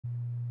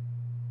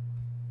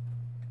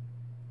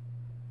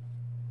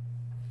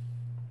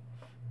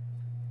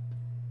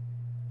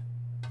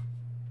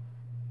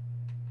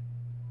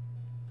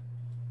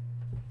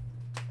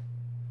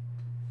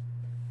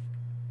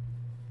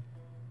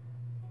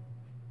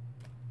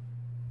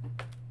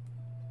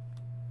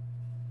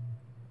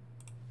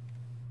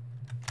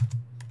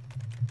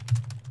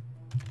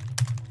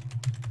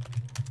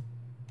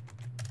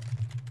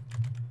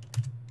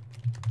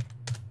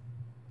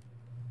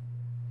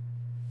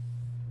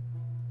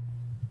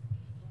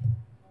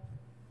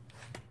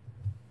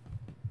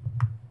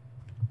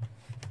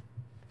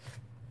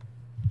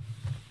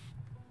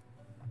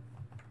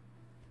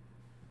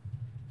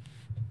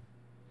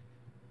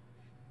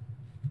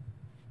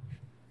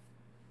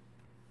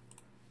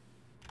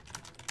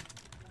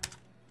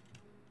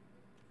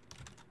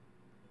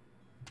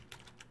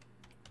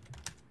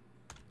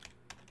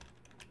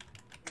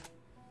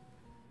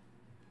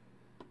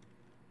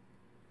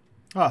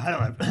Oh,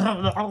 hello.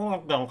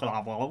 Hello,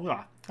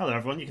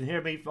 everyone. You can hear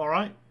me all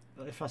right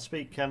if I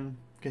speak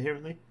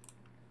coherently.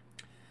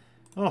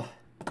 Oh,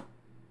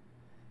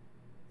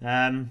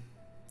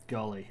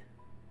 golly.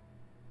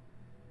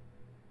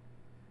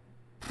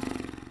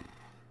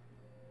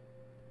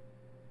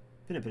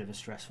 Been a bit of a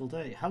stressful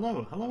day.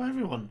 Hello,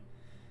 everyone.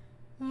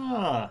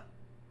 Ah,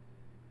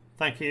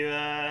 thank you,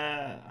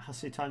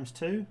 Hussey times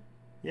two.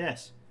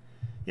 Yes,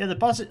 yeah. The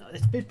buzz.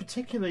 It's been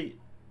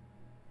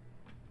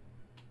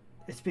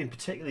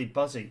particularly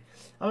buzzy.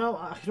 I mean,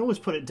 I could always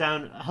put it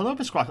down. Hello,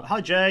 Bisquackle.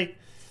 Hi, Jay.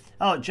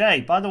 Oh,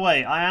 Jay. By the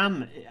way, I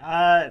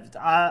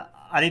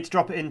need to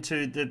drop it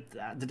into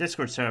the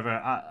Discord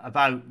server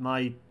about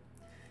my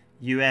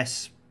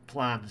US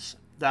plans.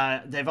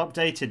 They've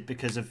updated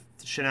because of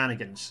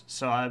shenanigans,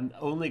 so I'm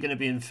only going to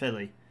be in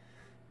Philly.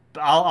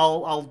 But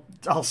I'll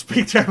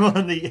speak to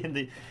everyone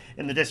in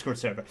the Discord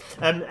server.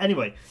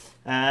 Anyway,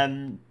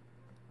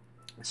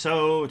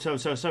 so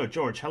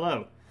George,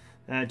 hello.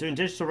 Doing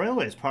digital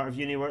railway as part of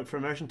uni work for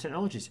immersion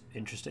technologies.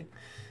 Interesting.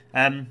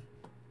 Let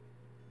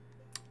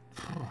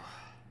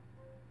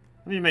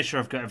me make sure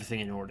I've got everything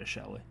in order,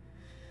 shall we?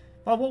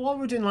 Well, what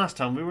we were doing last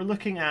time, we were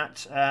looking at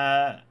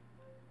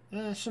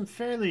some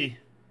fairly...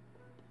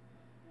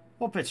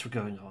 What bits were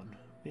going on?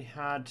 We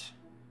had...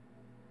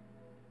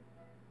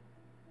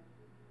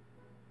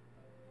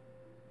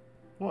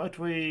 What had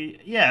we...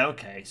 Yeah,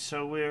 okay,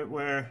 so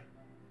we're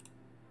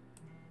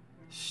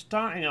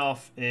starting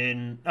off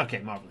in... Okay,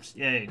 marvellous.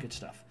 Yeah, good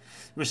stuff.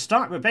 We're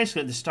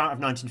basically at the start of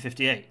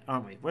 1958,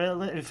 aren't we?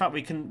 Well, in fact,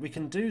 we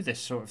can do this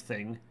sort of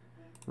thing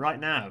right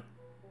now.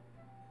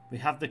 We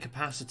have the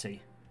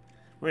capacity.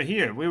 We're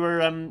here. We were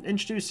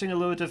introducing a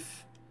load of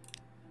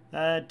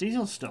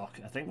diesel stock,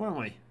 I think, weren't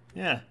we?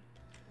 Yeah.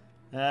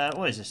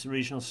 What is this?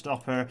 Regional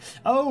stopper.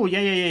 Oh,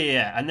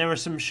 yeah. And there were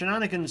some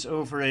shenanigans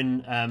over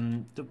in...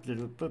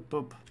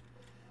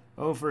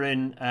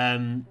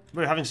 we're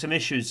having some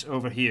issues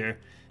over here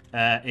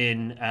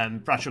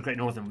in Bradshaw Great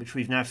Northern, which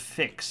we've now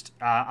fixed.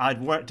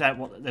 I'd worked out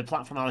what the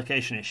platform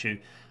allocation issue.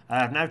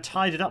 I've now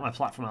tidied up my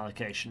platform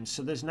allocation,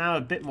 so there's now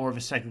a bit more of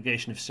a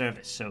segregation of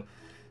service. So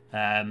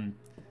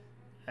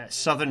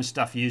Southern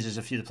stuff uses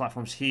a few of the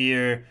platforms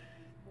here.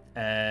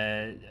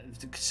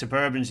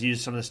 Suburbans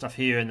use some of the stuff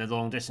here, and the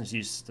long distance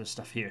use the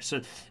stuff here. So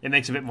it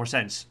makes a bit more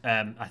sense,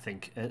 I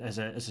think, as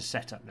a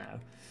setup now.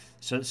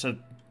 So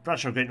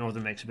Bradshaw Great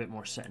Northern makes a bit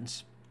more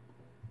sense.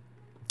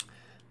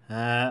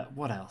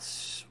 What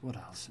else?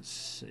 Let's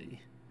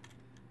see.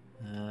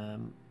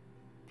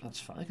 That's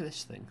fine. Look at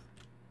this thing.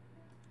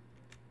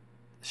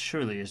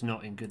 Surely is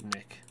not in good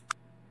nick.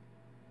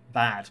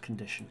 Bad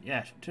condition.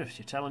 Yeah, you're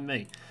telling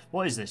me.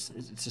 What is this?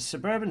 It's a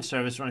suburban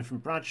service running from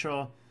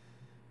Bradshaw,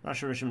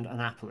 Richmond,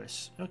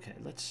 Annapolis. Okay,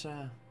 let's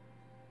just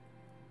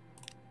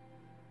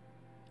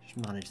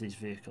manage these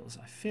vehicles.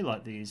 I feel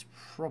like these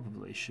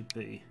probably should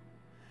be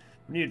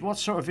renewed. What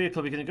sort of vehicle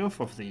are we going to go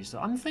for these?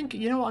 I'm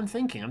thinking. You know what I'm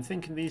thinking? I'm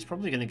thinking these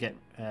probably going to get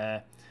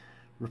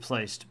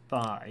replaced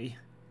by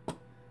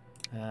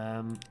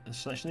a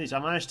selection of these. I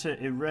managed to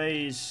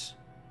erase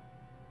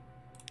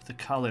the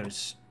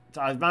colours.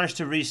 I've managed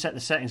to reset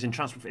the settings in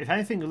Transport. If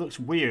anything looks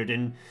weird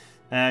in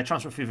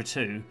Transport Fever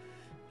 2,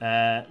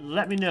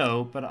 let me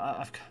know.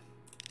 But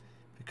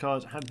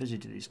because how busy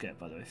do these get,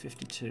 by the way?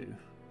 52.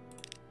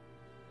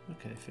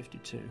 Okay,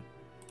 52.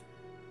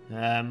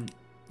 Yeah,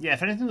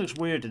 if anything looks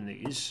weird in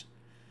these,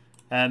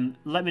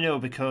 let me know,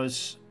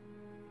 because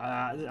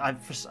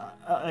GeForce,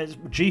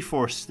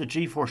 the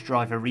GeForce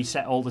driver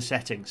reset all the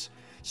settings,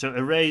 so it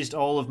erased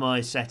all of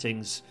my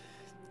settings.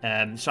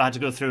 So I had to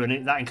go through,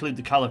 and that included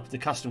the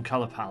custom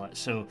color palette.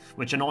 So,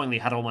 which annoyingly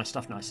had all my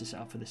stuff nicely set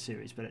up for this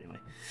series. But anyway,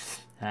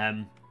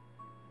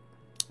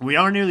 we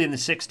are nearly in the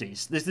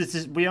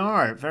 60s. We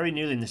are very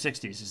nearly in the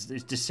 60s.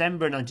 It's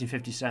December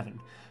 1957.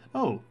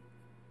 Oh,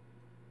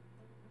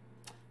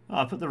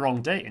 I put the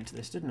wrong date into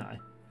this, didn't I?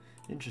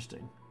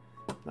 Interesting.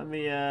 Let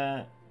me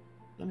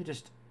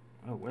just.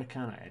 Oh, where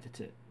can I edit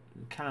it?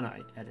 Can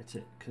I edit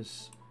it?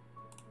 Because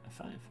if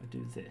I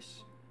do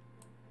this.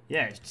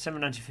 Yeah, it's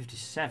December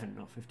 1957,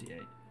 not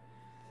 58.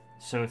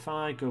 So if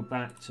I go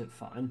back to...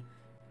 Fine.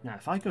 Now,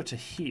 if I go to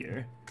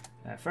here...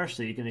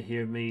 firstly, you're going to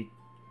hear me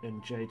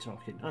and Jay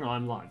talking. Oh, no,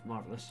 I'm live.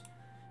 Marvellous.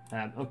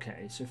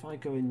 Okay, so if I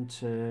go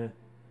into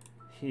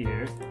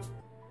here...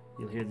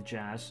 You'll hear the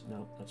jazz.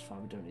 No, that's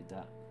fine. We don't need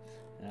that.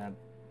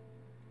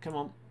 Come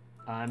on.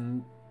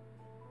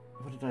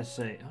 What did I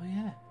say? Oh,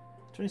 yeah.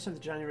 27th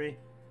of January...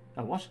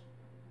 Oh, what?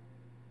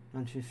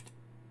 1950...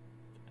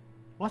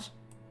 What?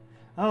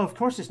 Oh, of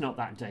course it's not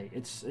that date.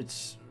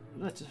 It's.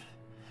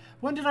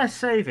 When did I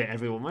save it,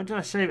 everyone? When did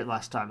I save it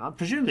last time?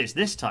 Presumably it's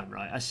this time,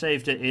 right? I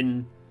saved it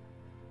in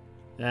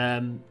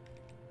on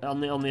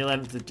the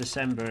 11th of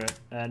December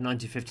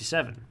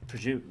 1957,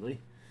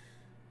 presumably.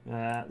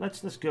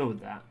 Let's go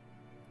with that,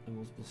 and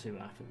we'll see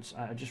what happens.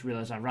 I just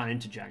realised I ran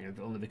into January,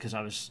 but only because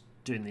I was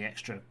doing the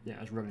extra. Yeah,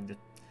 I was running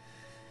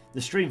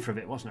the stream for a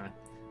bit, wasn't I?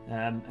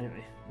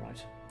 Anyway,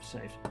 right,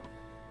 saved.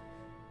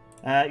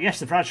 Yes,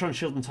 the Bradshaw and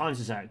Shildon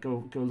Times is out.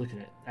 Go look at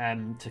it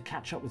to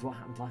catch up with what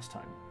happened last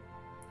time.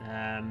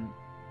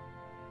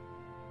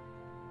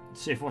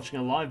 See if watching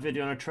a live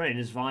video on a train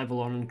is viable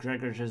on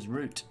Gregor's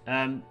route.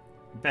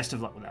 Best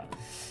of luck with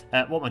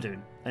that. What am I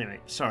doing? Anyway,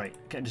 sorry,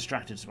 getting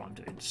distracted is what I'm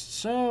doing.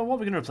 So, what are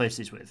we going to replace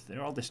these with?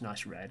 They're all this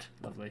nice red.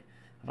 Lovely.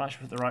 I've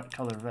actually put the right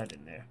colour of red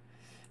in there.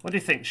 What do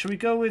you think? Should we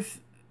go with...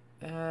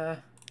 I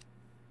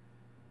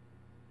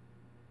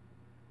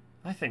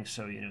think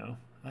so, you know.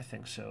 I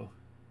think so.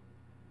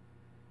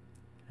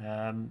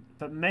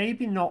 But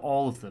maybe not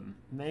all of them.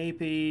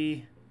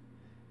 Maybe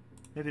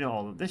not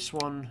all of them. This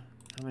one...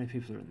 How many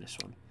people are in this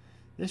one?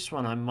 This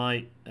one I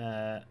might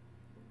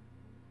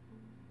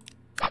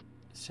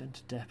send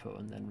to depot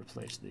and then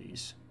replace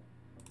these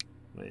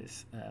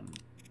with 1,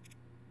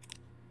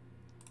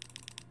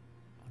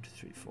 2,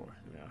 3, 4.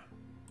 There we are.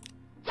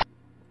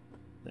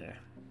 There.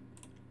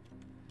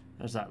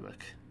 How's that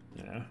look?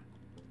 There.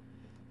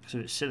 So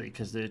it's silly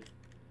because the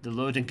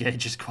loading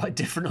gauge is quite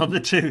different on the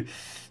two.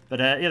 But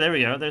yeah, there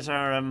we go. There's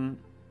our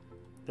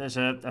there's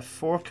a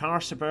 4-car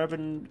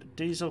suburban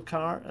diesel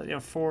car. You know,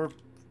 4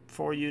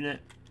 unit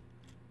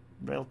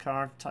rail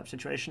car type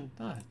situation.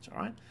 It's all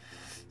right.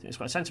 I think it's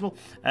quite sensible.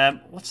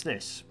 What's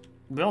this?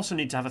 We also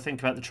need to have a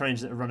think about the trains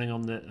that are running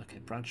on the... Okay,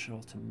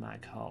 Bradshaw to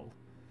Mag Hull.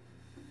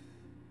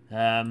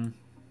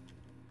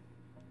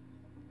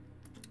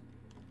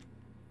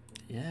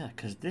 Yeah,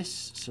 because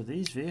this... So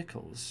these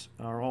vehicles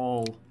are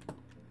all...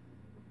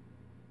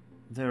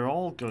 They're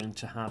all going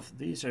to have...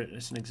 These are...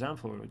 It's an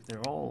example where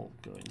they're all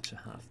going to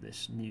have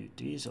this new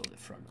diesel at the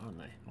front, aren't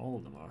they? All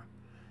of them are.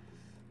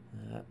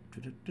 There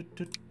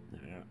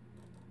we are.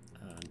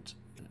 And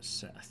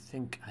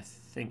I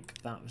think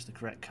that was the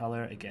correct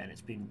colour. Again,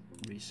 it's been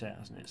reset,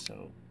 hasn't it?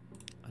 So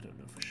I don't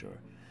know for sure.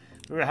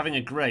 We were having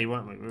a grey,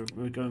 weren't we?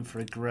 We were going for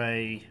a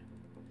grey.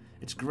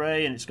 It's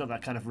grey and it's got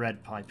that kind of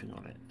red piping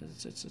on it.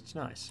 It's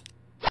nice.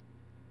 There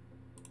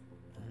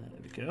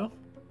we go.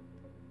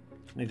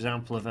 An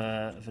example of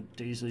a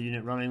diesel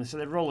unit running. So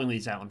they're rolling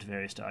these out onto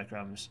various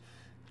diagrams.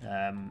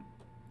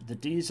 The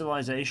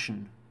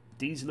dieselification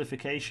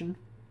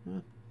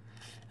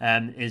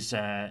is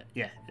yeah,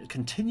 it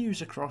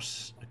continues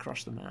across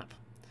the map.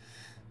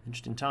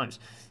 Interesting times.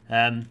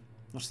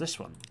 What's this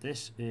one?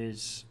 This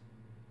is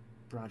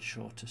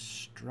Bradshaw to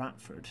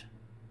Stratford,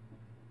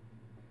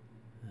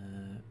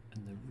 and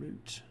the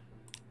route.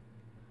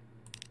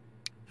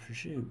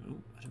 Presume. Oh,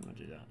 I don't want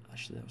to do that.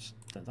 Actually,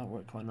 that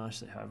worked quite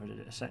nicely. However, I did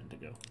it a second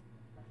ago.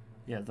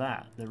 Yeah,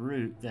 the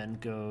route then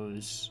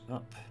goes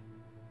up.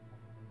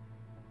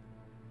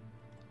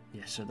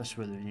 Yeah, so that's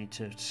where we need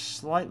to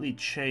slightly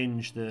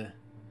change the...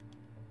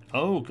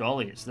 Oh,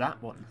 golly, it's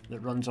that one that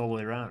runs all the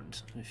way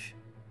around.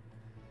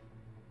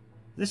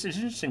 This is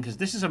interesting because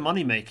this is a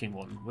money-making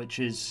one, which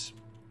is...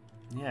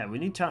 Yeah, we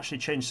need to actually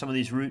change some of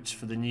these routes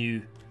for the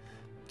new...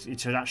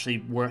 to actually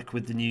work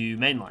with the new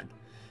mainline.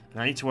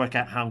 And I need to work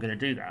out how I'm going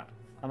to do that.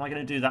 Am I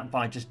going to do that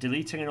by just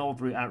deleting an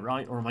old route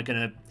outright, or am I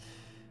going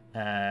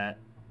to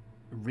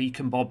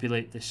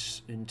recombobulate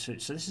this into...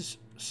 So this is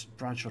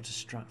Bradshaw to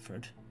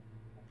Stratford.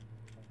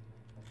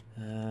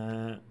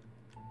 Yeah,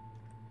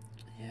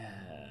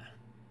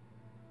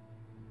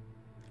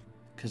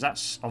 because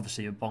that's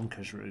obviously a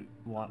bonkers route.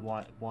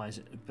 Why is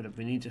it? But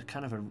we need to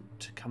kind of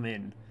to come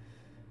in,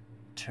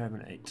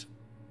 terminate.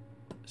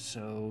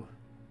 So,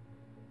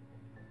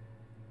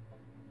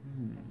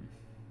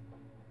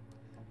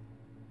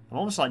 I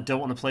almost like don't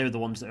want to play with the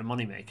ones that are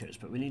money makers,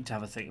 but we need to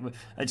have a think.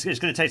 It's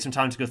going to take some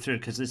time to go through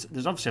because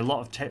there's obviously a lot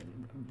of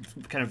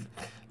kind of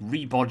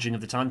rebodging of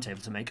the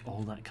timetable to make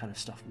all that kind of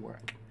stuff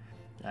work.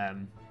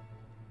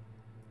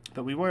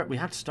 But we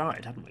had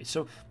started, hadn't we?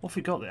 So what have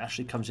we got that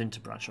actually comes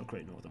into Bradshaw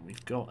Great Northern?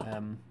 We've got,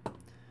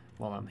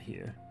 while I'm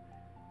here,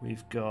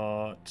 we've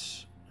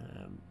got,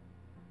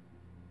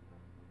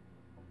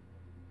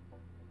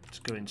 let's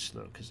go in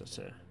slow because that's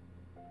a,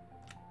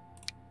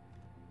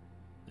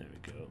 there we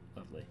go,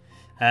 lovely.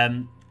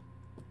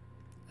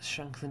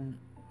 Shanklin,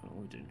 what are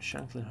we doing?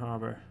 Shanklin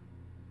Harbour.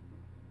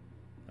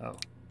 Oh,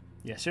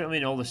 yeah, see what I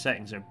mean? All the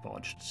settings are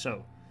bodged.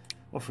 So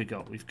what have we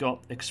got? We've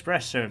got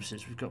express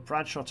services. We've got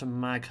Bradshaw to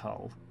Mag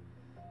Hull.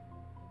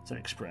 It's an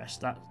express.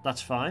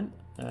 That's fine.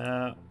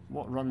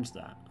 What runs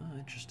that? Oh,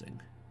 interesting.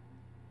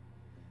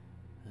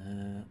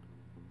 I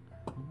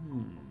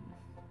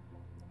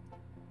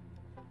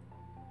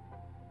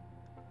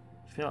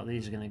feel like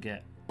these are going to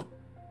get...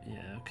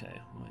 Yeah, okay.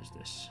 What is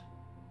this?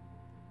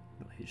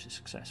 Not hugely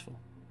successful.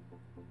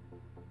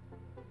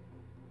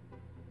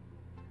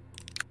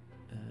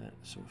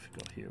 So what have we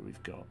got here?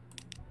 We've got...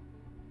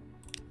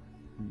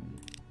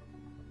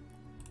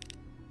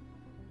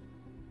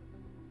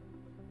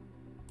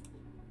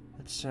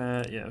 Let's,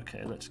 yeah,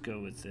 okay, let's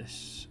go with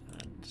this,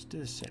 and let's do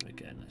the same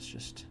again. Let's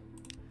just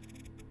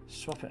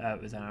swap it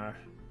out with our...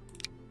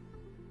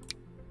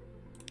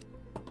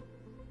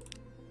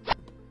 There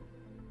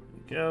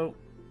we go.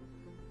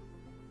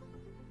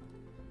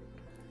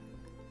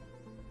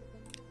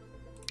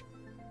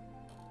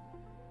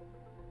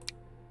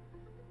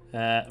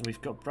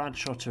 We've got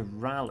Bradshaw to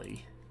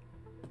Raleigh.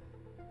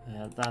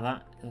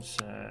 That's...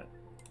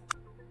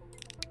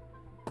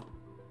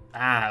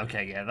 Ah,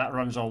 okay, yeah, that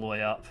runs all the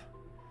way up.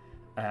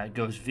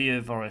 Goes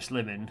via Forest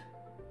Limon.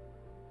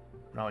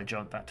 Raleigh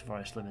joint back to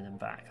Forest Limit and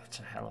back. That's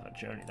a hell of a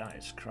journey, that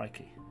is.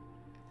 Crikey.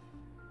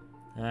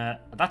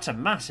 That's a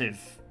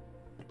massive...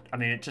 I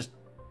mean, it just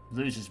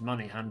loses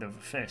money hand over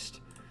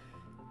fist.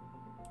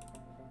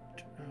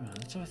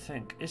 Let's have a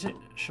think. Is it...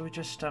 Shall we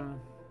just... You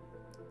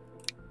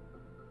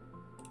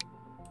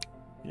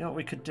know what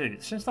we could do?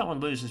 Since that one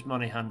loses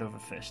money hand over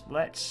fist,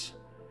 let's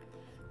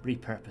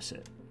repurpose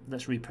it.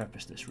 Let's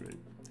repurpose this route.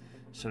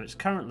 So it's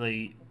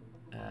currently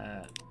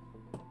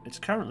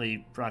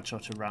Bradshaw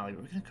to Raleigh.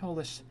 We're going to call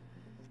this...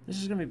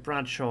 This is going to be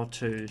Bradshaw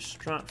to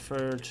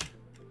Stratford.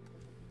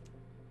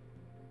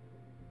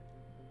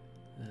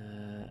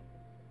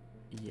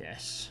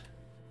 Yes.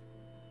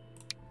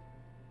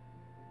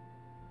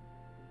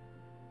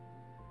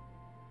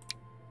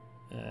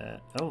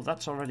 Oh,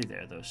 that's already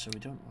there though, so we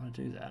don't want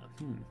to do that.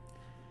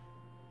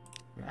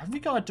 Have we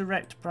got a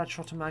direct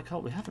Bradshaw to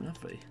Maghull? We haven't,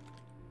 have we?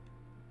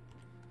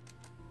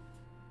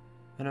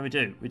 Oh, no, we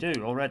do. We do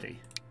already.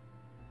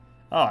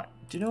 Oh,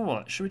 do you know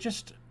what? Should we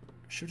just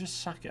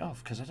sack it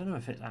off? Because I don't know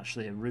if it's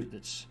actually a route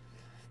that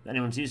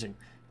anyone's using.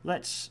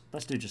 Let's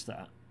do just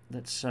that.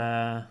 Let's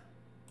and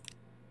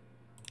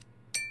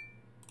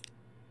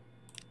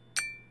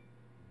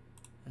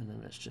then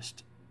let's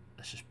just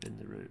bin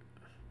the route.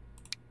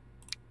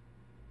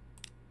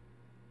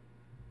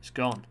 It's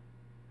gone.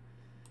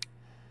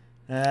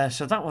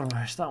 So that one,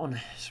 where's that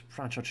one? Is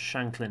Bradshaw to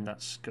Shanklin.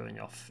 That's going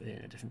off in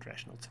a different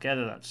direction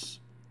altogether. That's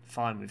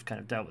fine. We've kind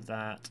of dealt with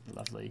that.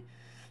 Lovely.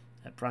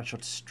 Bradshaw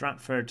to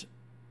Stratford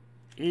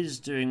is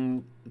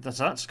doing...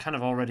 That's kind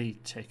of already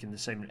taken the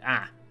same...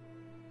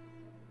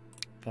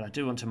 But I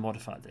do want to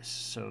modify this.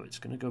 So it's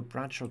going to go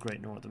Bradshaw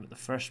Great Northern, but the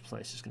first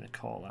place it's going to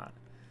call at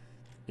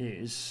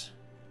is...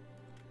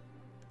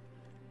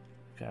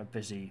 Our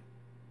busy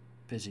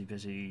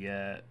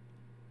layout.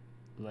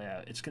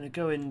 It's going to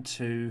go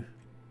into...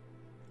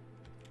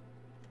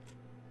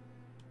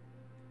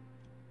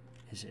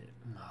 Is it?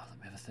 Oh, let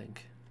me have a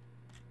think.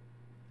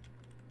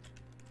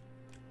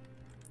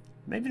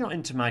 Maybe not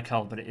into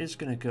Maghull, but it is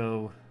going to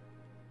go...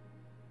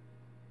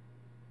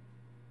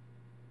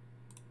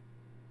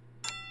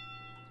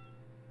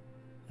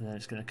 And then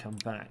it's going to come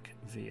back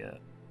via...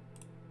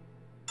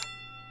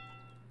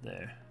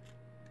 There.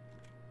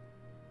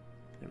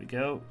 There we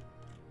go.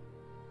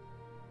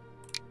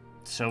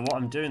 So what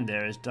I'm doing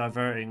there is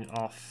diverting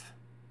off...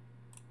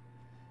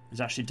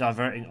 Is actually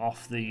diverting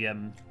off the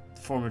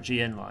former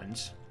GN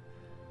lines.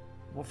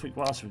 What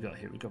else have we got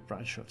here? We've got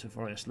Bradshaw to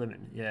Forest Limit.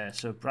 Yeah,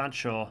 so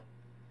Bradshaw...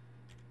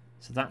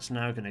 So that's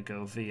now going to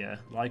go via...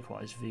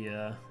 Likewise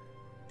via...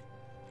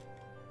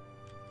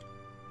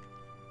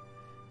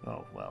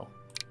 Oh, well...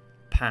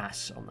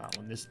 Pass on that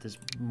one. There's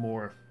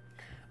more...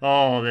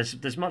 Oh,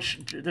 there's much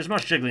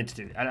jiggling to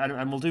do.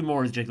 And we'll do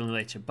more of the jiggling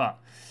later, but...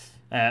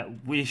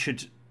 we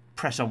should...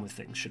 press on with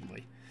things, shouldn't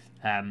we?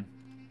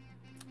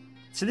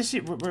 So this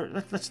is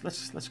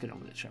let's get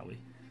on with it, shall we?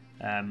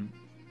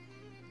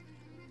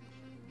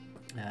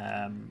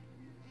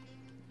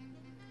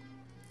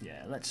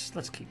 Yeah,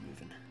 let's keep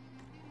moving.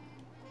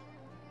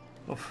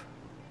 Oof.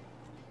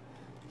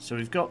 So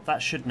we've got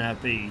that should now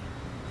be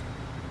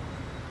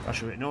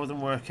Russia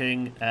Northern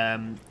working.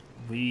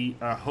 We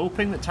are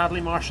hoping that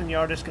Tadley Marshalling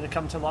Yard is going to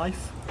come to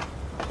life.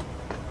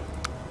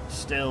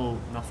 Still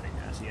nothing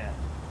as yet.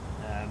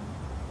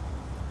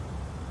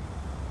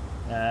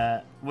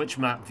 Which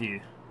map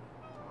view?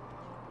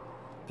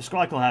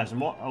 Bescrikelhausen.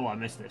 What? Oh, I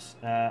missed this.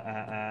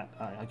 I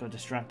got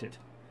distracted.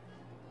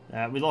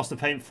 We lost the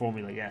paint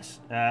formula. Yes.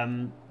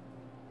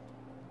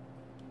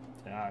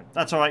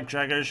 That's all right,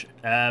 Jaggers.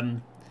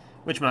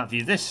 Which map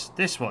view?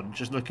 This one.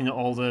 Just looking at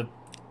all the.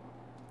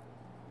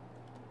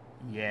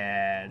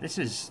 Yeah, this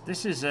is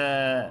it's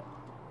a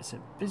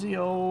busy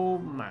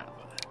old map.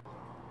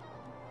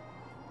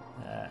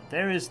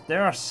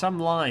 There are some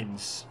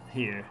lines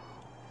here.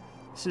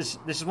 This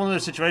is one of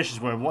those situations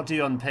where what do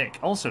you unpick?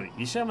 Also,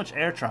 you see how much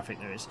air traffic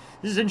there is.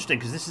 This is interesting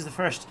because this is the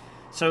first.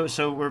 So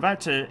we're about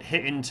to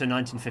hit into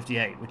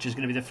 1958, which is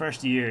going to be the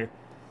first year,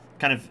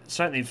 kind of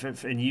certainly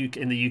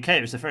in the UK,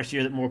 it was the first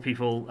year that more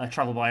people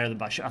travel by air than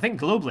by ship. I think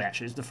globally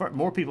actually, it's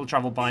more people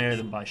travel by air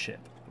than by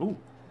ship. Ooh,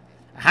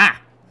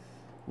 aha!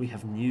 We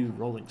have new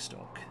rolling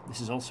stock. This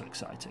is also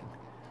exciting.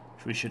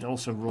 We should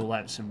also roll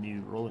out some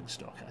new rolling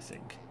stock, I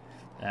think.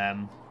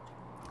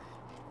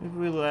 Maybe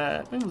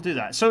we'll do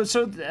that. So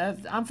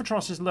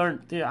Amphitrust has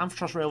learned. The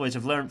Amphitrust Railways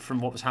have learned from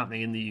what was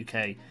happening in the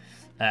UK,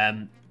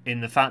 in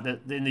the fact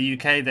that in the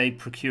UK they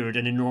procured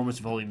an enormous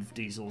volume of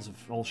diesels of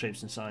all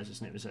shapes and sizes,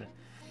 and it was a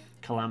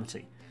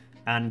calamity.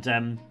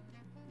 And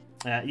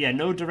yeah,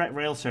 no direct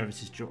rail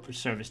service,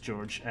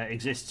 George,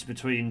 exists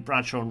between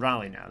Bradshaw and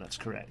Raleigh now. That's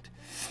correct.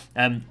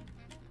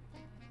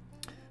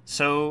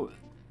 So.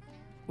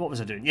 What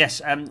was I doing?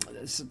 Yes,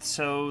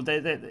 so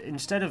they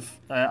instead of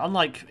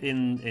unlike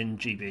in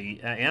GB,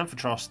 in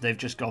Amphitrust, they've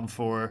just gone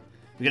for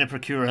we're going to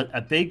procure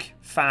a big,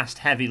 fast,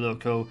 heavy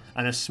loco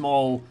and a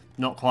small,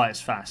 not quite as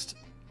fast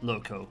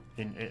loco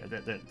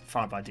that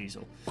fired by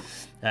diesel.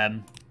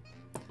 The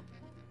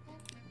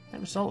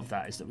result of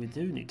that is that we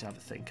do need to have a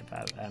think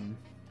about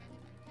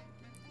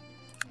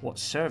what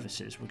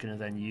services we're going to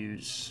then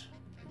use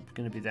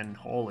going to be then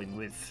hauling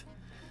with.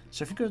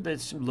 So if you go,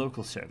 there's some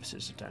local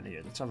services down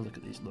here. Let's have a look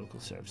at these local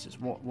services.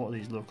 What are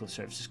these local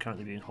services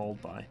currently being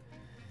hauled by?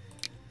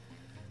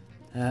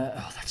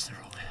 Oh, that's the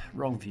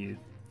wrong view.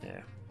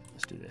 There.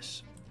 Let's do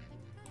this.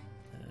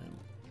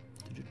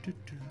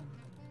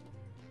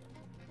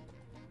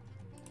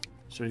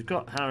 So we've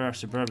got how are our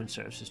suburban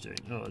services doing?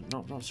 Oh,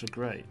 not so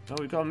great. Oh,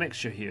 we've got a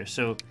mixture here.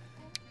 So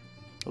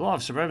a lot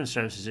of suburban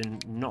services in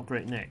not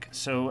great nick.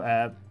 So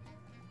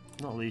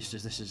not least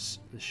as this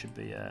should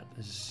be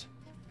this is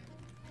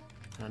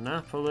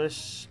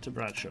Annapolis to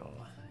Bradshaw.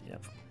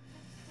 Yep.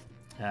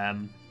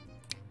 And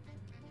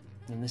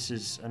this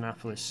is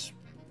Annapolis.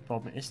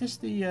 Bob, is this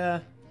the?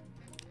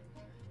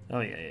 Oh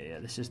yeah.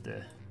 This is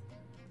the.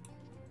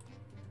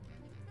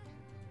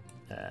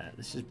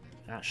 This is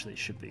actually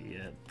should be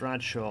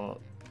Bradshaw,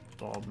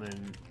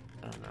 Bodmin,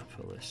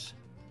 Annapolis.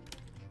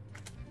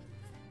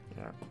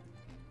 Yeah.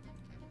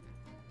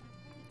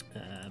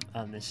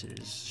 And this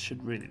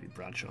should really be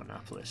Bradshaw,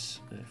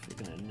 Annapolis if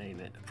we're going to name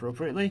it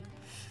appropriately.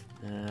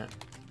 There.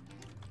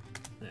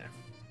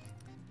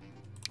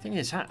 Thing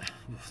is, the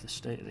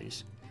state of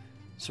these.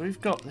 So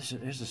we've got this.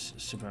 Here's a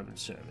suburban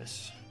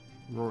service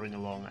roaring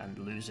along and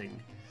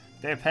losing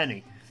bare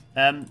penny.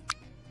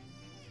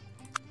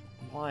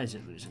 Why is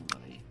it losing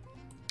money?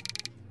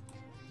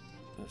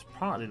 It's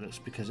partly that's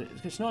because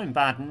it's not in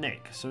bad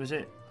nick. So is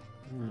it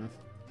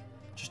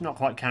just not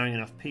quite carrying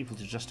enough people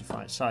to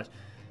justify its size?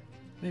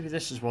 Maybe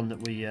this is one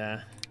that we've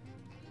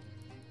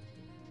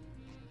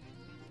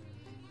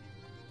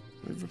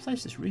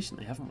replaced this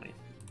recently, haven't we?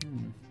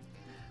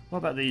 What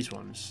about these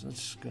ones?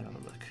 Let's go and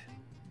have a look.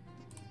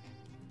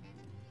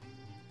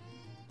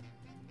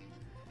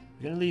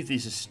 We're going to leave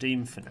these as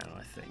steam for now,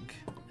 I think.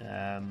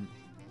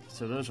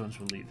 So those ones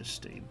will leave as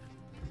steam.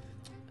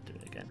 I'll do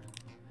it again.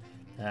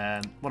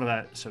 What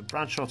about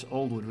Bradshaw to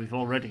Oldwood? We've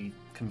already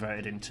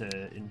converted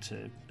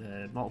into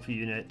multiple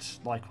units.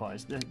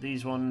 Likewise,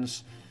 these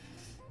ones.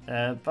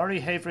 Bury,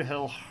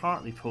 Haverhill,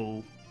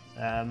 Hartlepool,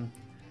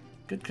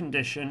 good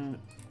condition,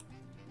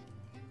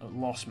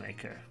 loss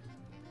maker.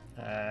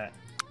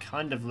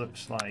 Kind of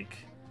looks like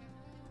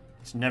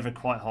it's never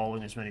quite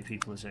hauling as many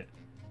people as it.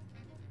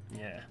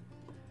 Yeah.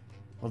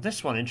 Well,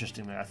 this one,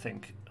 interestingly, I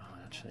think. Oh,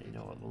 actually, you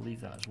know what? We'll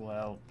leave that as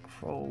well.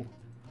 Kroll,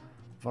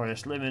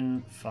 Vorius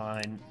Limon,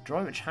 fine.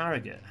 Droitwich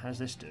Harrogate, how's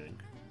this doing?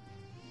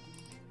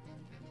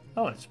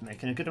 Oh, it's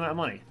making a good amount of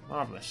money.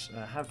 Marvellous.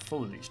 How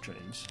full are these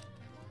trains?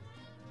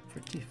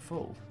 Pretty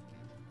full.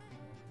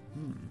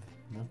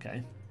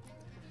 Okay.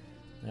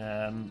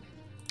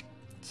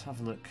 Let's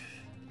have a look.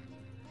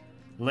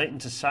 Leighton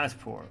to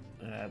Southport.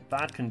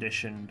 Bad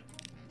condition.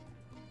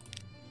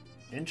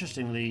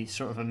 Interestingly,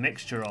 sort of a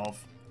mixture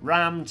of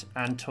rammed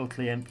and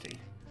totally empty.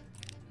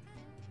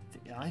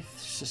 I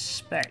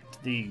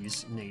suspect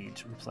these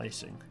need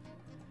replacing.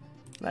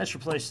 Let's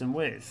replace them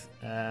with.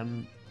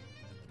 We're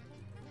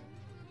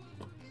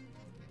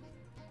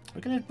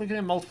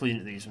gonna multiple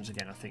unit these ones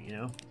again. I think, you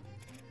know.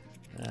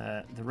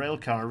 The rail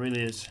car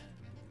really is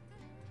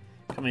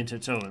coming to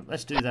its own.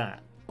 Let's do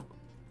that.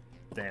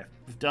 There,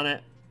 we've done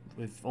it.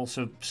 We've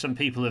also, some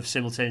people have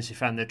simultaneously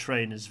found their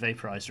train has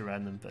vaporized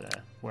around them,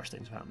 but worse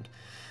things have happened.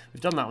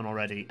 We've done that one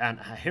already, and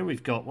here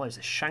we've got, what is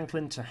it,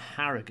 Shanklin to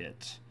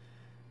Harrogate.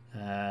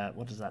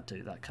 What does that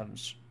do? That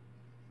comes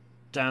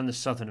down the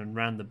southern and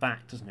round the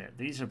back, doesn't it?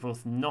 These are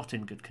both not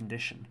in good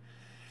condition.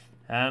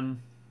 How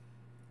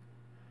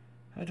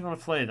do you want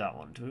to play that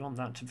one? Do we want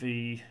that to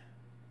be...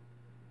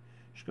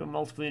 Just go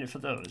multiple unit for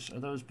those. Are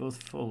those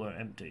both full or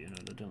empty? You know,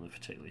 they don't look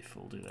particularly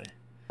full, do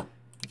they?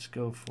 Let's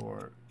go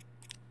for...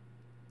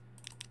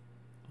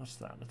 What's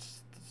that?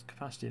 That's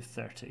capacity of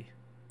 30.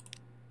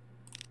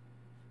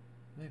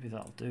 Maybe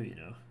that'll do, you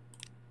know.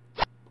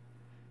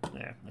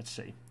 There, let's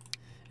see.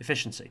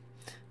 Efficiency.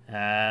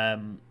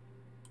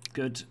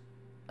 Good.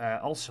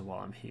 Also, while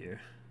I'm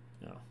here...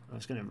 No, I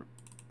was going to...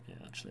 Yeah,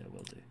 actually, I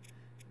will do.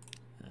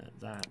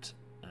 That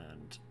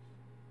and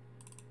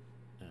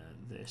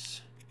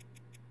this.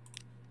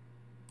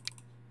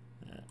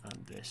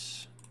 And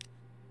this.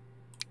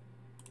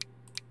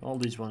 All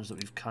these ones that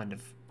we've kind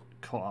of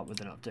caught up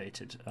with and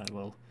updated, I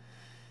will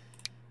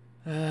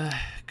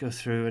go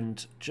through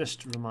and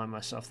just remind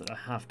myself that I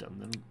have done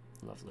them.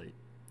 Lovely.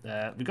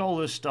 We got all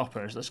those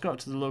stoppers. Let's go up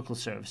to the local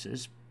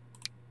services.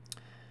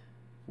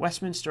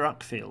 Westminster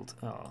Uckfield.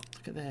 Oh,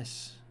 look at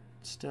this.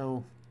 It's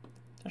still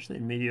actually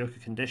in mediocre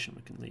condition.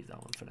 We can leave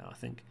that one for now, I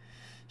think.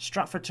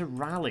 Stratford to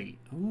Raleigh.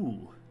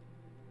 Ooh.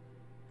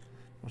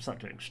 What's that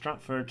doing?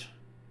 Stratford.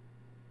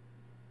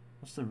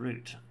 What's the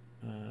route?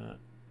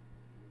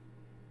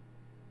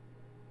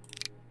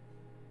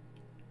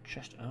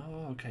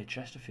 Oh, okay,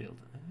 Chesterfield.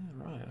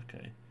 Oh, right,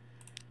 okay.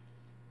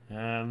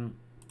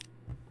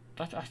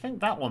 I think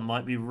that one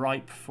might be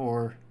ripe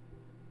for...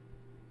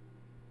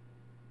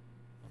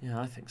 Yeah,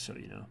 I think so,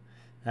 you know.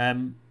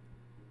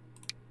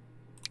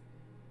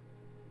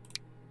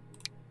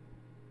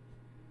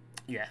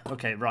 Yeah,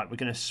 okay, right, we're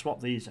going to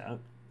swap these out.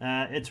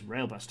 It's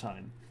railbus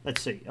time.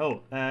 Let's see.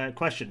 Oh,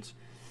 questions.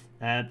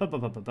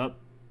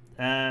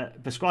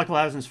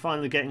 Besquikelohausen's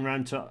finally getting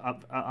around to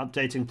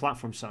updating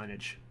platform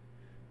signage.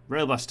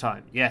 Railbus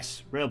time.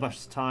 Yes,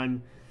 railbus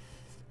time.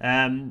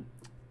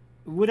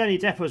 Would any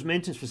depot's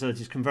maintenance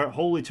facilities convert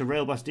wholly to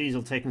railbus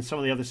diesel, taking some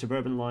of the other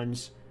suburban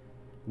lines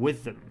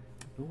with them?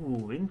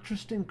 Ooh,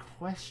 interesting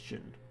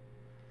question.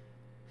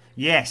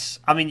 Yes,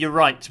 I mean, you're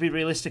right. To be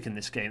realistic in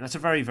this game, that's a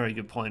very, very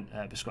good point,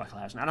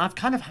 Besquikelohausen. And I've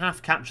kind of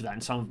half captured that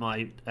in some of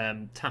my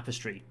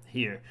tapestry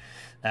here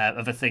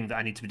of a thing that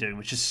I need to be doing,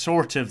 which is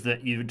sort of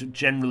that you would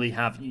generally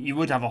have, you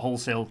would have a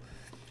wholesale.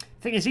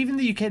 Thing is, even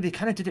in the UK, they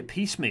kind of did it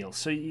piecemeal.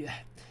 So,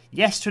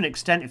 yes, to an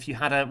extent, if you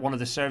had one of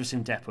the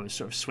servicing depots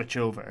sort of switch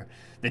over,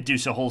 they'd do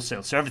so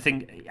wholesale. So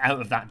everything out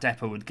of that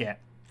depot would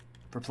get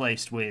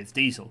replaced with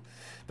diesel.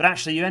 But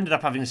actually you ended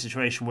up having a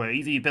situation where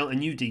either you built a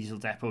new diesel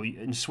depot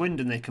in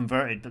Swindon, they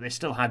converted, but they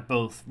still had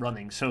both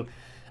running. So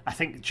I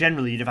think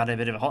generally you'd have had a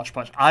bit of a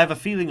hodgepodge. I have a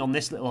feeling on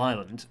this little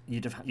island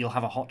you'll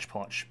have a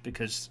hodgepodge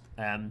because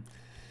the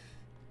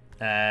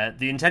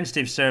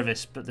intensity of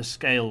service, but the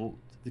scale,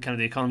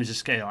 the economies of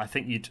scale, I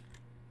think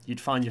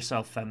you'd find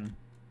yourself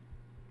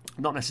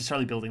not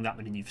necessarily building that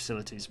many new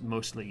facilities,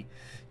 mostly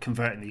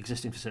converting the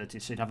existing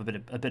facilities, so you'd have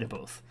a bit of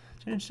both.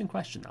 It's an interesting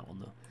question, that one,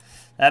 though.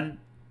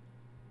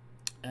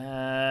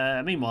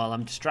 Meanwhile,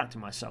 I'm distracting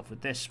myself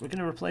with this. We're going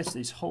to replace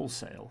these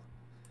wholesale.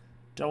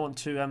 Don't want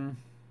to... There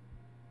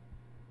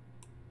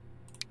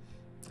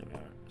we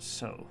are.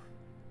 So,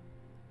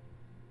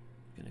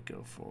 we're going to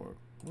go for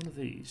one of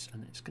these,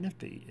 and it's going to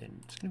be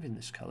in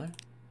this colour.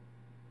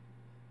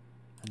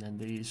 And then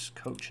these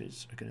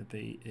coaches are going to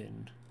be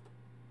in...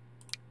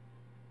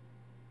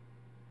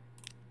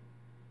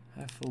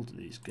 How full do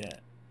these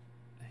get?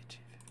 80,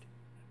 50,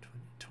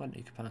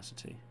 20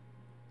 capacity.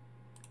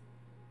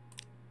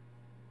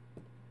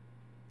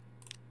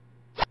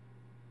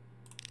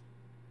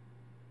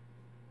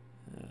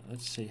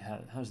 Let's see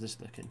how's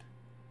this looking.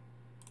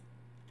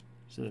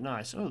 So they're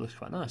nice. Oh, it looks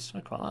quite nice.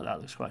 I quite like that.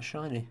 It looks quite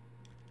shiny.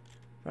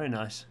 Very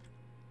nice.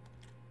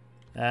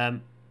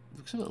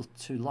 Looks a little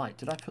too light.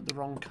 Did I put the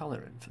wrong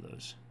colour in for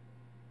those?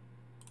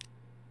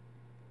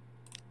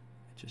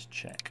 Just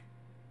check.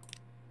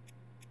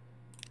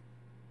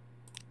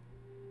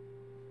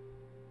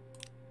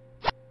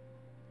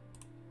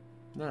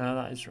 No,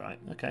 that is right.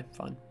 Okay,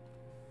 fine.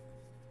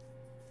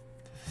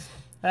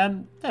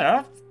 There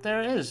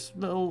it is.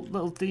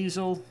 Little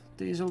diesel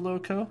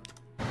loco.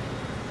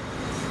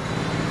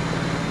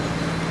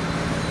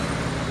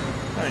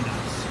 Very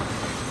nice.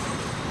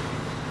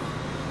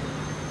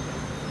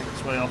 Make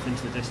its way off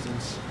into the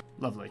distance.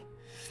 Lovely.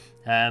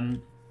 I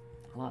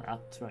like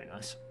that. It's very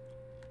nice.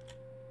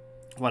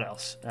 What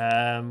else?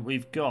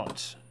 We've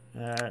got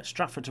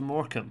Stratford to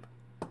Morecambe.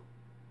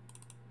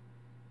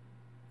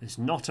 It's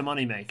not a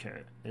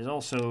moneymaker. It's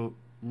also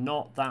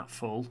not that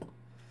full.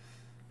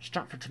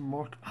 Stratford to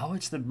Morecambe. Oh,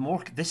 it's the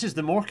Morecambe. This is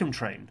the Morecambe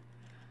train.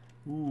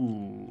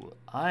 Ooh,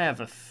 I have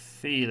a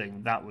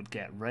feeling that would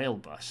get rail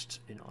bust,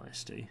 in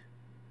honesty.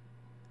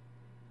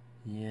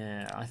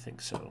 Yeah, I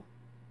think so.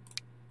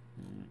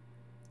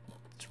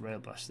 Let's rail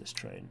bust this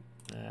train.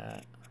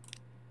 How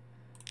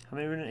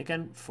many are in it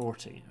again?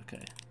 40.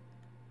 Okay.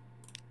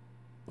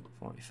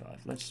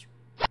 45. Let's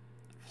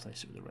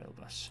replace it with a rail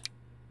bus.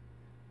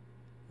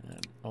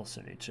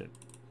 Also need to...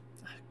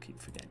 I keep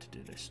forgetting to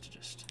do this, to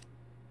just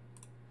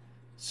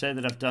say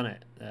that I've done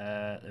it.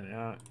 There we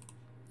are.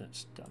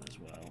 That's done as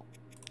well.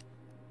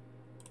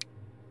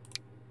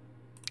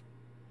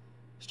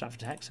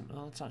 Stratford to Hexham.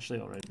 Oh, that's actually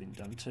already been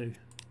done too.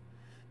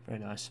 Very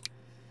nice.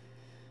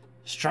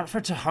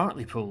 Stratford to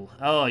Hartlepool.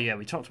 Oh yeah,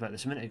 we talked about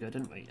this a minute ago,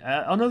 didn't we?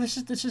 Oh no, this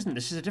isn't.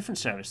 This is a different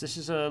service. This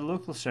is a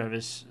local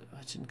service.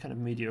 It's in kind of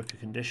mediocre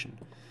condition.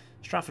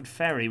 Stratford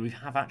Ferry, we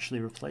have actually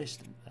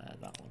replaced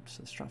that one.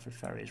 So the Stratford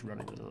Ferry is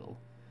running with a little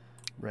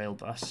rail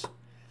bus.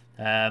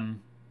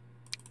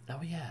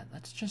 Oh yeah,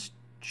 let's just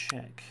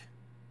check.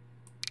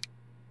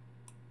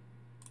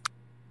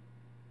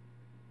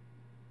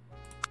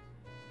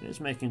 It is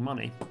making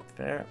money.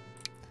 Fair.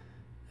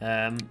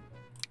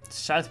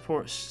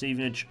 Southport,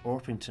 Stevenage,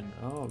 Orpington.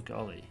 Oh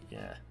golly,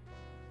 yeah.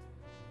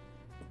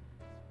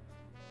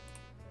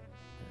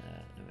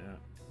 There we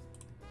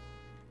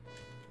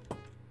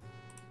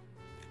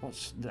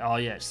are. Oh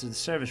yeah, so the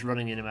service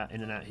running in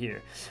and out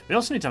here. We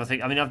also need to have a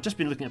think. I mean, I've just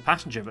been looking at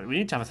passenger, but we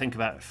need to have a think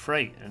about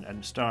freight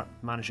and start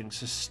managing.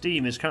 So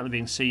steam is currently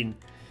being seen,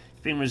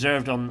 being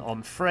reserved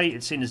on freight.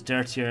 It's seen as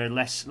dirtier,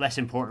 less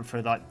important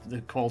for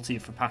the quality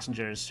for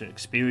passengers to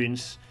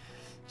experience.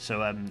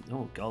 So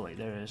oh golly,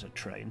 there is a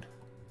train.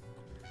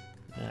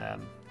 Yeah,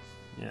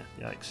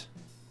 yikes.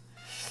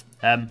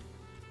 I'm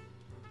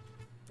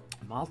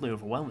mildly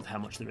overwhelmed with how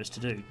much there is to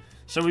do.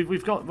 So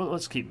we've got. Well,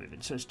 let's keep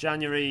moving. So it's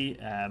January.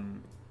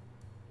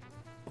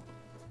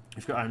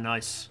 We've got our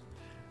nice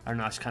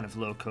kind of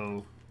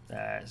loco.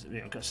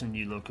 Got some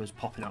new locos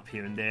popping up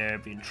here and there,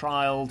 being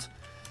trialed.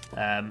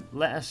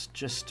 Let us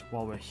just,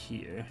 while we're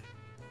here.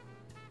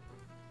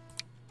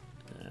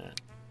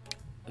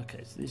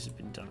 Okay, so these have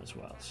been done as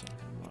well, so I'm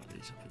going to mark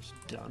these up as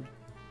done.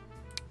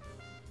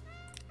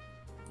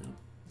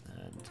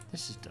 And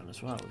This is done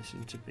as well. They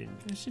seem to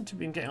have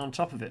been getting on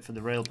top of it for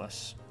the rail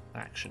bus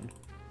action.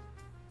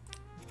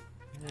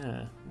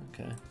 Yeah,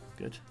 okay,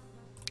 good.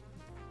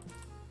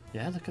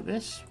 Yeah, look at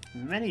this.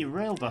 Many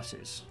rail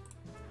buses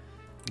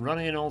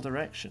running in all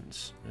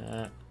directions.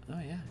 Oh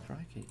yeah,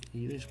 crikey.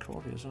 Ely's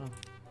Corby as well.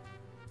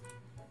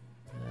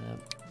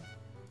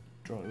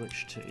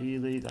 Droitwich to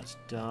Ely, that's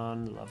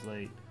done.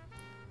 Lovely.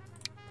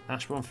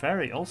 Ashbourne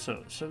Ferry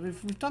also. So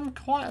we've done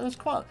quite. There's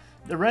quite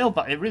the rail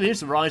bus. It really is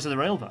the rise of the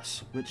rail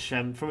bus, which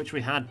for which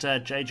we had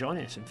Jay join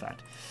us. In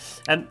fact,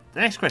 the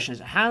next question is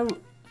how.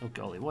 Oh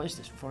golly, what is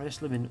this?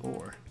 Forest living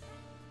ore.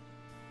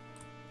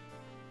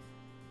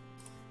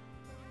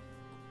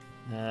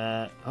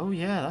 Oh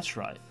yeah, that's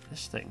right.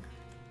 This thing.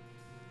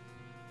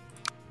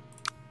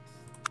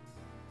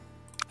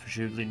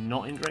 Presumably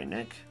not in Great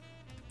Neck.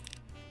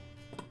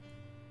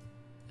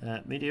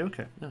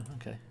 Mediocre. Oh,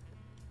 okay.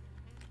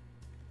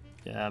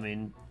 Yeah, I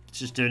mean, it's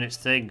just doing its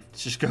thing.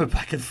 It's just going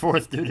back and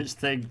forth doing its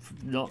thing,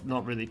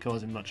 not really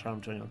causing much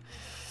harm to anyone.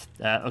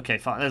 Okay,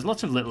 fine. There's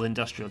lots of little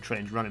industrial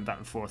trains running back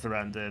and forth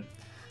around the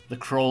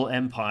Kroll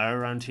Empire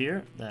around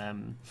here.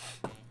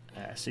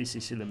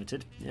 CCC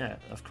Limited. Yeah,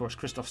 of course,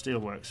 Christoph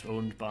Steelworks,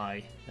 owned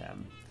by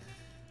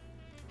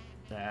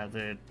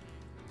the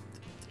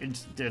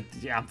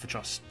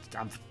Amphitrust,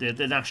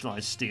 the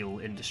nationalised steel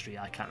industry.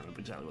 I can't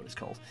remember exactly what it's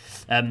called.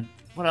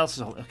 What else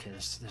is all? Okay,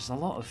 there's a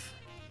lot of.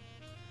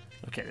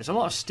 Okay, there's a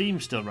lot of steam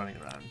still running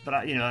around,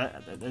 but you know,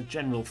 the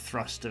general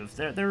thrust of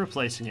they're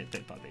replacing it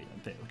bit by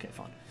bit. Okay,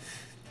 fine.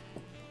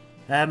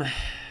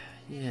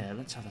 Yeah,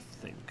 let's have a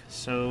think.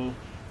 So,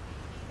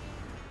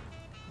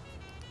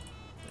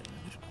 I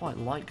would quite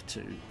like to.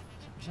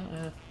 Is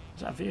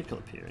that a vehicle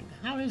appearing?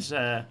 How's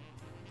Voyas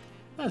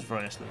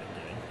Living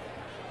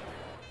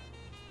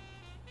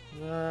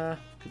doing?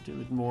 Could do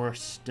with more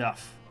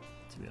stuff,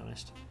 to be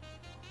honest.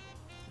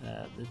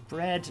 The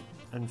bread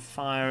and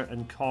fire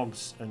and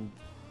cogs and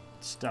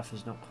stuff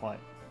is not quite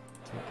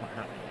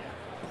happening yet.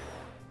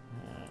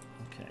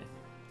 Okay.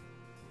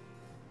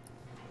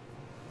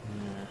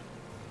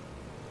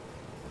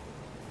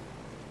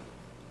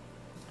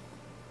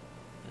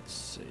 Let's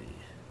see.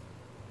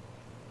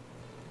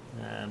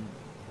 Oh,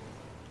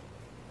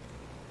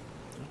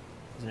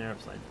 there's an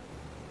airplane.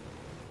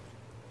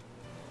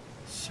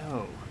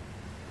 So.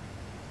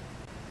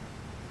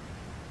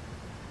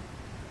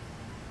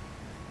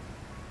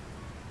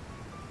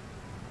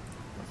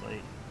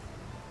 Lovely.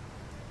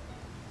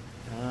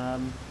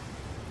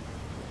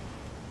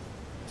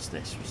 What's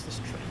this? What's this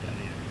train down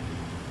here?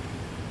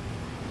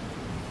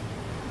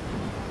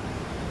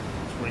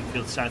 It's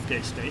Wakefield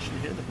Southgate Station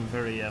here, looking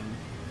very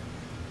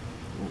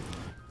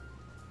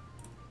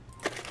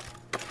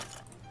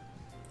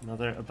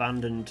another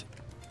abandoned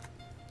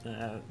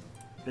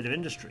bit of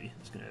industry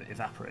that's going to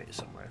evaporate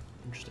somewhere.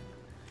 Interesting.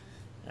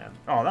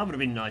 Oh, that would have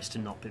been nice to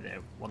not be there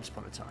once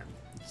upon a time.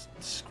 It's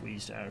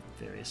squeezed our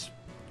various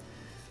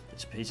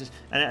bits and pieces.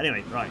 And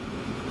anyway, right.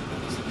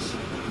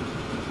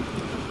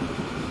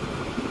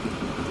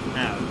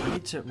 Now, I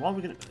need to. While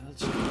we're going to. I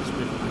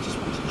just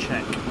want to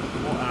check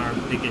what our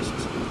biggest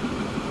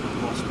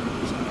loss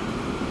numbers are.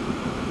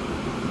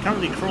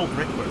 Currently, Kroll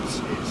Brickworks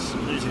is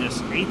losing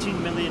us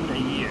 18 million a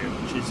year,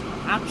 which is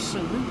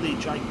absolutely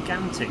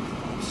gigantic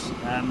loss.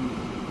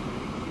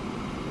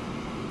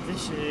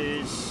 This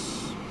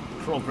is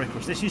Kroll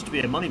Brickworks. This used to be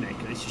a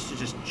moneymaker. This used to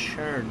just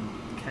churn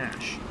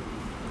cash.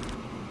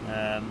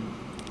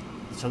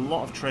 There's a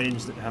lot of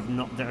trains that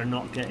are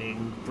not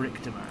getting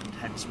brick demand,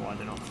 hence why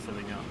they're not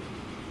filling up.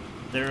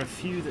 There are a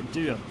few that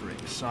do have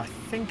bricks, so I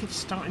think it's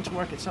starting to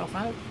work itself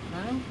out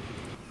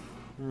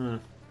now.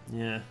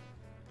 Yeah.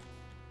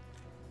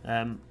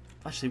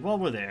 Actually, while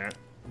we're there,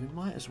 we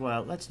might as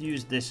well let's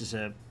use this as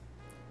a.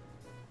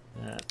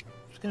 I'm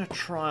just going to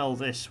trial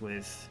this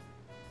with.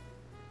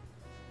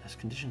 This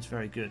condition's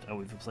very good. Oh,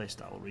 we've replaced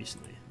that all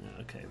recently.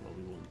 Yeah, okay, well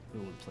we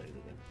won't play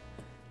with it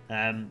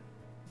then.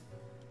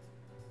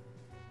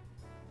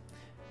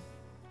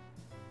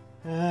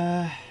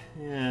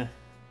 Yeah.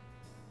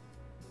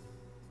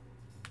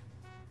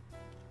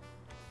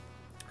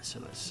 So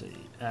let's see.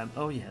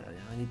 Oh yeah,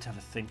 I need to have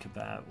a think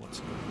about what's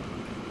going on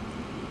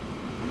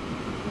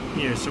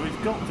here. So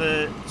we've got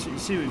the. So you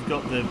see, we've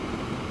got the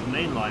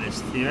main line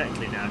is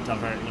theoretically now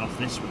diverting off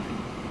this way.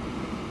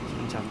 So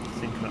we need to have to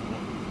think about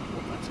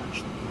what that's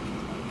actually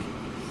looking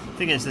like.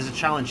 Thing is, there's a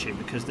challenge here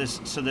because there's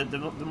the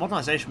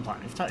modernisation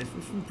plan.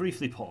 If we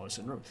briefly pause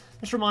and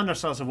let's remind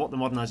ourselves of what the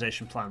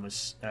modernisation plan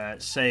was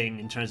saying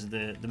in terms of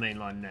the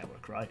mainline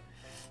network, right?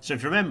 So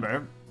if you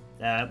remember,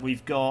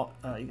 we've got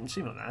you can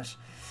see on that.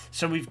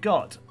 So we've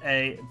got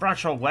a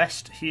Bradshaw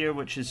West here,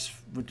 which is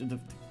the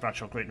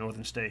Bradshaw Great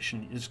Northern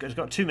Station. It's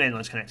got two main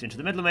lines connected into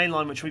the Midland main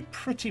line, which we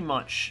pretty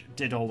much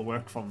did all the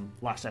work from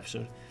last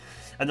episode,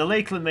 and the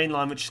Lakeland main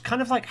line, which is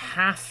kind of like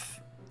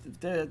half.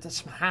 There's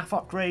some half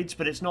upgrades,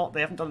 but it's not.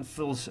 They haven't done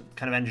full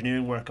kind of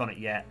engineering work on it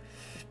yet.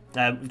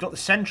 We've got the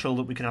Central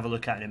that we can have a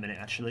look at in a minute,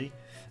 actually,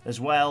 as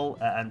well,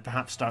 and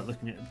perhaps start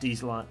looking at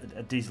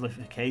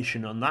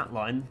dieselification on that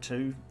line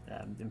too.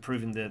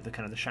 improving the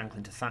kind of the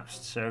Shanklin to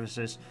Thapst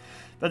services.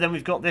 But then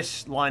we've got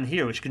this line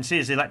here, which you can see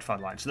is the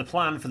electrified line. So the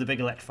plan for the big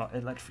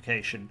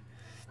electrification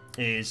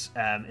is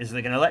they're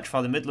going to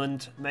electrify the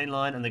Midland main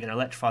line, and they're going to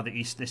electrify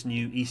this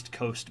new East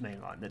Coast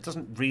main line that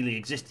doesn't really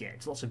exist yet.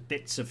 It's lots of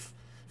bits of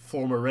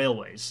former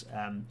railways,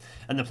 and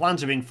the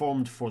plans are being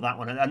formed for that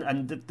one.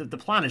 And the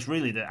plan is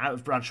really that out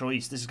of Bradshaw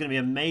East, this is going to be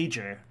a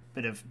major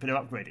bit of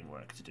upgrading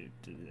work to do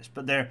this.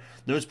 But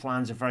those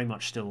plans are very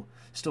much still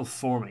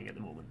forming at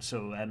the moment.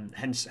 So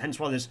hence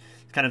why there's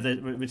kind of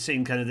we're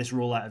seeing kind of this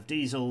rollout of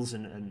diesels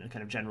and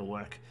kind of general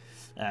work.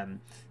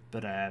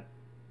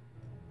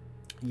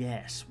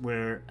 Yes,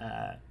 we're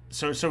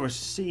so we're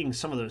seeing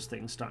some of those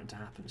things starting to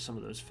happen, some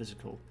of those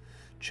physical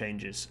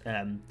changes.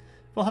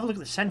 We'll have a look at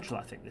the central.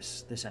 I think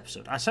this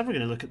episode. I said we're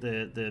going to look at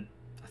the.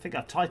 I think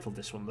I've titled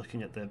this one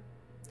looking at the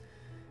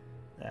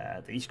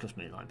East Coast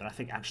main line, but I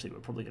think actually we're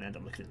probably going to end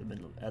up looking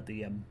at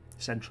the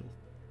central.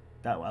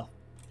 That well,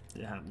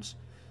 it happens.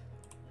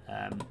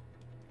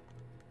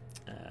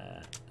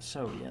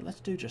 So yeah,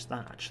 let's do just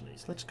that actually.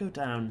 So let's go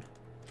down.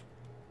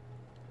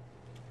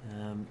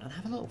 And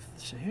have a little.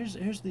 So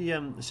here's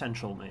the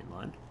central main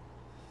line.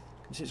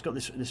 You can see it's got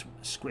this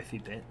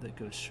squiffy bit that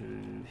goes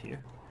through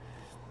here,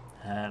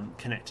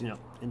 connecting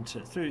up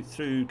into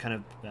through kind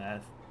of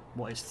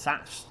what is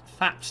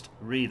Thapst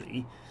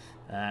really.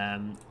 I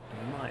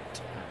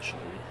might actually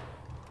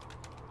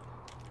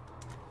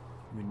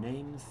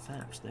rename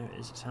Thapst. There it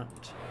is. It's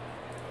happened.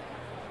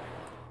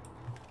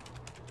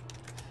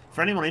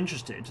 For anyone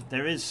interested,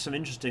 there is some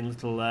interesting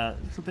little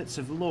bits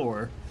of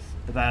lore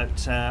about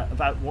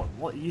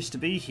what used to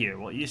be here,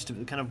 what used to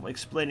be, kind of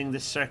explaining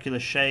this circular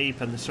shape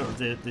and the sort of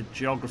the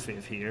geography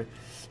of here.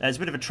 There's a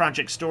bit of a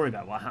tragic story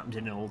about what happened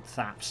in old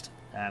Thapst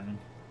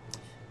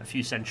a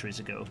few centuries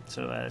ago.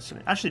 So,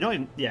 actually, not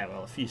even, yeah,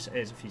 well, it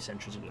is a few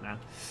centuries ago now.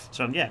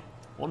 So yeah,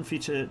 one for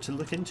you to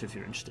look into if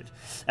you're interested.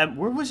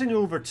 We're whizzing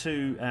over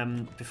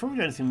to before we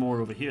do anything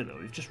more over here though.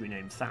 We've just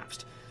renamed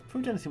Thapst. Before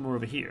we do anything more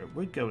over here,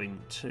 we're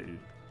going to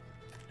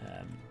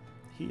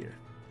here.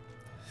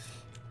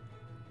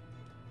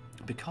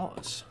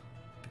 Because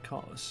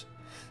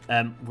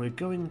we're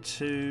going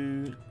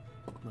to,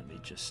 let me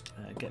just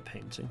get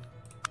painting.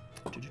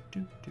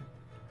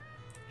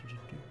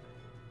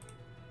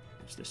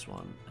 It's this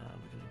one.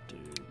 We're going to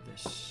do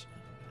this. I'm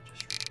going to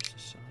just reduce the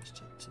size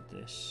to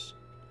this.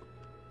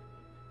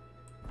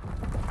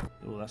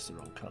 Oh, that's the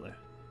wrong colour.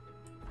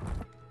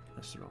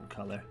 That's the wrong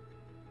colour.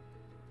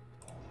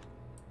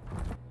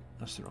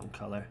 That's the wrong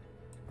colour.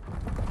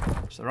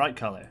 It's the right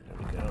colour. There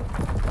we go.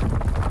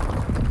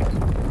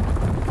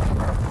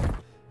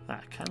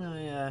 Can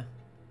I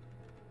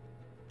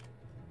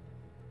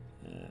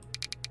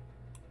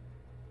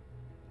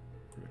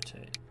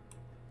rotate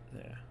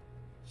there?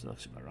 So that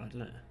looks about right,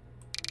 doesn't it?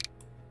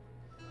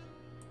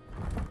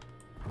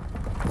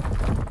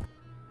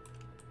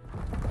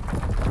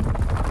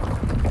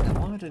 Now,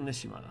 why am I doing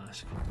this, you might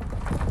ask?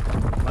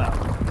 Well,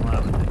 why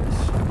am I doing this?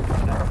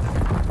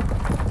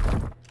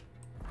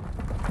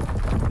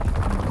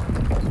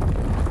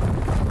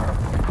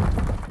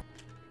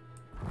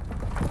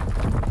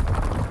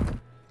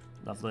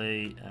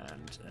 Lovely,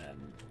 and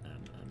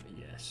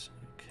yes,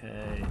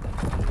 okay,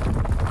 let's do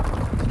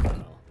that as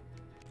well.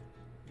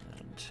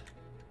 And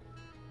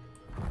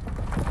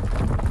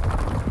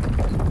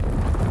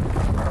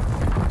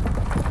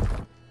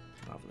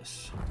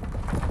marvellous.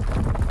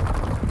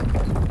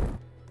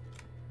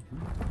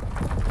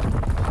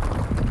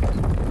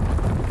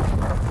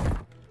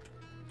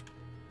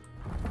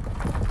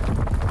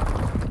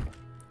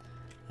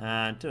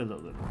 And do a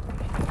little bit more over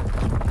here.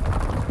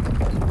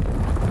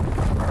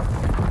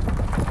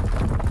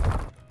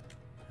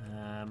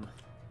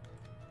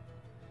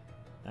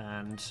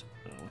 And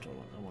what do I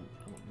want?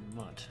 I want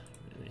mud,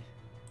 really.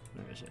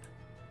 Where is it?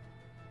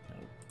 No,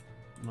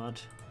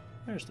 mud.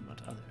 Where's the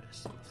mud? Oh, there it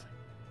is. Lovely.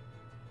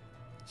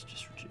 Let's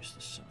just reduce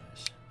the size.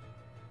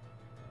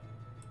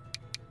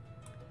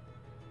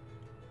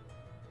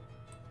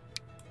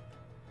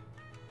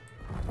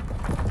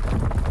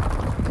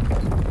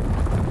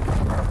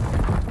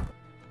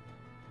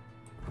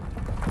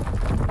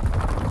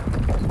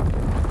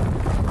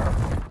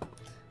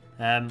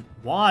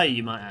 Why,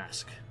 you might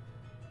ask?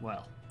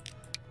 Well,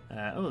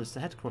 oh, it's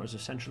the headquarters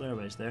of Central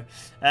Airways there.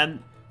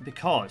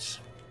 Because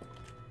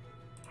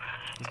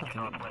there's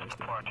nothing wrong with there,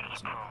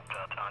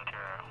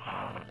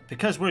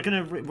 because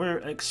we're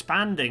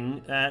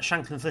expanding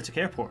Shanklin Flitwick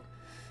Airport.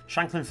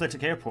 Shanklin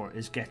Flitwick Airport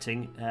is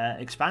getting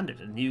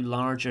expanded. A new,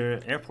 larger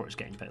airport is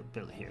getting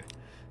built here.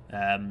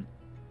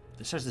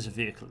 It says there's a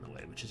vehicle in the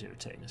way, which is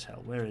irritating as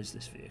hell. Where is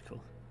this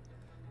vehicle?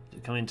 Is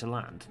it coming to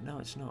land? No,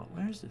 it's not.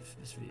 Where is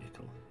this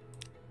vehicle?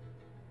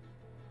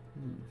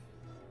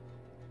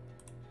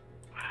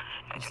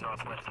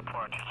 Northwest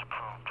Support is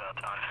approved,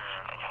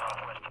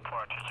 Northwest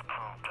Support is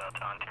approved,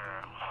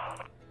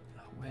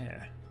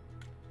 Where?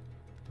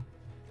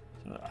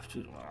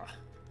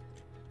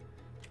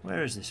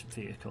 Where is this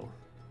vehicle?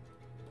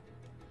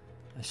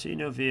 I see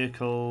no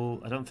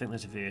vehicle. I don't think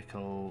there's a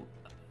vehicle.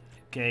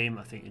 Game,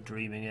 I think you're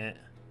dreaming it.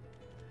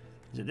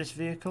 Is it this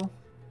vehicle?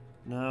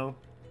 No.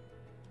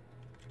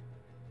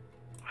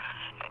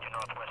 And your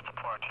northwest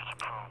departure is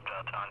approved to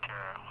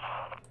Ontario.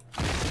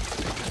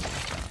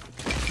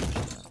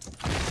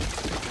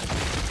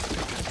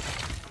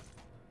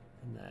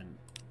 And then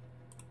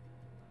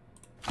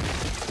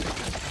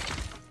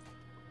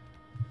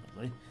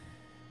lovely.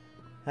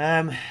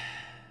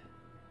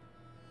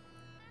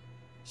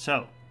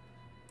 So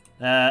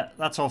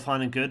that's all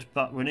fine and good,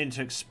 but we need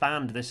to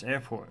expand this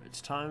airport.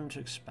 It's time to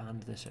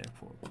expand this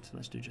airport. So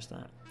let's do just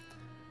that.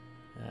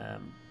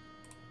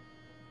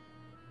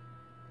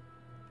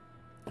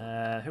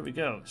 Here we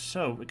go.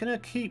 So we're gonna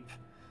keep.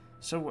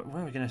 So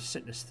where are we gonna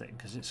sit this thing?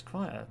 Because it's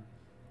quite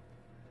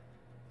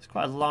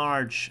a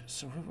large.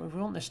 So we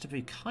want this to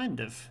be kind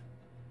of.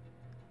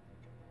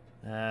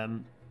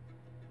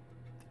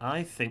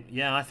 I think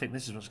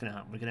this is what's gonna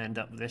happen. We're gonna end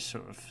up with this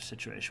sort of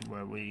situation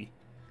where we.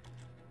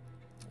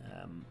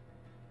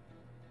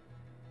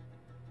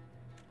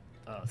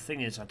 The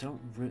thing is, I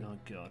don't really. Oh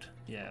god.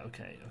 Yeah.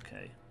 Okay.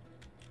 Okay.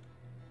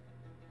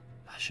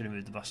 I should have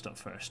moved the bus stop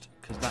first,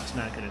 because that's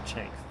now going to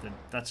take the.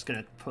 That's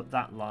going to put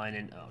that line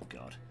in. Oh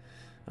god.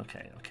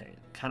 Okay. Okay.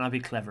 Can I be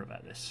clever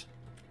about this?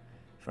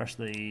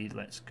 Firstly,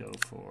 let's go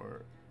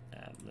for.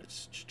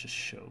 Let's just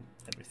show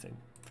everything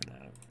for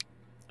now.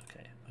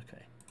 Okay.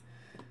 Okay.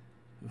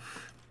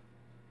 Oof.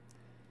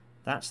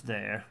 That's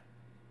there.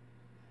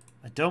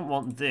 I don't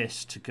want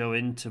this to go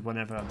into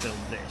whenever I build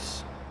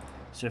this.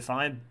 So if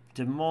I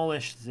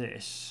demolish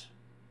this,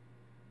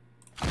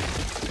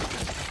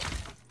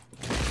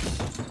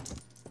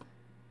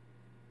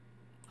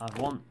 I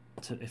want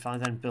to, if I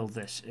then build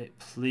this,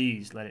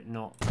 please let it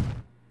not,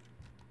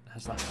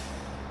 has that,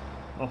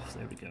 oh,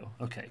 there we go.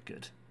 Okay,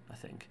 good, I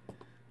think.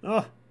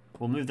 Oh,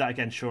 we'll move that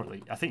again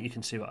shortly. I think you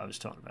can see what I was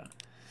talking about.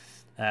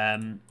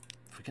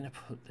 If we're going to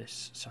put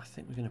this, so I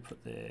think we're going to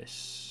put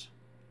this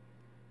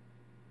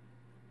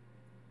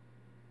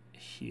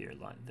here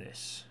like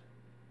this.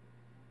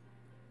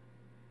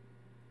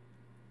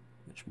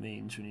 Which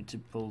means we need to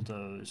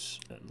bulldoze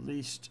at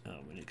least. Oh,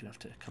 we're going to have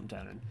to come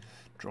down and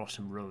draw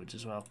some roads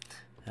as well.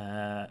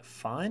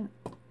 Fine.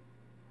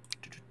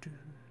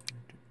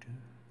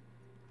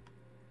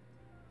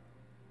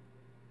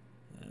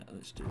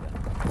 Let's do that.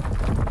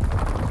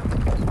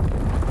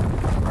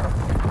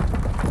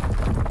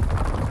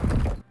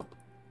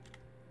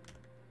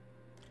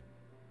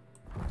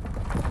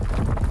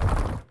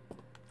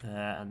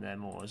 And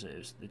then what was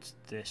it? It's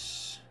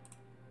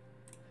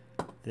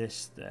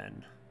this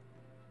then.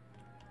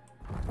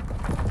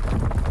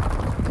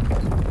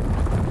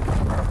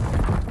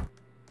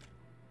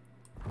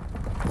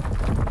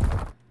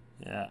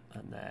 Yeah,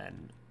 and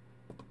then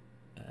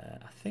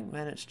I think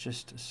then it's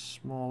just a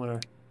smaller,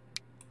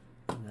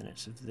 and then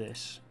it's of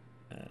this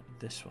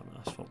one,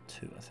 asphalt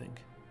 2, I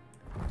think.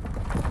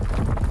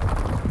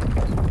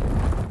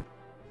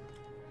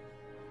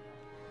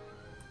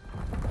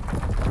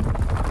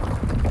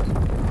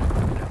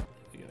 There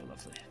we go,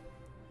 lovely.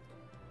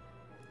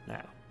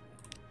 Now,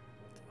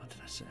 what did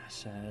I say? I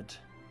said.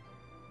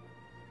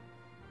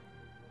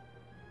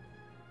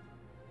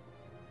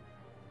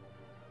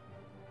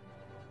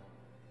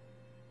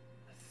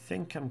 I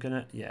think I'm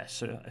gonna, yeah,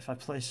 so if I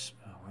place,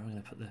 oh, where am I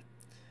gonna put the,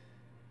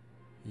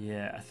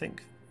 yeah, I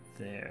think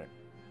there,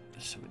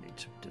 so we need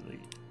to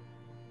delete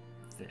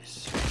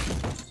this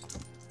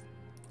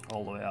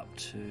all the way up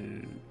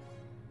to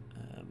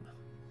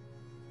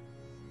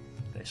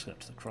basically up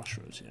to the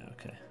crossroads. Yeah,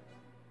 okay.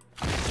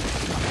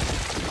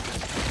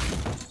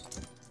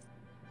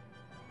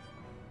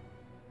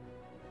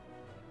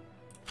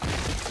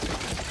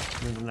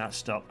 Moving that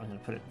stop, I'm going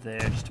to put it there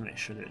just to make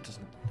sure that it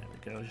doesn't, there we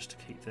go, just to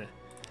keep the,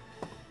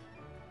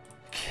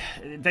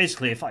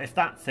 basically if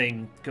that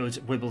thing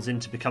wibbles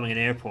into becoming an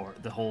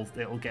airport,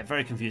 it'll get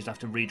very confused, have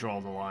to redraw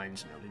all the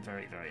lines, and it'll be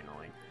very, very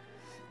annoying.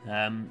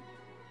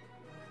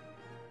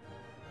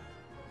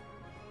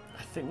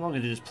 I think what I'm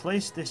going to do is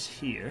place this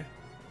here.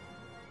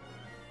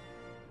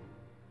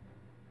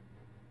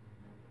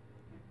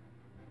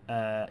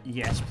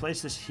 Yes,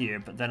 place this here,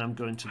 but then I'm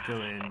going to go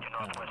in and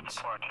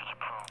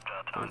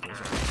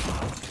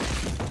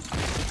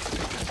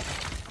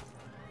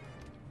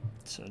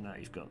so now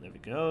you've got, there we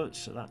go,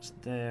 so that's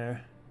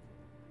there.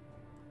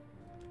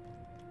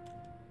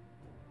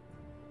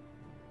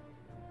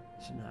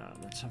 So now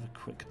let's have a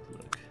quick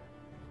look.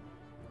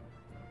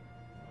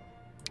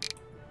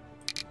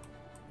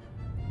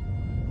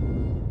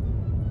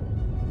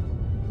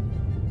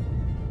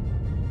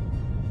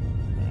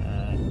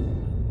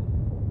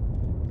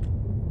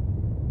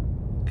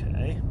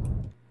 Okay.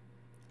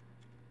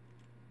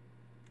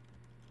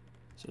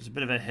 So it's a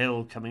bit of a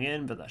hill coming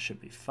in, but that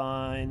should be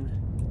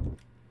fine.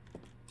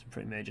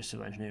 Pretty major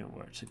civil engineering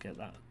work to get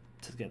that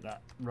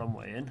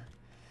runway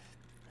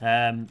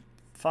in.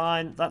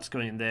 Fine, that's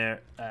going in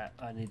there.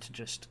 I need to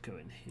just go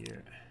in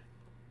here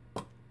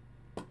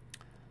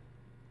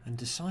and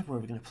decide where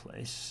we're going to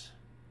place.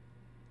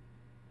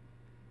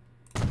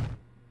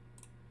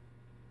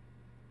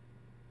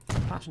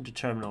 Passenger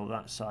terminal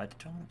that side.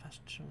 Do I want a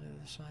passenger terminal on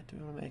the other side? Do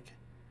we want to make?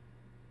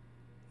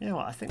 You know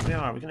what? I think we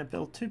are. We're going to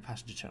build 2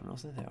 passenger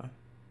terminals. There they are.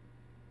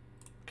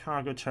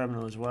 cargo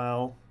terminal as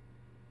well.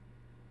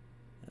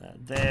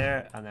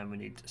 There, and then we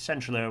need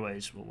Central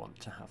Airways. We'll want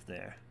to have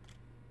there.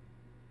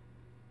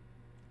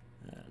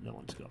 They'll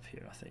want to go up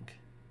here, I think.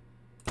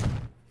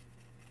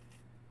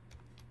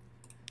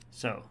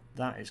 So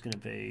that is going to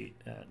be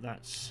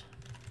that's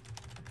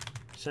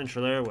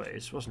Central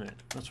Airways, wasn't it?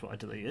 That's what I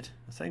deleted,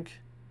 I think.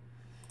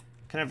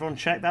 Can everyone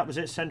check that was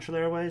it? Central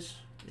Airways?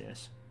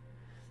 Yes.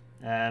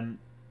 There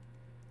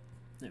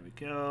we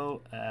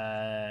go.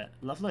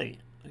 Lovely.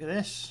 Look at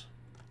this.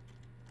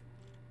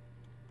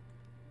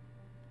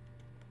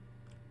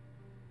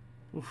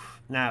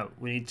 Oof. Now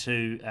we need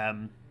to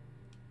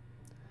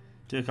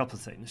do a couple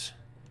of things.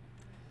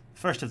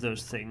 First of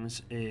those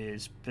things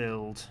is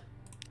build.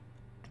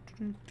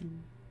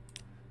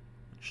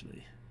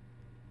 Actually,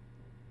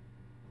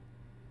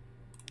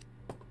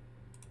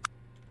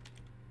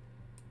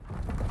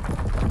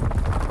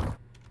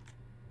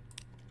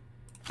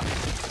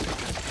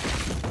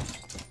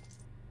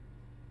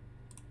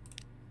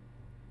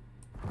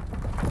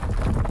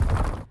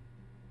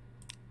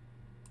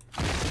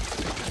 I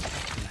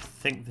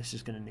think this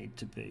is going to need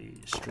to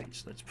be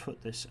streets. Let's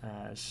put this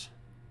as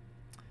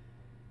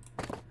do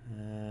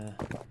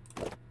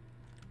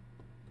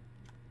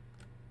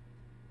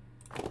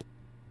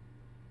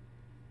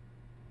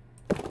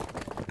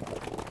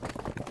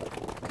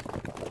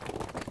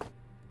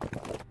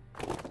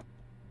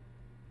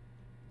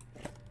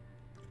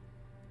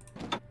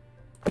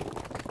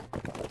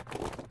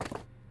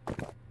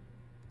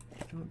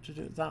you want to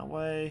do it that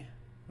way,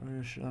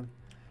 or should I?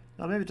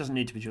 No, maybe it doesn't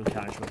need to be dual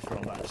carriageway for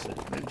all that. So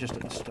maybe just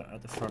at the start,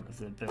 at the front of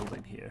the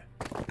building here.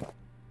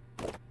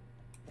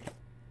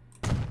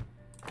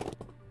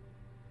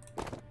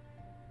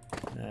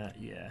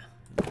 Yeah,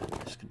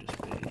 this can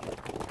just be kind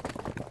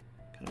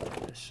of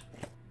like this.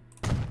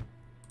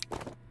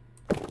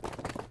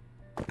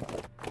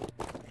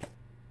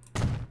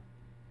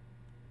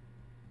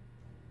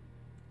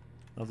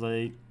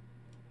 Lovely.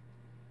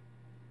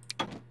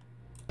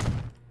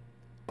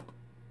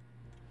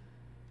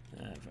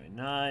 Very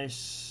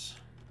nice.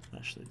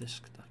 Actually,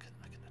 this I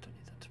don't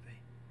need that to be.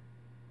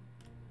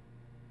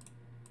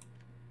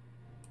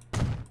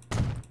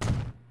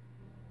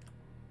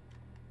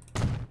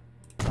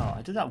 Oh,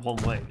 I did that one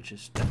way, which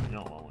is definitely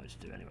not one way to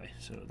do anyway.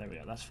 So there we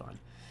go. That's fine.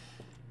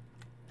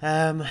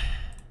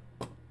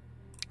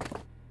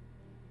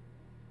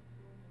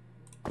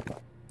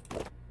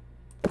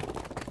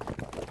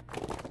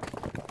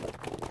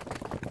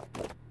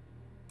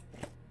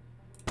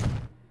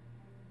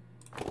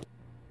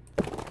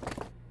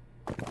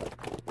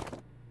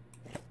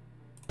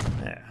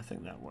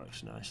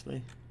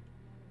 Nicely.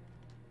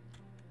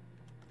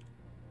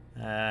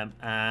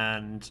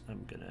 And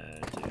I'm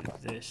gonna do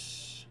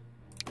this.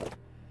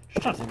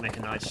 Just trying to make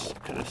a nice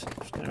kind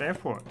of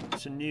airport.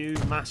 It's a new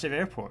massive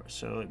airport,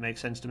 so it makes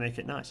sense to make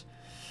it nice.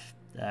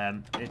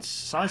 It's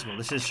sizable.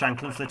 This is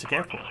Shanklin Flitwick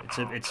Airport.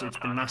 It's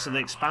been massively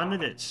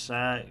expanded. It's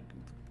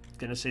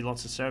gonna see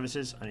lots of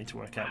services. I need to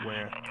work out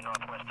where.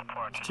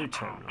 It's 2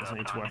 terminals. I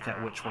need to work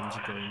out which ones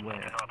are going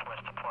where.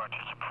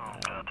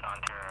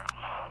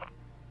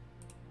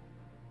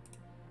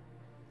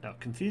 Now,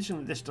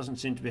 confusingly, this doesn't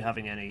seem to be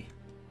having any.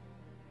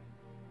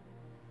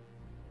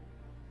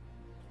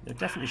 There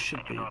definitely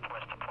should be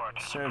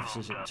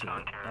services into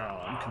it.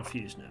 Oh, I'm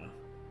confused now.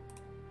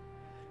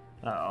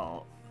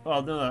 Oh,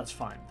 well, no, that's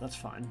fine. That's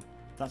fine.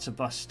 That's a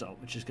bus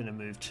stop, which is going to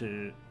move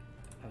to.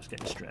 I was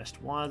getting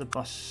stressed. Why are the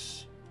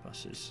buses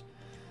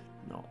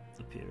not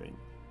appearing?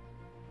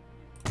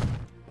 There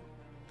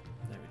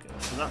we go.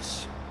 So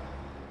that's.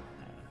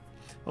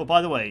 Oh,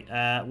 by the way,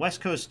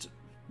 West Coast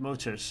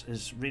Motors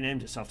has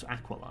renamed itself to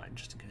Aqualine,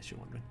 just in case you're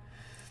wondering.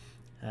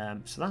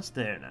 So that's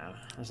there now.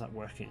 How's that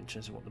working in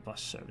terms of what the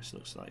bus service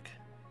looks like?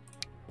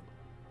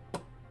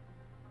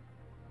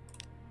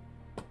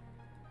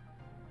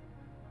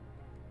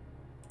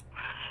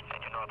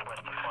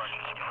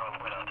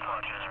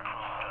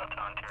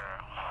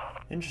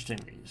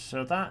 Interestingly,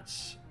 so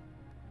that's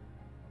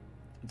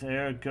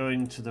they're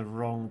going to the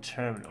wrong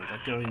terminal.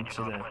 They're going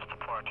to the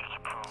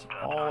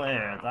all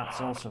air.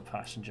 That's also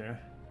passenger.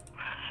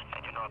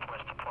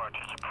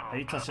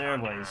 A+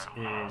 Airways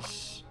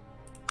is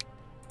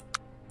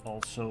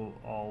also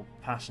all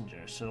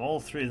passenger, so all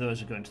 3 of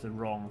those are going to the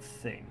wrong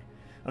thing.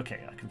 Okay,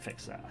 I can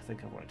fix that. I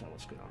think I've worked out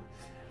what's going on.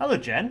 Hello,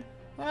 Jen.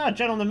 Ah,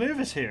 Jen on the Move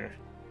is here.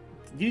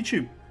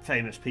 YouTube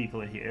famous people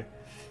are here.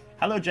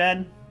 Hello,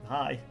 Jen.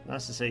 Hi,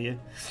 nice to see you.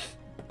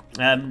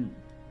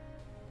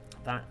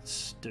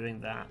 That's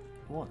doing that.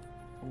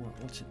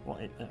 What's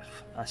it?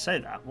 I say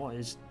that. What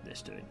is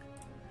this doing?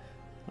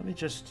 Let me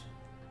just.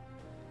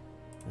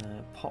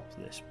 Pop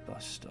this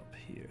bus stop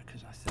here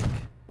because I think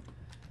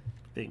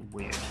being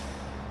weird.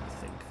 I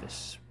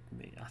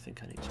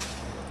think I need to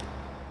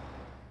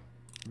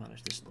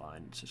manage this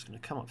line. So it's going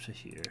to come up to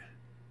here.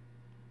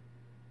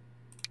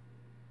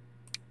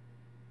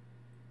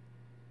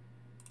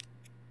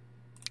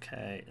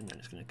 Okay, and then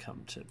it's going to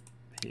come to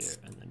here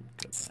and then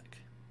go back.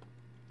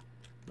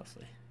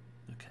 Lovely.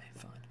 Okay,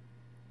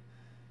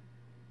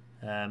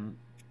 fine.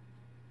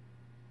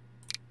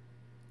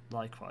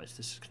 likewise,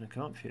 this is going to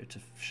come up here to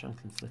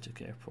Shanklin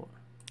Flitwick Airport.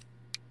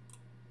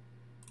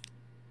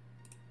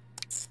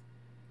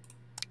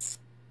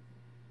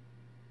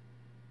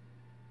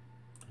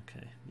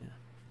 Okay, yeah.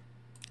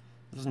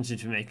 It doesn't seem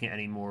to be making it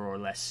any more or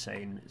less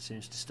sane. It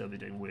seems to still be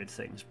doing weird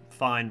things.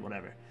 Fine,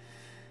 whatever.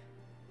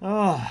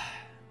 Oh,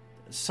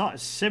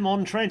 sim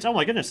on trains. Oh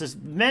my goodness, there's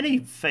many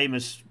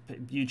famous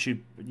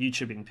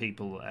YouTubing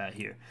people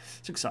here.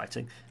 It's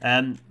exciting.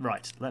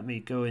 Right, let me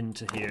go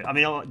into here. I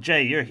mean, oh,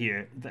 Jay, you're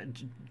here.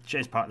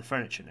 Jay's part of the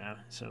furniture now.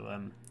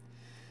 So,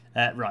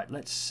 right,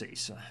 let's see.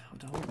 So,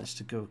 I want this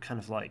to go kind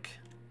of like.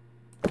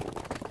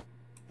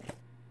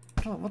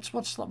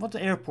 What do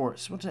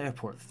airports? What do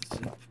airport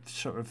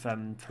sort of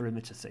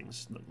perimeter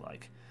things look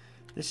like?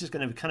 This is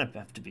going to kind of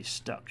have to be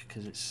stuck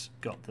because it's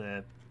got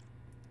the.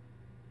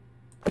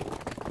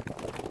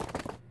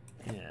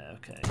 Yeah.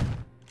 Okay.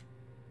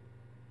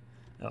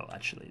 Oh,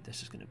 actually,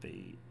 this is going to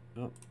be.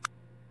 Oh,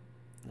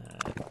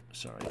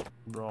 sorry,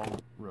 wrong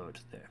road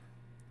there.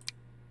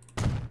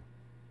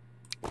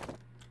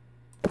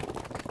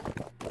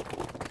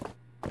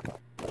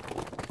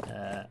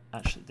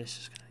 Actually, this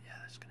is going to. Yeah,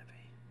 that's going to be.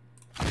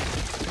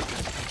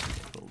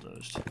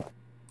 Bulldozed.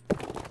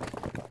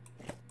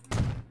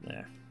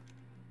 There.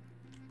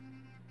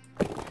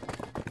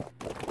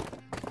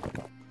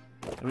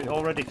 Are we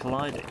already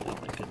colliding? Oh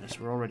my goodness,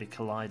 we're already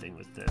colliding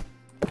with the...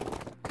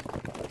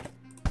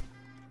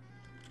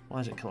 Why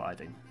is it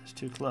colliding? It's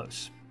too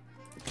close.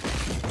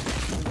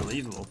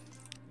 Unbelievable.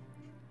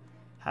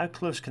 How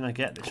close can I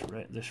get this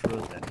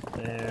road then?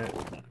 There...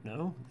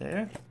 No?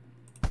 There?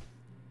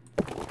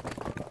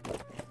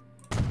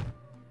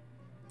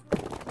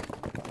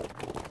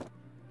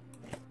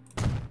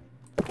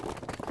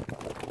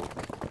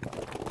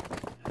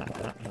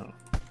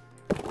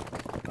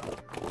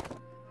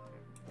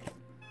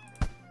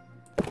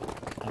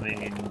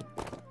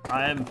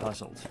 I am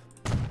puzzled.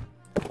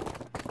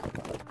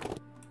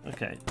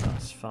 Okay,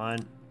 that's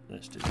fine.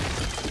 Let's do this.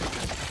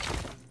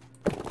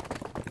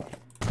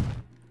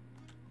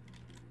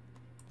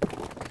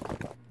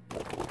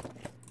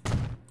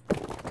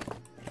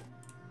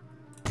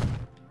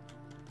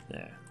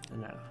 There,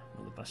 and now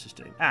what the bus is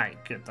doing.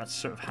 Alright, good. That's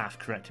sort of half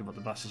corrected what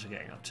the buses are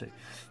getting up to.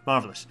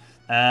 Marvellous.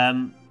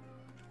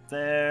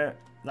 There,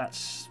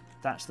 that's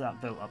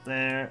that built up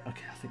there.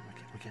 Okay, I think we're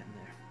getting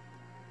there.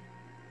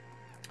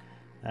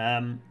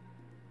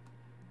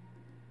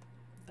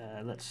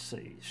 Let's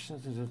see.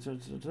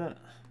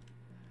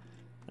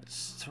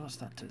 What's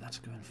that do? That's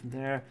going from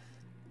there.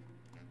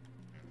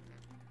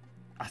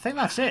 I think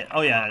that's it. Oh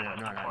yeah,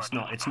 no, it's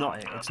not. It's not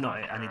it. It's not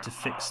it. I need to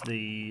fix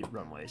the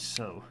runways.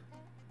 So,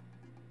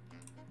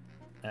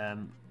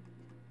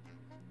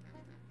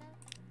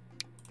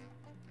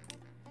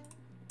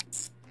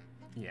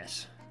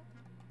 yes.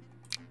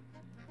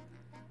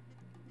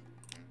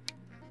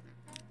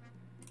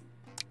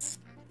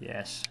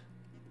 Yes.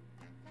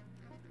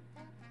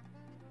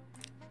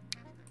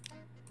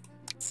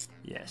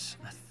 Yes,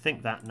 I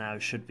think that now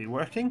should be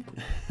working.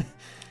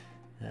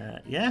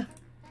 Yeah,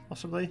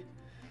 possibly.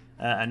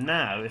 And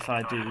now, if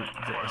I do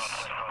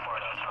this,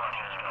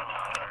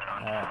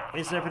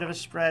 is there a bit of a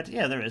spread?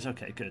 Yeah, there is.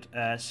 Okay, good.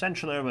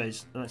 Central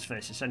Airways, let's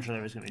face it, Central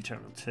Airways is going to be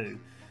Terminal 2.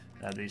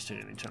 These two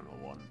are going to be Terminal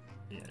 1.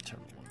 Yeah,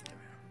 Terminal 1. There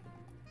we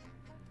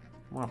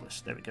are.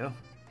 Marvellous. There we go.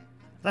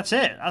 That's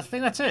it. I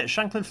think that's it.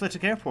 Shanklin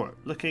Flitwick Airport.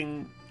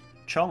 Looking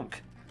chonk.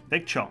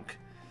 Big chonk.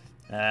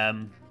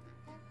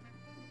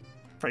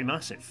 Pretty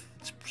massive.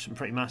 It's some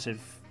pretty massive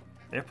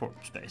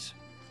airport space.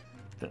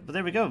 But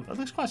there we go. That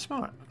looks quite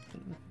smart.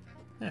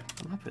 Yeah,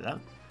 I'm happy with that.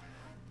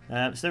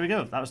 So there we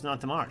go. That was the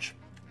 9th of March.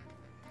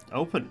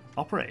 Open.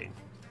 Operating.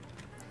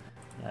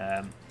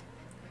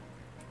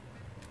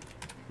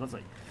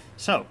 Lovely.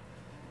 So,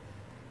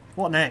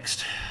 what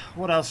next?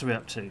 What else are we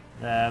up to?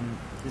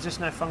 Is this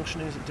now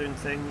functioning? Is it doing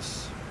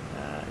things?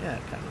 Yeah,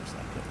 it kind of looks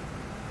like it.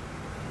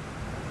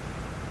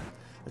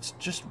 Let's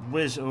just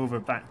whiz over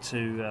back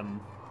to...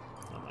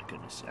 oh my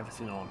goodness,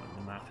 everything on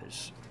the map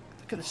is...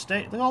 Look at the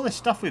state, look at all this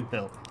stuff we've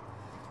built.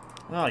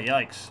 Oh,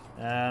 yikes.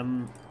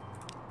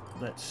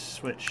 Let's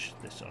switch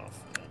this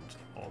off, and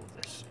all of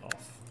this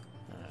off,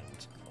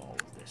 and all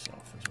of this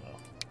off as well.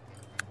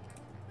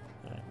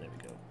 There we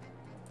go.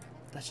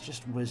 Let's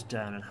just whiz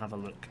down and have a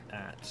look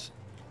at...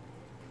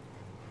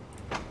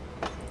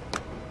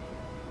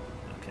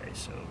 Okay,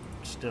 so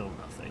still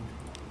nothing.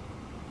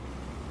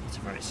 It's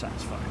a very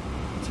satisfying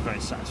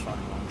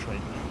long trade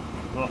now.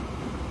 Oh, look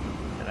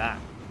at that.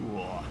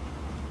 Whoa.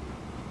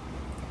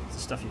 It's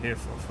the stuff you're here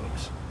for,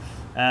 folks.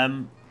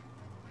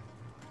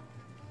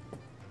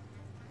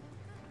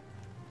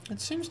 It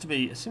seems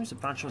the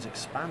branch was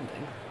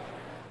expanding.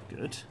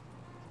 Good.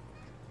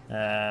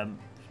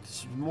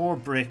 More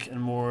brick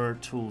and more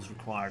tools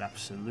required,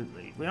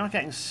 absolutely. We are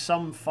getting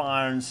some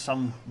fire and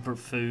some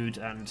food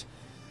and...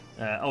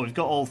 oh, we've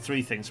got all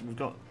three things. We've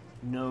got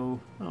a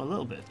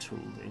little bit of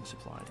tool being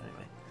supplied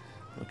anyway.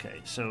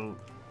 Okay, so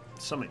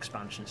some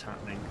expansion is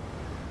happening.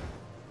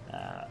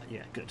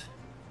 Yeah, good.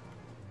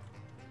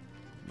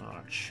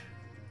 March.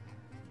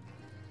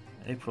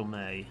 April,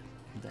 May.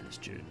 And then it's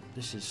June.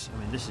 This is, I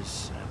mean, this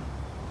is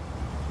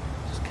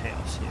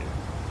chaos here.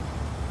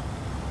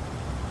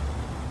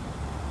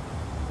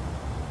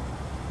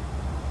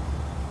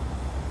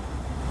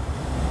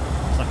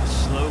 It's like a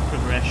slow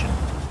progression.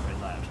 It's very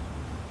loud.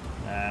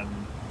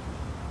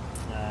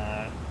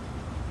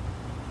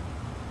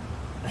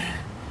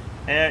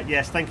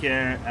 Yes, thank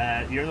you.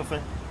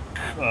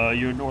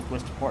 Your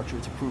northwest departure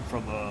is approved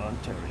from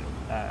Ontario.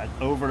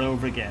 Over and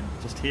over again.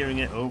 Just hearing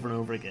it over and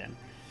over again.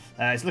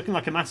 It's looking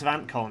like a massive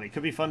ant colony.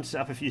 Could be fun to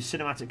set up a few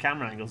cinematic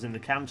camera angles in the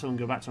cam tool and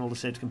go back to all the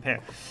save to compare.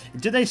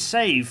 Do they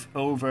save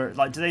over,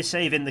 like, do they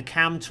save in the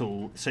cam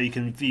tool so you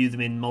can view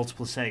them in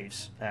multiple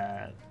saves?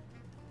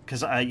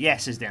 Because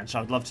yes is the answer.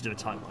 I'd love to do a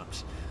time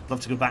lapse. I'd love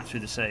to go back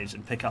through the saves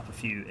and pick up a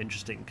few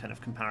interesting kind of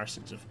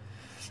comparisons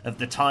of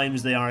the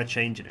times they are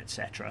changing,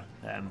 etc.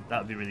 That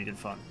would be really good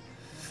fun.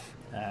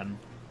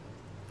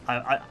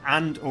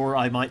 Or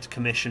I might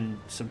commission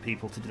some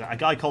people to do that. A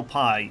guy called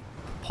Pi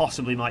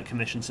possibly might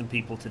commission some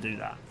people to do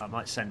that. I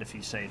might send a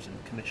few saves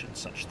and commission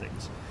such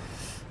things.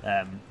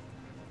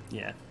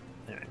 Yeah.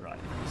 Anyway, right.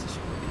 This is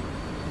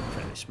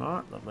very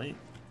smart. Lovely.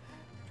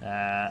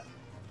 What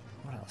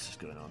else is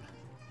going on?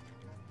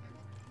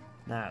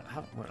 Now,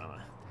 where am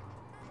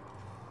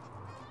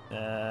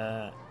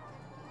I?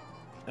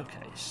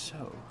 Okay,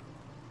 so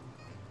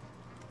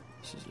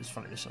it's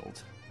funny. This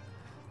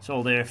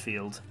old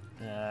airfield.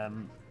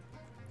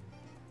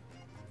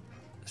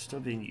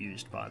 Still being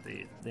used by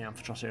the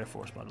Amphitrite Air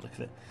Force by the look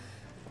of it.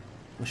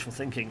 Wishful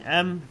thinking.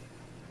 Now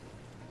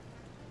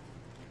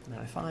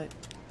if I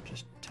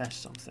just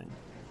test something.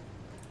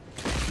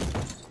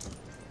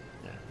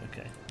 Yeah,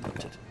 okay.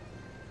 Noted.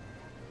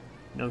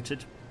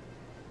 Noted.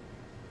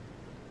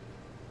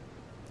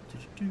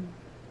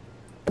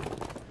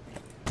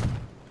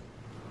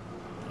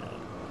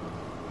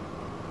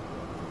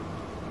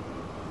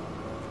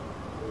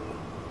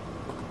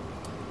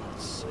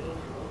 Let's see.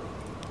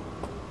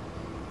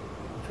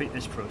 Repeat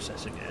this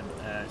process again.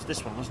 It's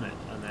this one, wasn't it?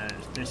 And then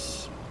it's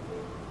this.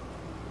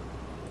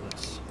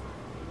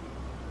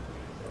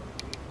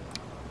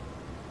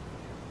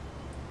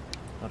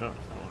 I don't know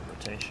if I want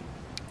rotation.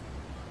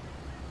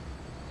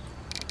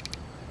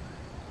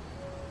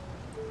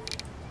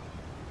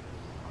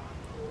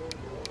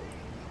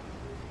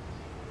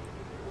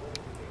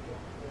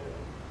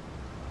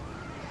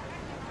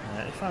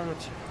 If I were to...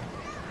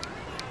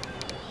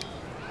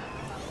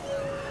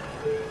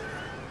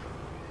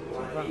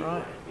 Is that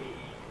right?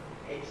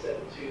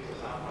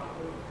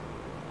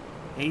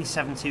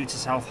 A72 to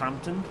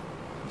Southampton?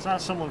 Is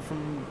that someone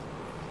from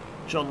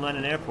John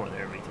Lennon Airport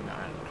there reading that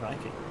out?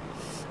 Crikey.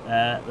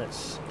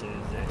 Let's do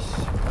this.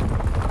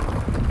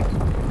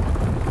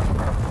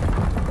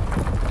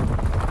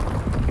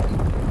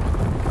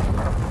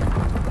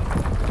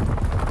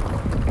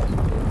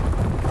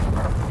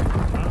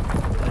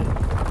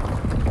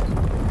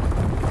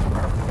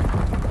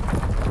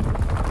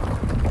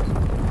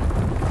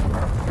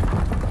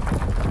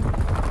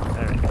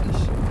 Very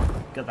nice.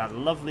 Got that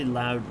lovely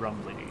loud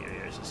rumbling in your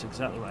ears. It's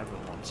exactly what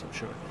everyone wants, I'm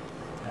sure.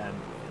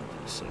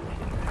 Let's see here.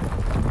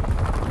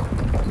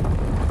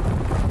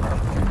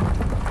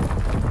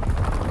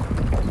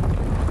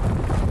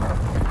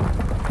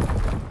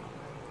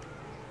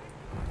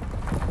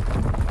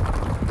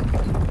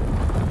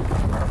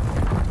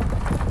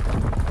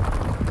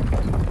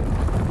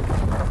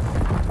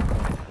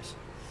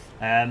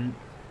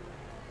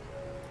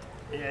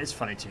 Yeah, it's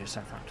funny to hear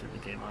Southampton in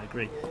the game, I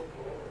agree.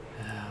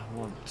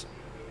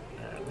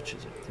 Which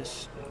is it?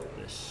 This? No,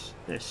 this.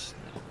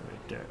 No,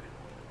 right there.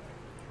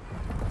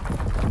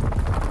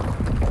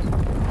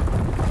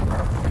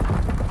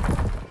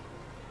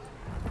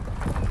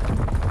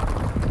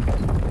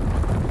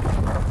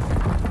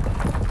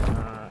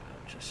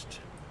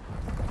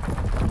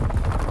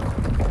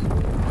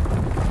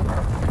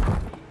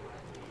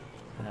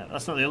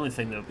 That's not the only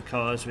thing though,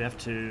 because we have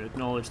to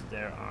acknowledge that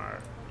there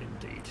are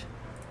indeed.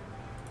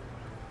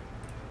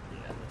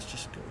 Yeah, let's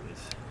just go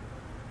with.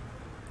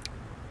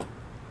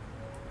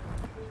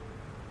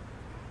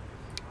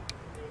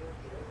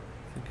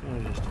 I think I'm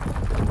gonna just go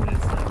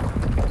with.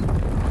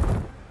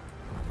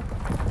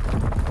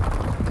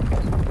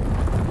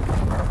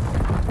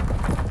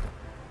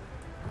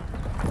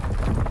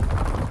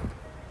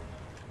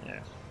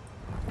 Yeah.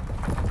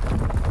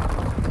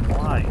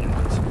 Why,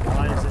 guys?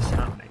 Why is this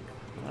happening?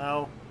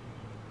 Well.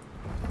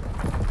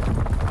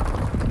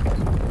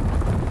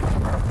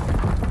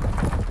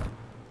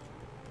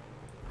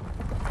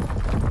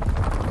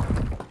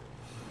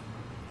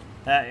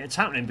 It's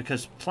happening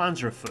because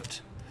plans are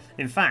afoot.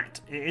 In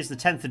fact, it is the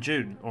 10th of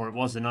June, or it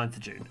was the 9th of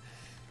June.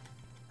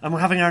 And we're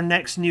having our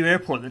next new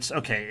airport that's,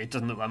 okay, it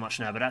doesn't look like much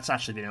now, but that's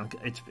actually been,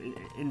 it's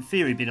in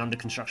theory been under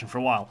construction for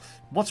a while.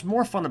 What's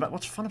fun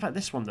about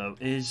this one, though,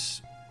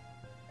 is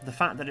the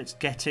fact that it's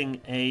getting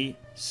a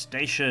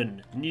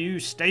station. A new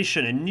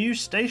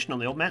station on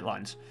the old Met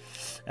lines.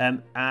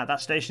 That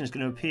station is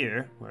going to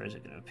appear, where is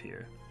it going to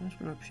appear? It's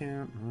going to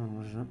appear,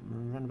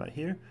 around about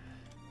here.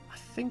 I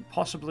think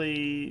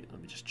possibly,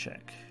 let me just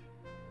check.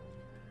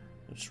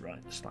 Let's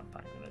write the slap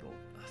bang in the middle.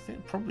 I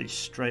think probably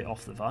straight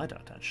off the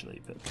viaduct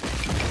actually, but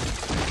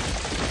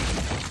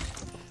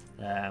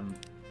let's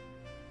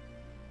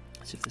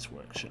see if this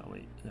works, shall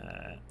we?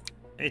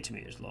 80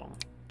 meters long,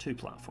 2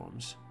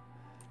 platforms.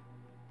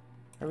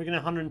 Are we going to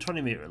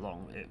 120 meter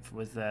long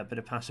with a bit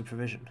of passive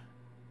provision?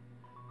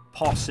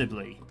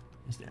 Possibly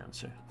is the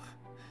answer.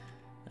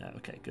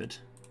 Okay, good.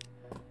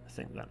 I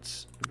think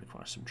that's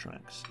requires some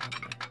tracks.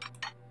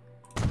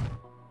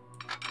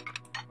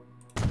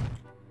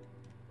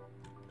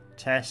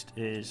 Test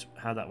is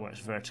how that works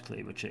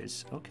vertically, which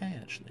is okay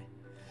actually.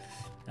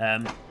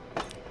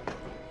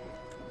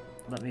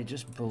 Let me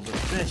just build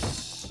up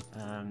this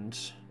and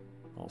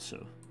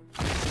also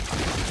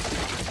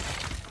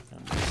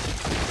and this.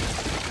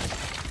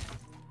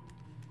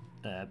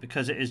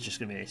 Because it is just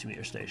going to be an 80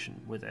 meter station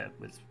with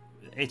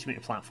 80 meter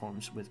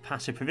platforms with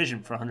passive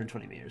provision for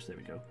 120 meters. There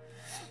we go.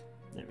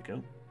 There we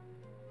go.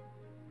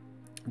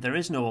 There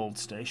is no old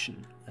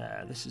station.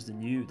 This is the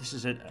new. This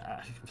is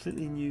a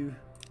completely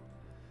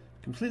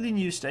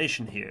new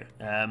station here.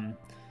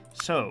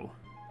 So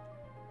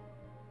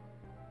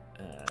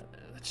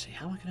let's see.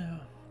 How am I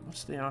gonna?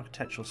 What's the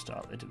architectural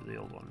style they did with the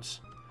old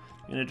ones?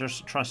 I'm gonna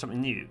just try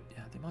something new.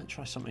 Yeah, they might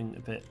try something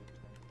a bit.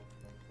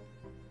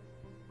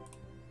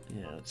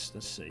 Yeah, let's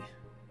see.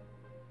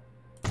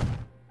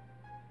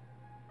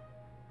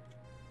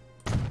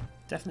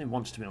 Definitely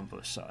wants to be on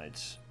both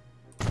sides.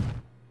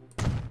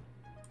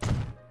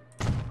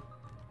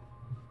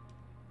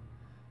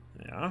 There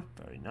we are,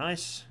 very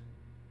nice.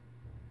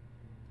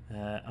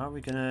 Are we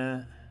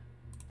gonna?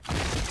 No,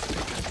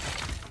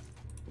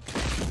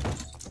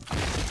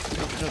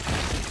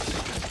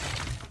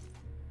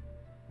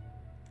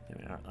 there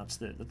we are.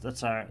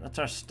 That's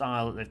our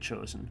style that they've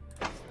chosen.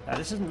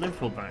 This isn't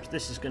Liverpool branch.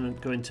 This is going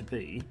to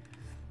be.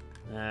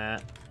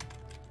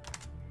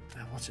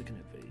 What's it going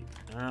to be?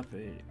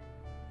 Archipelago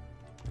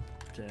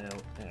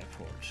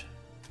Airport.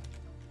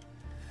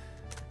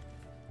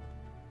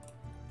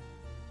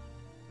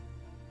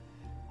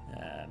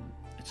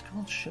 It's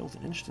called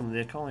Shildon. Interestingly,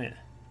 they're calling it.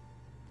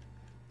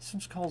 This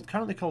one's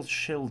currently called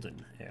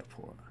Shildon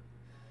Airport.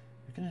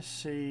 We're going to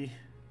see.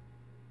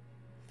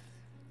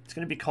 It's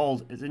going to be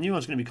called. The new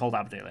one's going to be called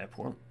Aberdale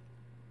Airport.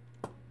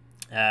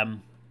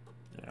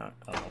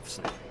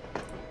 Obviously,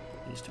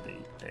 it needs to be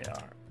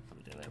AR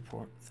Aberdale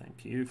Airport.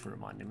 Thank you for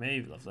reminding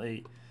me.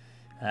 Lovely.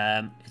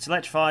 It's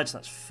electrified, so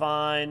that's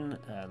fine.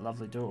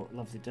 Lovely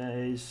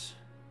days.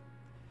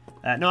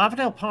 No,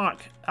 Aberdale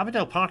Park.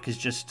 Aberdale Park is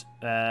just.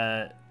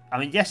 I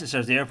mean, yes, it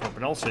serves the airport,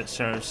 but also it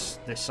serves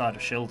this side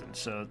of Shildon.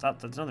 So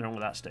there's nothing wrong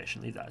with that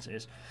station. Leave that as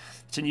is.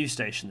 It's a new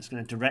station that's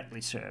going to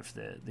directly serve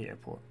the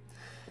airport.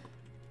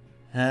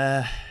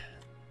 Or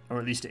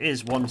at least it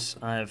is once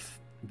I've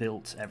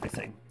built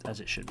everything as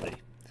it should be.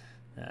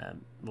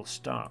 We'll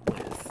start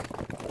with.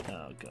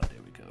 Oh god,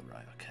 here we go.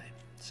 Right, okay.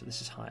 So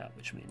this is high up,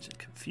 which means it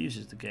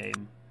confuses the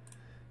game.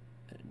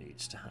 It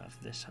needs to have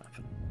this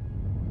happen.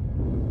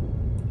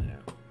 There.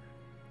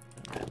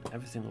 And then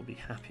everything will be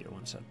happier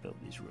once I've built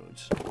these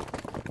roads.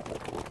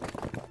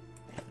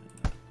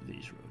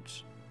 These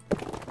roads.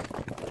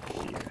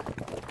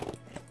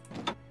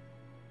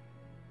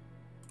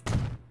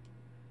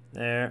 Here.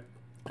 There.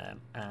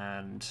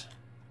 And...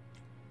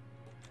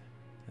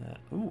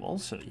 oh,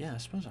 also, yeah, I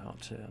suppose I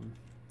ought to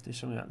do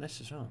something like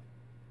this as well.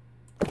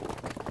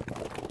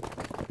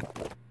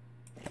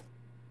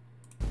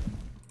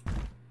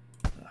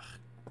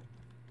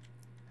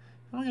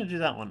 How am I going to do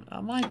that one? I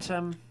might,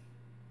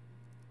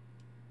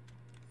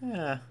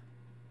 yeah.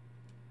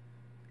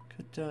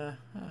 Could,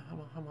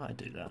 how might I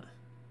do that?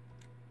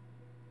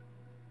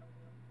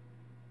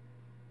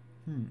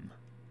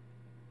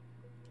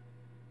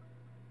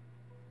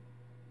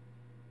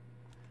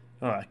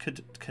 Oh, I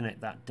could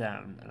connect that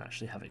down and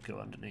actually have it go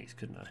underneath,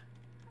 couldn't I?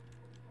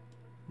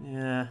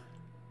 Yeah.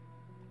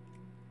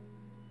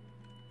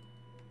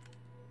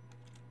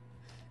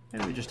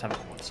 Maybe we just have it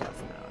on one side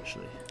for now,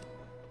 actually.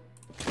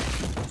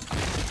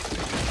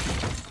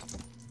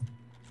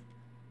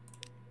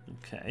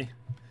 Okay.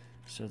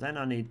 So then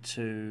I need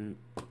to...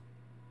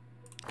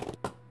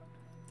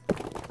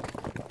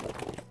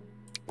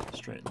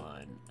 straight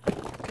line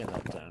and get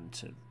that down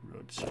to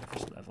road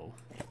surface level.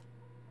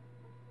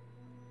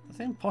 I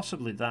think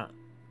possibly that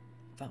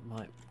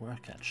might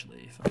work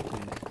actually. If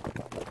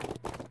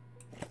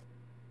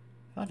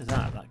I do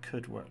that, that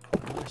could work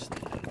quite nicely.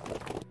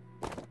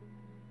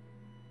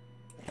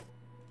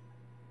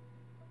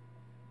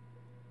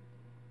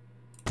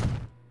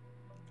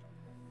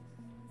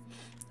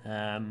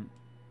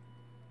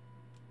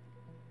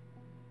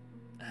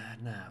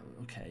 Now,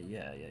 okay,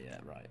 yeah,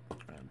 right,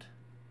 grand.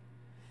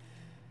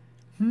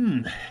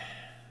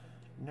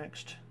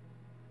 Next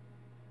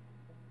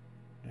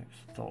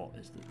thought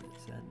is that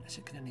then is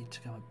it going to need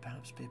to go and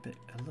perhaps be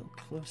a little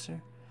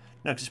closer?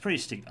 No, because it's pretty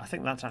steep. I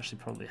think that's actually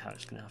probably how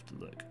it's going to have to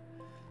look.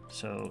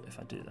 So if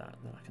I do that,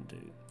 then I can do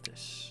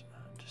this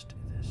and just do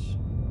this.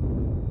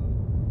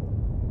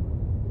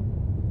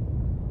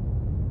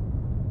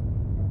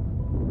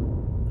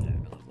 There,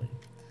 lovely.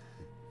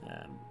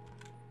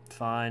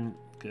 Fine,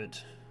 good.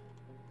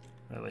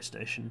 Railway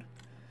station.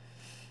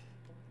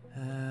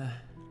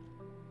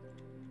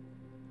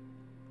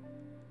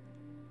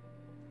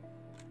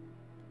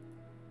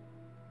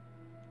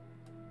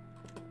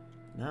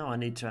 Now I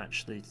need to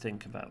actually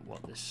think about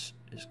what this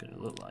is going to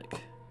look like.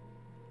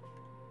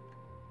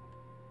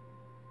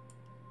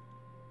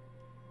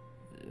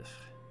 Ugh.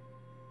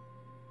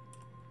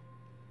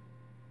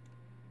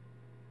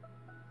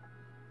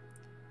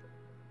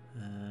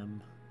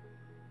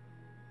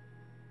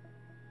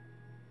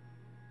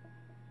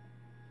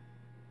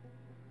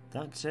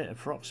 That's it,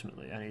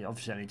 approximately.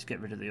 Obviously I need to get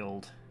rid of the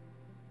old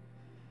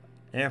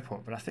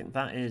airport, but I think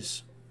that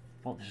is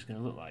what this is going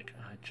to look like.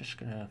 I'm just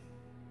going to...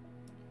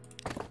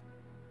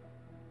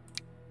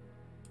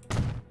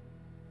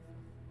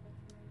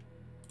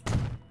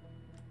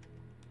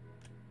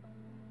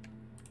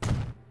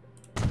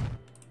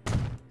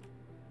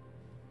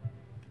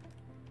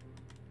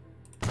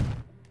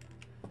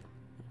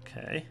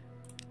 Okay.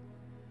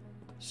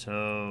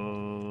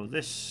 So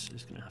this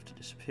is going to have to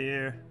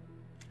disappear.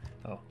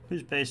 Oh,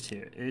 who's based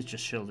here? It is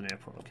just Sheldon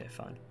Airport. Okay,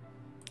 fine.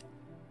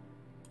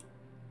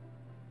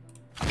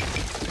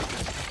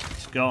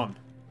 It's gone.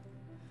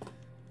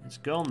 It's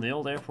gone. The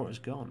old airport is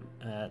gone.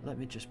 Let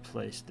me just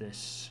place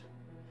this.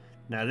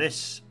 Now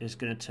this is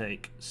going to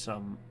take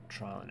some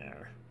trial and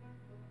error.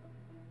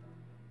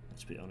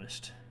 Let's be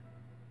honest.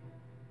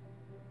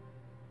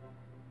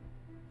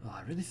 Oh,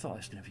 I really thought it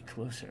was going to be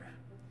closer.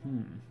 Let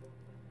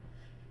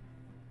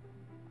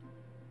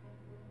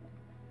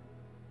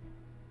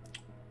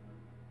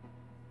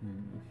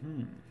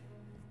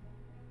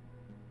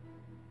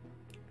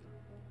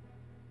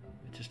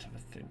me just have a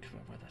think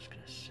about where that's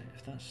going to sit.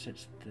 If that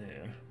sits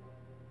there...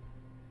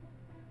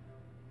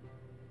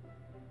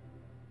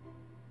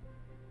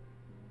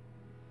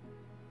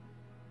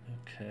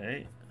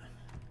 Okay.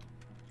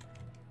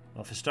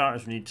 Well, for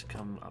starters, we need to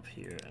come up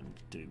here and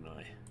do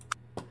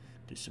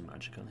some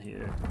magic on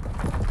here.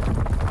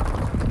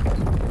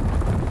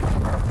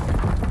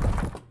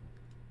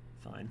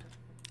 Fine.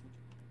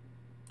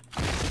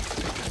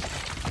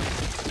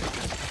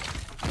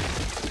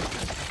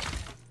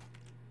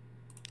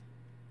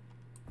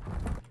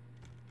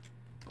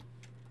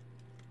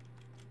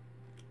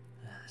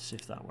 Let's see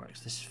if that works.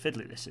 This is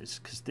fiddly, this is,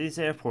 because these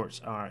airports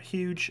are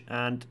huge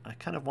and I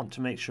kind of want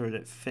to make sure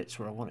that it fits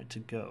where I want it to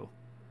go.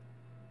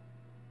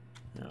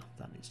 No,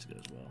 that needs to go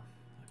as well.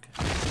 Okay.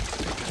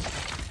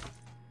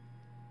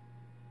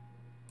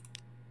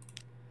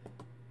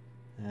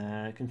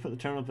 I can put the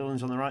terminal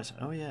buildings on the right side.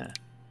 Oh yeah.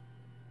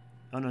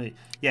 Oh no.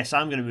 Yes,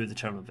 I'm going to move the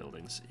terminal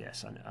buildings.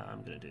 Yes, I'm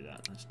going to do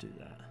that. Let's do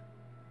that.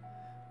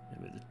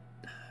 Move the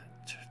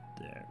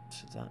there.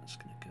 So that's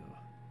going to go.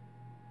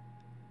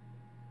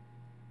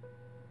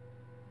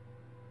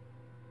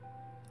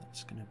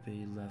 That's going to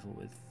be level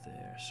with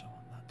there. So I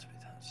want that to be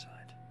that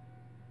side.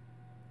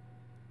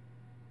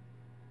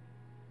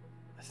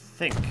 I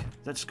think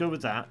let's go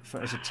with that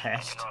for as a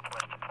test.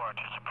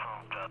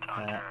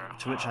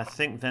 To which I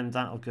think then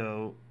that'll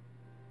go.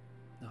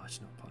 No,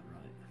 it's not quite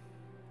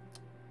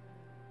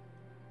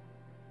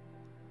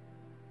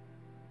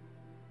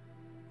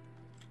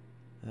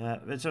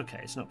right. It's okay.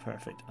 It's not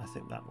perfect. I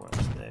think that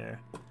works there,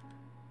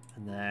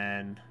 and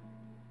then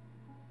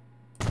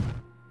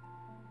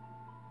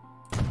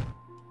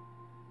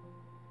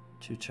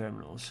two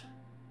terminals.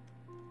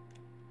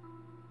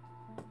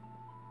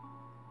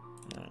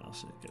 And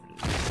also get rid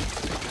of this.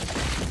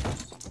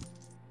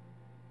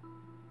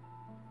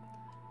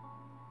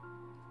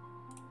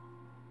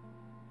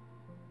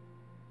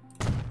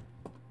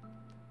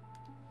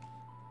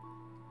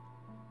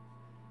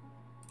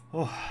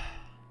 Oh.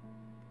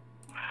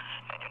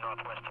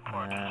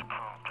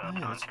 Yeah,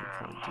 that's a good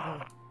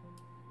point.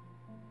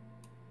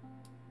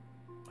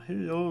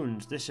 Who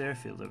owns this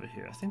airfield over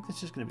here? I think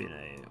this is going to be an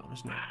AA one,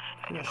 isn't it?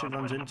 Who actually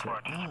runs into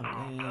it? Oh,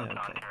 yeah,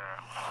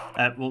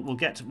 okay. We'll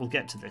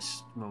get to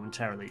this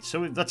momentarily.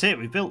 So that's it.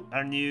 We've built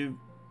our new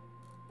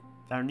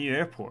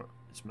airport.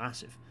 It's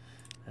massive.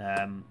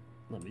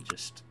 Let me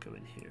just go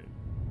in here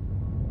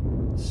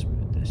and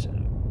smooth this out.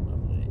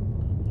 Lovely,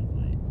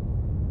 lovely.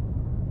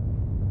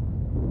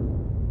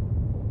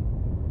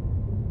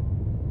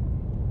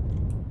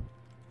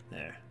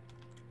 There.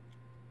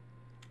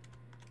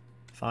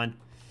 Fine.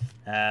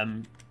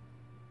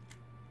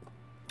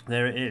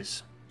 There it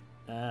is.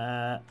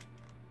 It's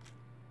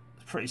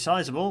pretty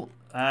sizable.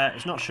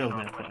 It's not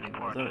Sheldon Airport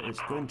anymore, though. It's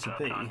going to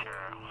be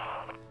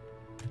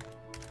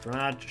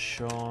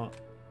Bradshaw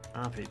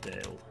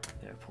Abbeydale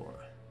Airport.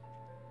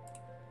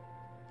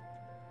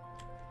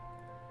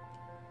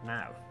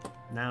 Now.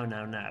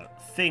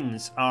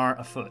 Things are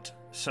afoot.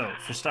 So,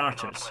 for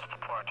starters,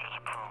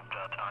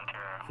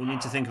 we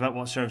need to think about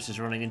what services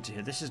are running into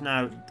here. This is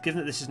now, given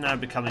that this is now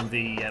becoming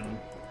the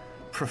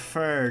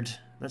preferred,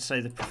 let's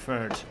say the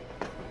preferred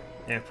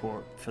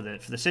airport for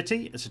the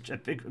city. It's a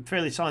big,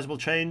 fairly sizable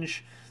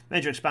change.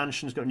 Major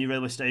expansion. It's got a new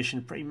railway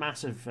station. Pretty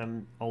massive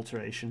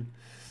alteration.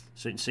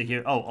 So you can see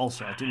here. Oh,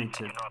 also I do need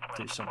to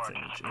do something,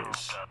 which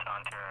is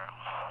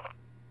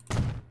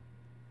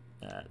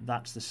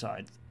that's the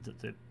side that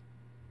the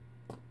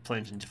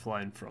planes need to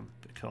fly in from,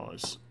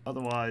 because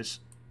otherwise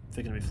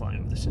they're going to be flying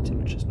over the city,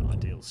 which is not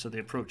ideal. So the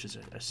approach is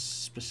a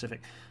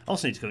specific. I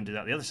also need to go and do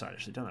that the other side,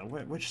 actually, don't I?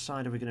 Which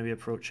side are we going to be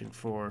approaching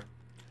for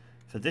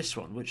this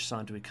one? Which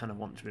side do we kind of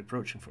want to be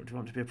approaching for? Do we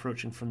want to be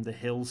approaching from the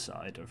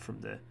hillside or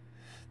from the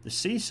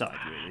seaside,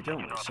 really,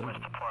 don't we? So we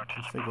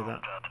can figure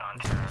that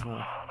as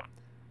well.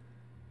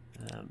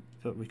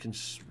 But we can,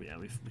 yeah,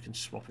 we can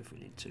swap if we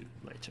need to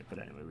later. But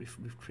anyway,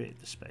 we've created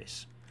the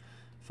space.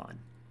 Fine.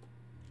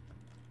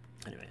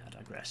 Anyway, I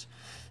digress.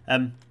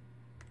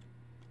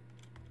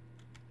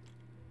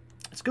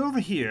 Let's go over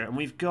here, and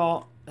we've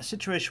got a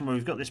situation where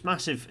we've got this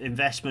massive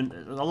investment.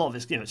 A lot of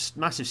it's, you know, it's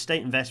massive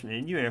state investment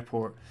in a new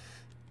airport.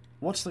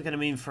 What's that going to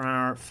mean for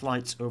our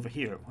flights over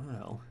here?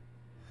 Well,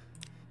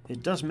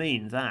 it does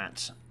mean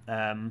that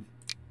our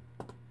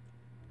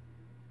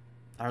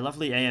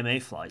lovely AMA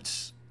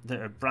flights that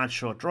are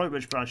Bradshaw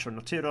Droitwich, Bradshaw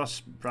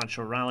Nautilus,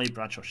 Bradshaw Raleigh,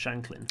 Bradshaw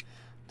Shanklin,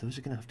 those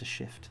are going to have to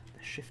shift.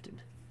 They're shifting.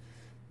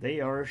 They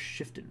are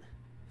shifting.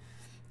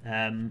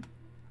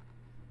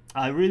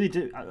 I really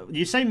do.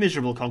 You say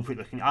miserable concrete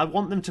looking. I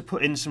want them to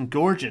put in some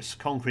gorgeous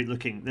concrete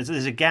looking. There's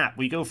a gap.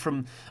 We go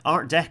from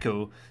Art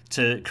Deco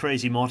to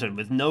crazy modern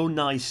with no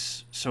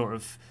nice sort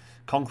of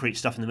concrete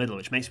stuff in the middle,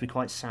 which makes me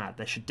quite sad.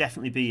 There should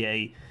definitely be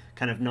a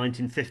kind of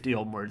 1950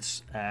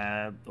 onwards,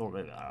 or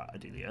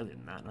ideally earlier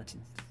than that,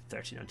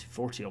 1930,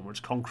 1940 onwards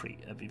concrete.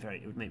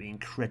 It would make me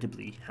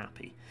incredibly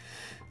happy.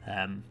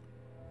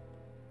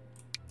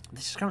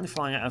 This is currently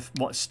flying out of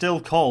what's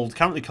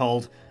currently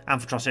called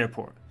Amphitrus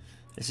Airport.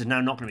 This is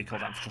now not going to be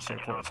called Amphitrus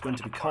Airport. It's going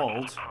to be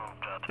called,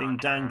 being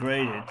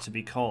downgraded to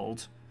be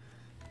called,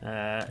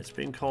 it's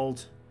being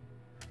called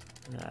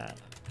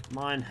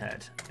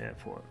Minehead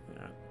Airport.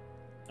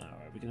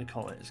 Alright, we're going to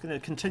call it, it's going to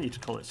continue to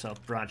call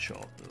itself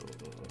Bradshaw.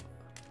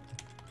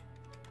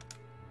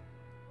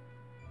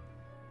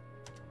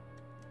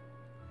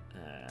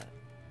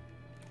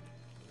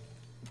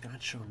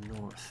 Bradshaw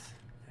North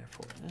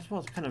Airport.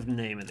 What kind of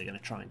name are they going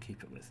to try and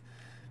keep it with?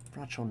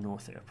 Bradshaw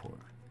North Airport.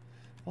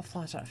 What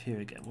flies out of here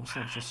again? What's the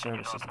actual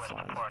services that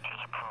fly?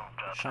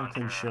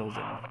 Shanklin,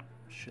 Shildon,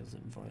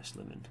 Voice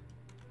Limon.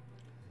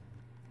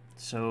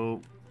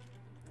 So.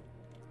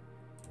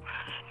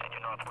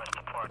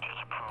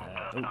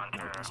 Oh, no,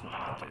 that's not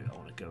what I do. I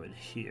want to go in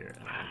here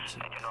and I want to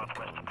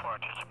click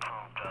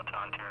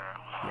on.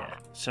 Yeah,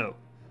 so.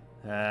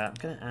 I'm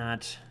going to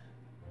add.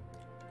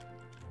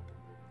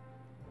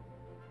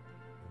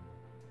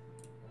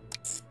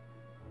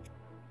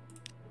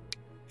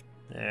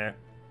 There.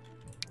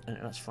 And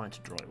that's fine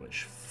to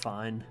Droitwich.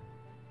 Fine.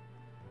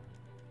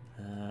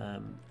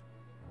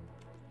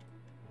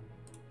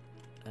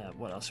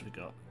 What else have we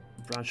got?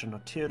 Bradshaw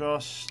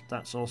Nautilus.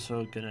 That's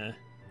also gonna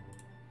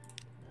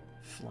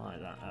fly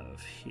that out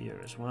of here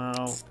as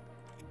well.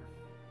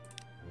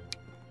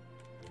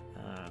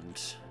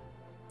 And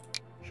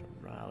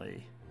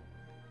Raleigh.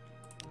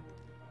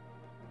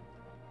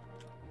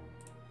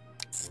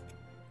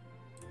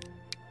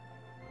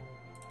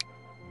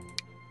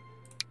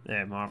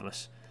 There,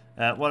 marvelous.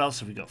 What else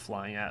have we got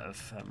flying out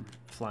of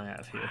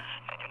here?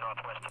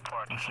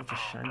 That's not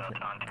just Shanklin.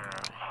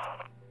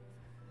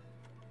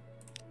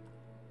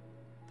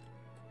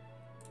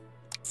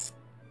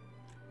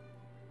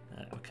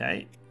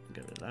 Okay,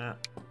 get rid of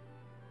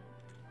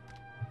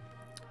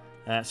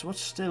that. So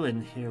what's still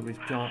in here?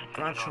 We've got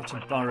Bradshaw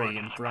to Bury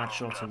and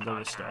Bradshaw to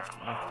Lowestoft,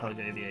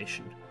 Archipelago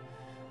Aviation.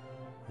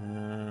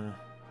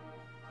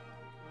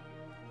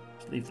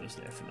 Let's leave those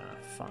there for now.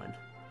 Fine.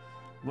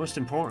 Most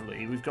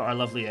importantly, we've got our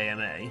lovely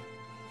AMA. We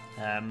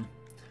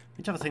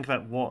need to have a think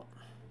about what.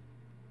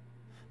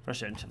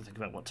 First, I need to have a think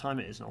about what time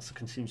it is, and also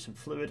consume some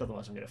fluid.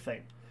 Otherwise, I'm going to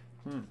faint.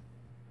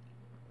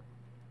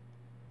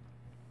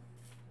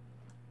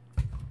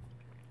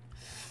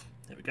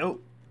 There we go.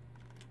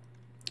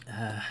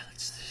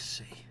 Let's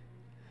see.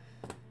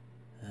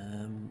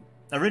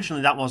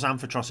 Originally, that was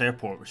Amphitrus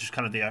Airport, which is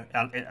kind of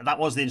that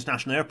was the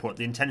international airport.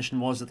 The intention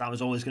was that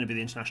was always going to be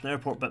the international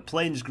airport, but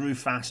planes grew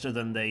faster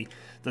than the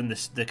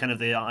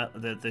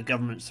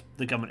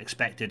government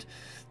expected.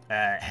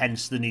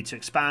 Hence the need to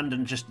expand,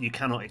 and just you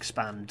cannot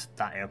expand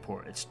that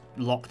airport. It's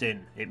locked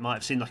in. It might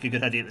have seemed like a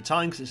good idea at the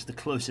time because it's the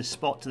closest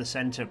spot to the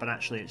centre, but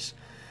actually it's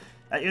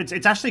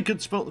actually a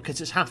good spot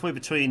because it's halfway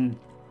between.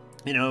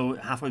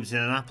 Halfway between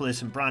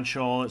Annapolis and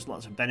Bradshaw. There's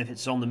lots of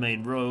benefits on the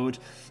main road.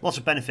 Lots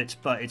of benefits,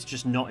 but it's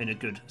just not in a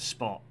good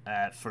spot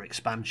for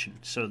expansion.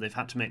 So they've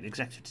had to make the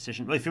executive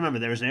decision. Well, if you remember,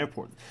 there is an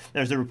airport.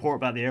 There's a report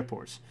about the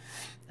airports.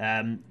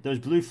 Those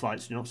blue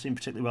flights do not seem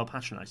particularly well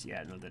patronised.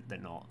 Yeah, no, they're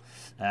not.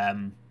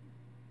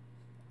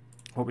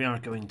 What we are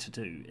going to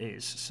do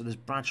is, so there's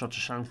Bradshaw to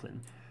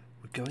Shanklin.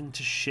 We're going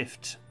to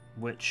shift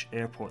which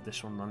airport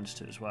this one runs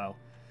to as well.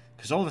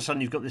 Because all of a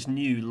sudden you've got this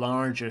new,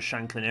 larger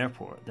Shanklin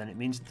airport, then it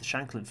means that the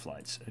Shanklin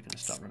flights are going to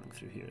start running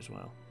through here as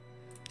well.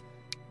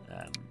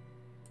 I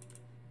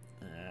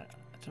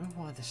don't know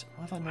why this...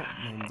 Why have I not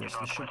named this?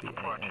 This should be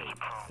AA,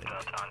 I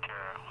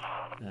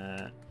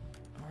think.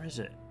 Or is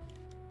it?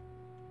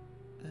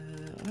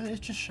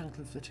 It's just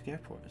Shanklin Flitwick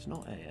Airport. It's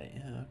not AA.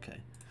 Yeah, okay.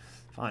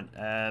 Fine.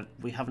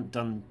 We haven't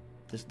done...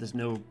 There's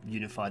no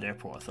unified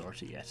airport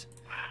authority yet.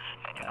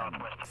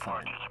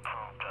 Fine.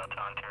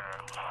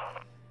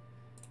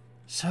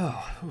 So,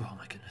 oh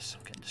my goodness,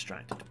 I'm getting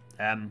distracted.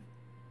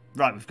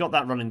 Right, we've got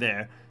that running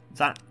there.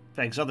 That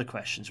begs other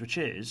questions, which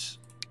is,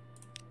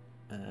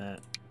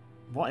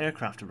 what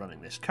aircraft are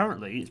running this?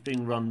 Currently, it's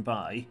being run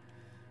by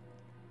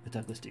the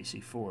Douglas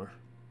DC-4.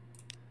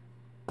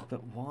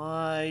 But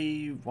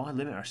why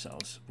limit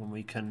ourselves when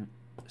we can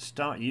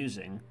start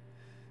using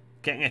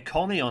getting a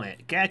Connie on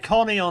it? Get a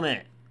Connie on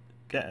it!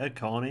 Get a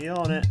Connie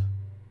on it!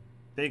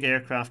 Big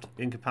aircraft,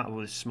 incompatible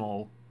with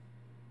small.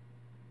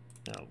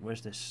 No,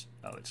 where's this?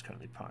 Oh, it's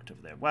currently parked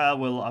over there. Well,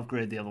 we'll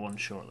upgrade the other one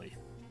shortly.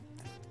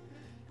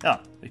 Oh,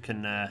 we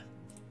can, to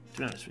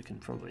be honest, we can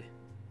probably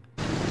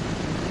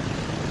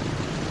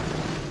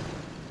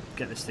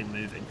get this thing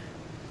moving.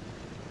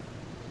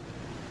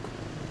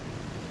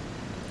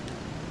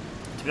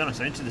 To be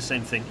honest, I need to do the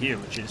same thing here,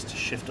 which is to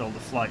shift all the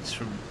flights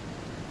from...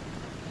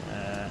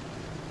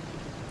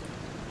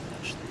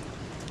 actually,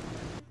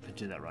 I can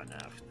do that right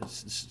now.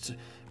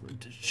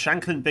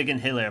 Shanklin Biggin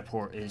Hill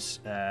Airport is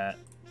going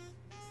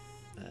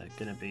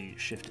to be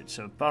shifted.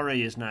 So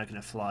Bury is now going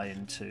to fly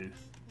into...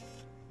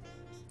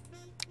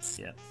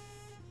 Yeah.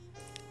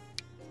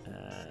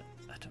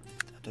 I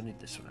don't need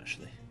this one,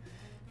 actually.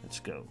 Let's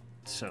go.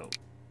 So,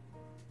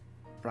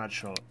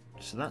 Bradshaw.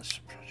 So that's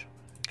Bradshaw.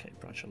 Okay,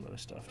 Bradshaw lower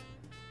stuff.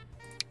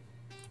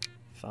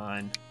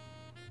 Fine.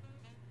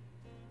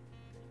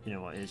 You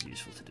know what, it is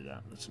useful to do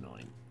that. That's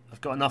annoying.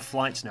 I've got enough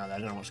flights now that I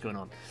don't know what's going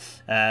on.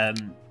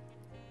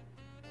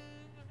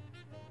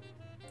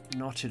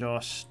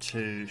 Nortidos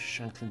to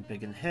Shanklin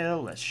Biggin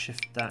Hill. Let's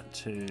shift that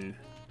to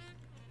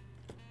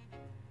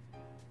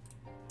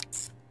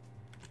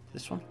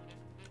this one.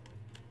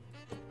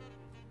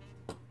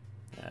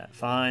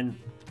 Fine.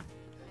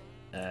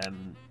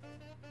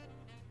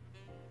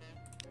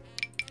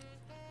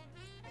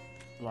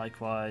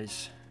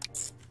 Likewise.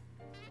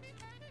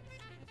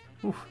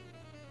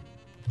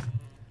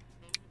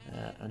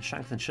 And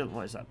Shanklin Chiltern,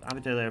 what is that?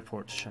 Abbeydale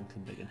Airport to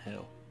Shanklin Biggin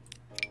Hill.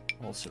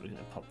 Also, we're going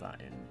to pop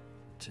that in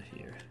to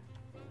here.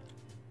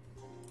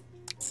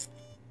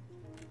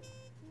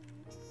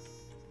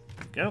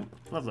 There we go.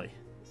 Lovely.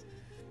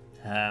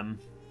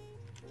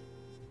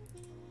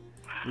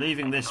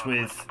 Leaving this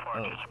with...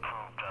 Oh.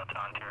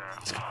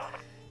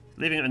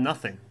 Leaving it with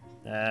nothing.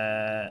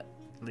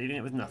 Leaving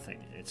it with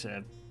nothing. It's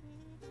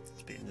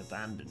being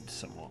abandoned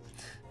somewhat.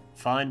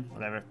 Fine,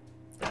 whatever.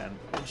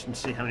 Interesting to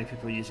see how many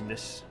people are using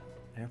this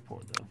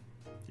airport, though.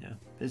 Yeah,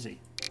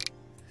 busy.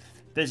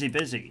 Busy,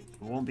 busy.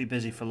 It won't be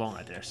busy for long,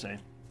 I dare say.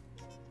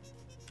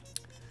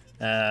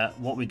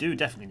 What we do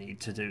definitely need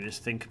to do is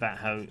think about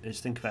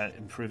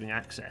improving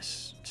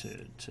access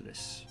to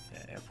this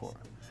airport.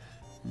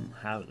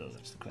 How, though?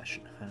 That's the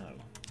question. How?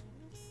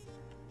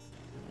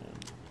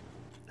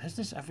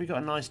 Have we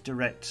got a nice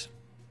direct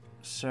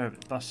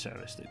bus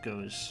service that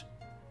goes?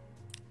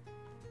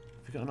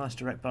 Have we got a nice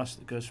direct bus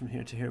that goes from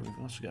here to here? We've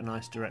also got a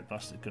nice direct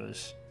bus that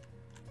goes.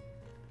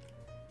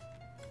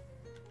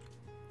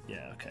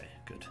 Yeah. Okay.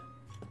 Good.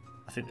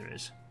 I think there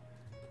is.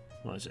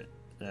 What is it?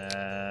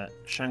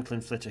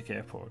 Shanklin Flitwick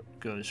Airport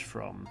goes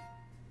from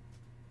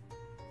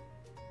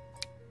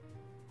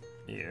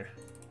here.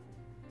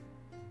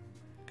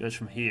 Goes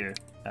from here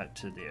out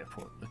to the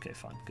airport. Okay,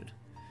 fine, good.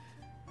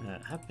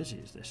 How busy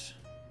is this?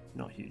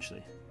 Not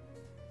hugely.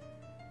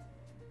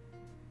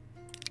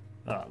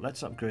 Ah,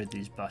 let's upgrade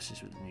these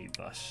buses with a new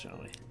bus, shall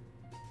we?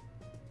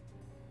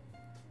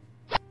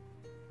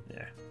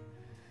 There.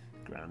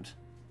 Grand.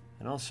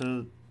 And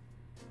also,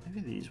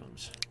 maybe these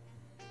ones.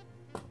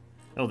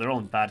 Oh, they're all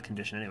in bad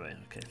condition anyway.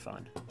 Okay,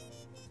 fine.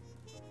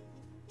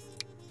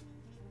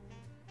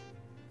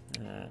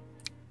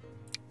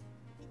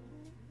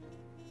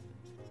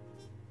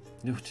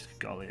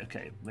 Golly,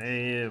 okay.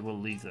 Maybe we'll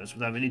leave those.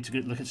 We need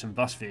to look at some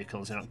bus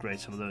vehicles and upgrade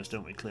some of those,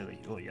 don't we, clearly?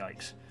 Oh,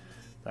 yikes.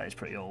 That is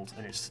pretty old,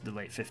 and it's the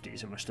late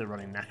 50s, and we're still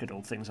running knackered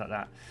old things like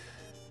that.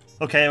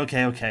 Okay,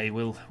 okay, okay.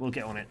 We'll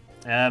get on it.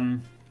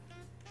 Maybe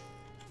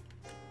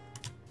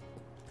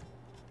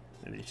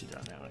we need to do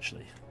that now,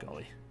 actually.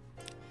 Golly.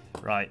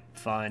 Right,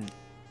 fine.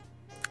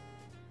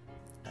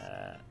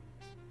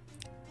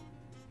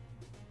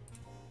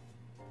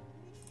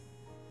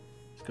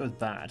 Let's go with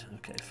bad.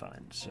 Okay,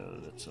 fine. So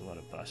that's a lot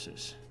of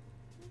buses.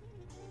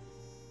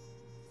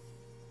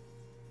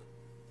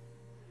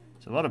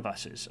 It's a lot of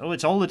buses. Oh,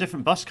 it's all the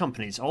different bus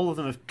companies. All of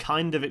them have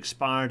kind of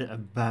expired at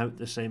about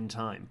the same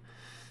time.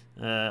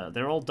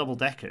 They're all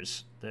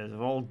double-deckers. They've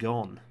all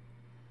gone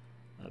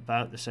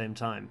about the same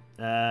time.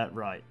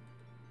 Right.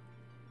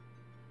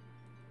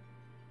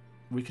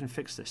 We can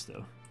fix this,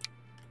 though.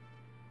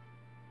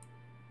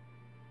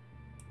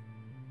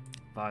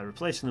 By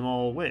replacing them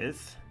all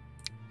with...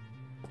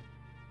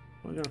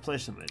 What are we going to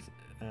replace them with?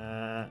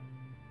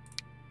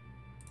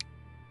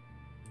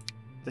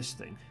 This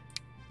thing.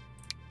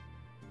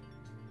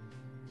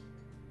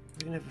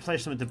 We're going to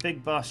replace them with the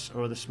big bus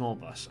or the small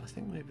bus. I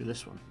think maybe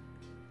this one.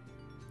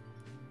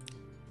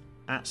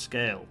 At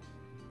scale.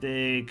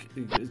 Big.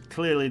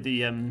 Clearly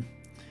the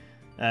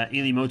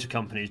Ely Motor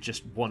Company has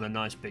just won a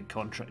nice big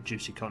contract,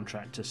 juicy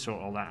contract to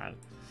sort all that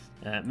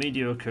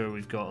Mediocre,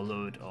 we've got a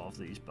load of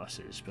these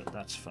buses, but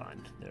that's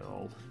fine. They're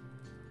all...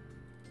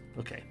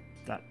 Okay,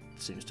 that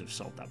seems to have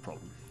solved that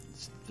problem.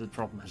 The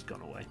problem has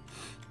gone away.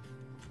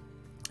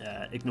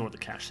 Ignore the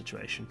cash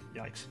situation.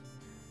 Yikes.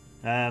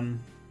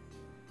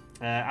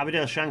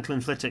 Aberdale,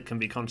 Shanklin, Flitwick can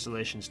be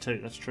constellations too.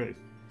 That's true.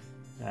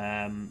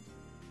 Yeah,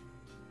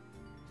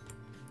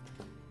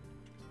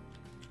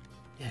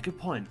 good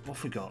point. What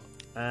have we got?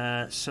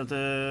 So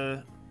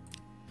the...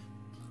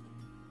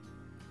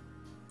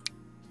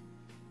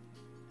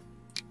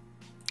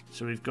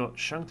 So we've got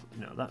Shanklin...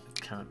 No, that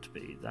can't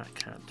be. That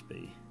can't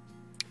be.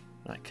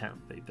 That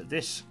can't be. But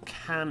this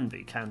can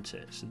be, can't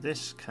it? So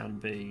this can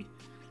be...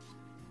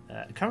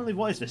 currently,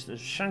 what is this?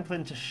 There's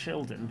Shanklin to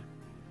Shildon.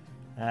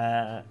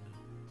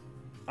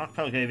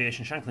 Archipelago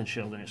Aviation, Shanklin,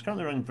 Shildon. It's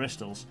currently running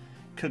Bristol's.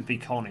 Could be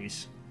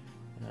Connie's.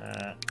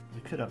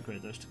 We could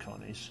upgrade those to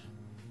Connie's.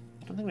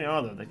 I don't think we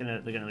are though. They're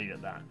gonna leave it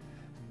at that.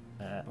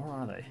 Or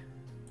are they?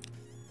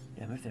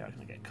 Yeah, maybe they are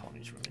gonna get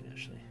Connie's running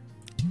actually.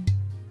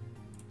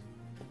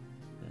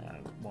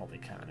 While they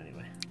can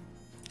anyway.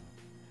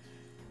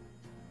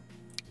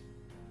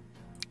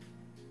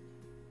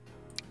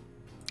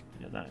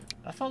 Yeah, that.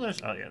 I thought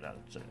there's. Oh yeah,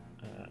 that's it.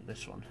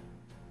 This one.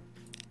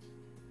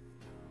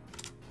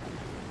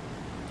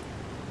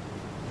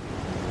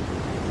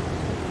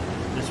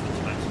 This one's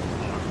about to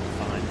far.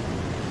 Fine.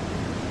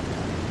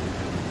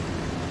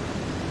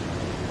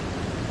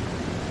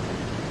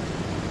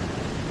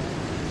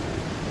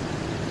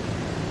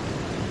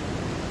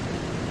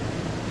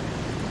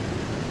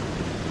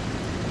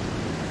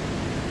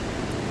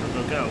 Where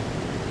they'll go.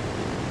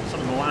 Some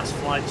of the last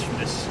flights from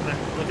this.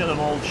 Look at them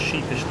all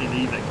sheepishly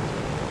leaving.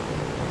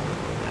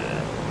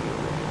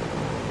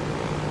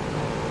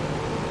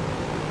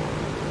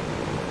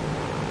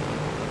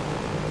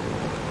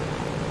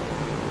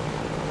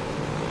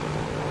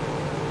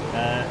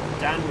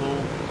 Daniel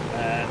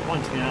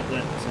pointing out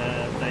that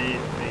they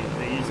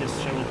use this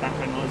show with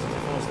background noise as they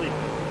fall asleep.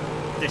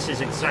 This is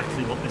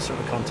exactly what this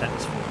sort of content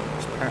is for.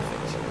 It's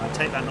perfect. I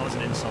take that not as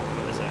an insult,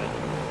 but as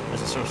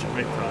a source of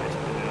great pride.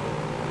 You know.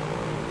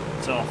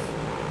 It's off.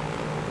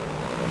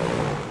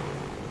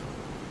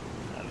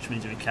 Which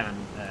means we can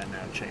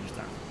now change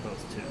that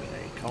both to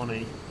a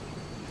Connie.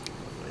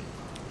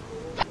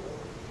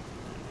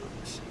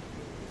 So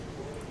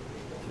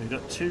we've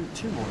got two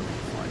more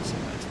flights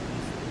in there.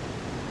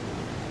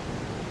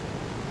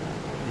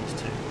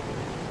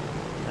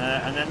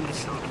 And then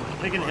this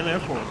Lakeland Hill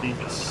Airport will be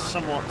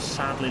somewhat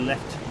sadly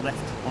left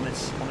on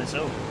its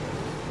own.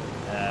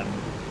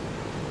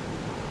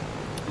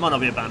 Might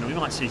not be abandoned. We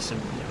might see some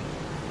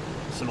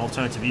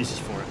alternative uses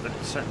for it, but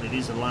certainly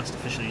these are the last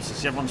official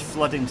uses. Everyone's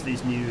flooding to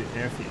these new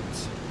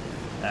airfields.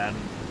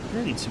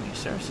 They need some new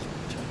services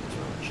as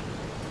well. Actually.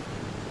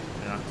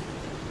 Yeah,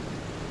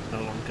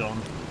 another one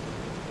gone.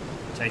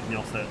 Taking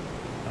off it.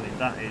 I mean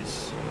that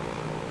is.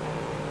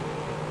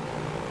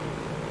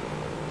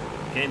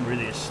 The game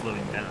really is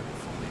slowing down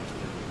for me.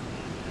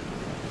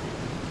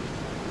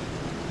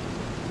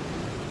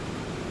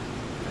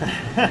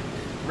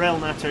 Rail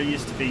Natter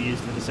used to be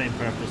used for the same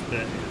purpose,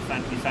 but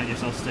you found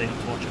yourself staying up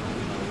to watch it all.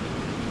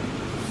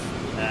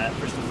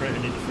 Bristol Freighter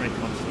need the freight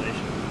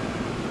constellation.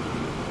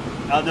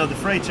 Oh no, the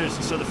freighters.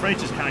 So the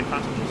freighters carry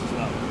passengers as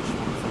well, which is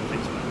one of the fun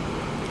things about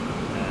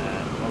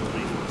all of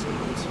these ones.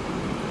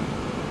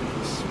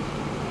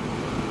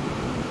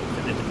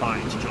 They're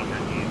departing to join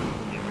that new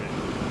route.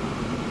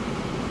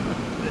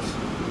 This.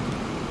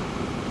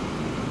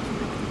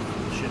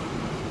 Ship.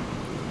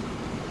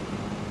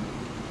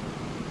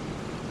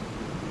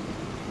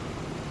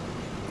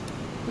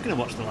 We're going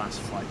to watch the last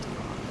flight to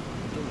Prague.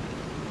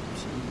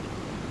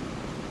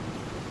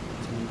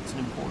 It's an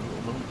important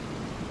little moment.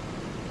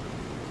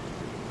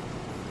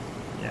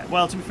 Yeah,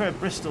 well, to be fair,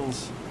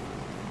 Bristol's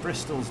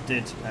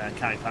did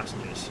carry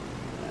passengers,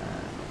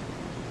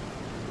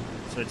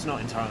 so it's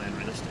not entirely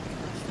unrealistic.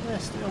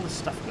 There's all this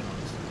stuff going on.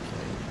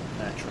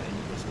 Train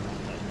was all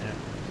down there.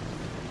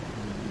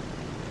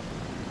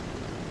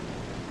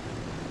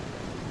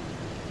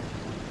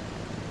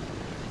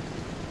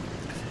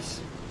 Look at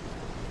this.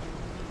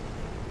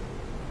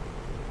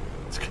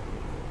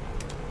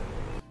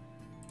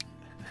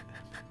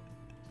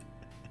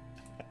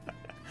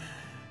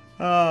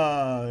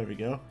 Ah, there we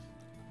go.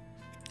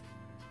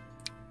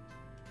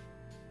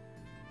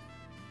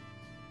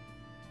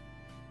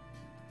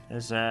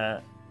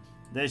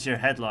 There's your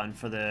headline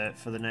for the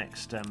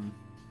next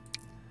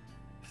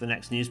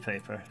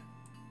newspaper.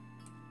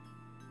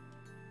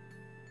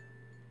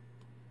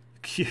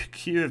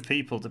 Queue of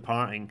people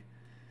departing.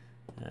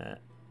 How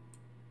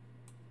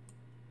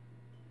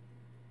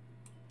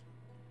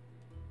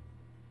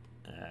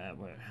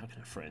can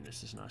I frame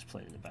this? There's a nice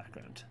plane in the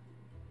background.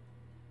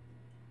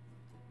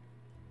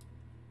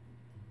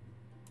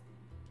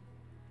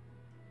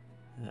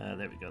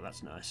 There we go.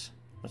 That's nice.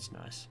 That's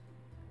nice.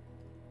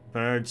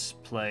 Birds,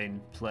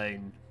 plane,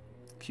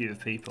 queue of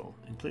people,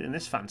 including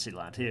this fancy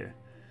lad here.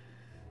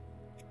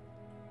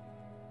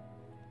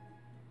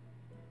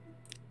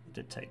 It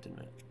did take, didn't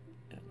it?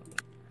 Yeah, a little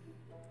bit.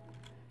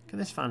 Look at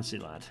this fancy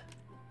lad.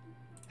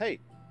 Hey,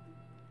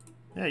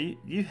 Yeah,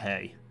 you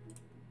hey.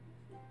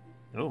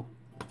 Oh,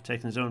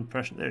 taking his own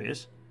impression. There he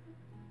is.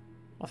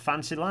 What a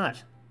fancy lad.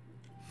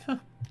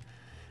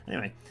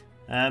 Anyway,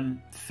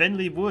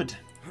 Finley Wood.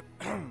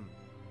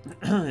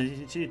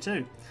 It's you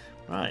too.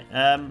 Right,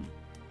 yeah.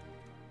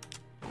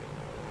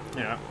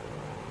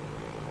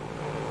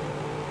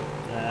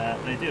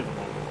 They do have a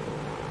model.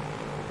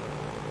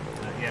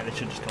 Yeah, they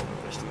should just call them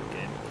the rest of the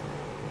game.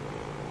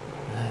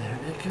 There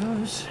it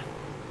goes.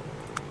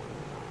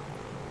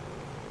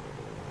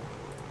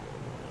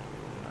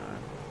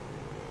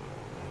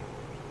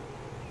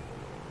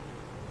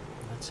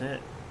 That's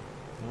it.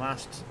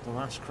 The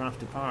last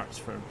crafty parts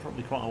for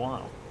probably quite a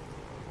while.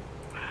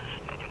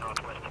 And your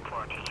northwest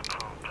approach is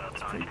approved.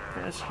 It's pretty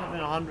busy.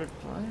 Having 100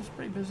 players,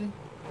 pretty busy.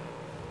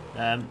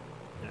 Yeah.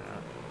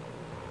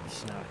 This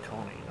is now a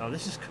Connie. Oh,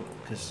 this is cool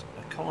because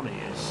a Connie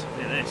is.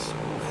 Look at this.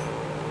 Oof.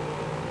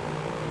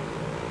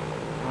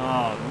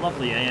 Oh,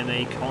 lovely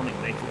AMA Connie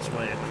making its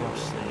way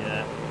across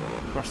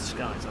the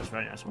skies. That's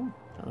very nice. Oh,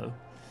 hello.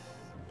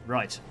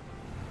 Right.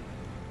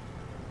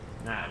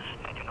 Now,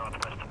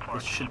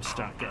 this should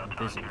start getting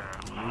busy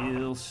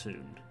real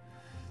soon.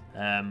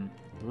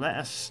 Let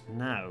us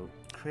now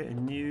create a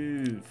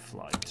new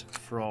flight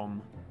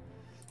from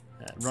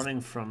running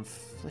from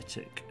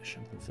Flitwick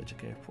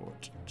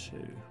Airport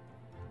to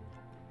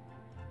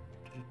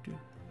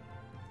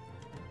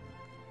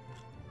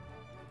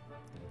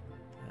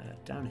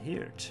down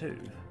here to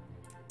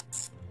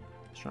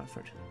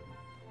Stratford.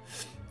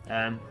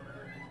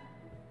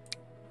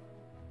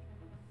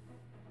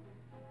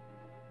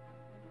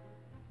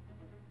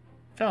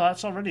 Oh,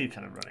 that's already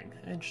kind of running.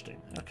 Interesting.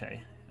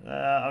 Okay.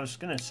 I was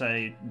going to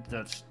say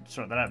let's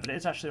sort that out, but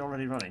it's actually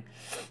already running.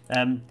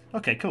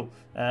 Okay, cool.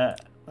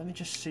 Let me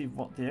just see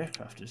what the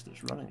aircraft is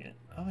that's running it.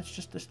 Oh, it's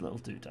just this little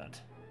doodad.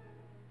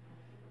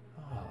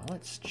 Oh,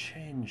 let's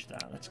change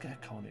that. Let's get a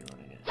Connie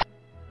running it.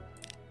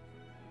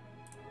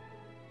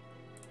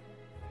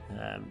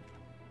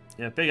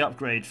 Yeah, big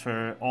upgrade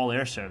for all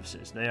air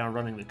services. They are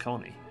running the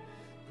Connie.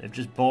 They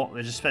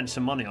just spent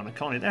some money on a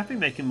Connie. They have been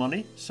making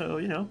money, so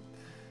you know.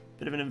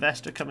 Bit of an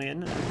investor coming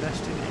in and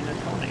investing in a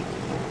Connie.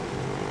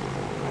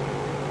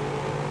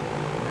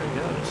 There it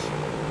goes.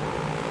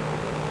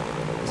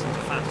 This thing's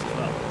fast as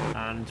well,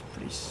 and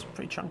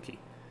pretty chunky.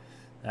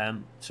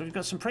 So we've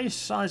got some pretty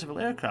sizable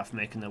aircraft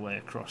making their way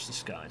across the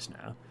skies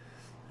now.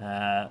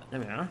 There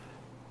we are.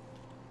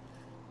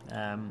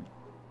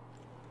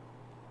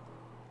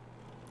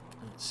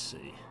 Let's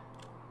see.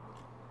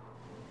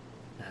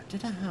 Now,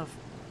 did I have?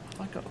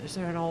 Have I got? Is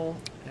there an all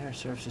air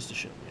services to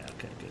show? Yeah.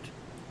 Okay. Good.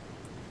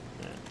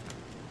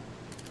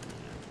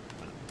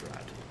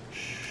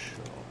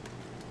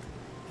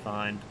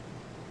 Fine.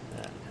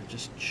 And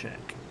just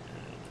check.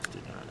 Let's do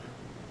that.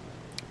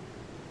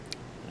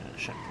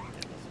 Check. Yeah,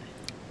 lovely.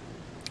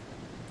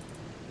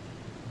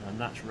 And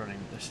that's running.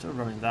 They're still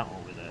running that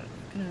one with it.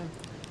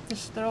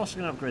 They're also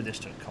going to upgrade this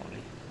to a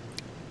Connie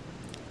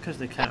because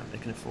they can. They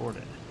can afford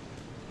it.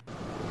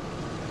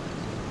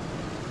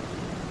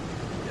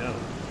 There we go.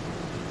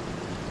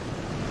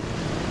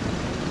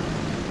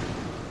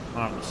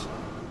 Marvelous.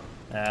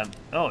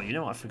 Oh, you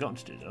know what I've forgotten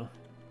to do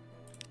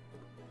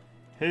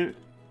though.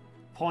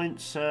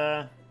 Points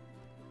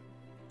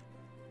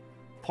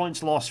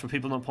lost for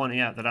people not pointing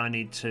out that I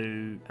need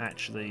to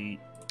actually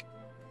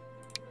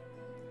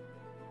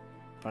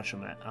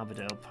Bashamet,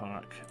 Aberdale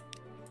Park,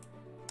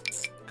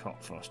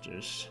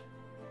 Cockfosters,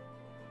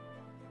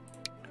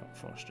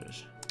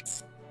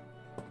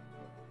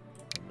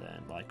 and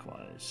then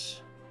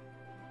likewise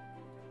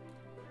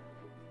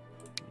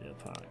Aberdale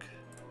Park,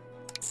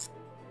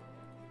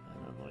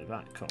 and on the way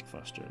back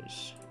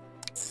Cockfosters.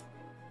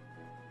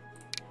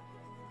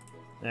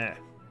 There.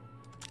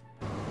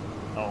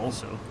 Oh,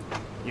 also,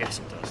 yes,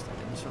 it does.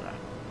 Thanks for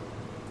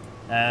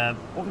that.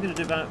 What are we going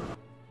to do about?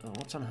 Oh,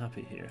 what's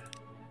unhappy here?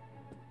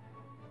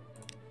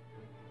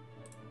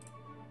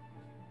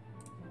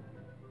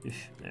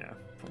 There,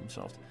 problem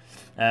solved.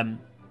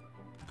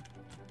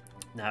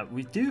 Now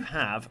we do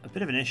have a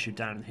bit of an issue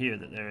down here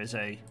that there is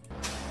a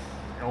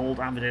old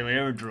Aberdale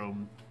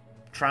Aerodrome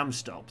tram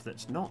stop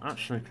that's not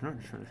actually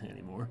connected to anything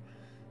anymore.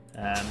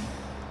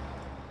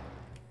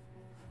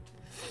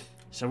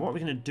 So what are we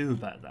going to do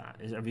about that?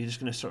 Are we just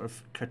going to sort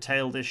of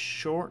curtail this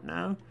short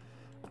now?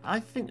 I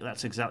think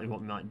that's exactly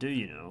what we might do,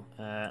 you know.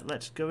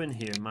 Let's go in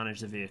here,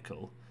 manage the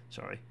vehicle.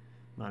 Sorry,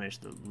 manage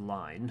the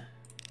line.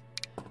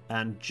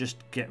 And just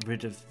get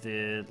rid of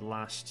the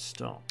last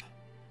stop.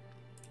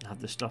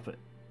 Have the stop at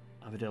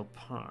Aberdale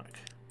Park.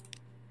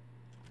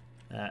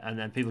 And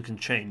then people can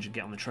change and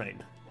get on the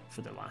train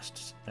for the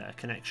last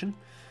connection.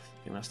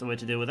 I think that's the way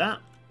to deal with that.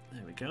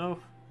 There we go.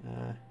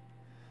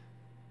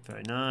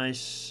 Very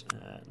nice.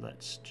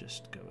 Let's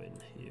just go in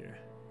here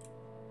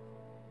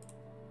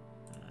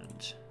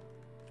and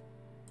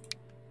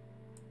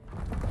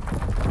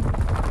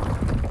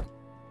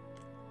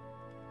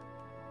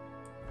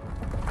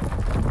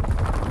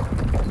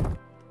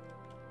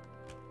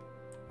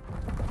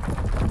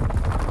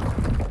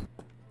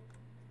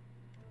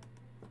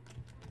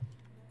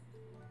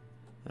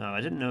oh,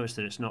 I didn't notice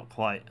that it's not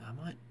quite. I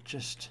might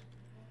just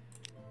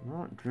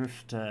Not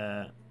just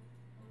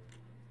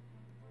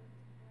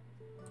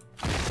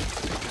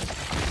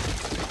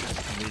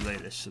relay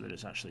this so that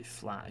it's actually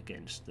flat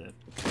against the.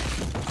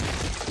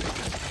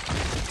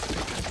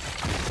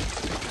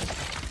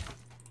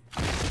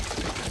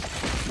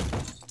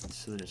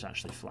 So that it's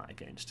actually flat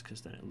against,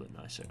 because then it'll look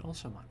nicer.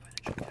 Also, I might put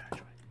a jump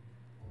carriageway.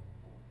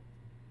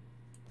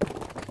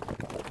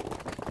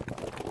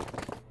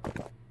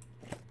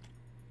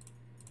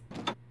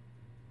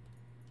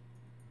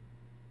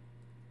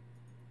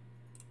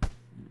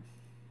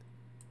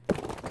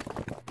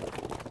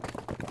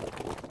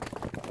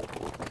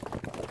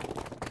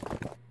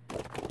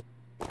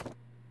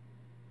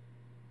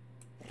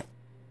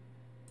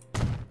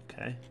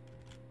 Okay.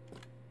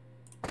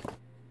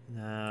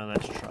 Now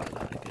let's try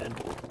that again.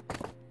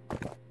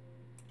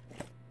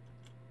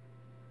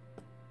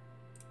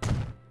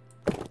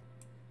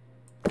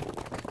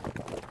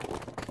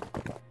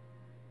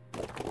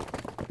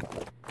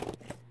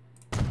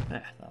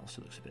 Yeah, that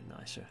also looks a bit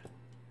nicer.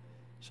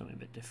 Something a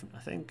bit different, I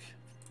think.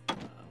 I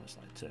always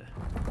like to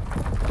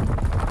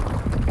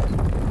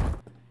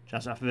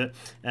jazz up a bit.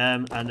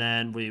 And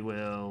then we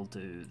will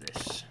do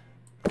this.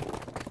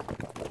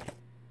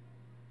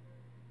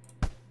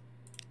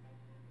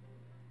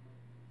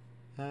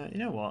 You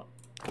know what?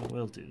 I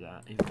will do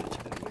that, even though it's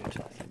a bit weird.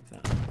 I think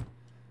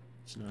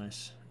that's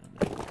nice. And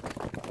then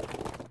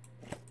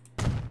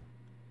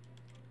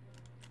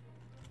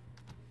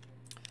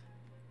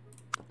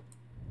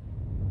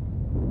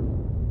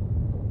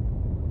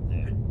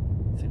there.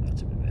 I think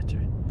that's a bit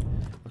better.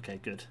 Okay,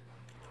 good.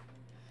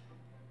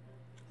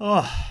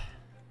 Oh,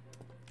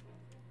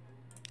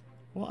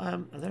 what? Are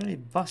there any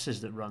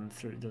buses that run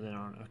through? No, there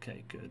aren't.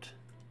 Okay, good.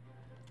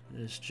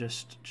 There's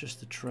just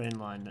the train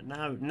line that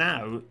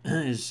now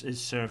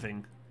is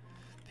serving.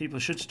 People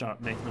should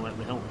start making the way up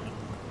the hill now.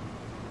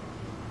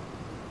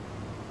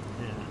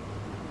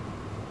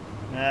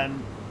 Yeah.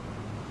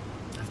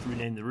 I have to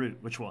rename the route.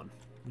 Which one?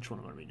 Which one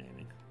am I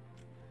renaming?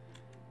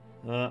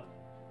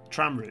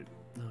 Tram route.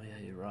 Oh yeah,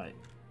 you're right.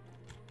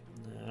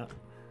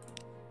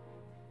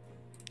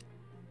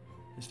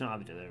 It's not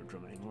Abbeydale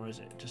Aerodrome anymore, is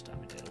it? Just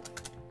Abbeydale.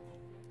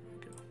 There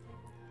we go.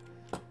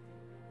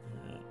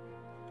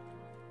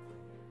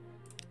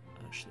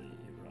 Actually,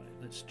 you're right.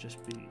 Let's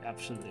just be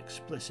absolutely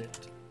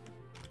explicit.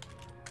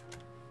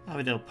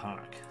 Abbeydale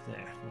Park.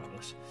 There,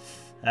 marvellous.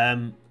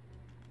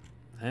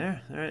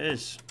 There it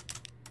is.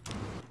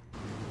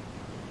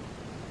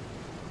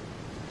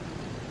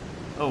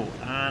 Oh,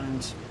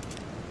 and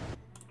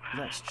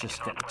let's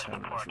just get the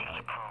terminals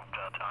right.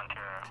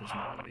 Because I'm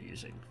not going to be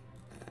using.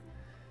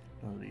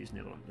 I'm going to use the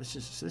other one. This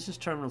is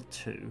Terminal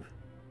 2.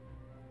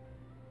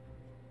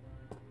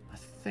 I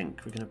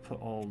think we're going to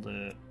put all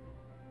the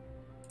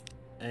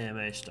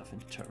AMA stuff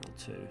into Terminal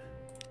 2.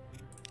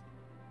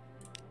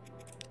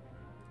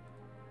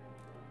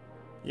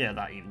 Yeah,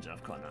 that evens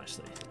out quite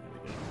nicely. There we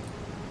go.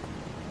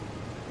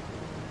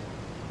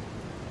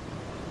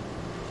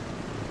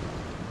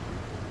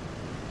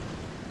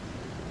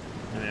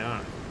 There we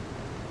are.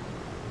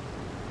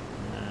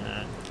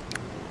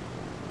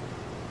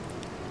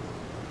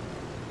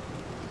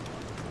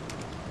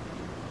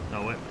 No,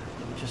 wait.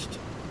 Let me just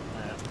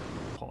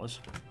pause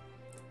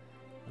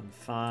and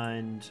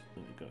find.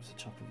 Let me go to the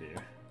top of here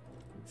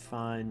and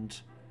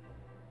find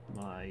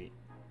my. Here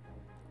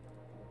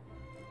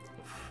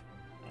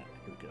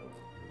we go.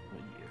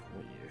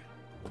 What year?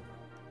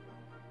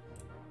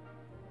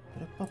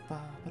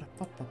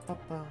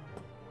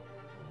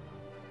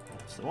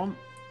 That's the one.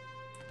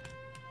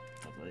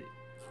 Lovely.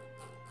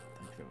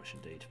 Thank you very much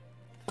indeed.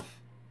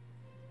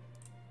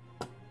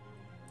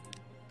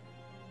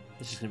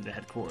 This is going to be the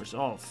headquarters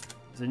of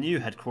the new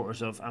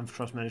headquarters of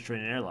Albatross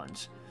Mediterranean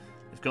Airlines.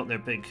 They've got their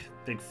big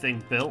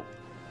thing built.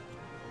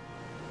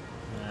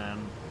 There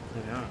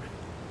we are.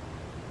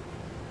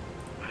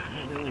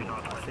 Not the only one.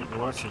 I think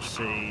we'll also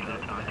see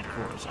that it'll be the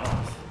headquarters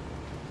of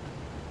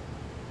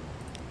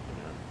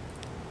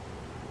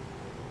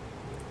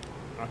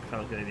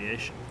Archipelago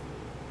Aviation.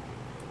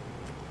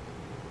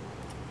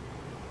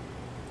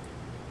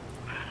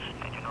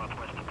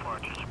 Northwest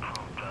approach is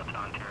approved to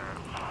Ontario.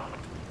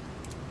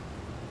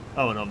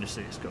 Oh, and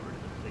obviously it's got rid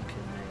of the Lincoln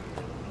name,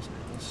 doesn't it?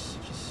 It's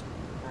just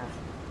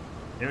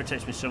it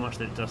irritates me so much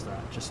that it does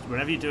that. Just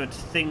whenever you do a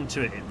thing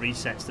to it, it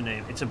resets the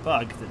name. It's a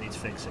bug that needs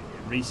fixing.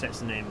 It resets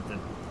the name of the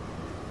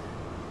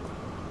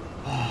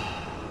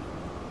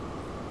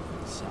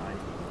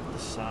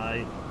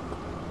side.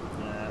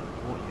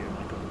 What year am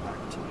I going back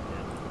to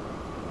again?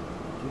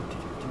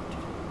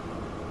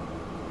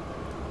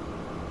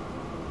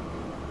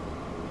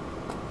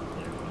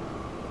 There we go.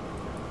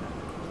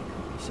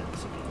 Reset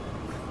this again.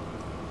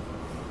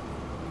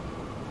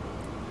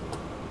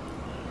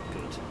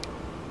 Good.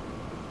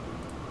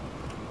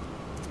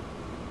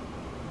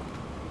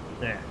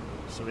 There.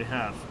 So we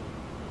have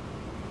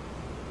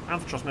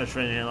Albatross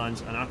Mediterranean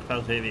Airlines and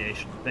Archipelago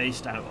Aviation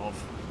based out of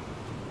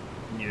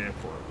the new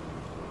airport.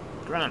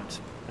 Grand.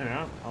 There we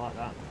are. I like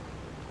that.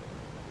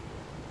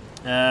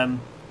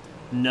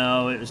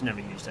 No, it was never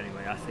used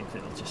anyway. I think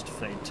it'll just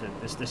fade to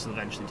this will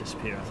eventually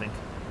disappear, I think.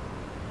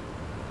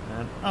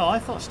 Oh, I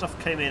thought stuff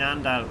came in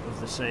and out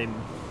of the same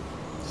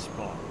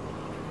spot.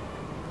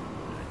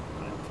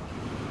 Right.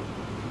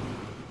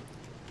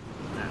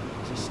 Now,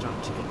 it's just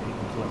starting to get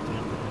people collecting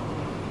up there.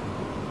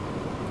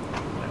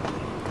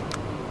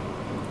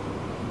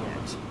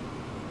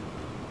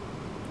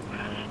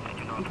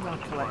 People are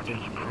collecting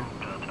here.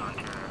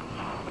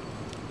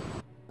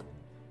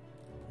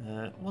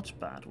 What's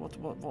bad?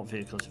 What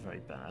vehicles are very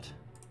bad?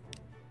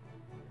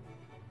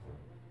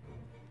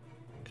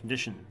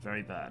 Condition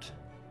very bad.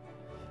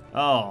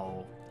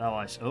 Oh,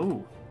 oh,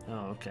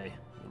 okay.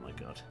 Oh my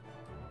god.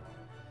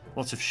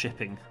 Lots of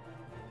shipping,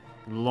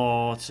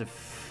 lots of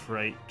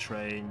freight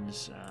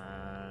trains,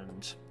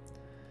 and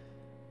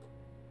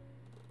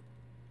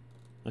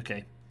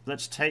okay.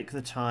 Let's take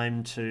the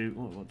time to...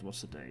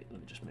 What's the date?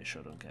 Let me just make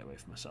sure I don't get away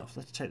from myself.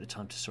 Let's take the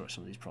time to sort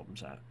some of these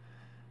problems out.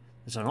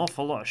 There's an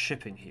awful lot of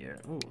shipping here.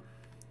 Ooh.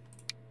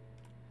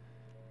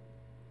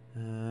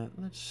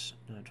 Let's...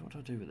 No, what do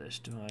I do with this?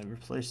 Do I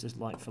replace this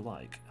like for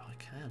like? Oh, I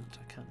can't.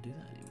 I can't do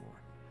that anymore.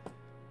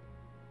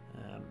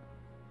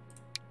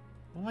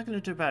 What am I going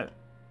to do about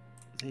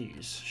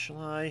these? Shall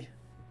I... Do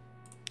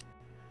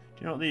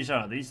you know what these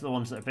are? These are the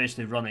ones that are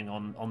basically running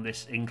on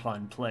this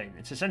inclined plane.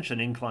 It's essentially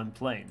an inclined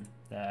plane.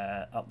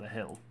 Up the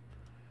hill,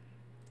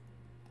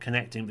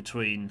 connecting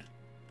between.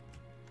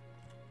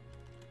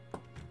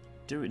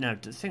 Now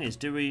the thing is,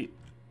 do we?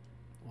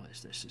 What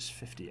is this? It's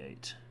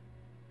 58.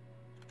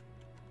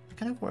 They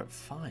kind of work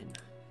fine,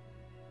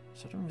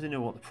 so I don't really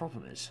know what the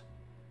problem is.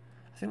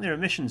 I think their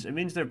emissions. It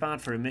means they're bad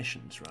for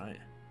emissions, right?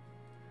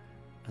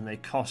 And they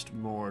cost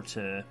more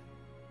to.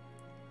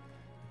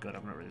 God,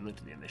 I've not really looked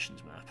at the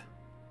emissions map,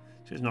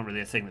 so it's not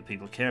really a thing that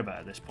people care about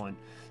at this point.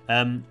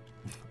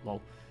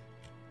 Lol.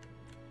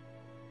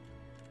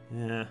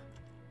 Yeah.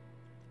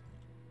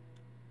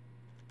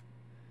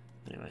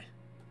 Anyway.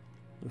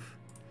 Oof.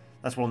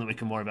 That's one that we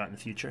can worry about in the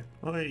future.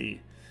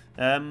 Oi.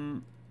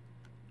 Am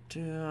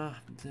I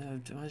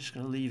just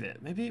going to leave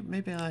it? Maybe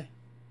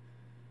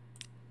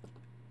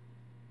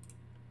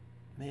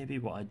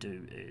what I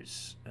do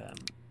is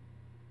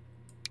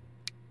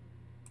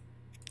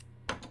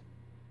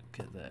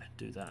get there,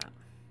 do that.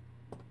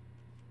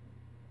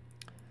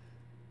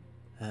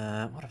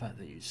 What about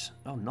these?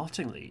 Oh,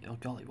 Nottingley. Oh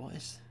golly, what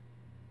is...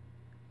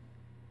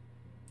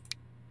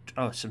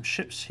 Oh, some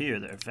ships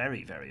here that are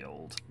very, very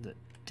old that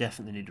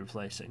definitely need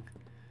replacing.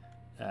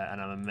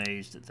 And I'm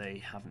amazed that they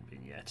haven't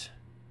been yet.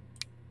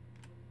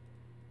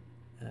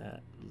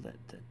 Let's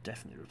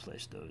definitely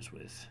replace those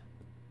with...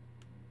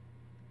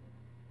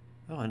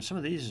 Oh, and some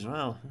of these as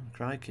well. Oh,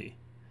 crikey.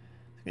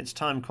 I think it's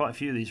time quite a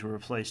few of these were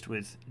replaced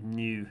with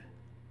new...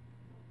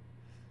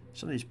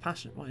 Some of these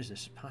passenger... What is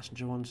this?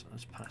 Passenger ones?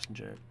 That's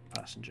passenger,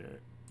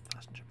 passenger,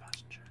 passenger,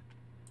 passenger,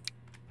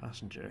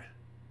 passenger.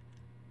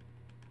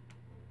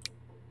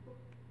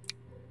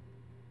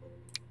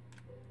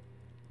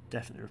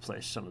 Definitely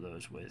replace some of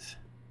those with...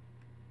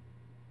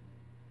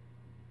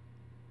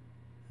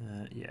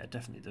 yeah,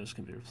 definitely those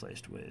can be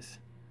replaced with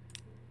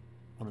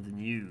one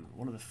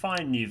of the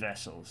fine new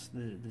vessels,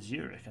 the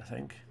Zurich, I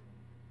think.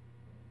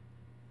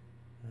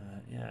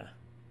 Yeah.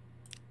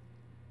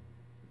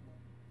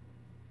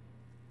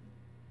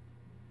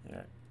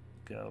 There,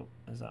 go.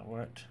 Has that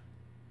worked?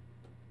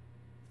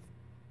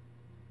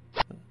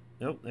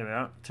 Nope, there we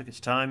are. Took its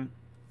time.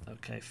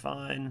 Okay,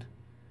 fine.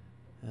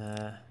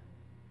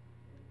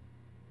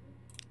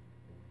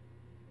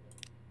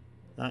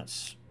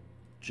 That's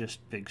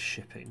just big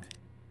shipping,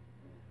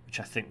 which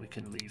I think we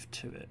can leave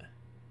to it.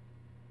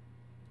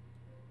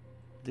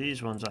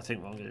 These ones, I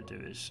think what I'm going to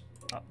do is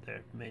up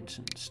their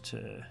maintenance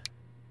to...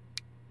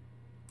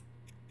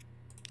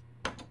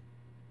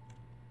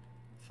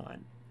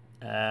 Fine.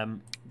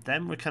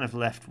 Then we're kind of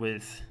left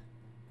with...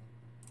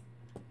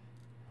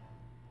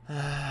 what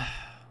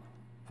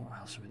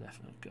else are we left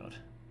with? Oh, God.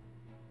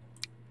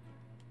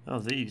 Oh,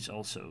 these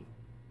also...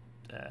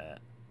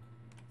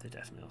 they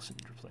definitely also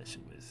need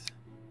replacing with...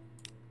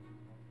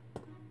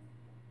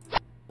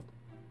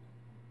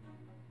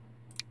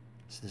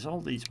 So there's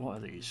all these, what are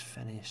these?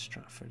 Fenny,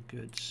 Stratford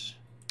goods.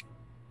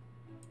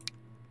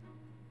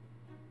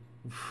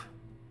 Oof.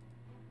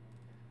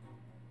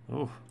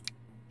 Oh.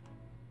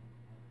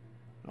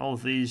 All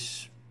of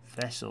these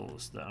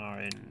vessels that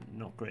are in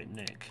not great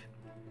nick.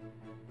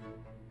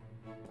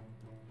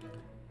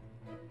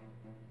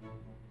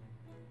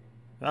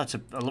 That's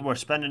we're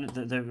spending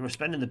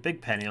the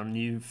big penny on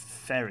new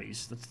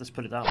ferries. Let's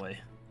put it that way.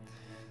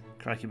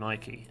 Crikey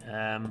Mikey.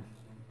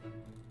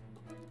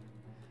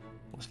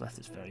 What's left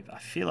is very bad. I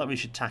feel like we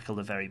should tackle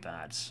the very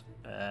bads.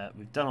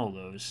 We've done all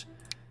those.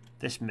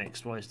 This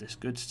mixed, what is this?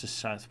 Goods to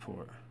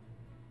Southport.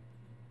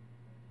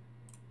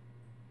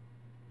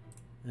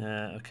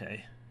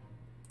 Okay.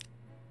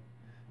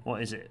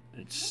 What is it?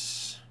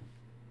 It's...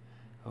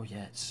 Oh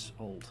yeah, it's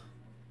old.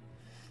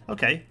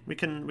 Okay, we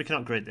can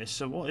upgrade this.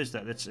 So what is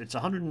that? It's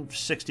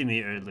 160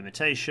 meter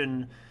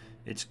limitation.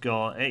 It's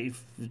got 80.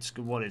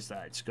 What is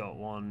that? It's got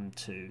 1,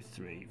 2,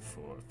 3,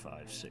 4,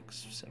 5,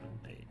 6, 7,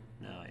 8,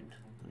 9,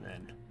 and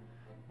then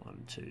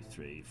 1, 2,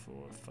 3,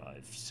 4,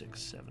 5,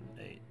 6, 7,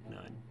 8,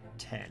 9,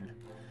 10.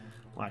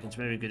 Wagons.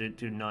 Maybe we could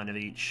do 9 of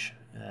each.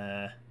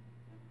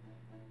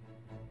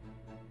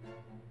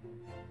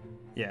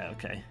 Yeah,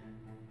 okay.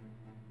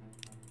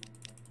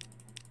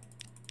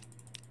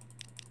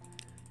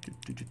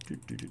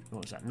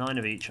 What was that? 9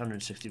 of each,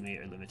 160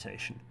 meter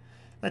limitation.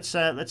 Let's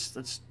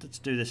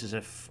do this as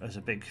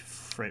a big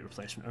freight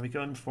replacement. Are we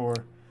going for?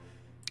 What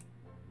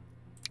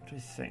do we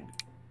think?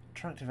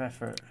 Attractive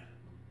effort.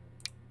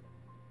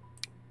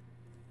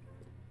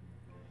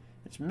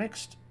 It's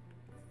mixed.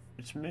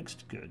 It's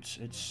mixed goods.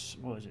 It's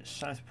what is it?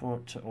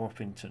 Southport to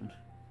Orpington.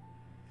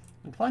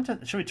 Inclined to.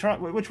 Should we try?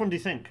 Which one do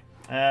you think?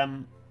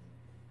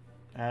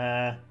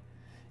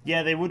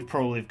 Yeah, they would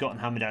probably have gotten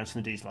hand-me-downs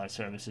from the dieselised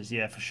services.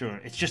 Yeah, for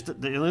sure. It's just that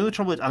the only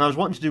trouble is, and I was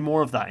wanting to do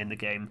more of that in the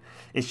game.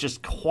 It's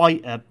just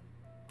quite a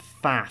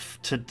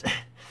faff to. It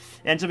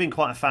ends up being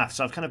quite a faff,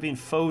 so I've kind of been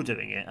faux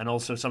doing it, and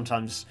also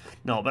sometimes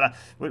no. But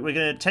we're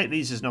going to take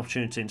these as an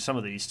opportunity in some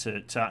of these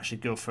to actually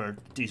go for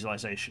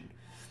dieselisation.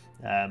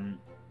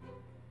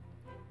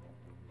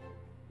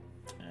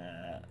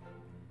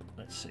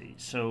 Let's see.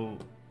 So,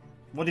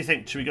 what do you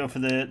think? Should we go for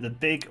the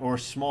big or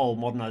small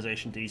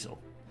modernisation diesel?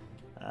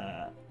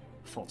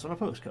 Thoughts on a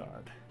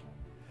postcard.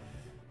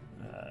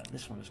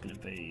 This one is going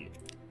to be.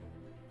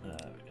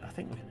 I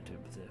think we're going to do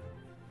it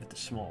with the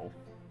small.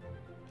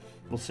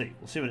 We'll see.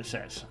 We'll see what it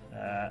says.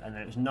 And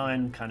it was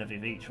 9 kind of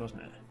each,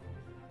 wasn't it?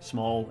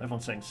 Small.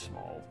 Everyone's saying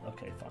small.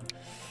 Okay, fine.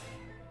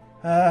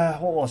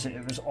 What was it?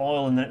 It was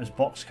oil and then it was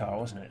boxcar,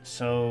 wasn't it?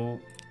 So,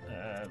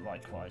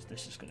 likewise,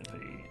 this is going to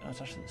be. Oh,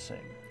 it's actually the same.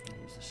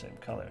 It's the same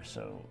colour.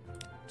 So,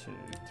 2, 3,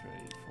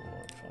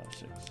 4, 5,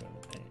 6, 7,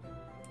 8,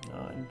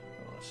 9.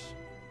 Oh, that's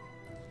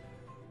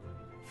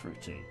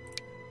fruity. 1,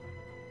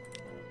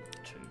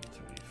 2,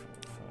 3,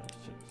 4, 5,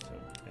 6, 7,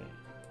 8,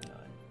 9.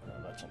 No,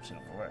 that's obviously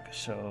not going to work.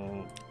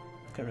 So,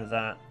 get rid of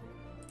that.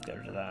 Get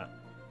rid of that.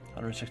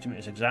 160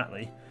 metres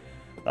exactly.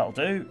 That'll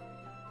do.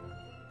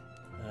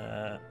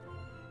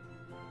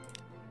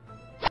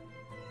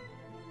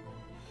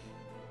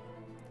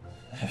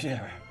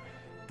 Yeah,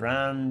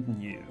 brand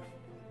new.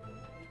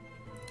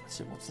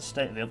 So what's the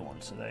state of the other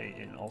ones? Are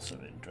they also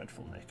in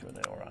dreadful nick, or are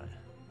they alright?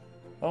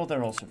 Oh,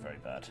 they're also very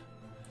bad.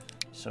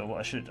 So what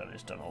I should have done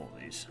is done all of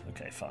these.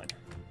 Okay, fine.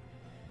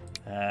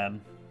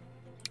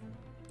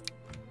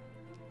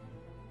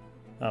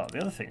 Oh, the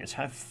other thing is,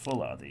 how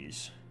full are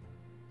these?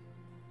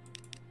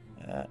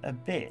 A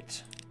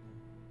bit.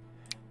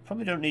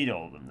 Probably don't need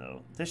all of them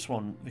though. This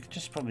one, we could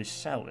just probably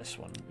sell this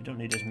one. We don't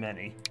need as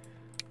many.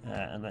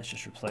 And let's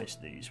just replace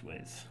these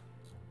with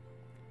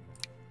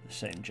the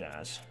same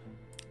jazz.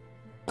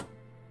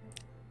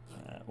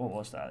 What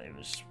was that? It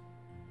was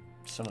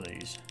some of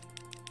these.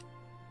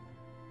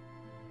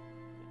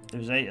 There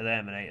was 8 of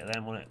them and 8 of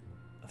them, wasn't it?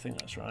 I think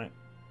that's right.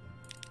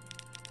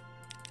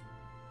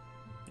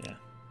 Yeah.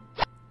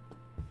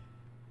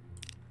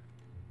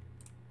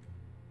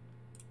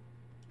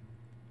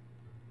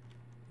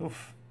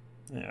 Oof.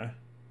 There.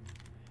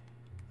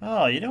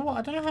 Oh, you know what?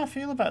 I don't know how I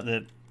feel about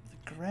the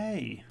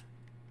grey.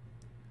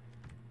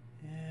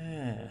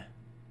 Yeah.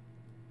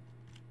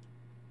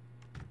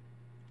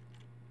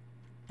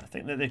 I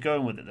think that they're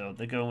going with it though.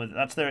 They're going with it.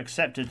 That's their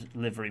accepted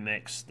livery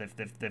mix. They've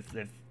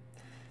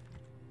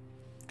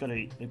got to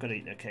eat. They've got to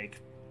eat their cake.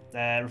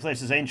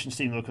 Replaces ancient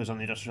steam locos on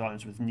the industrial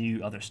islands with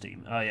new other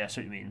steam. Oh yeah, I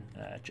see what you mean,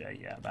 Jay.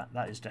 Yeah,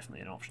 that is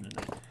definitely an option,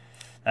 isn't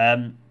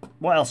it?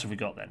 What else have we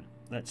got then?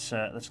 Let's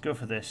go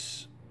for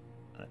this.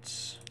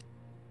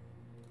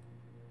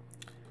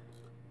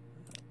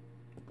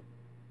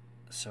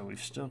 So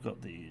we've still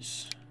got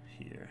these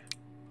here.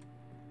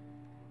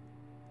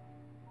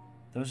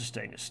 Those are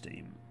staying as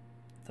steam.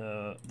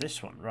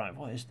 This one, right?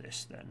 What is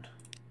this then?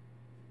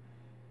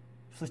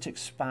 Flitwick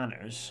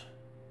spanners,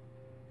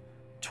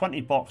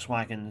 20 box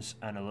wagons,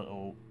 and a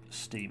little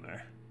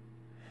steamer.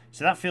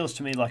 So that feels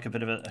to me like a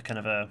bit of a kind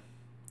of a.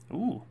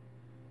 Ooh,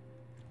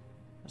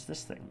 what's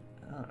this thing?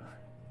 Ah.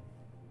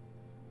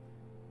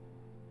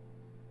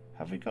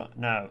 Have we got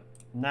now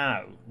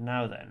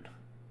then?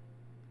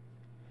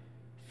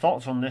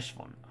 Thoughts on this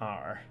one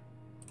are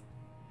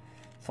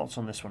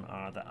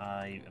that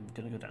I am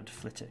going to go down to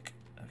Flitwick.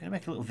 I'm going to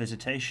make a little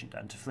visitation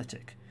down to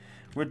Flitwick.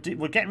 We're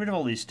getting rid of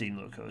all these steam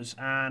locos,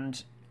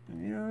 and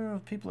you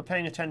know, people are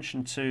paying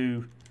attention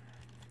to,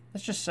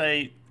 let's just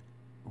say,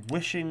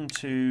 wishing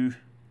to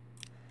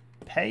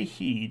pay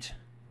heed.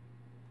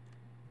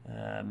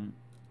 No,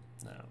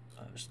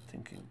 I was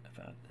thinking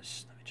about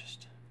this. Let me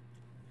just.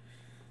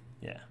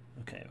 Yeah.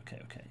 Okay.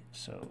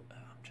 So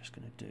I'm just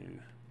going to do.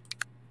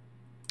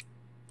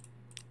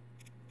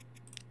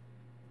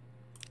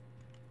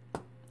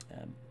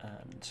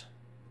 And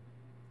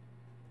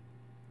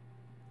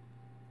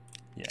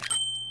yeah,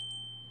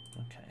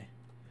 okay.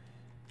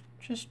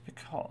 Just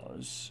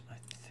because I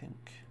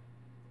think.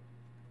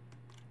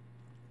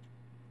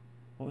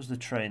 What was the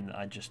train that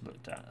I just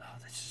looked at? Oh,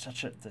 this is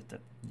such a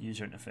the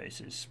user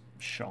interface is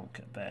shonk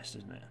at best,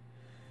 isn't it?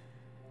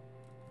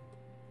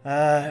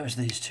 It was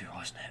these two,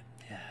 wasn't it?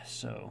 Yeah.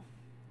 So.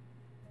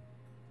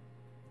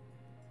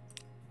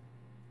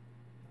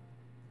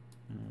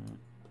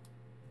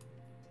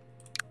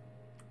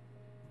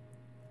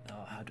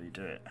 Oh, how do you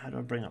do it? How do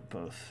I bring up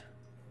both?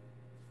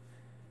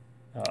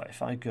 Oh,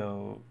 if I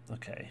go...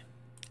 Okay.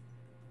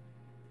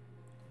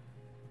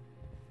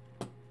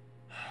 Oh,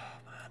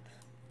 man.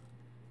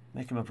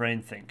 Making my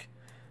brain think.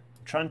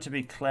 I'm trying to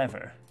be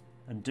clever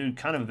and do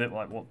kind of a bit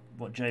like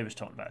what Jay was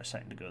talking about a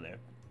second ago there.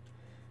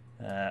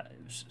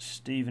 It was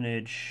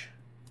Stevenage.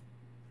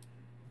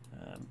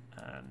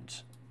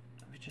 And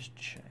let me just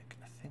check.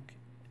 I think...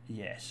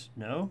 Yes.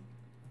 No?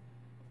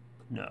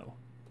 No.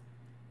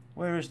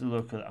 Where is the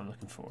local that I'm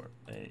looking for?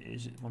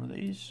 Is it one of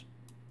these?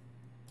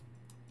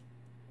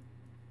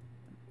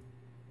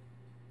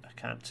 I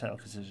can't tell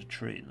because there's a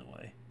tree in the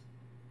way.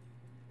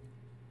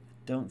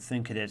 I don't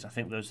think it is. I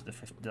think those are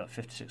the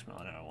 56 mile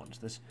an hour ones.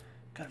 There's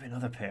got to be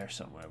another pair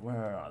somewhere.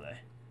 Where are they?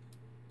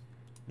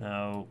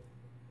 No.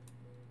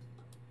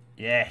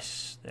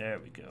 Yes, there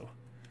we go.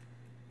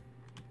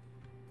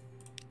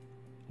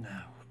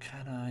 Now,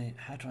 can I...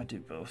 How do I do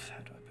both?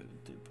 How do I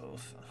do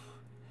both?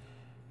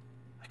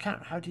 I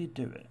can't... How do you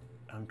do it?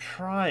 I'm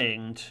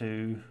trying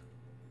to...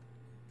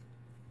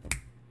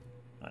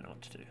 I know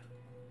what to do.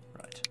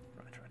 Right.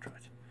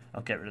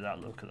 I'll get rid of that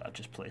local that I've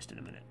just placed in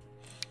a minute.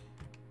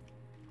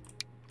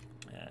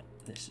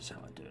 This is how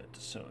I do it.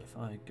 So if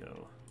I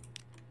go...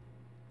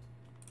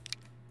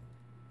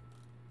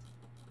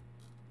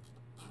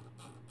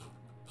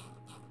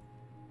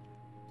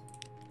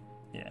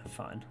 Yeah,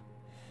 fine.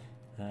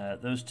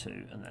 Those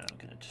two, and then I'm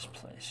going to just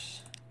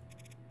place...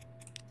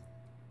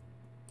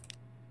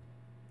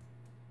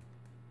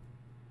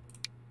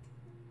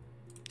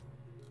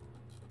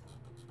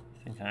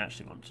 I think I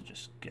actually want to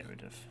just get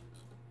rid of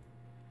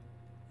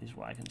these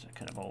wagons. Are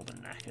kind of old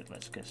and knackered.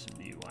 Let's get some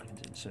new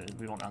wagons in. So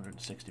we want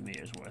 160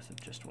 meters worth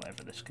of just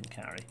whatever this can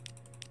carry.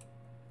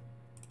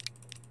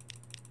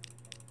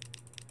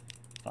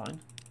 Fine,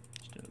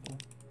 it's doable.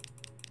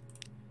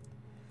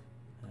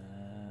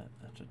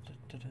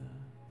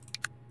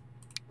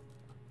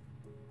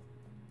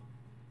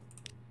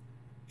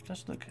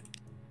 Just look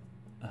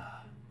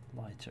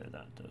lighter,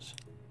 that does.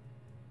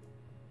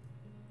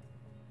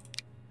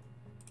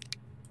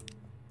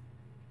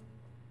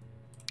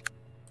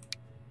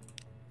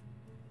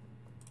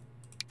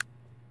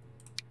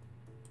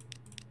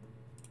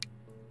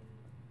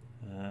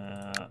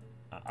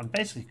 I'm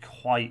basically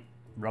quite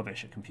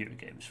rubbish at computer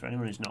games for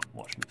anyone who's not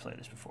watched me play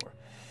this before.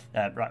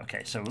 Right,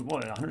 okay, so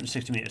what,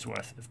 160 meters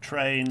worth of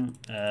train,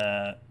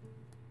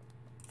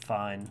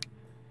 fine.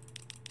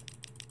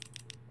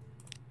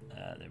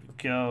 There we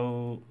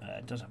go.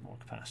 It does have more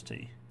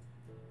capacity.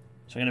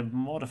 So I'm going to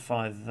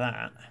modify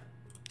that.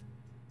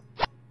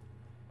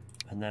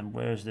 And then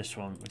where's this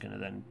one? We're going to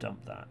then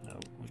dump that. No,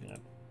 we're going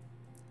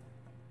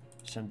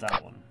to send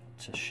that one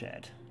to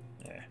shed.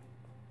 There.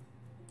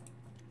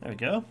 There we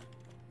go.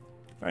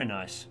 Very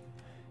nice.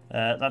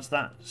 That's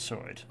that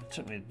sorted. It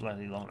took me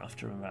bloody long enough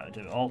to remember how to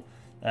do it all.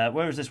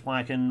 Where is this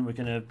wagon? We're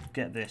going to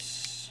get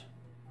this.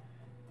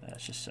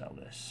 Let's just sell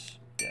this.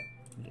 Yeah,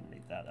 we didn't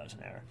need that. That was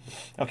an error.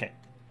 Okay.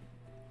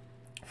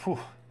 Whew.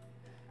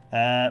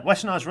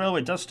 Western Isles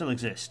Railway does still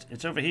exist.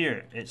 It's over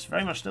here. It's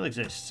very much still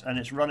exists, and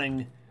it's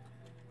running.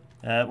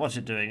 What's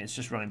it doing? It's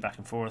just running back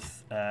and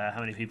forth. How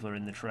many people are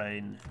in the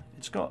train?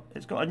 It's got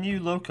a new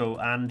loco,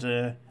 and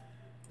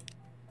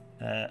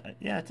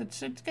yeah, it's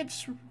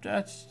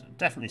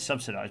definitely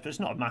subsidised, but it's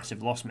not a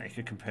massive loss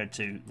maker compared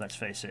to, let's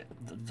face it,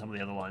 some of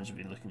the other lines we've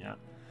been looking at.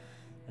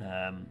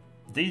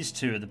 These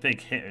two are the big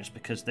hitters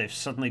because they've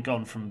suddenly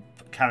gone from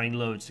carrying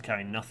loads to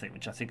carrying nothing,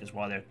 which I think is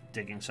why they're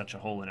digging such a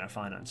hole in our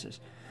finances.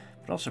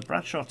 But also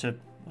Bradshaw to...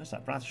 Where's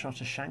that? Bradshaw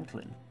to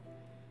Shanklin.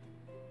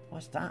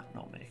 Why's that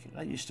not making...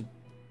 That used to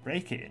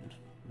break it in.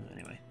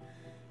 Anyway.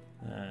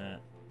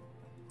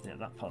 Yeah,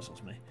 that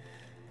puzzles me.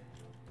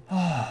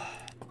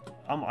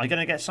 Am I going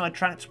to get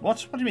sidetracked?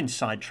 What do you mean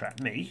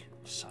sidetracked? Me?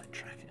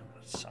 Sidetracking? I'm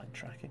not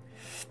sidetracking.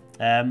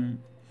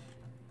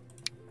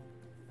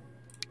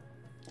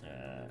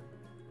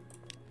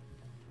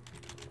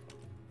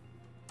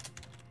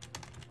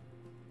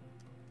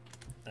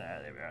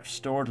 There we are.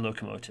 Stored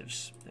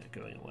locomotives. They're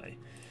going away.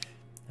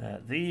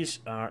 These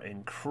are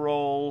in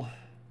crawl.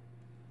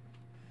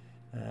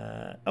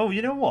 Oh,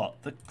 you know what?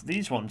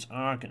 These ones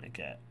are going to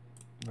get...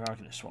 We are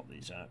going to swap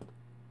these out.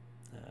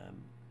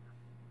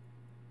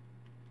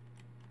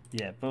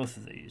 Yeah, both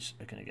of these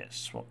are going to get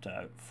swapped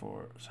out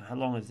for... So how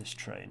long is this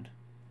train?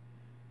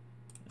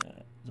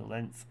 The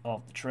length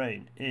of the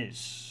train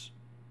is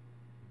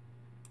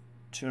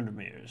 200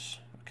 meters.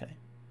 Okay.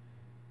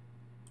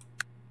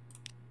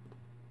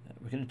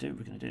 We're going to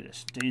do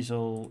this.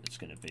 Diesel, it's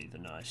going to be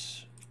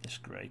this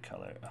grey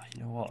colour.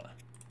 You know what?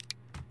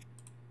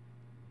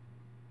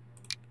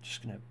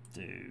 Just going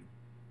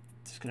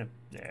to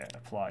there,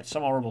 apply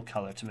some horrible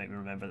colour to make me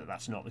remember that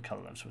that's not the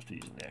colour I'm supposed to be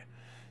using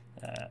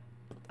there.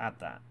 Add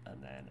that,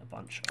 and then a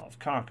bunch of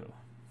cargo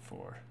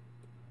for...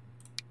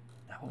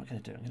 Now what am I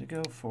going to do? I'm going to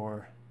go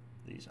for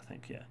these, I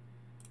think, yeah.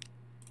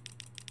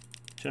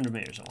 200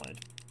 meters I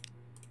wanted.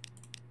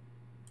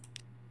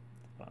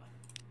 Wow.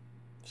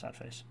 Sad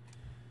face.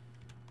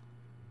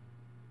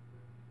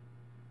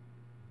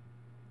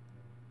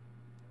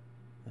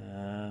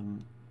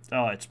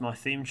 Oh, it's my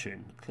theme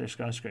tune. Clear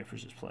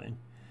Skyscrapers is playing.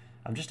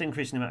 I'm just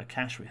increasing the amount of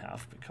cash we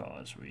have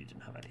because we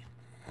didn't have any.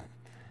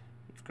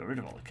 We've got rid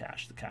of all the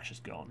cash. The cash is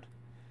gone.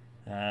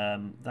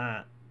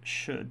 That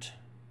should...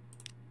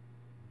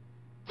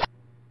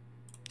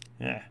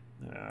 Yeah,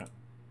 there we are.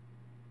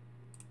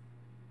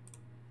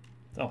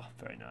 Oh,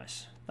 very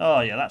nice.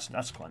 Oh, yeah,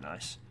 that's quite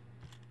nice.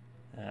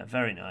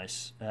 Very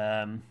nice. Oh,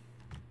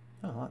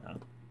 I like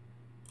that.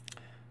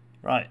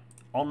 Right,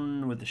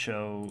 on with the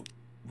show.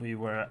 We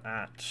were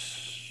at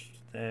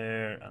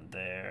there and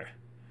there.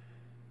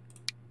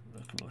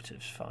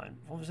 Locomotives, fine.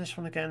 What was this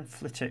one again?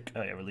 Flitwick.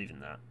 Oh yeah, we're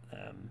leaving that.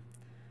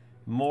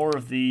 More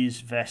of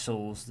these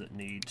vessels that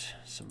need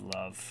some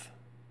love.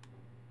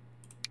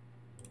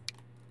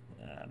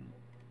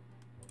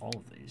 All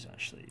of these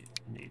actually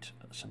need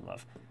some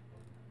love.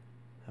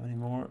 How many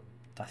more?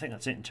 I think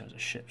that's it in terms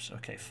of ships.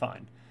 Okay,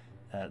 fine.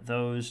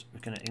 Those, we're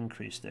going to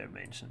increase their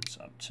maintenance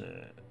up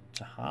to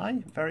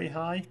high, very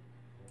high.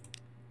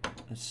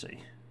 Let's see.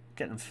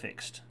 Get them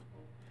fixed.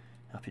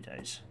 Happy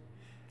days.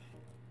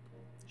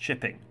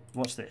 Shipping.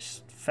 What's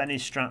this? Fenny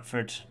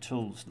Stratford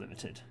Tools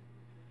Limited.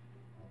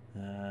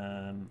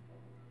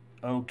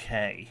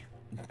 Okay.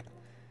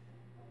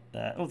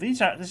 Oh,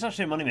 this is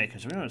actually a moneymaker,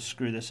 so we don't want to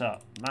screw this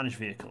up. Manage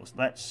vehicles.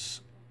 Let's...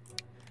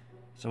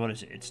 So what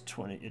is it? It's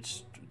 20...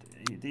 It's...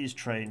 These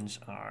trains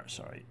are...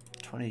 Sorry.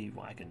 20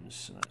 wagons.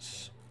 So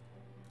that's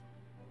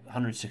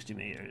 160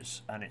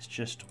 meters. And it's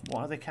just...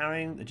 What are they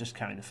carrying? They're just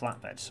carrying the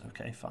flatbeds.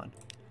 Okay, fine.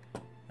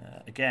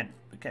 Again,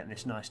 we're getting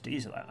this nice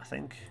diesel out, I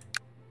think.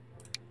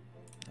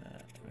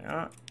 There we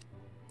are.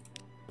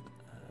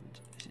 And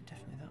is it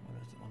definitely that one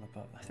or is it one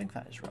above? I think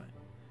that is right.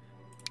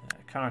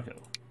 Cargo.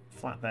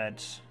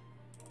 Flatbeds.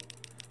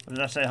 What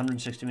did I say?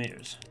 160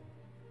 meters.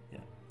 Yeah.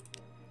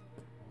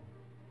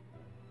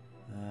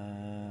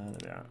 There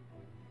we are.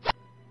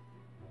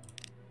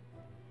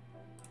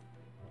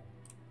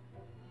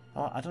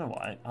 I don't know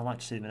why. I like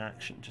to see them in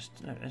action.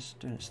 Just there it is,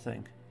 doing its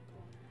thing.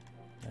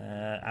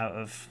 Out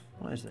of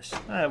what is this?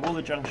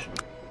 Wooler Junction.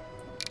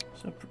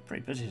 So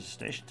pretty busy as a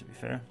station, to be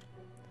fair.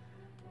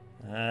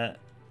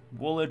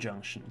 Wooler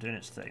Junction doing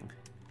its thing.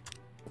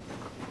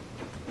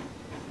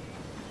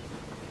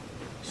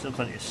 Still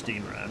plenty of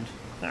steam around.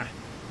 Ah.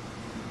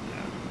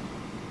 Yeah.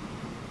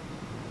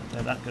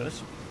 There that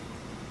goes.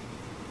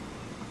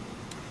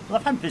 I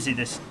love how busy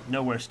this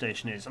nowhere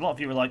station is. A lot of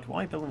you were like,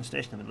 why building a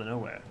station in the middle of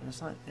nowhere? And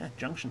it's like, yeah,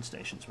 junction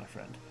stations, my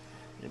friend.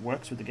 It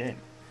works with the game.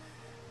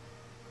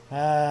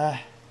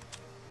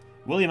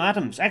 William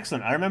Adams,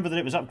 excellent. I remember that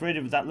it was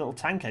upgraded with that little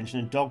tank engine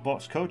and dog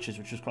box coaches,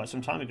 which was quite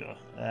some time ago.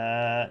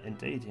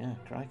 Indeed, yeah,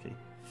 crikey.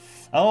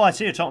 Oh, I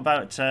see you're talking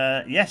about,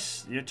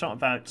 yes, you're talking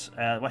about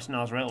Western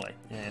Isles Railway.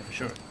 Yeah, for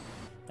sure.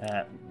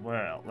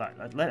 Well,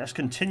 let us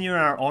continue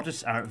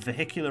our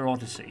vehicular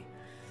odyssey.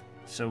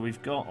 So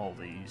we've got all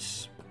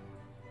these.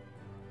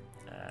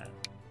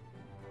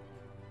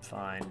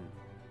 Fine.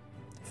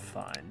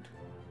 Fine.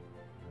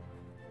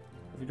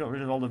 Have we got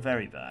rid of all the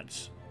very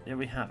bads? Yeah,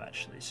 we have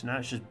actually. So now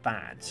it's just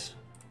bads.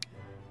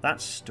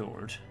 That's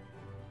stored.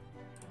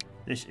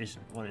 This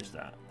isn't. What is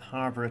that?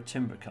 Harbour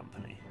Timber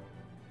Company.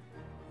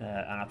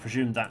 And I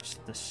presume that's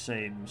the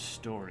same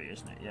story,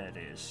 isn't it? Yeah, it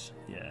is.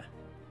 Yeah.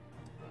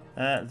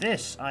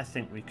 This, I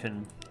think we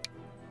can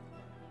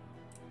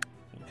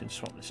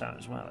swap this out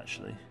as well,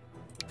 actually.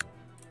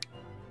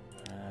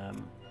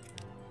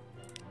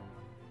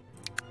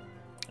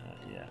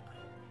 Yeah.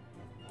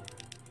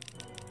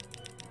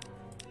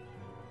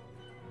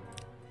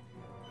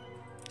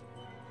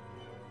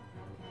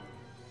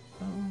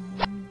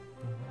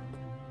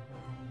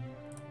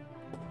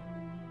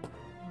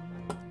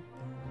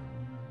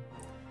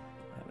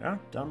 There we are,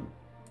 done.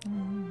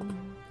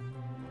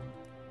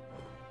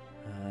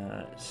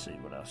 Let's see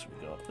what else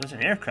we got. There's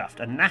an aircraft,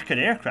 a knackered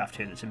aircraft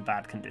here that's in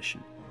bad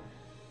condition.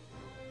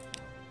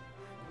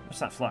 What's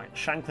that flying?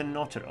 Shanklin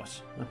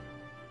Nautilus. Huh.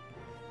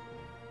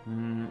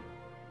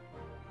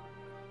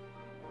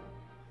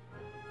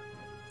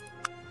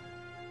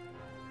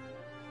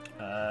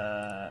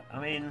 I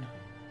mean...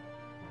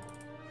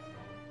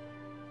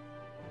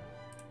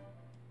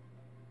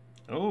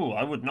 Oh,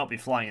 I would not be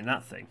flying in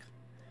that thing.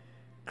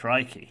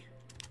 Crikey.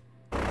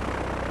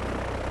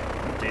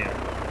 Oh dear.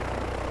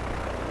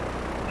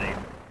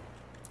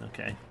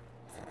 Okay.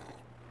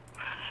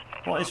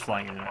 What is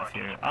flying in and out of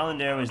here?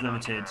 Island Airways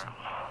Limited.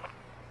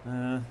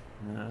 No,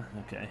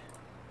 okay.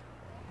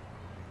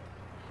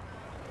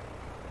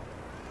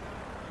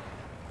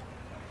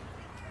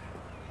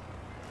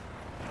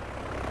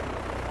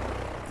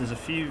 There's a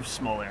few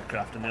small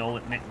aircraft and they all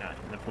look knick-knack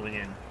when they're pulling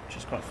in, which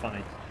is quite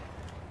funny.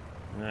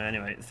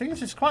 Anyway, the thing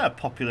is, it's quite a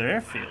popular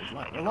airfield.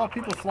 Like, a lot of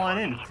people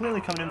flying in,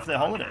 clearly coming in for their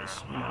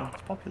holidays. You know,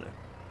 it's popular.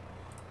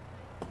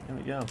 There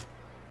we go.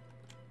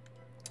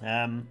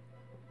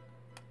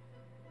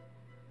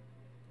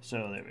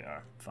 So there we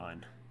are.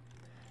 Fine.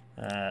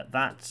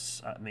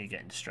 That's me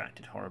getting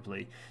distracted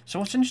horribly. So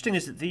what's interesting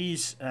is that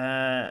these,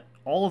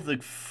 all of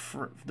the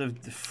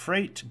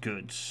freight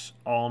goods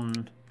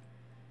on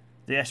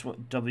the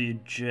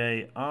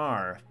SWJ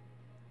are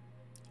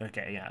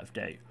getting out of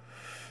date.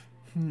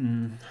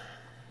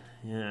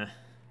 Yeah.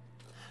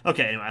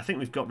 Okay, anyway, I think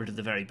we've got rid of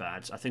the very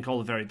bads. I think all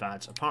the very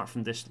bads, apart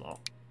from this lot,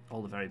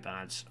 all the very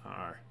bads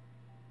are...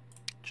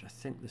 Which I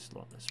think this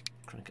lot, let's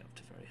crank it up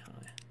to very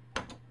high.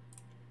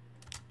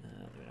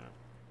 There we are.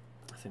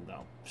 I think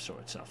that'll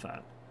sort itself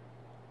out.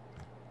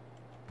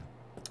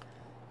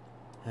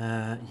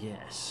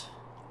 Yes.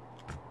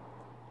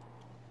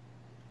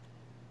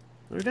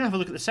 We were going to have a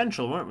look at the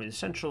central, weren't we? The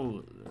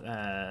central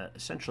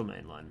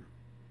main line,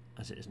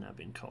 as it is now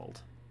being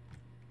called.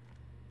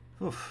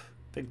 Oof,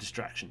 big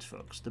distractions,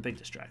 folks. The big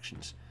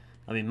distractions.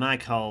 I mean,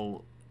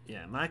 Maghall,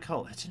 yeah,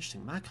 Maghall, it's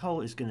interesting.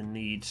 Maghall is going to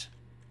need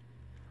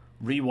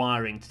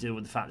rewiring to deal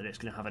with the fact that it's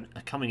going to have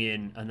a coming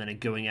in and then a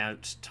going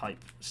out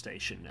type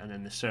station, and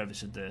then the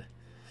service of the...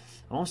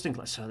 I almost think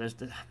like, so there's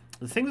the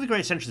thing with the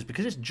Great Central is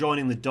because it's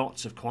joining the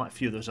dots of quite a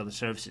few of those other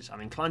services,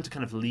 I'm inclined to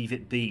kind of leave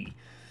it be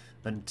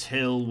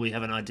until we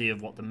have an idea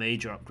of what the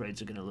major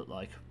upgrades are going to look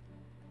like.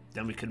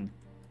 Then we can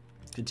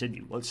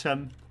continue. Let's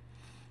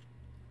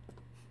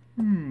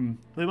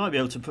we might be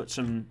able to put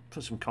some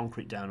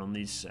concrete down on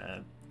these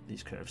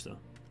curves though.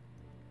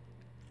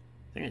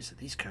 The thing is that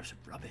these curves are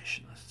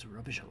rubbish. That's a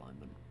rubbish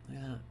alignment. Look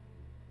at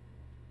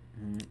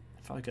that.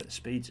 If I get the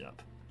speeds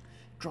up,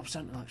 it drops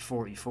down to like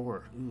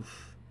 44.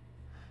 Oof.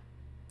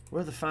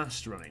 Where are the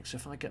fast running? So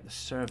if I get the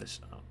service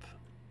up,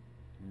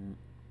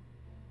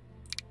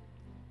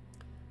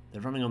 they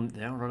are running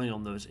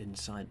on those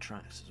inside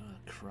tracks as well.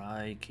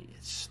 Crikey,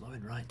 it's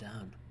slowing right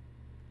down.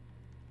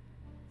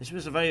 This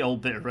was a very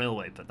old bit of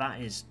railway, but that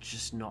is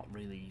just not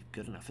really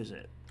good enough, is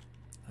it?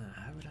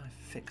 How would I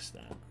fix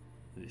that?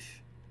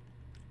 Oof.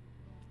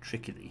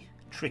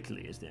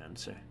 Trickily is the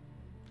answer.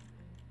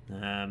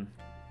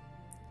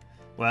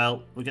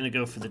 Well, we're going to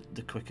go for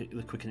the quick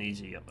and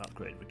easy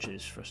upgrade, which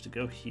is for us to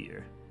go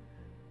here,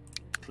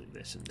 click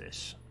this and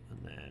this, and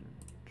then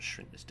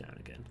shrink this down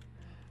again.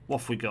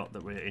 What have we got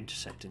that we're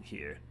intersecting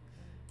here?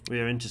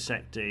 We are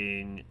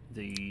intersecting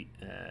the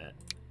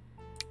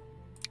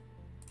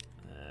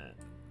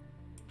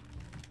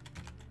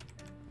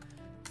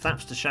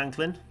Thaps to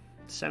Shanklin,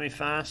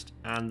 semi-fast,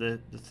 and the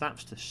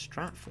Thaps to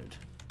Stratford.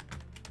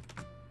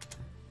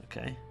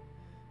 Okay.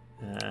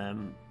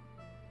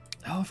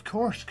 Oh, of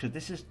course,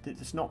 because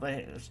it's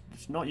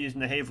not using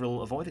the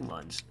Haverhill avoiding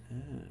lines.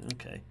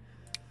 Okay.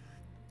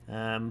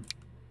 And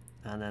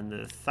then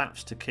the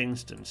Thaps to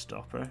Kingston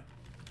stopper,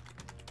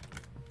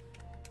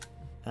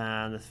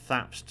 and the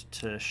Thaps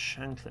to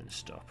Shanklin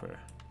stopper.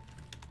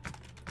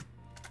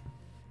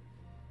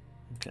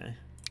 Okay.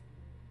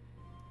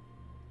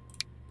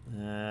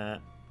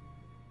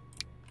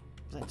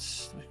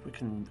 We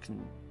can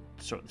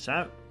sort this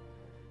out.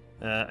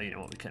 You know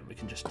what, we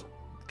can just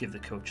give the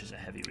coaches a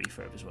heavy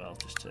refurb as well,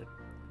 just to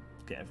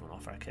get everyone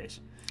off our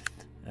case.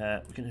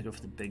 We're going to go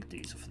for the big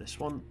diesel for this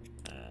one.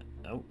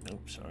 Oh no,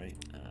 sorry.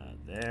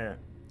 There,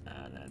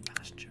 and then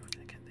passenger. We're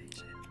going to get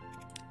these in.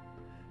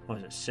 What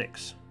is it?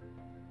 6.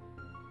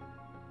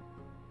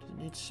 Does it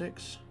need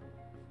 6?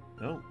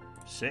 No,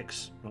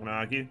 6. Not going to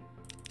argue.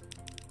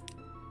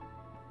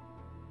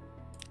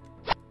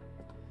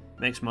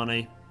 Makes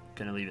money.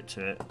 Gonna leave it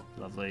to it.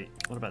 Lovely.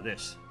 What about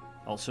this?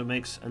 Also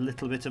makes a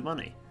little bit of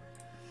money.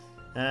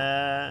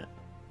 Yeah.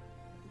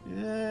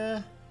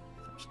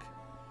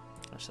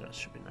 Actually, that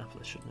should be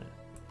Annapolis, shouldn't it?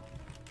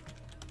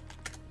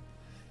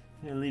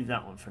 I'm gonna leave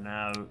that one for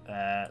now.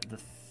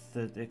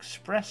 The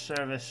express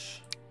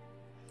service.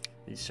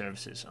 These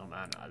services. Oh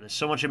man, there's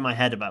so much in my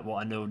head about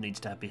what I know needs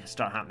to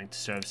start happening to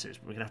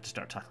services. We're gonna have to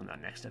start tackling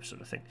that next episode,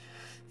 I think.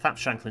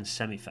 Thaps Shanklin's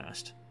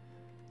semi-fast.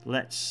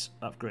 Let's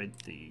upgrade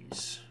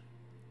these.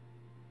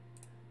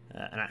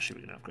 And actually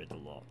we're going to upgrade the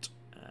lot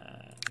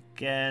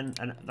again,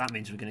 and that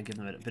means we're going to give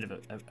them a bit of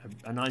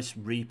a nice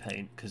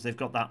repaint, because they've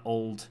got that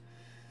old,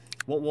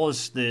 what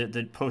was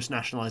the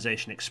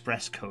post-nationalisation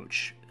express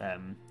coach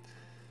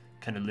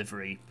kind of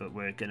livery, but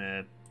we're going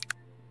to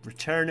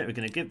return it. We're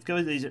going to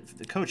go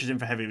the coaches in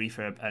for heavy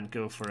refurb and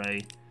go for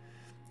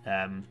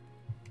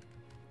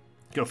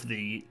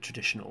the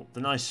traditional,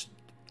 the nice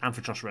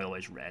Amphitros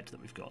Railways red that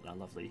we've got, that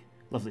lovely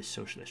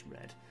socialist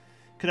red.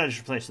 Could I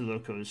just replace the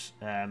locos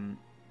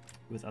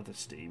with other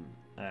steam,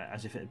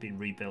 as if it had been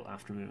rebuilt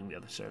after removing the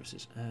other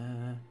services?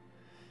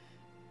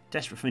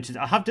 Desperate for me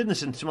to... I have done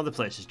this in some other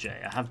places, Jay.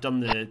 I have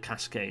done the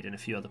Cascade in a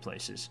few other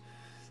places.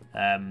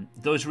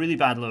 Those really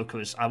bad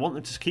locos, I want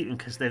them to keep them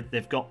because they're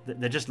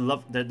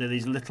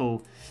these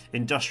little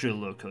industrial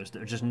locos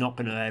that are just not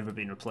going to ever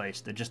be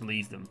replaced. They just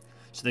leave them,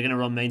 so they're going to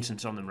run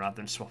maintenance on them rather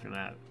than swapping them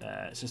out.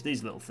 It's just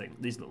these little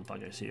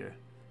buggers here.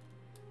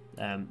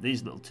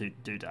 These little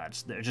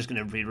doodads that are just going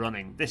to be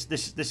running.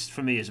 This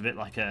for me is a bit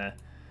like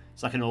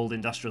it's like an old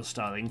industrial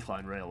style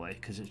incline railway,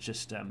 because it's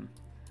just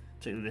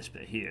particularly this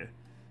bit here,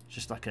 it's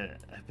just like a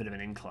bit of an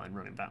incline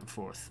running back and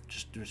forth,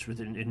 just with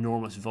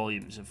enormous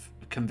volumes of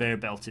conveyor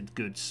belted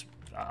goods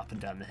up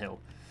and down the hill,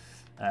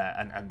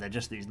 and they're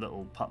just these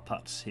little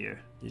putt-putts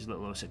here, these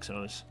little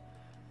 060s.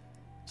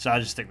 So I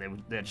just think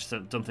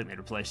don't think they'd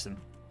replace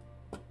them.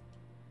 I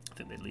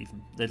think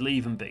they'd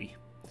leave them be.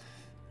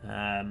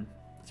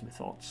 That's my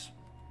thoughts.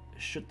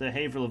 Should the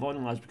Haverhill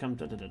avoiding lines become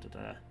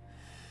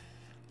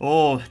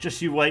Oh,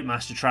 just you wait,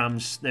 Master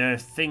Trams. There are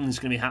things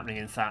going to be happening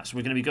in that. So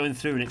we're going to be going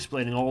through and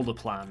explaining all the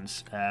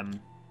plans.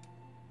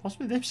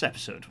 Possibly this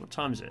episode. What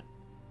time is it?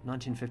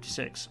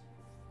 1956.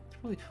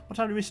 What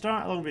time did we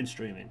start? How long have we been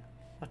streaming?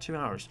 About 2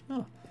 hours.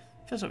 Oh,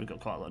 feels like we've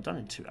got quite a lot done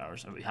in 2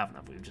 hours. Oh, we haven't,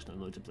 have we? We've just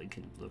done loads of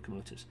blinking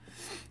locomotives.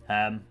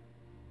 Let's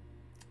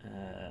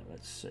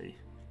see.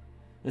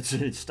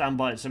 Let's stand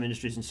by at some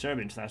industries in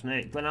Serbia in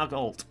 2008.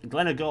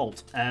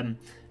 Glenagolt.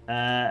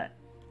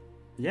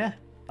 Yeah.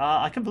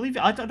 I can believe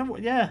it. I don't know.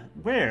 Yeah,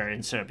 where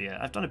in Serbia?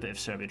 I've done a bit of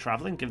Serbia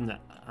travelling, given that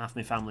half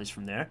my family's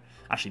from there.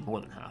 Actually, more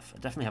than half. I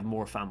definitely have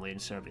more family in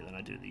Serbia than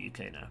I do in the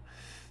UK now.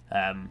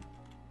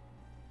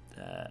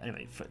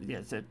 Anyway,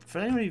 for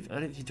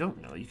anyone if you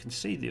don't know, you can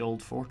see the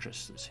old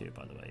fortress that's here.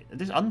 By the way, it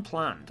is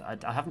unplanned.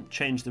 I haven't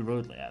changed the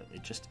road layout.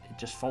 It just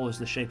follows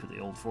the shape of the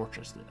old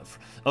fortress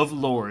of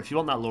lore. If you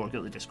want that lore, go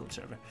to the Discord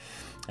server.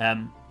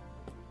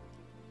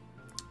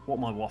 What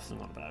am I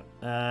waffling on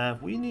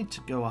about? We need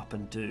to go up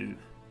and do.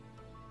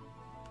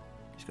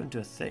 He's going to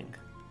do a thing.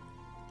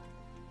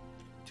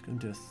 He's going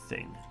to do a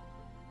thing.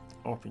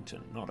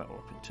 Orpington, not at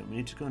Orpington. We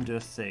need to go and do a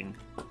thing.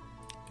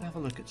 Have a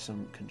look at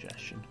some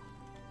congestion.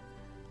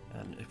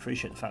 And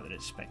appreciate the fact that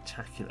it's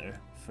spectacular.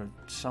 For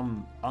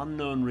some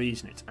unknown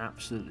reason, it's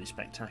absolutely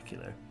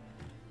spectacular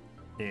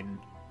in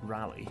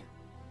Raleigh.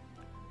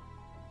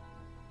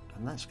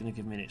 And that's going to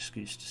give me an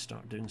excuse to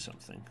start doing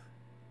something.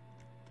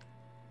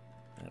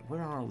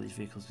 Where are all these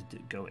vehicles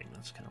going?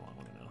 That's kind of what I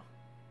want to know.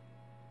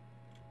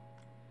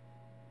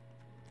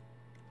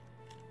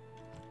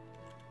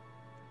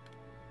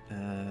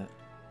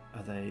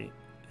 Are they...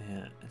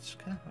 Yeah, it's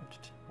kind of hard to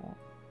tell.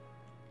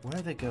 Where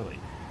are they going?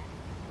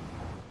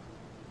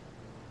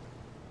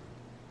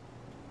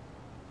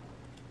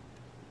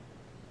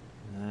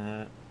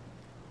 So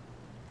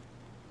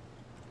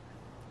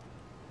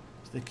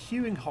they're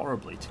queuing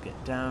horribly to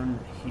get down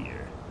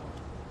here.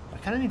 I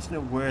kind of need to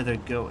know where they're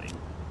going.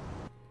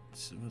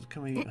 So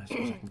can we... I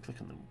suppose I can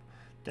click on them.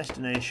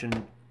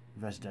 Destination,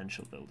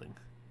 residential building.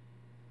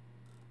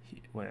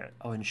 Where?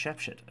 Oh, in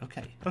Shepshed.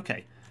 Okay,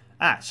 okay.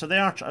 Ah, so they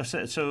are...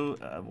 So,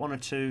 one or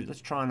two... Let's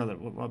try another...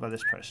 What about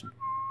this person?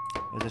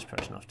 Where's this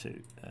person off to?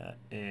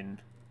 In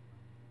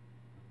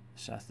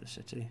south of the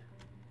city.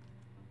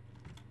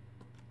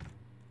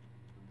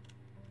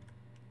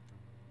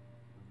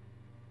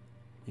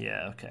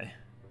 Yeah, okay.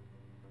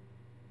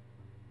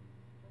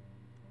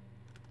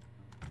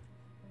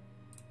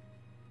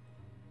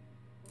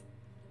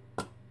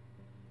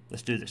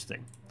 Let's do this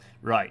thing.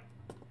 Right.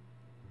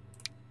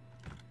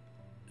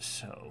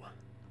 So...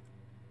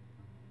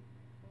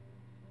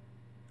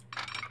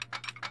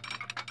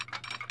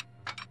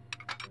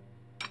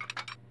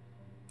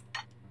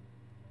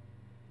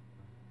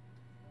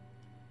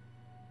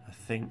 I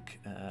think,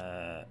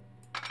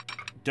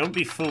 don't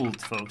be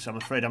fooled, folks. I'm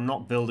afraid I'm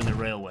not building a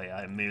railway.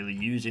 I am merely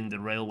using the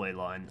railway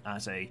line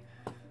as a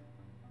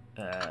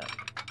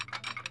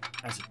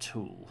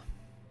tool.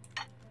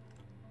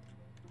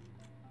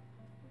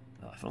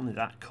 Oh, if only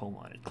that coal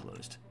mine had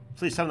closed.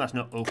 Please tell me that's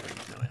not open.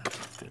 No, it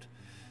hasn't. Good.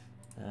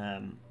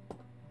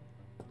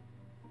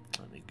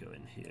 Let me go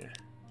in here.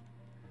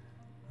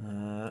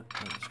 I'm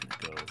just going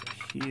to go over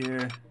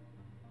here.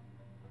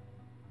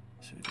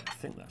 So I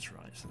think that's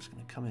right. So it's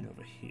going to come in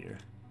over here.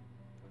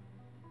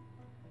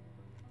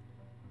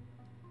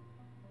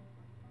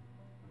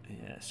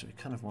 Yeah, so we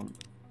kind of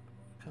want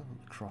the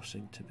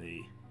crossing to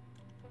be.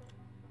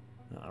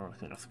 No,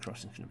 ironically enough, the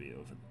crossing's going to be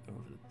over the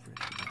bridge.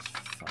 But that's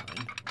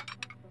fine.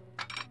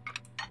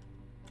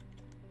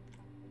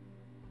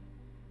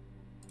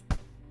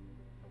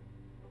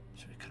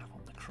 So we kind of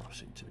want the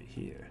crossing to be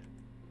here.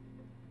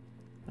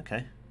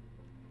 Okay.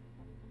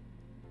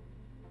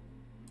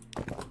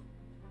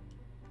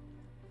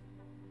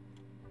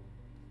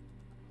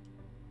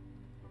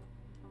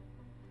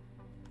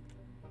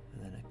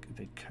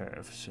 Big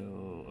curve, so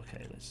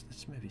okay, let's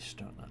maybe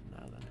start that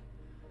now then.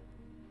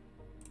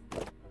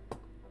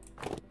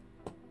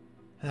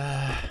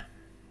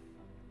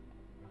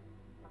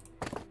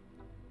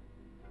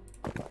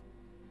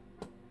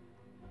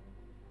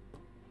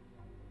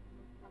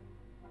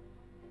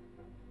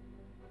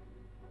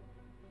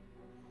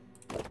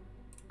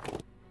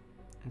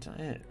 Is that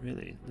it?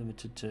 Really?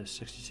 Limited to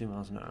 62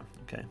 miles an hour.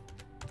 Okay.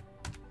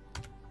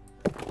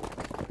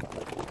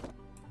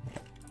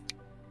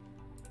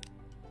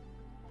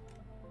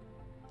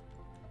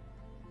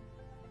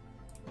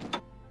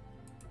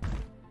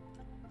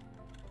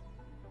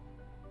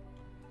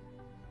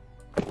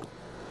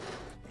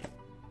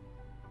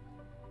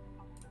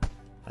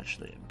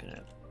 Actually, I'm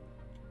gonna...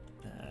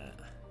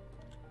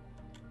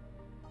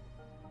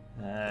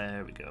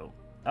 there we go.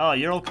 Oh,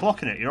 you're all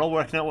clocking it. You're all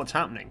working out what's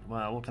happening.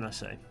 Well, what can I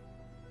say?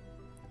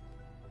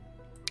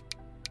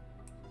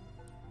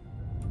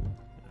 I'm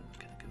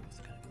gonna go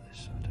this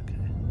side, okay.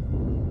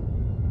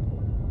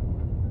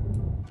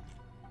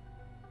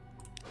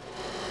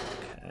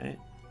 Okay.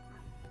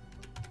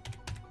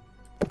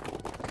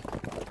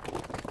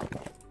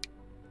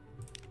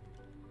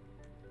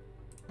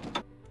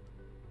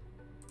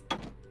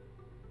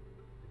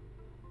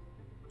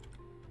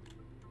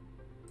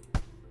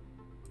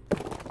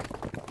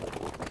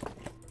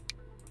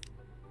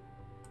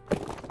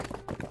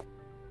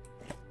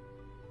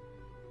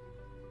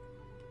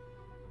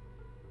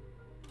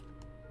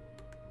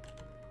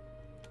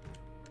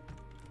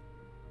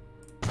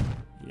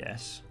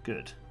 Yes,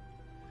 good.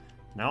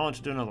 Now I want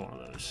to do another one of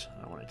those.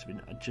 I want it to be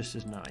just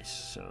as nice,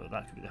 so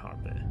that could be the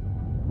hard bit.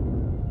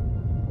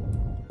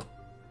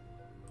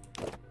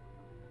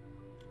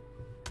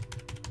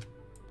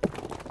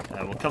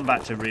 We'll come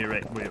back to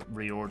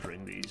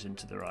reordering these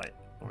into the right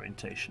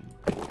orientation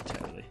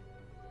momentarily.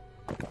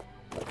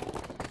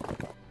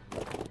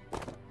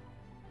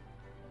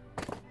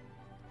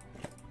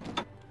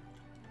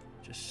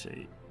 Just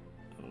see.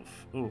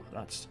 Oh,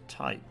 that's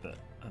tight, but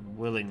I'm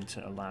willing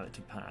to allow it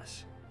to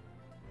pass.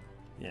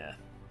 Yeah.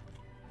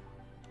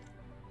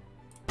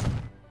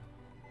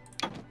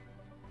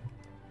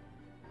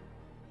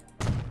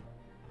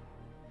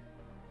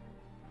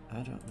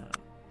 I don't know.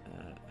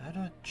 How do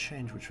I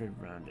change which way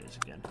round it is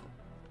again?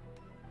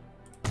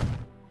 I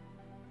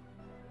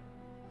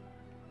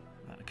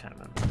can't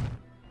remember.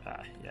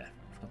 Ah, yeah.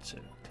 Let's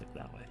click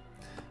that way.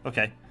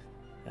 Okay.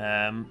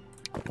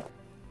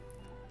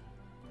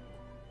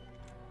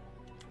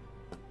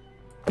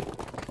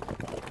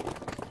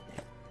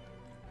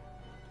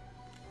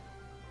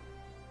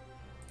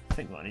 I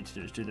think what I need to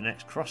do is do the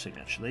next crossing,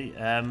 actually.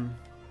 1,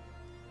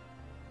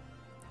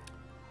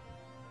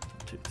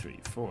 2, 3,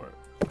 4.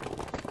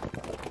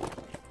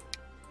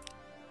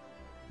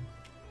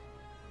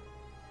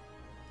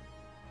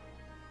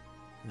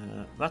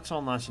 That's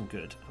all nice and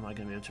good. Am I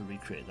going to be able to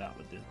recreate that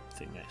with the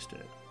thing next to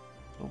it?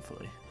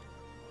 Hopefully.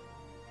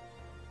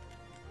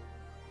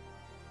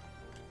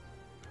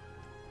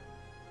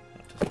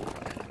 That doesn't look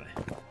right anyway.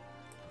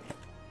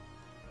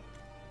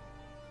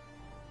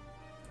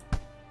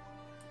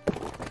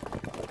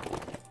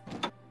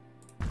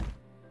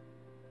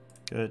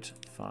 Good,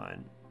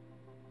 fine.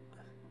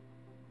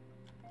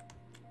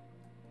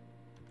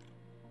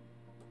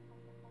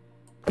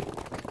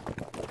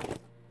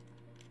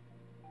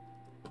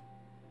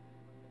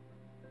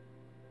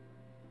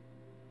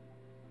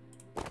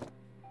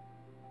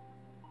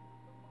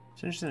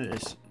 It's interesting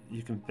that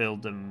you can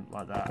build them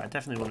like that. I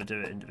definitely want to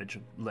do it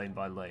individual lane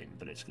by lane,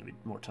 but it's going to be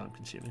more time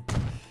consuming.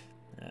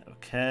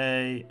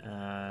 Okay,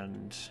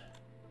 and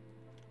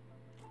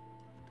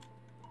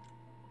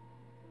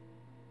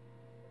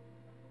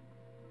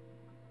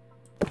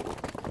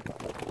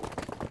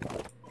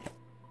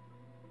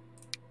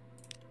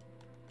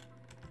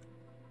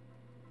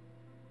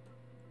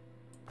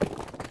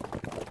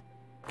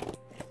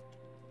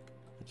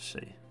let's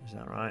see, is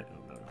that right?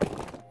 Oh, no.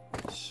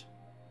 Let's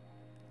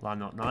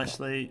line up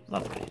nicely.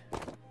 Lovely.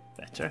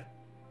 Better.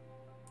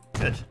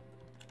 Good.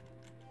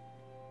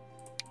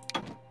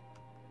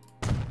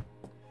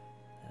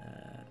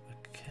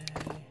 Okay.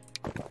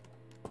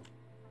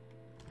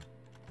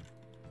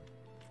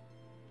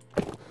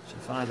 So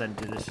if I then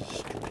do this as a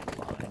straight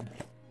line.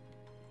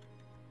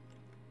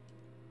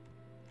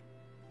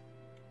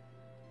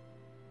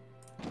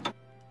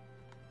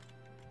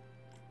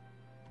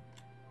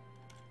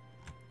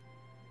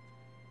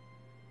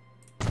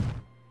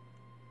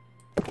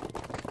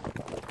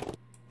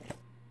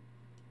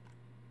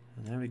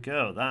 There we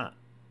go.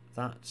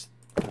 That's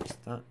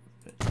that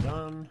bit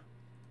done.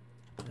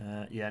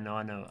 Yeah, no,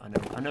 I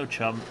know,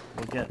 chum.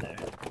 We'll get there.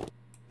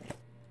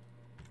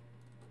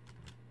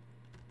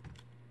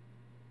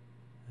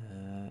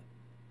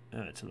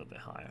 Oh, it's a little bit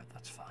higher.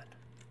 That's fine.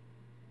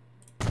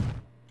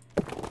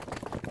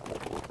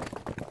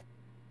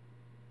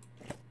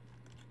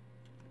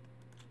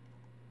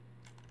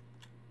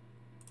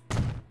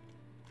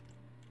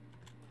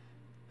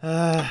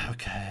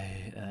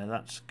 Okay.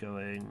 That's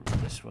going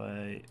this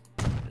way.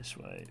 This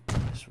way,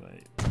 this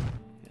way,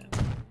 yeah.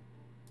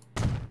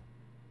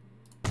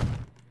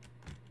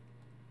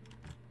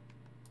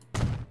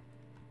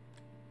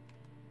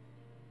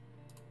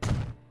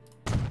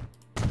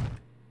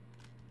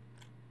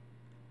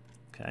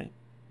 Okay.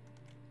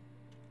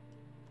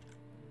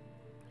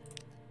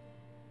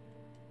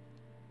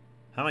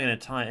 How am I going to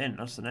tie it in?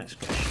 That's the next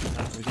question.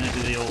 Are we going to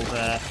do the old...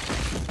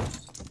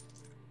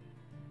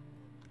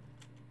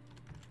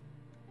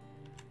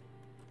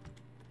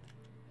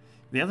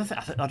 The other thing,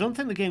 I don't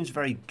think the game's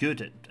very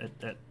good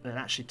at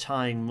actually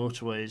tying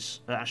motorways,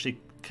 actually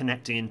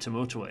connecting into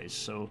motorways.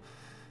 So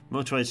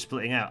motorways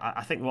splitting out.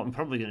 I think what I'm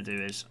probably going to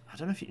do is, I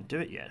don't know if you can do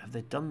it yet. Have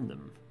they done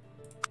them?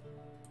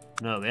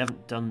 No, they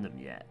haven't done them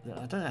yet.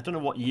 I don't know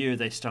what year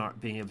they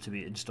start being able to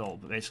be installed,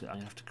 but basically I'm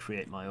going to have to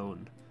create my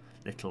own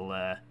little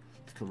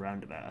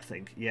roundabout, I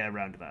think. Yeah,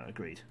 roundabout,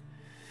 agreed.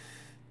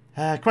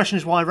 Question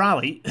is why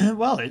Raleigh?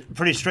 Well, it's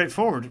pretty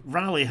straightforward.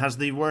 Raleigh has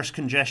the worst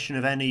congestion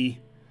of any...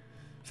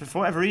 For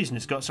whatever reason,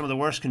 it's got some of the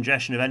worst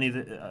congestion of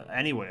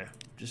anywhere.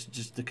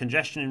 Just the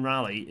congestion in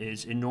Raleigh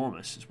is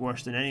enormous. It's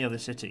worse than any other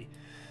city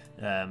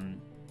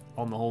on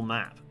the whole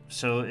map.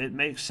 So it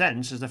makes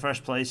sense as the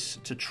first place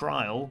to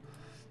trial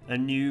a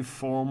new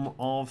form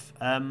of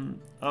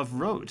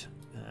road.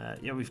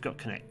 Yeah, we've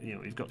got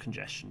we've got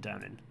congestion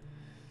down in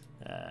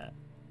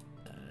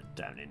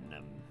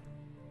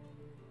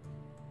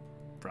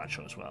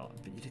Bradshaw as well.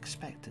 But you'd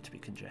expect there to be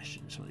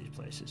congestion in some of these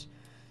places.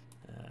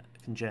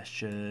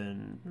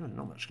 Congestion,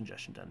 not much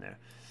congestion down there,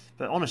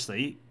 but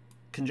honestly,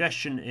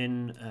 congestion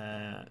in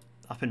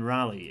up in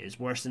Raleigh is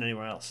worse than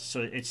anywhere else.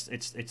 So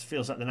it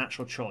feels like the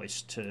natural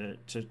choice to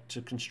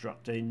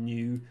construct a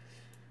new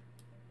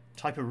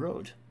type of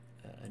road,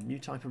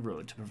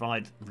 to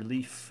provide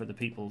relief for the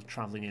people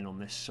travelling in on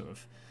this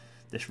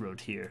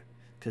road here.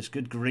 Because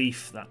good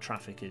grief, that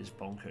traffic is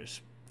bonkers.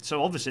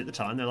 So obviously at the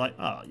time they're like,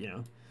 oh, you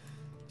know,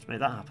 let's make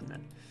that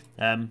happen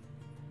then.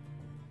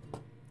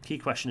 Key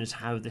question is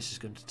how this is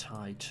going to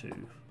tie to.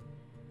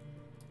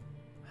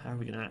 How are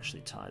we going to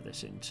actually tie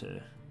this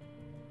into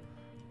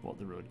what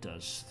the road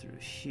does through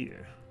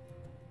here?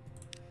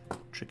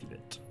 Tricky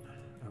bit.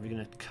 Are we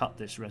going to cut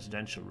this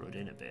residential road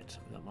in a bit?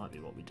 That might be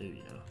what we do,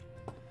 you know.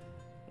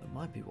 That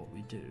might be what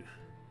we do.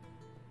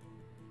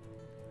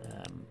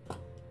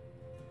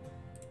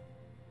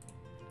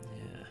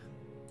 Yeah.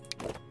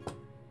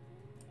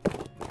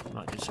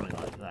 Might do something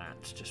like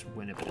that, just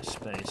win a bit of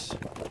space.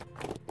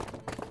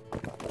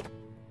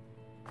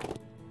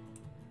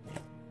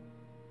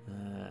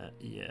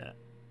 Yeah.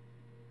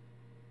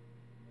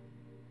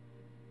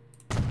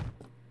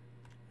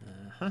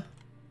 Uh-huh.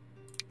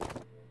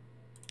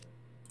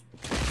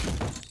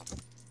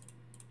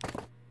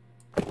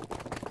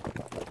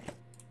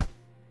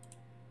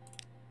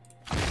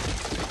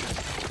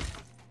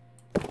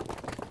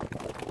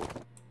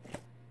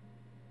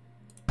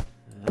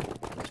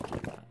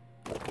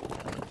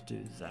 Let's do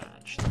that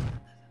actually.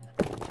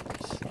 Do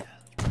this. Yeah,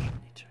 that's much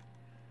neater.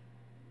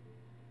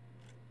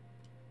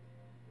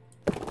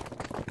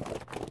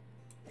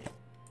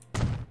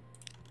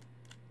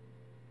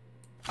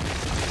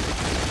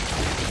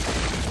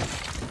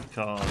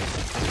 Because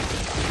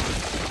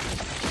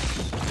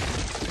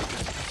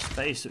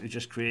space that we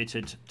just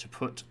created to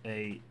put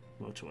a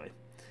motorway.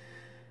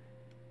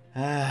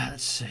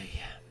 Let's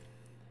see.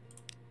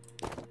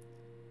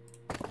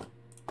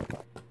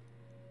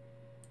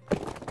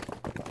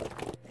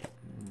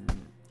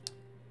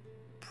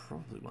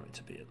 Probably want it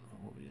to be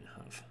what we're going to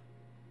have.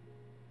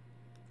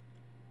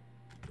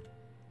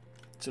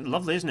 It's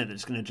lovely, isn't it? That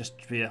it's going to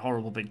just be a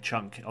horrible big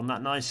chunk on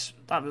that nice.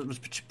 That was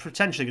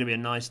potentially going to be a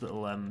nice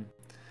little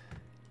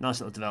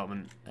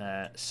development.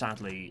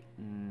 Sadly,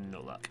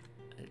 no luck.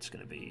 It's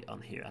going to be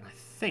on here, and I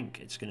think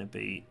it's going to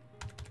be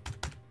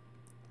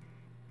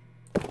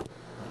like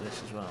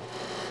this as well.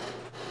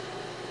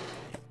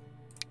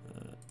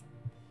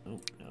 Oh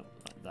no,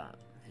 like that.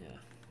 Yeah.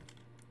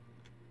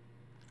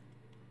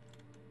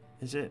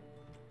 Is it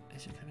going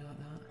to be like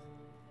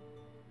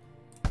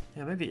that?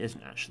 Yeah, maybe it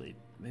isn't actually.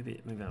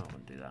 Maybe I don't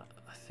want to do that.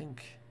 I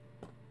think.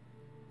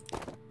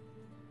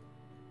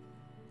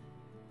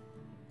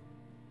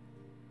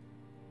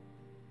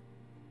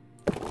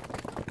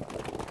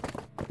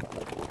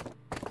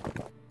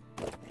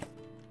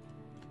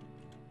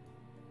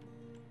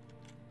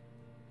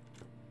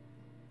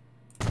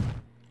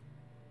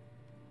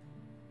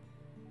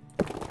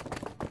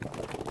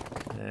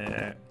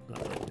 There.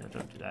 Lovely. No,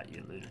 don't do that,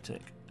 you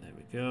lunatic. There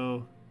we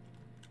go.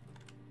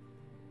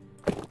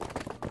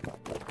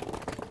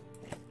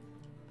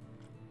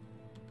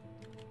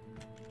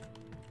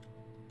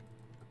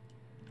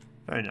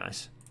 Very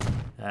nice.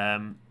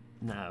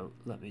 Now,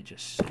 let me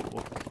just see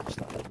what's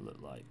that going to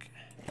look like.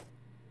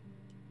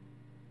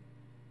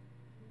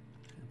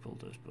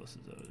 Bulldoze both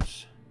of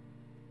those.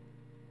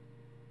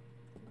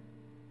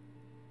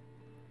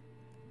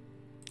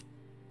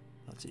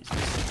 That's easy.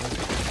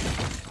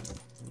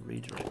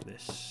 Redirect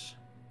this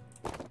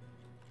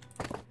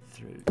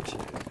through to.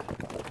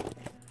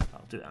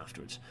 I'll do it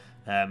afterwards.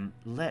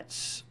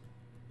 Let's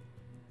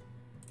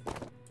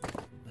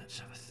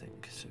have a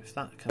think. So if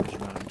that comes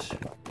around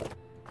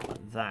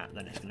like that,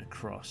 then it's going to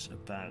cross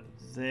about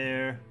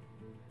there.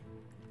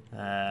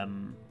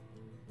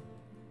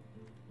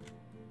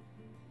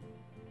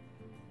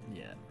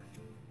 Yeah.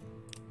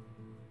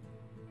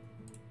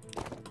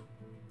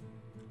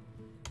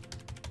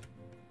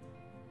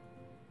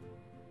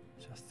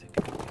 So I think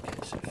it might be a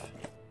case of do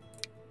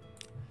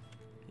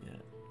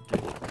that.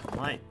 If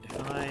I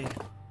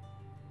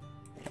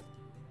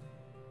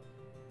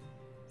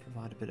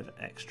provide a bit of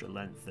extra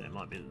length there, it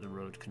might be that the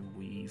road can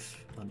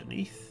weave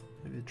underneath.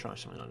 Maybe we'll try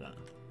something like that.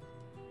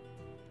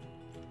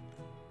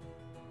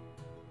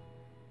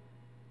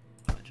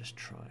 I just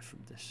try from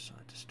this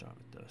side to start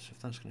with those. So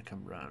if that's going to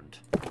come round,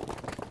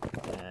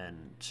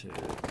 then to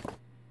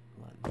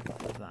like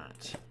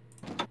that.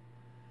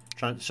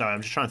 Sorry,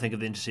 I'm just trying to think of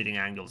the interceding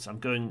angles. I'm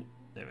going.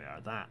 There we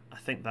are. That I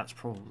think that's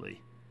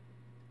probably.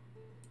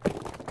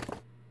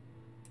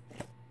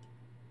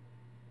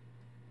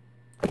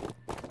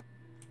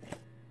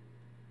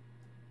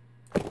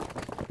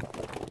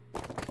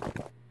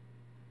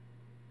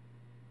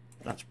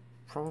 That's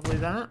probably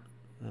that.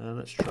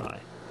 Let's try.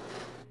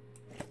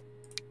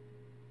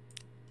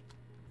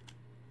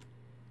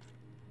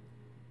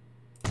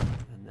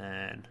 And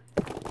then.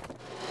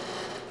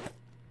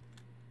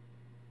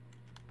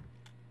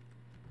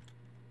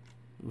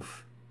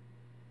 Oof.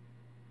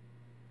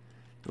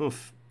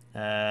 Oof.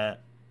 I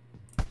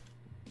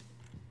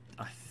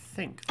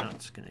think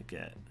that's going to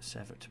get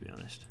severed, to be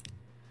honest.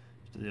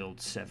 Let's do the old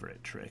sever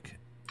it trick.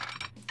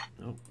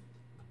 Nope.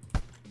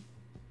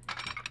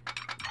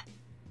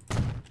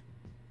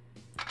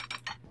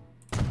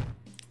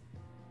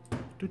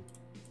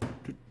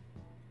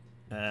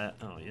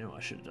 Oh, you know what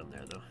I should have done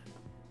there, though.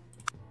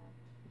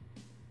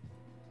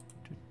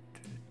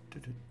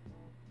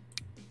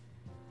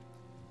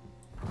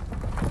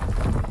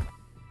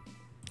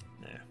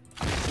 There.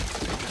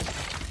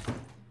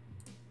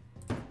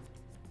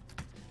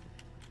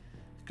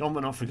 Gone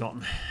but not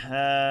forgotten.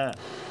 And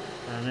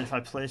then if I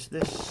place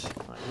this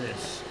like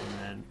this, and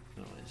then...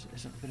 Oh,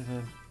 is that a bit of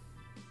a...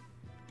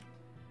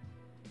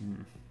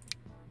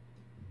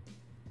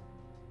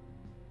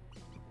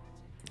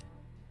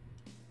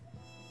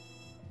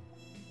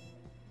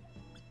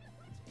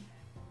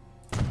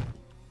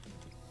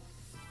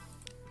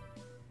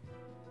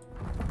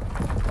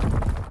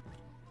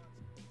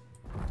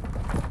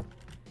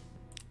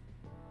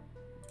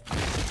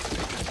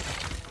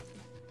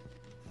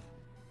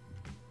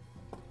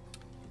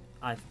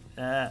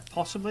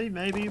 possibly,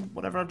 maybe,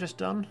 whatever I've just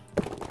done.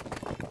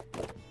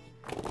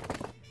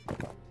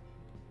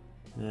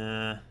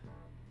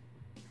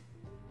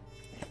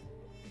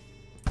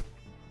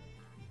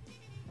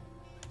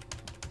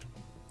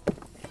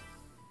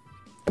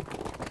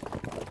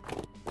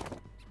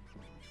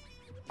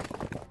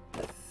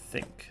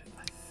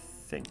 I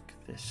think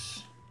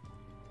this...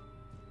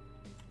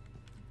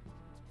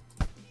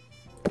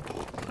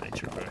 I need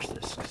to reverse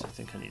this, because I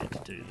think I needed to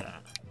do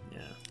that.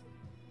 Yeah.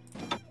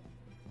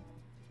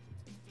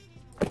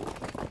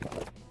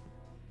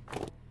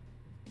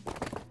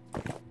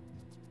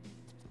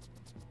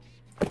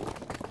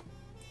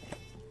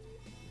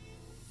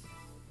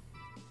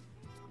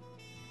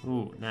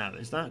 Ooh, now,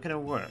 is that going to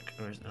work?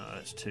 Or is... Oh,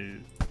 it's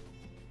too...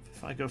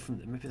 If I go from...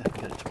 Maybe that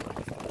can get it to work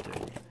if I do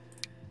it.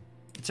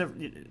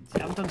 I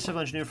haven't done civil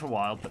engineering for a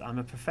while, but I'm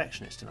a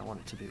perfectionist and I want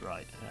it to be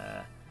right.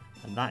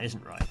 And that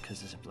isn't right, because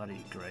there's a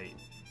bloody grate.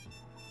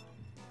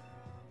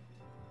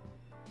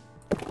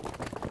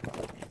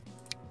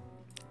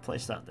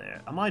 Place that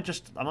there. Am I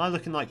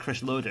looking like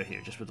Chris Loader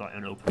here, just with like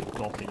an open,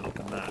 gawping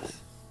open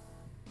mouth?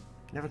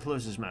 He never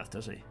closes his mouth,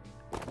 does he?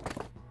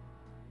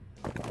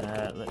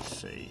 Let's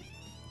see.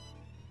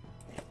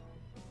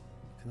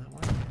 Can that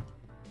work?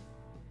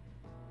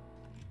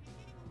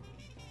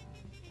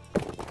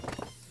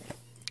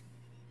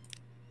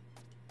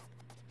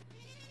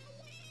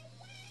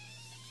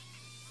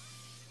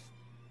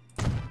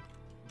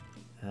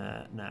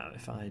 Now,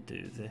 if I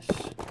do this...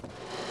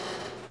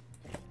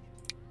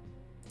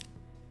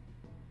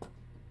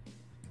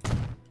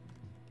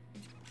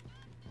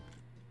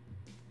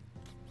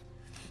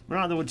 We're not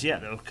out of the woods yet,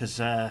 though, because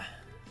there's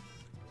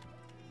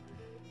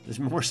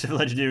more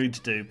civil engineering to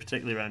do,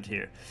 particularly around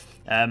here.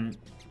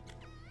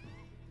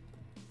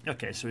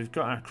 Okay, so we've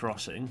got our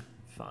crossing.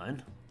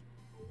 Fine.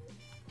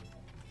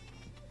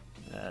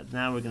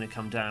 Now we're going to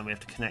come down. We have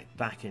to connect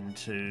back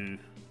into...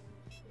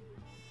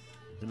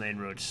 the main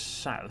road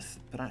south,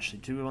 but actually,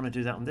 do we want to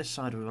do that on this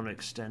side, or do we want to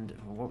extend it,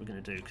 or what we're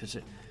going to do? Because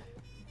it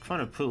kind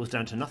of pulls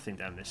down to nothing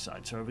down this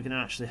side. So are we going to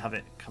actually have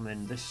it come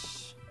in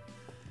this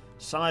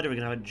side, or are we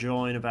going to have it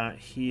join about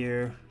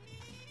here?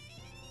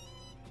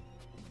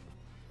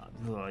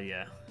 Oh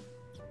yeah,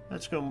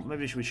 let's go.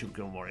 Maybe we should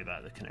go and worry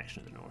about the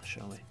connection to the north,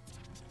 shall we?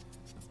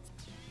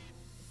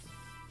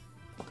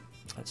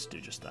 Let's do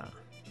just that.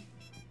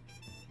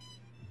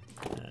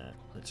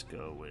 Let's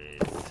go with...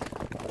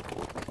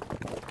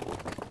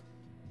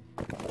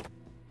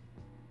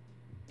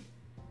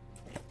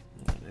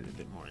 maybe a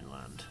bit more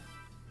inland.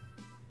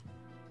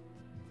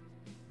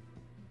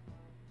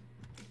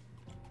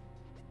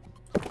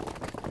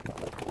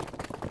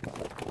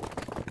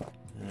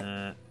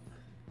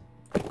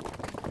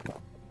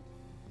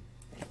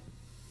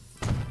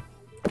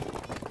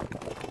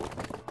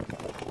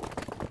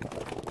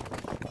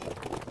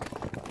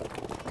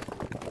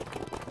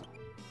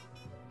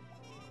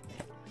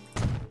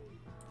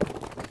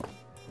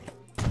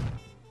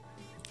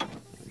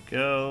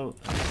 Go.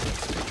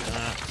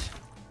 That.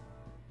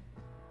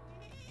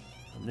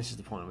 And this is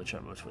the point at which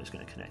our motorway is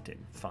going to connect in.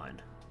 Fine.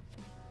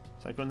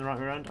 Is that going the right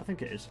way around? I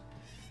think it is.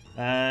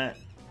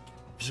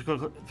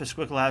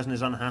 Pisquicklehausen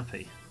is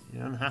unhappy.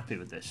 You're unhappy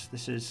with this.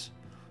 This is...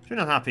 You're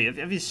not happy.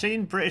 Have you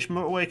seen British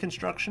motorway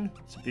construction?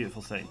 It's a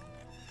beautiful thing.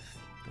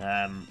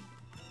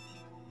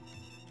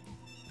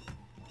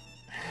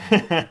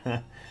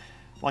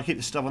 Why keep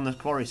the stub on the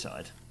quarry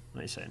side? What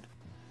are you saying?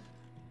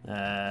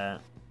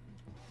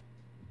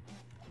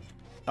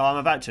 Oh, I'm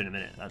about to in a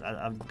minute.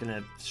 I'm going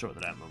to sort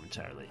that out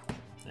momentarily.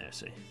 There,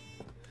 see.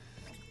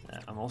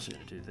 I'm also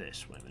going to do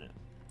this. Wait a minute.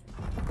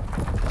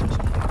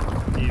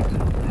 New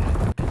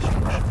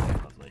construction.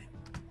 Lovely.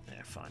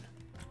 There, fine.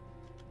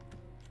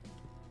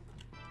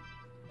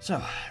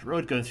 So,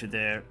 road going through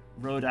there.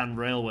 Road and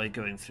railway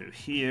going through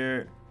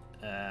here.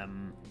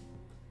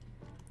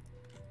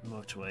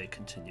 Motorway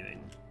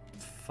continuing.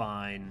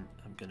 Fine.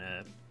 I'm going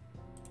to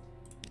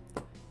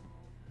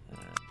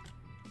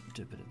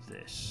do a bit of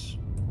this.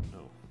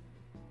 Oh.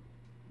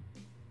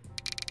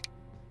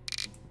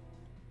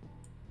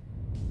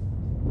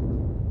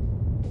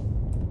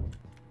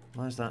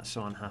 Why is that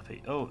so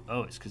unhappy? Oh,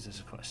 it's because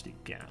there's quite a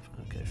steep gap.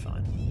 Okay,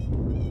 fine.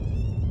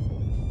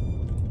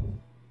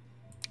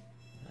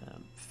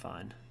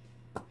 Fine.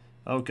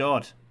 Oh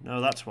god,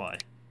 no, that's why.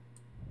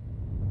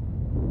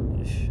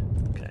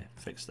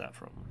 fix that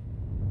problem.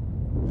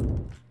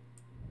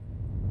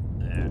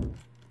 There,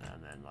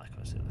 and then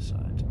likewise the other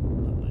side.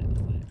 Lovely,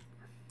 lovely.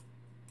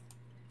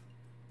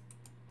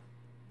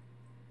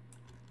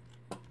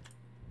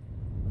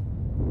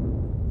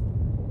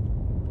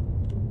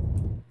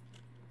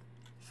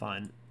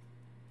 Fine.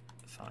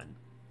 Fine.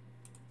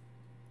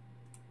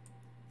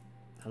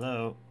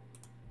 Hello.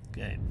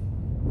 Game.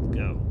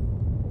 Go.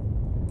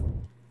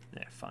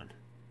 There, fine.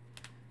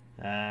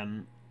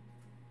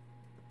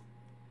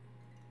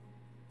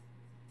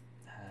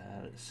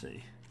 Let's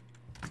see.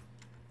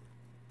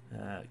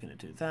 Gonna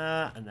do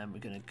that, and then we're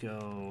gonna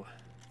go.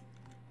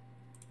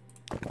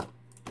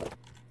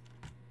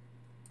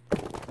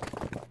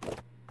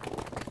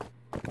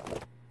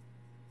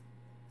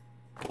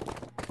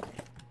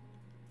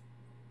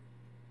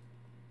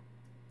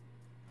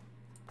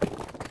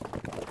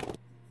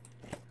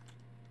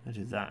 I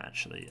do that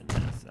actually, and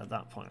then at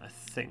that point, I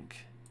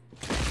think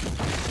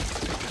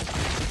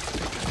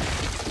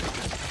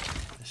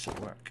this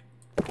will work.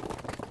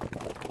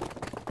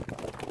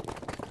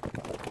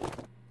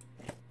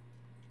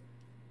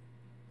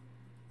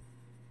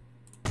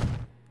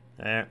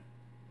 There.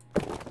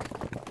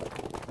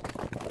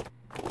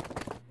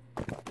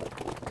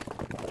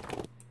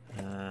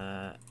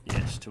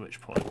 Yes, to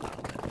which point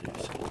I'll then do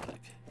something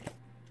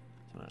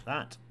like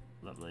that.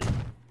 Lovely.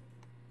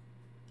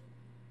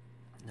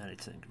 Now I need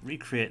to think,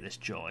 recreate this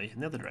joy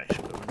in the other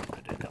direction, but we're not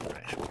going to do it in the other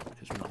direction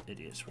because we're not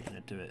idiots. We're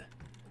going to do it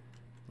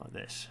like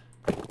this.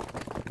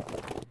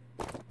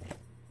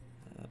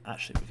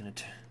 Actually, we're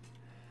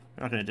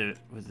not going to do it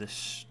with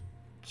this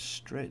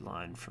straight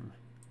line from.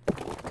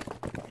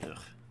 Ugh.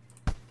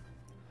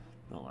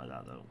 Not like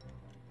that though.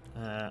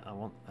 I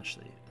want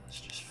actually. Let's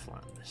just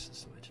flatten this.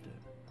 That's the way to do it.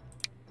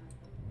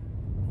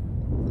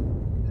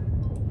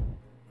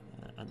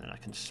 And then I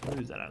can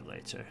smooth that out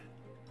later.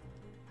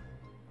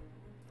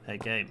 Hey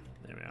game,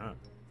 there we are.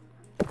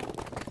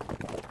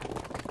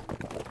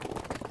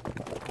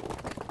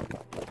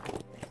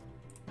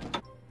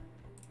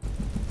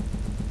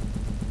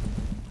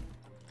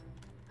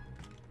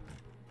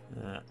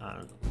 And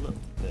a little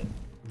bit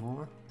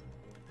more.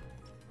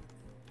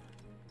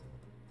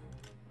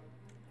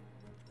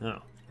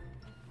 No.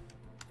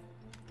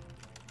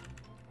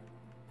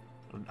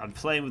 I'm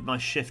playing with my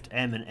Shift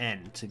M and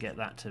N to get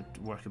that to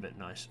work a bit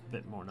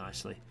more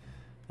nicely.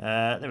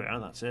 There we are.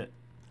 That's it.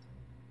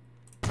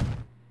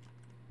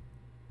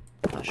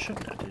 I should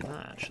now do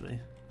that actually.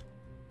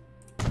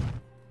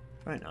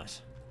 Very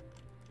nice.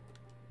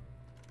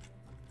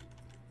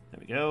 There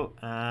we go,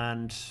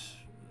 and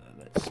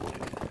let's do.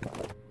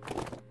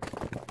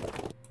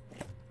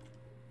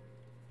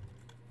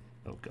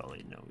 Oh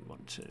golly, no, we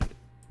want to.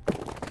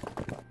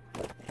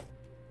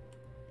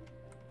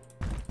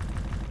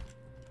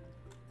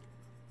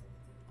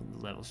 Want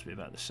the levels to be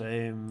about the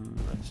same.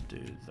 Let's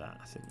do that.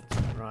 I think that's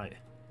about right.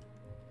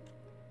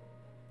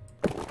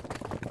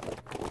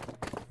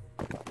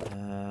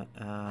 And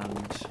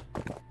I'm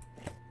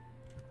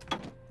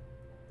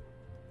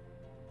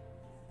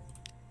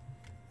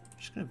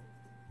just going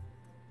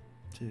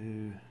to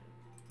do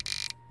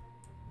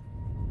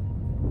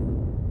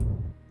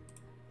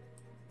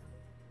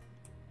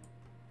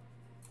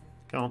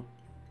come on.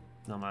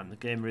 No man, the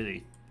game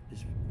really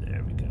is.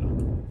 There we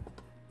go.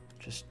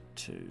 Just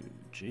to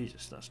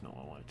Jesus, that's not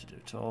what I wanted to do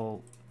at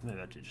all. Maybe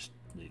I do just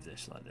leave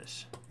this like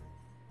this.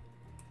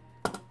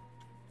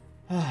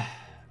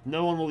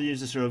 No one will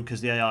use this road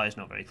because the AI is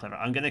not very clever.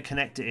 I'm going to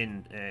connect it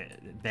in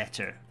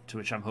better, to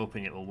which I'm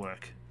hoping it will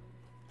work.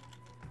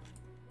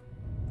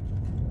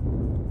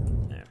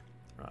 There,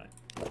 right.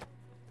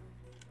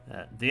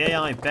 The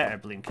AI better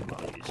blinking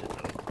while I use it,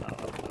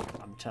 though.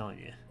 I'm telling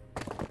you.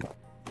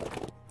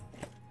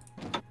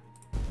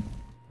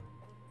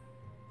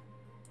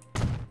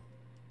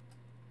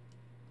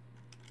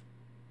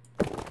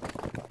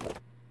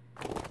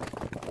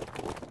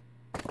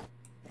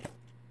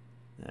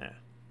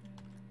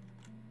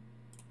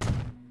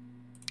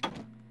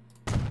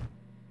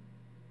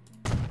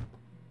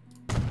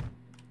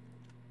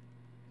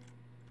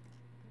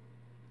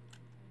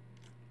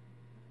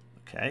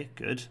 Okay,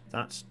 good.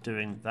 That's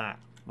doing that.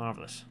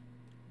 Marvellous.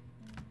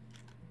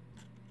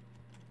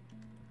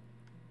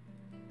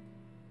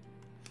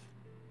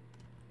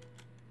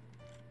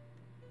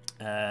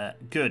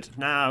 Good.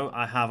 Now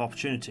I have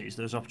opportunities.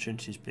 Those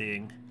opportunities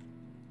being.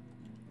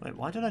 Wait,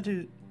 why did I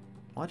do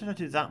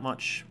that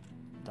much?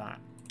 That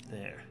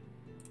there.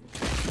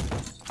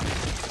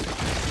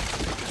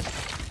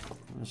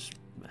 That's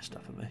messed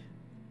up at me.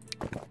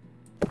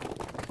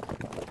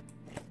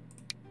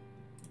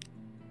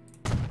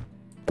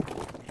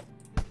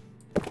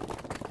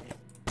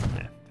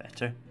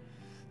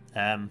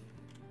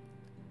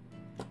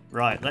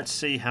 Right, let's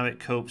see how it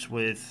copes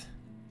with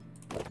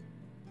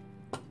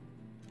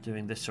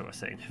doing this sort of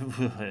thing.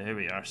 Here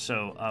we are.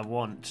 So I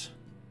want.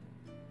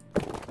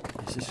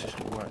 Is this just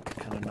going to work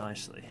kind of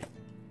nicely?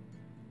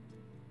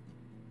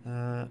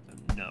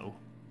 No,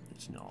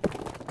 it's not.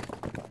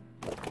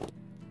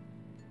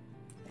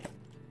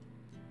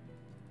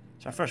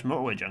 It's our first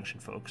motorway junction,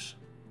 folks.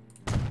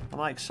 Am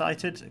I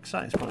excited?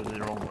 Excited is probably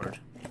the wrong word.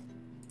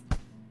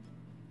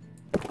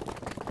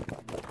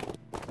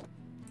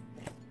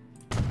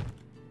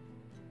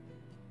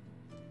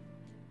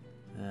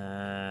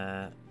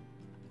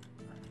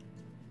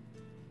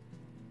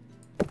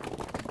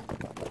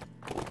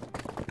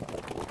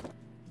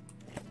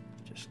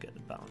 Just get the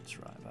balance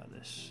right about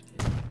this.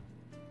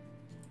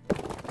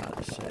 About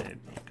the same.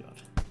 Oh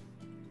god.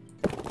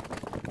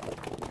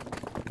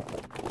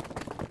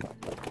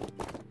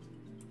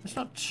 It's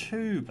not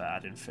too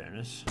bad, in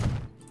fairness.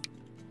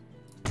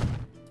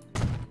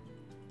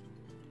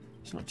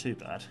 It's not too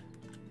bad.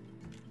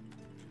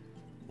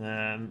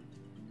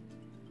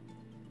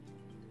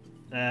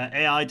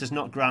 AI does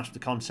not grasp the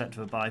concept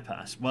of a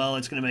bypass. Well,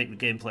 it's going to make the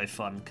gameplay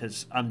fun,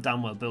 because I'm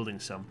damn well building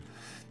some.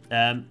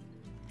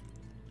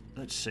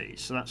 Let's see.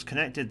 So that's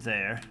connected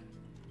there.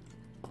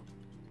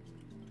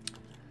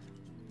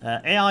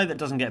 AI that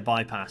doesn't get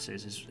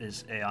bypasses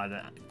is AI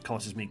that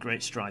causes me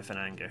great strife and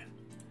anger.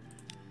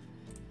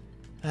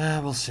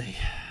 We'll see.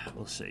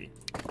 We'll see.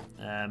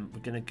 We're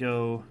going to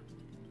go...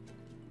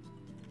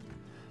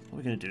 What are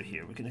we going to do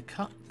here? We're going to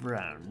cut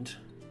round.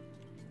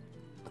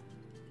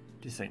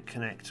 Do you think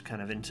connect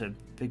kind of into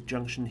big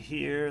junction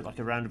here, like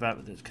a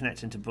roundabout that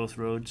connects into both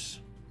roads?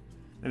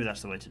 Maybe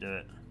that's the way to do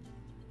it.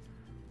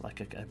 Like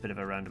a bit of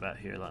a roundabout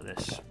here, like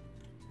this.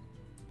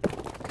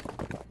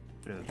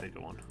 Bit of a bigger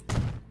one.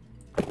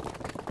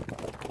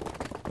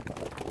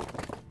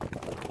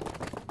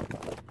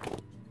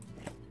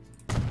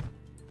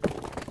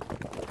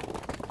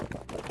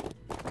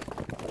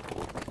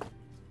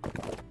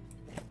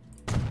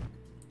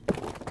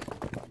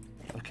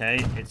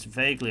 Okay, it's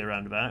vaguely a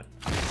roundabout.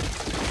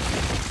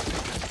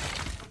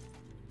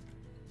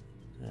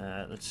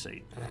 Let's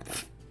see.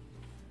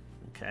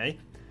 Okay.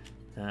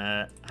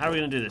 How are we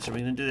going to do this? Are we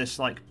going to do this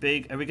like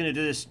big... Are we going to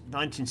do this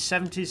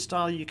 1970s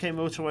style UK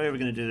motorway, or are we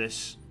going to do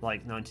this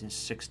like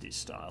 1960s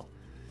style?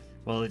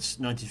 Well, it's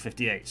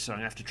 1958, so I'm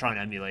going to have to try and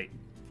emulate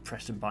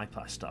Preston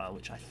bypass style,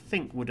 which I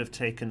think would have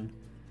taken...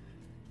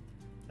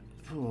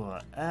 you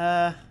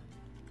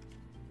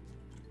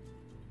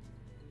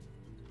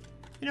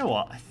know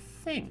what? I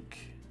think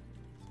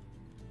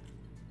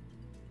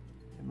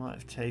it might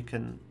have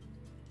taken...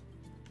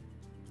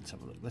 Let's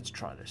have a look. Let's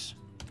try this.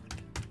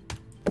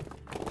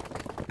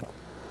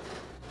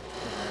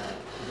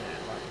 Yeah,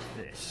 like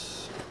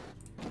this.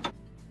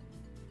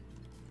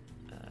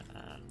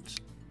 And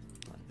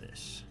like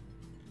this.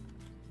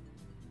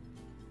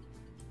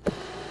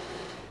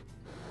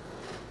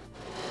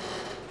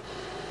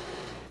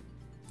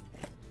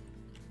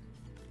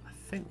 I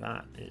think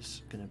that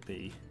is going to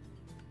be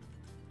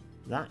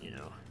that, you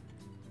know.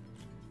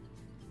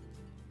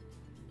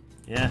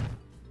 Yeah,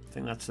 I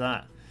think that's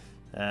that.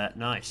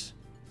 Nice.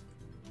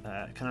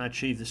 Can I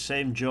achieve the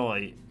same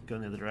joy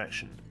going the other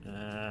direction?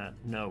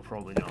 No,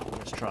 probably not.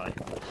 Let's try.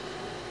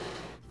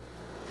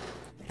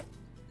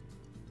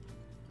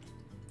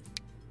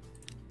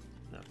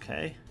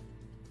 Okay.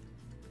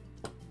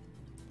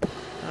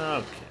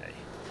 Okay.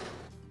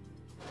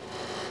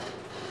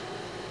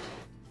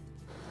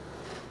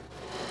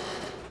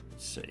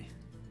 Let's see.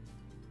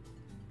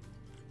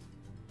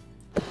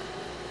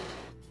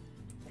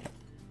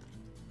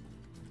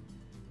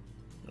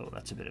 Oh,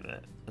 that's a bit of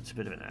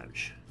an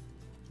ouch.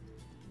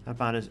 How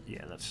bad is...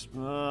 Yeah, that's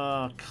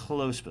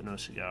close but no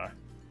cigar.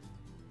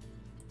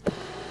 I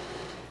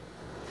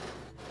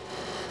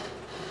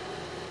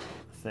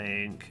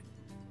think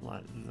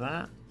like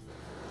that.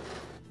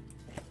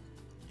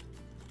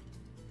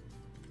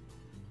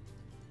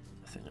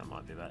 I think that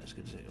might be about as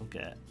good as it'll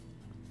get.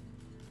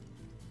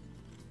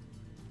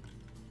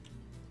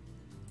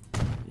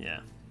 Yeah.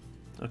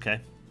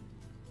 Okay.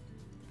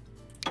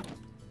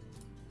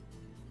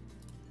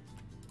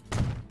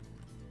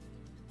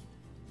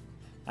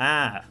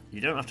 Ah,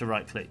 you don't have to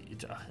right click.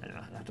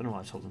 I don't know why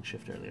I was holding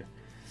shift earlier.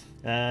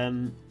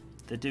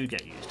 They do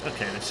get used.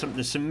 Okay,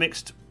 there's some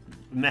mixed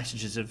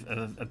messages of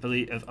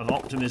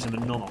optimism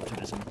and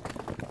non-optimism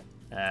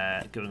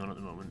going on at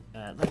the moment.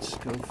 Let's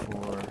go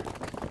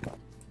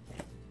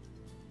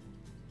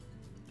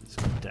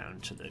down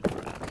to the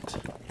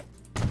ground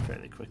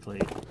fairly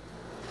quickly.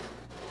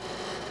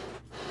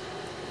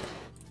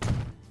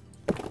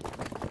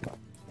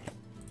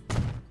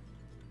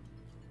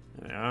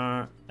 There we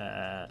are.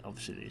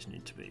 Obviously these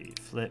need to be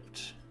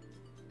flipped.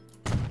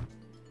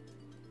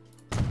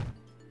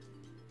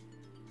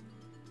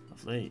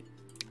 Lovely.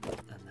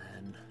 And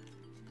then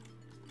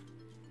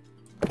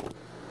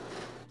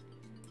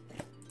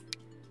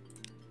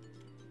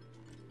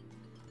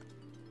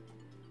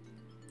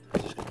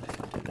I'm just going to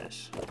do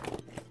this.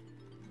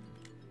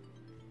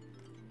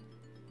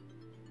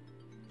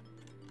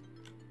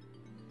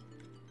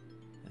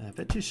 A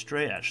bit too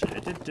straight actually. I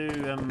did do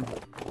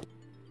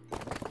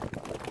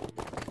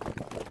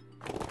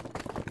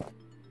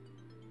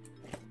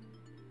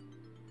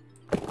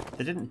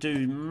they didn't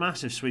do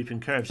massive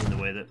sweeping curves in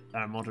the way that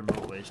our modern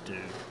motorways do,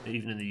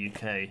 even in the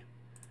UK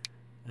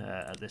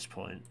at this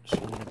point. So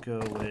I'm going to go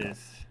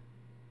with...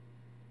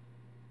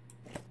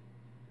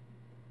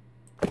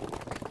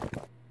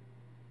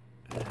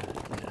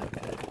 yeah,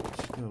 okay.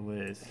 go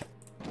with...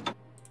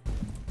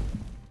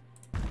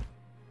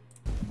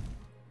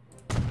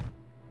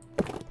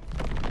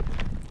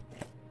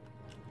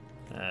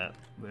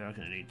 we are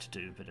going to need to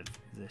do a bit of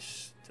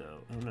this, though.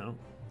 Oh no,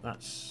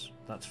 that's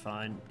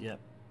fine. Yep,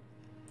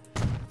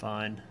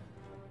 fine.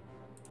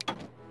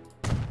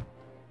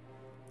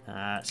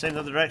 Same the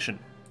other direction.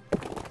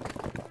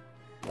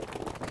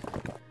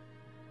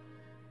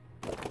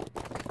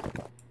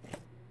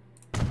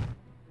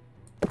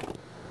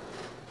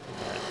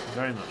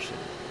 Very much in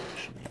that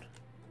direction.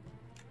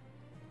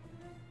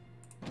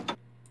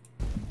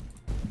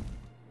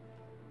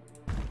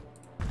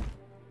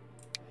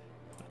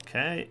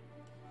 Okay.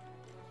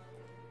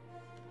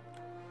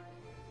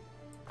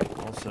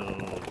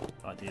 Also,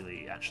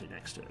 ideally, actually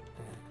next to it.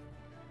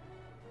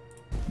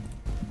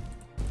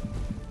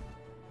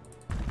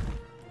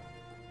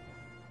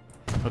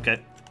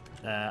 Okay,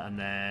 and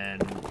then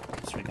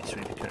sweepy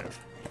curve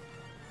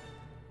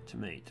to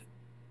meet.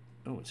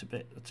 Oh, it's a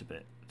bit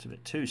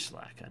too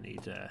slack. I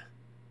need a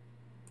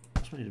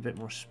bit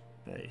more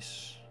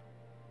space.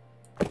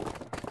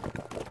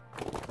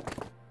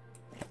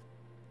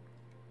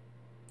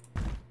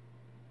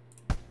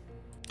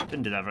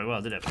 Didn't do that very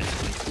well, did it?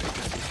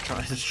 Basically,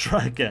 let's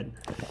try again.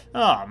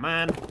 Oh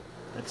man,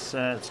 let's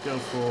go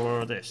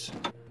for this.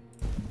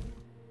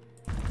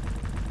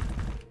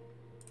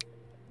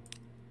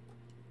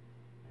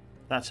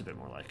 That's a bit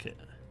more like it.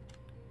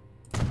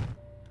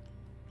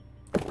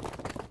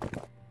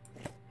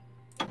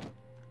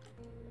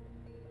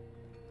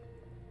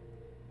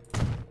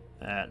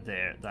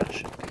 There, that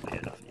should be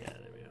enough. Yeah,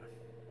 there we are.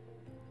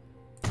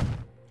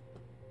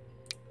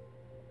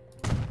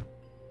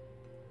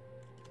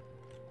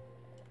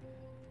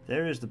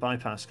 There is the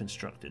bypass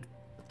constructed.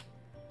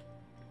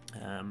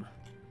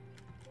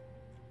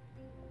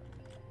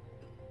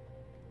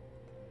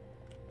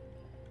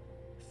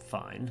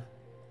 Fine.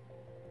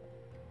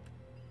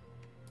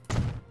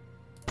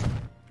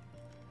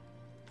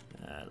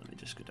 Let me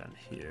just go down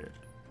here.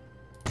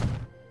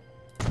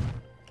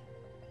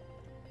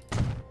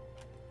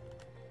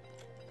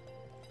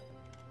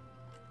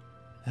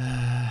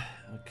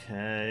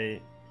 Okay.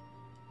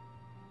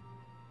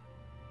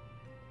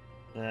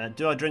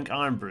 Do I drink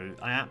Iron Brew?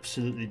 I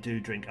absolutely do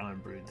drink Iron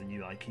Brew, the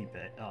new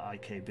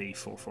IKB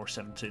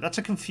 4472. That's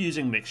a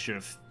confusing mixture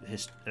of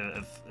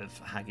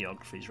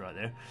hagiographies right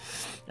there.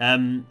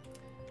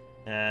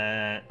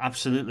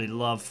 Absolutely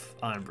love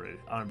Iron Brew.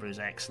 Iron Brew is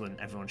excellent.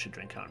 Everyone should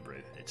drink Iron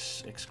Brew.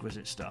 It's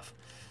exquisite stuff.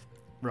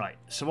 Right,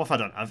 so what have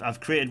I done?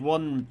 I've created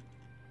one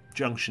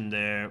junction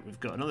there. We've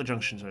got another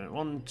junction. So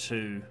 1,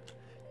 2...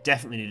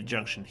 Definitely need a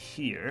junction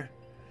here.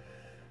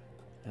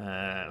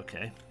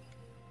 Okay.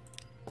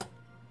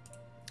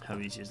 How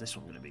easy is this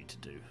one going to be to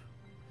do?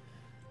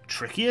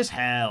 Tricky as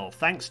hell,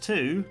 thanks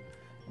to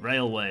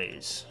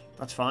railways.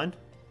 That's fine.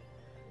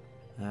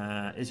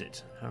 Is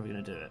it? How are we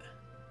going to do it?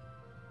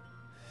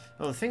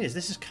 Well, the thing is,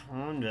 this is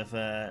kind of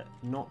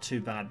not too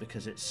bad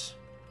because it's...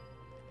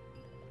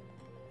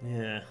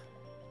 Yeah.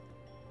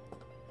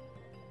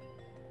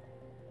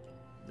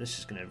 This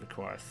is going to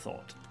require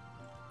thought.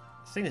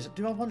 The thing is,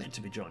 do I want it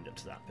to be joined up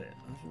to that bit?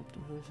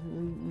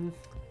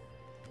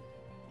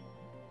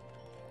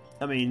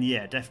 I mean,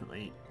 yeah,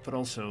 definitely. But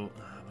also,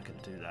 how am I going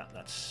to do that?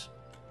 That's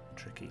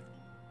tricky.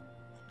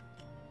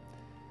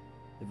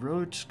 The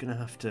road's going to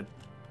have to...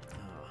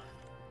 Oh.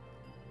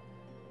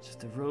 So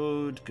the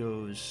road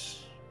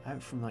goes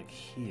out from, like,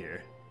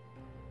 here.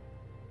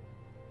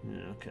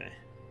 Yeah, okay.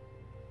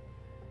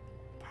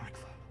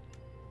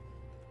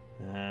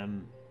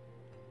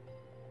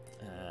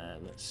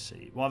 Let's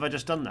see. Why have I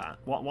just done that?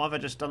 Why have I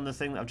just done the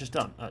thing that I've just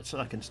done? So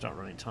I can start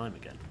running time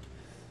again.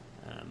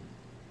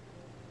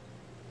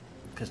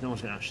 Because no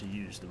one's going to actually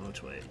use the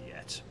motorway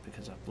yet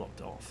because I've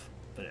blocked off.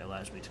 But it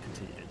allows me to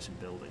continue doing some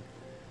building.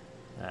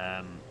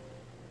 Yeah.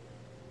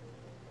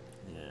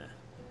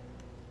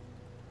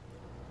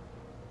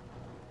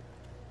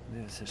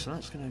 So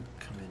that's going to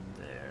come in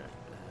there.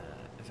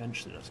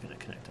 Eventually that's going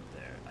to connect up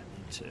there. I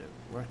need to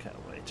work out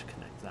a way to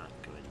connect that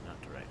going in that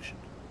direction.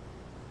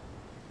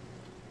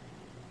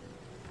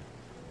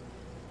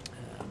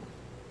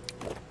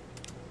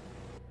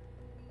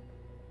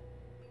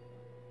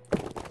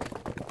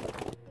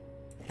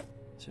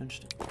 So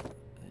interesting.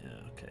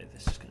 Yeah, okay,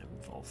 this is going to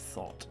involve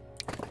thought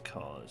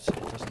because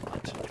it doesn't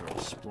like to draw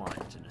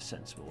splines in a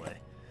sensible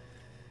way.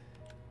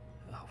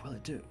 Oh, will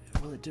it do?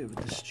 Will it do with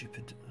this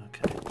stupid...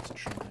 Okay, let's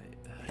try...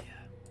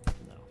 yeah.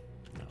 No.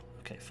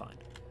 Okay, fine.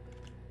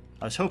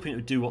 I was hoping it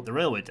would do what the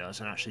railway does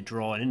and actually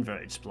draw an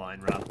inverted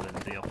spline rather than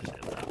the opposite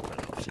of that,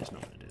 but obviously it's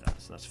not going to do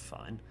that, so that's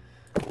fine.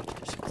 I have to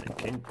do some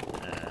thinking.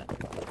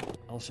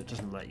 Also, it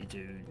doesn't let you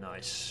do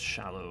nice,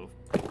 shallow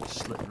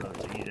slip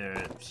roads either,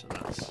 so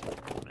that's a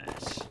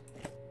mess.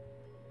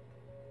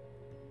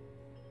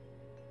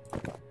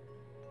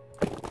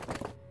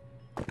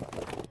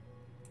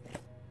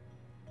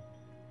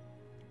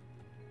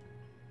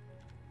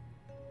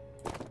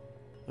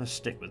 Let's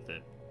stick with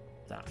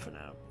that for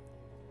now.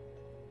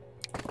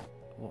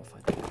 What if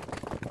I do?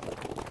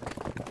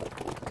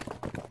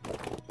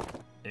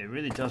 It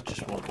really does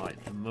just want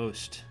like the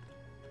most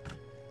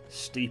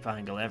steep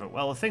angle ever.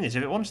 Well, the thing is,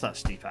 if it wants that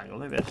steep angle,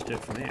 maybe I just do it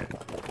from here.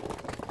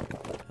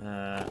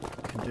 I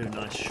can do a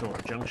nice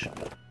shorter junction.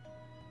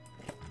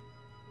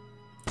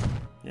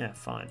 Yeah,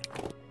 fine.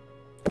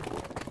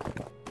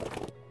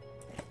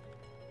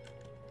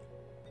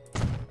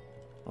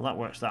 Well, that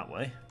works that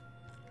way.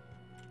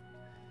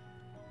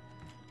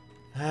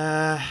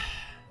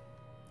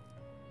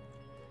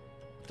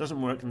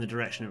 Doesn't work in the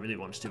direction it really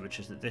wants to, which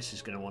is that this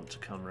is going to want to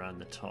come around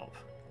the top,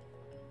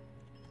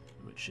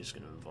 which is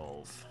going to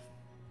involve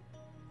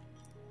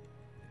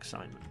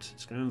excitement.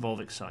 It's going to involve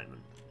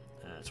excitement.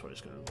 That's what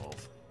it's going to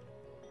involve.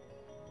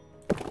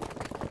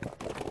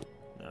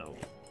 No.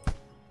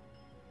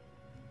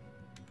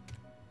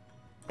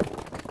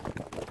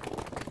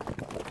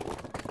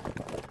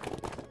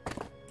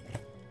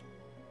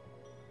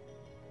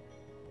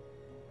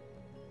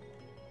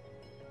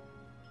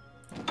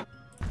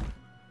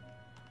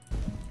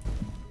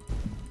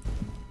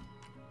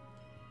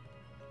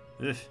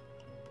 Ugh.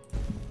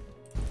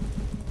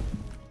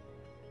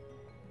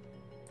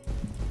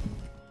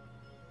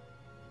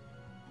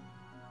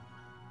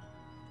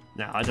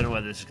 Now, I don't know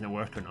whether this is going to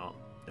work or not.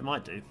 It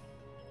might do.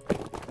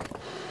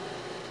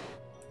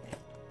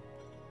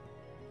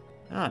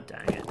 Ah,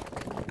 dang it.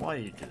 Why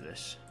do you do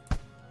this?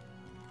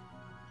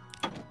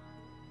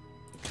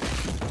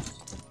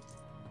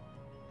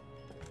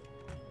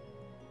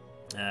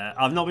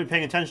 I've not been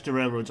paying attention to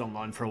railroads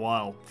online for a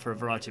while, for a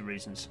variety of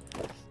reasons.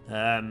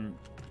 Let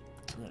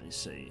me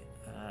see.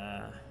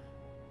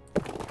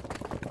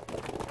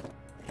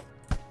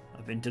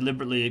 I've been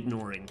deliberately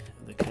ignoring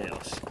the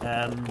chaos.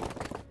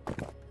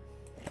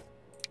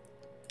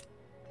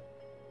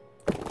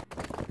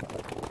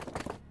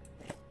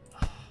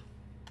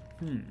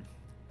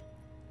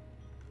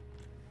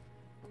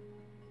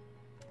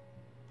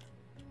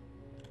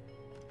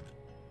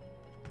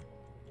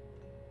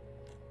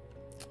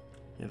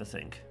 You ever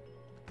think?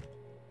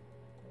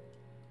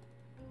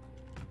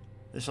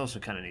 This also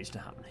kind of needs to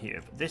happen here,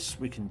 but this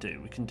we can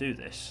do. We can do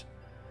this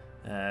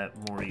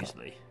more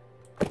easily.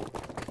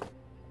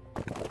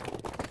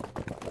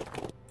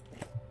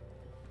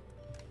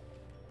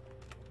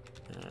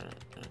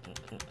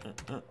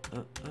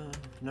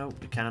 No,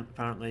 we can't.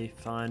 Apparently,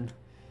 fine.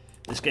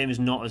 This game is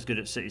not as good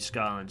at city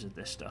skylines as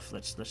this stuff.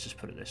 Let's just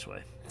put it this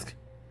way.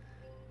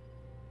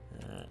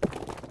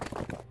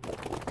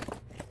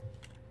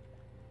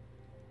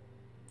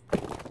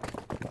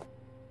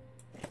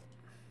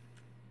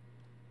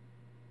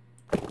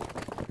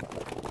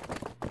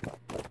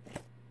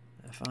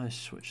 If I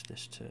switch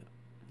this to,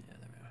 yeah,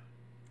 there we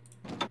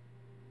are.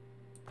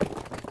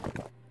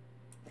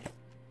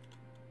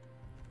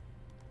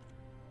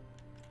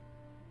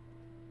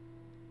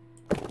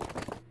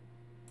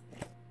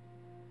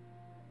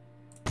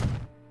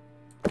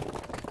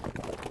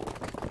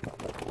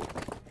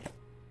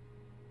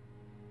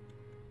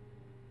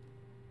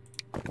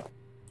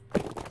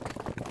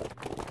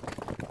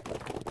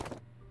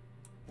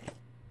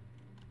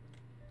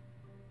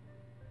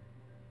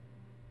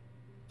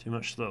 Too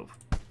much slope.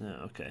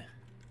 Oh, okay.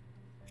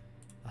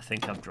 I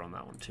think I've drawn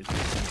that one too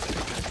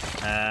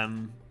close.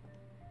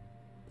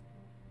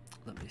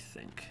 Let me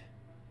think.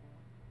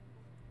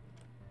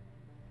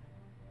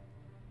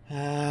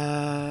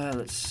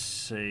 Let's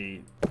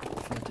see.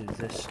 If I do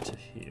this to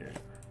here.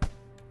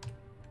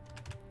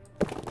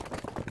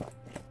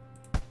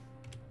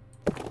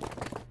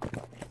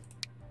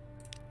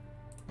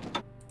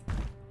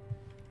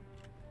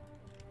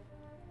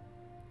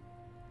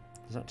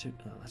 Is that too?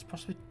 Oh, that's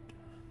possibly.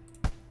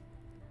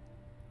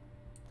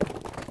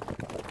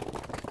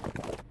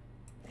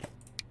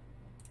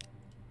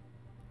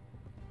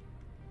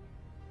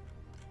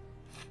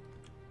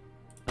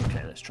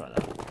 Let's try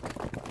that.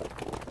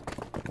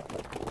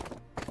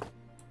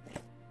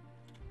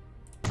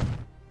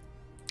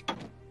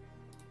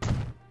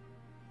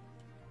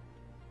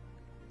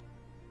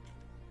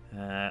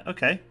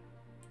 Okay.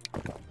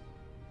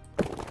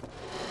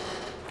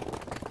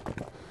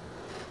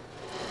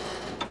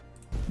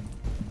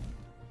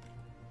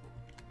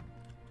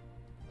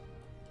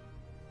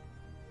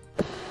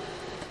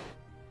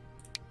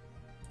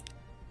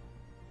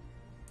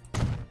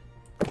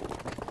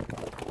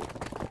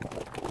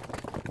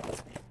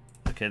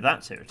 Okay,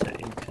 that's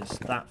irritating, because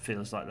that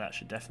feels like that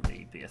should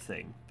definitely be a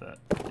thing, but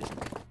it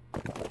isn't.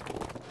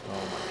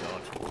 Oh my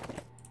god.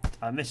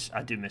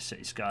 I do miss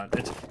City Skylines.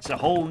 It's a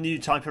whole new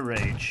type of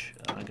rage.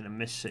 I'm going to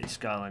miss City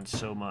Skylines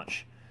so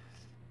much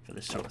for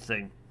this sort of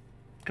thing.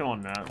 Come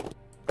on now.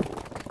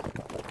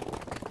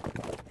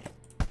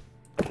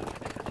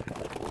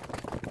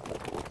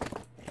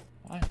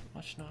 Why?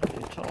 That's not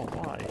happy at all.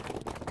 Why?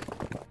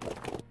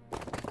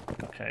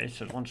 Okay,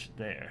 so once it's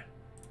there.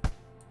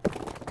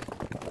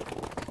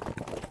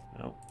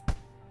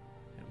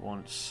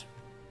 Once.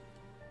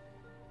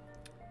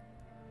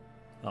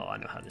 Oh, I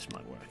know how this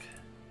might work.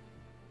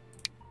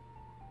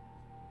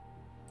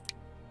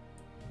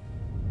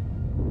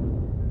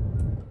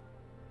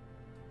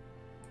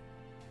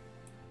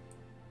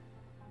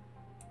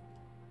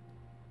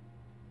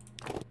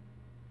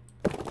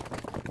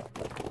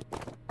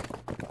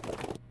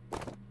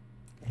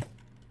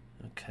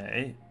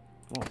 Okay.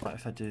 What about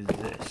if I do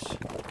this?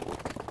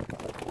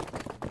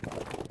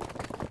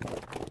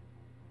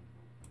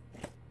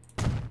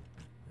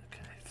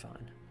 Okay,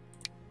 fine.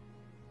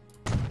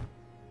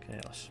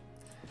 Chaos.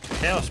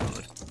 Chaos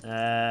mode.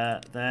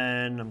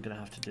 Then I'm gonna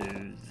have to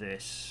do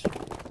this.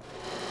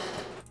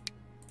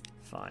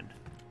 Fine.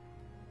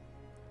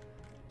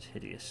 It's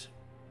hideous.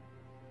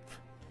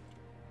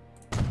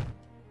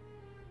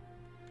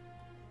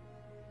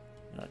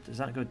 Does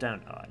that go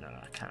down? Oh no,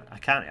 I can't. I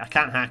can't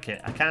hack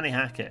it. I can't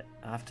hack it.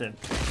 I have to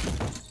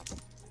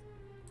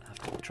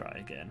try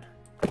again.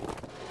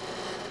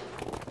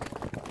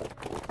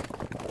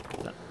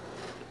 It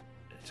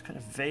kind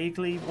of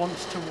vaguely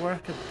wants to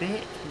work a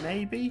bit,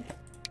 maybe.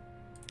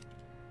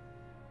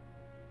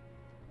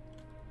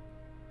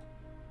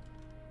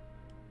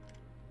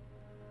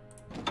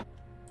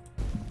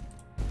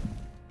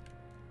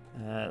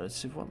 Let's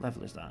see, what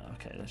level is that?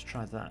 Okay, let's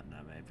try that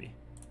now, maybe.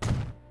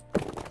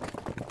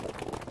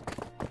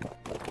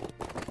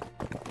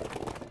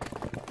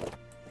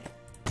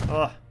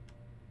 Oh,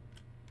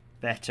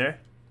 better,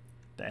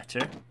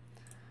 better.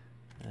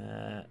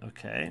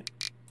 Okay,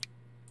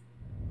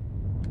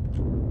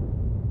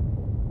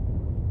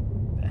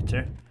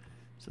 better.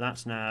 So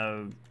that's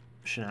now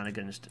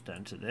shenanigans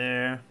down to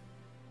there.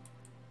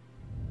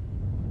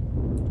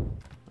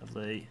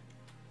 Lovely.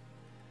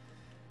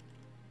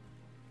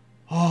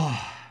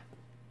 Oh.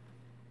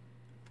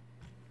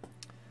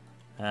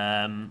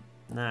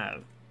 Now,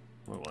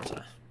 where was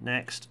I?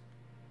 Next.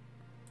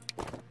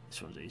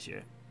 This one's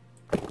easier.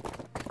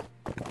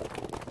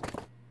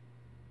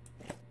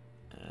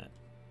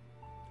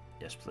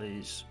 Yes,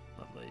 please.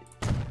 Lovely.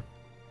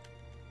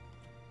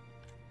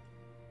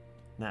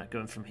 Now,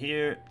 going from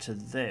here to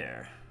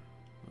there.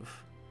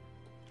 Oof.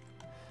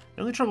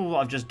 The only trouble with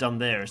what I've just done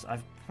there is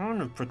I've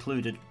kind of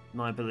precluded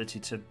my ability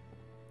to...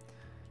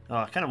 Oh,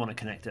 I kind of want to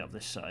connect it up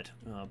this side.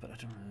 Oh, but I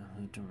don't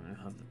really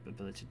have the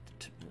ability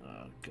to...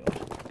 Oh, God.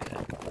 Okay.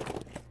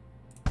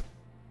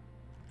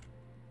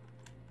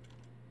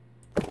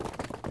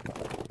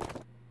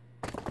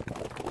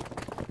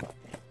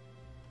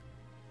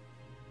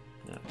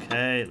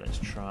 Okay, let's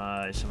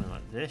try something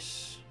like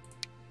this.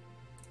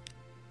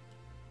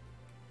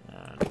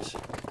 And...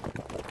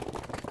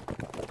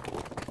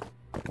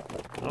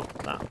 Oh,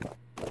 that.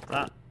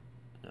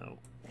 No.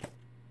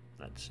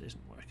 That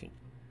isn't working.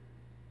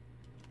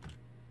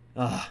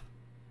 Ah.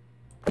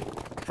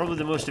 Probably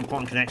the most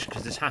important connection,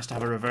 because this has to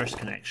have a reverse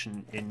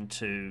connection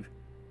into...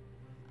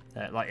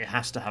 like, it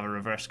has to have a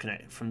reverse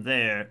connect from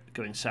there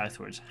going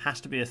southwards.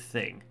 Has to be a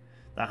thing.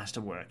 That has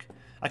to work.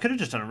 I could have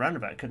just done a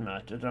roundabout, couldn't I?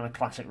 I'd done a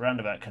classic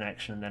roundabout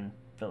connection and then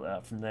built it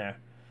up from there.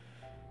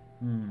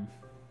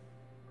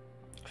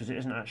 Because it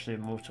isn't actually a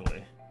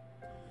motorway.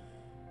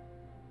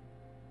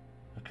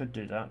 I could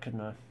do that,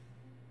 couldn't I?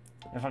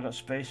 If I got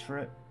space for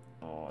it?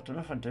 Oh, I don't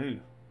know if I do.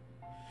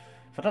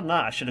 If I'd done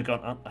that, I should have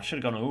gone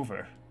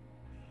over.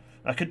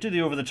 I could do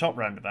the over-the-top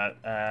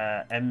roundabout,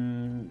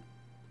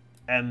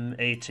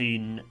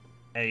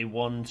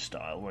 M18A1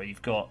 style, where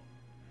you've got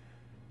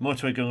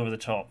motorway going over the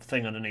top,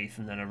 thing underneath,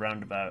 and then a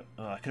roundabout.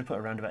 Oh, I could have put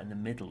a roundabout in the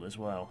middle as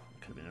well.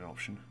 That could have been an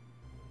option.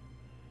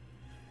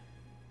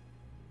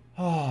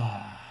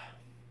 Oh.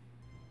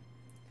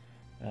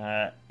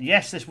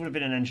 Yes, this would have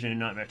been an engineering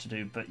nightmare to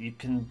do, but you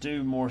can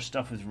do more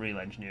stuff with real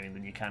engineering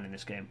than you can in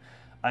this game.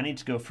 I need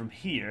to go from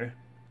here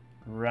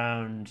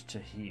round to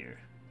here.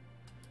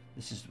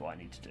 This is what I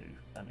need to do,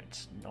 and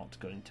it's not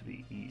going to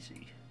be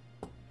easy.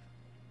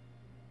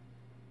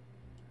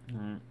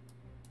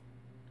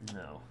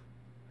 No.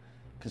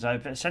 Because I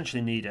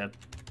essentially need I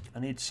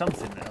need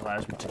something that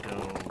allows me to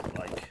go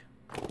like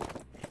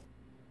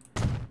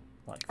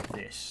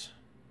this,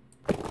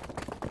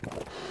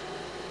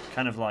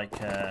 kind of like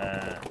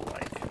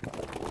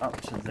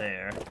up to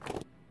there,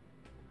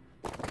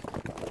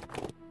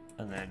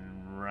 and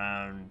then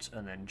round,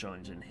 and then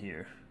joins in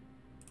here.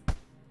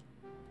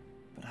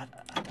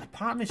 But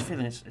part of me is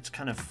feeling it's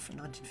kind of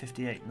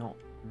 1958, not.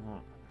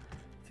 I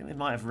think we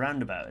might have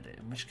roundabouted it.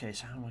 In which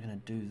case, how am I going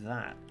to do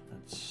that?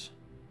 That's.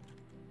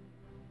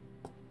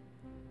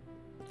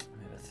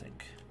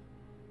 Think.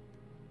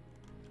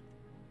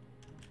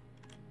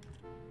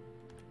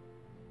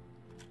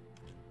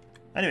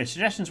 Anyway,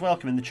 suggestions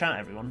welcome in the chat,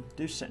 everyone.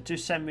 Do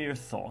send me your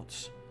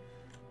thoughts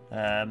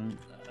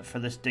for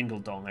this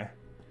dingle-donger.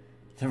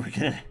 Then we're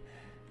gonna.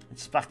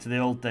 It's back to the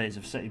old days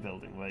of city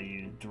building, where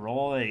you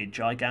draw a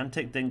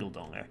gigantic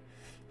dingle-donger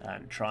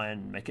and try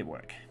and make it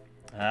work.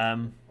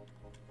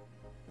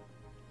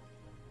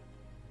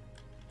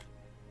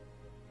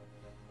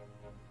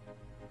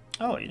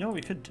 Oh, you know what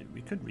we could do?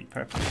 We could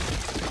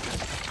repurpose.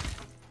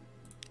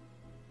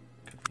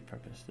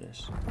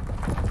 This.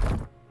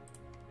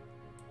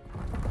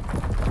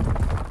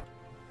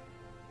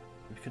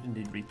 We could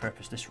indeed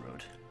repurpose this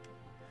road.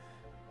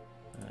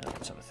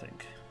 Let's have a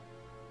think.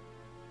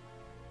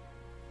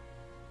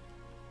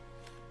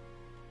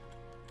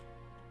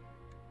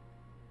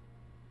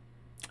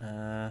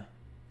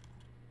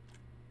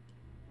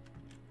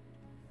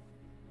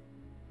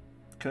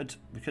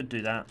 We could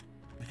do that.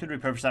 We could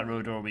repurpose that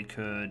road, or we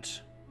could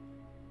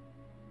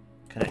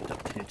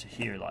here to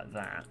here like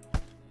that.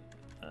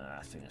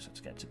 I think this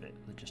gets a bit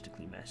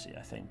logistically messy.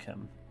 I think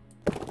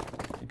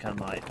I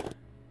might.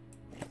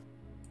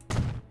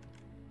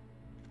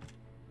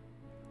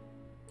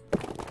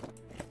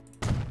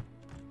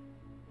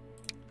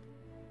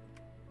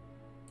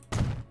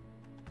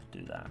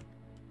 Do that.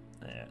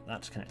 There,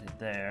 that's connected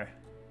there.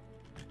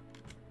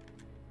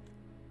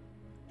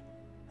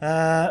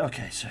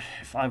 Okay, so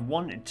if I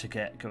wanted to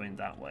get going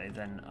that way,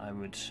 then I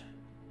would.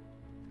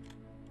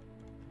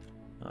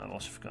 Oh, I've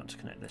also forgotten to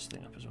connect this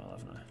thing up as well,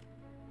 haven't I?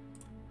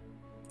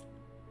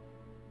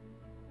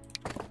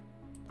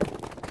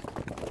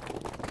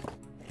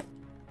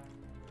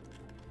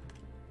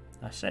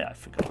 I say I've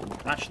forgotten.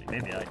 Actually,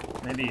 maybe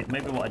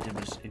what I did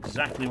was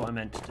exactly what I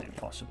meant to do.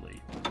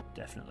 Possibly,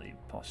 definitely,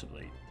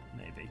 possibly,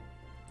 maybe.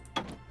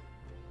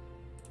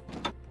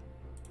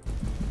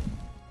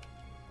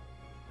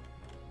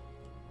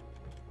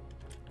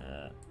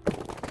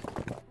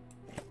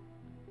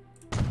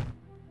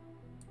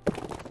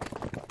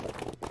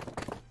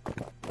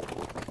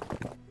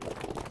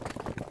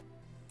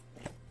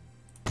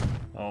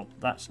 Oh,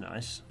 that's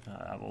nice.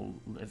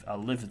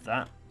 I'll live with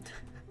that.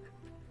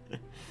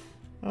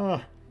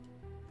 Oh.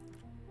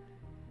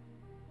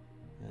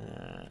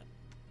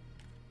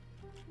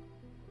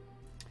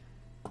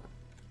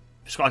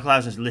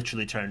 Skyclouds is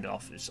literally turned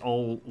off. It's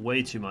all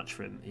way too much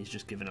for him. He's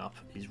just given up.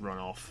 He's run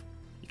off.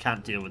 You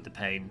can't deal with the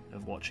pain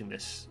of watching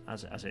this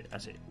as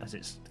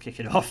it's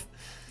kicking off.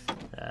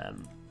 Yeah,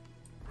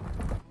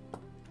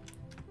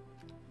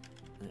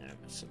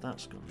 so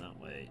that's gone that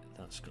way.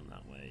 That's gone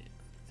that way.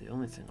 The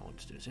only thing I want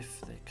to do is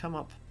if they come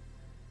up,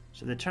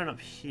 so they turn up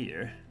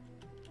here.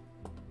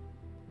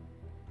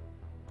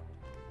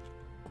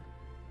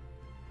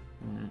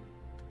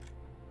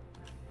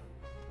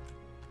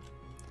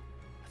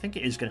 I think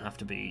it is going to have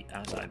to be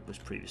as I was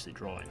previously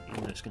drawing,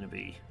 even though it's going to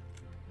be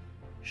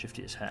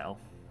shifty as hell.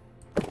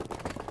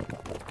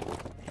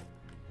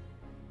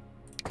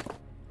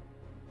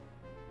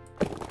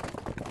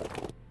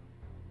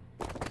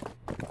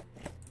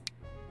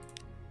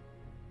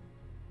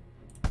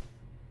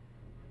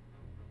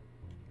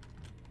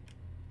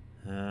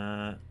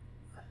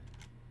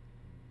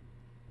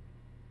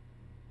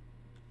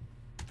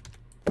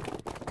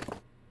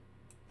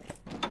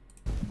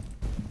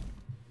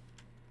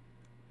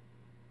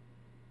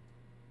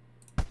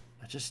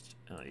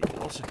 You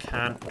also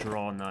can't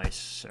draw nice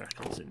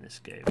circles in this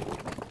game if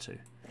you want to.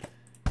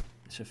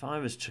 So if I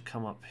was to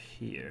come up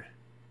here,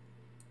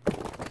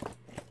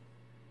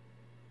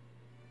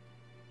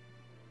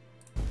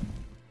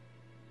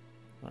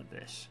 like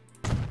this,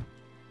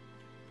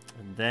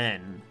 and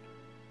then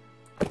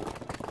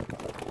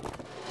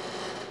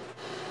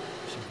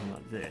something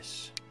like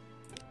this.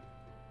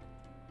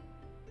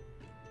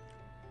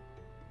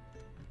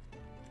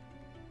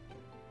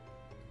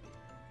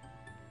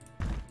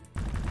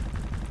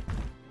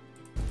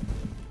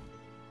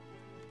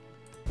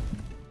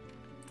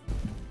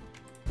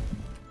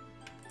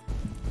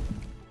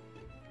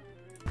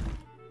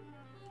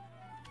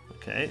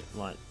 Okay,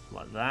 like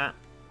that.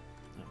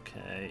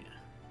 Okay.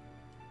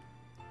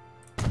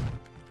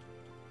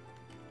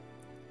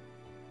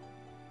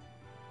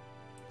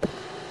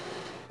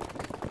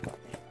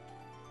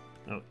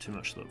 Oh, too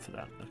much slope for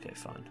that. Okay,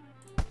 fine.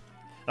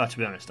 Oh, to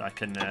be honest, I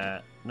can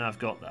now I've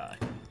got that.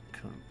 I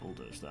can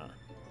bulldoze that.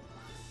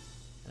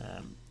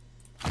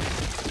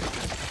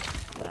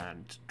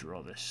 And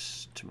draw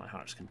this to my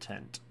heart's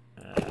content,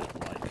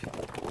 like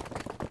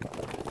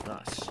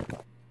thus.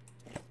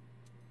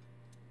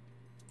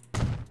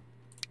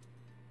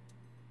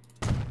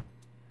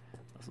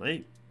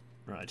 Lovely.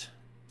 Right.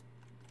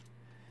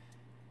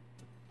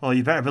 Well,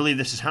 you better believe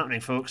this is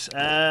happening, folks.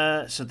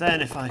 So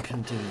then if I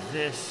can do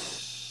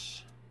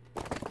this...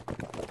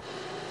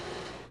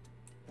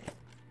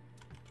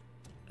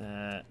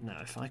 now,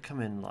 if I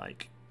come in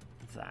like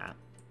that...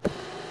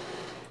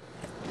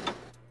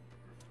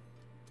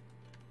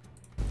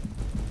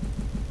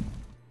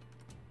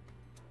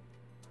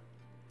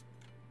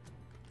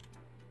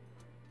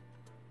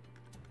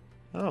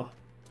 Oh.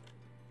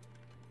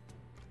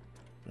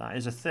 That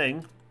is a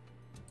thing.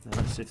 Now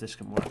let's see if this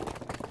can work.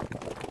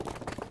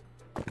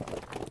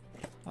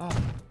 Oh,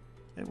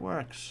 it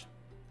works.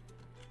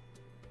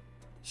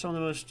 Some of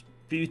the most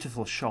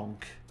beautiful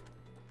shonk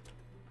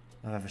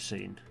I've ever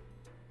seen.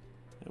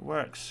 It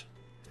works.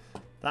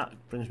 That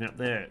brings me up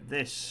there.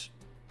 This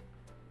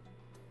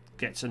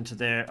gets into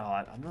there.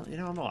 Oh, I'm not. You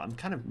know, I'm not. I'm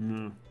kind of.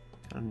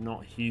 I'm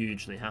not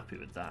hugely happy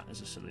with that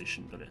as a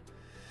solution, but it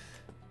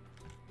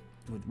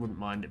wouldn't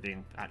mind it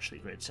being actually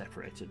grade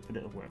separated, but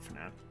it'll work for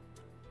now.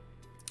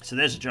 So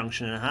there's a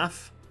junction and a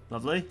half.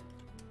 Lovely.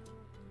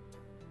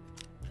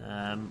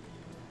 I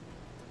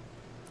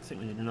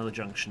think we need another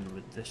junction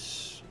with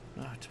this.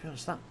 No, to be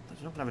honest, you're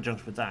not going to have a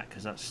junction with that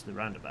because that's the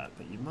roundabout,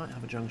 but you might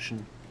have a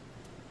junction.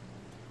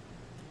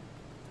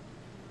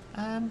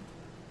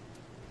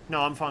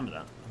 No, I'm fine with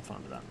that. I'm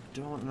fine with that.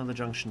 Do I want another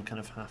junction kind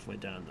of halfway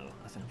down, though?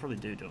 I think I probably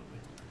do, don't we?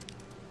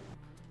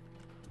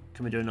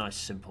 Can we do a nice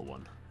simple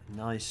one?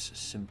 Nice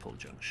simple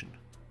junction.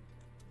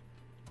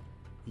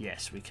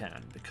 Yes, we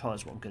can,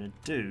 because what I'm going to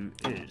do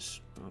is...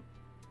 Oh,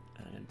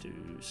 I'm going to do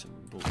some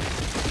bull.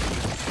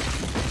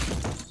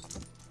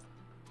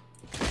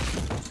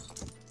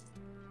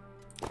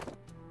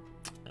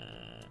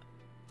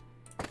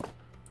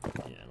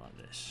 Yeah, like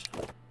this.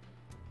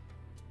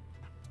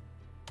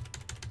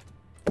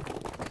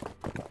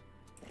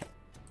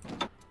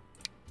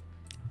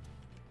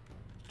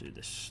 Do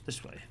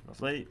this way.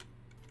 Lovely.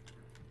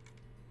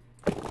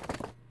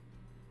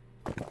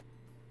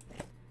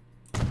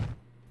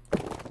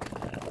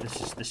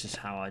 This is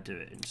how I do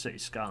it in City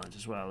Skylines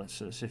as well. Let's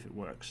see if it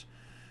works.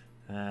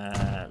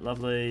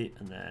 Lovely,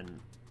 and then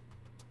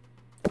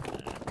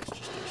let's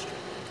just do a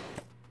straight line.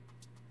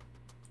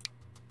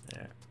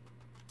 There.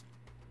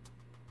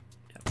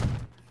 Yep.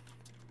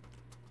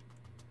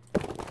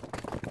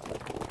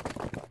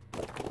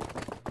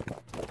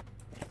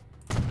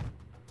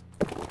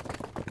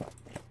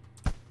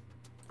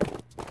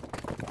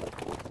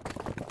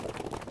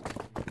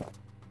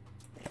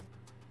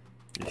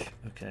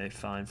 Okay,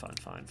 fine.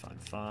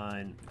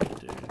 I'm gonna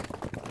do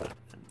that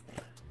then.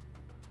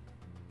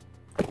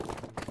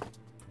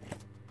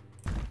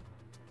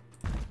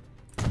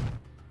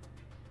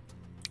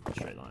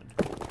 Straight line.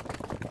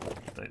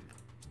 Boom.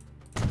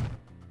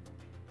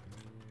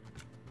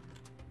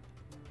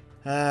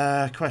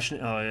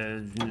 Question. Oh,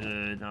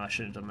 no, I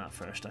should have done that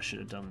first. I should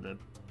have done the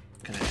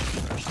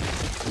connection first.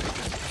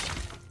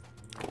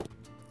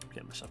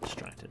 Get myself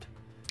distracted.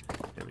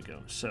 Here we go.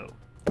 So.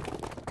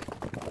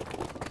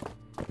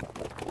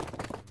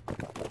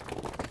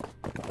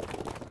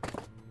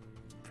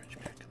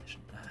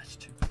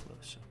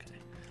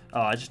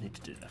 Oh, I just need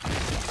to do that.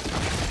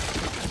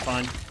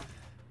 Fine.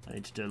 I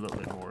need to do a little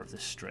bit more of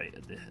this straight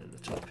at the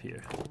top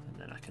here, and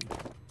then I can.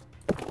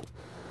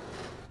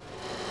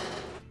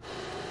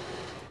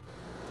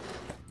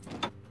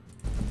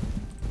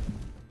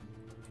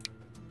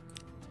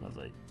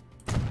 Lovely.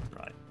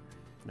 Right.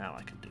 Now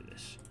I can do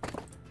this.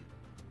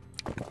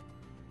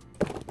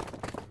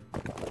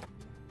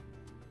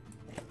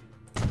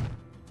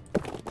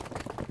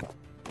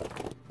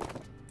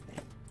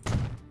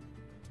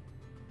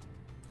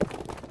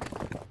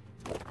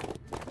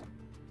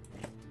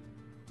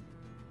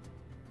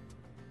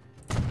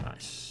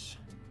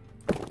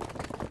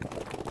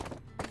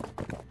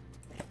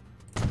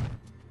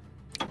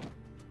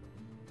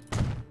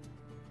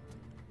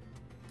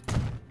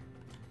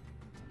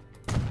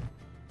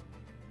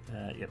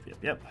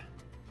 Yep.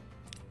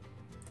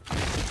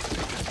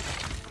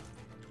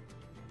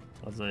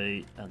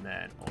 Lovely, and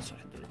then also I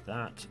can do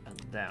that,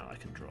 and now I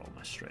can draw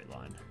my straight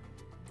line.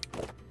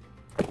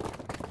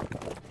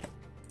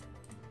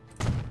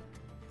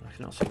 I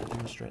can also do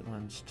my straight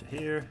lines to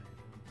here.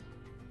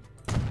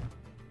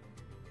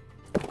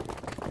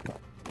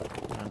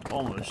 And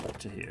almost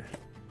to here.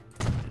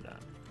 Do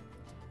that.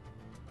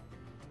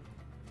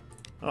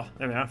 Oh,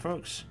 there we are,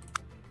 folks.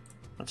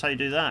 That's how you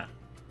do that.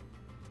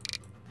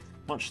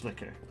 Much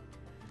slicker.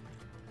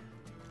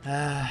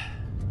 There,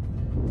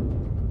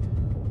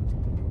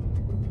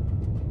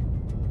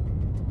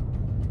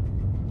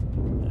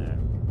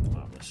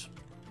 marvelous.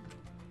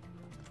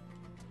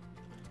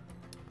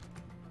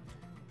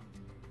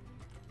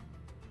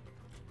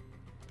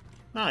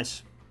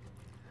 Nice.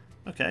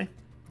 Okay.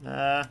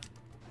 So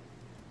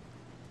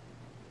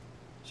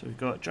we've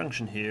got a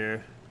junction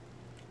here.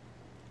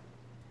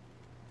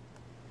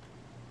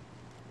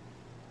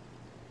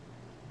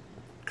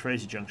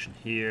 Crazy junction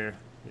here,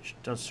 which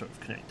does sort of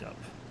connect up.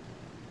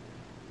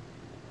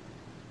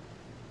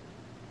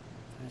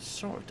 It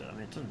sort of does. I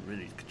mean, it doesn't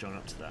really join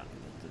up to that.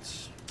 But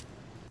it's...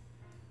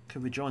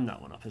 Could we join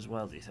that one up as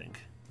well, do you think?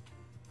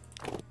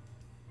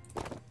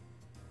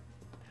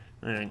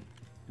 Anyway.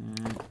 I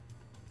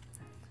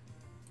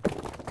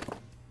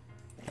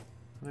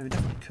mean, we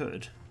definitely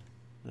could.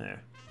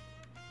 There.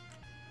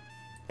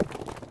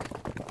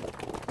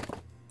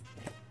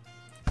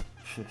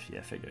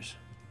 Yeah, figures.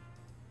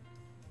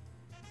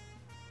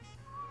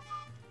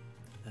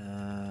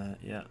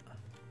 Yeah.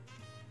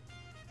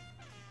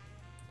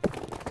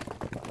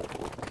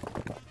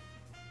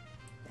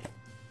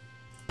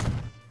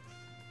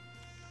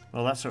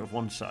 Well, that's sort of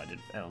one-sided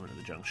element of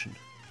the junction.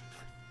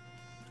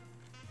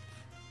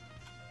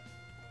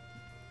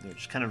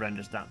 Which kind of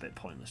renders that bit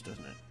pointless,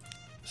 doesn't it?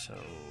 So...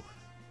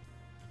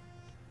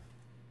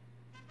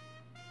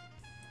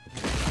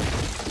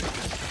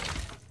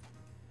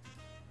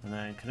 And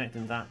then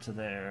connecting that to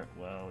there,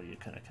 well, you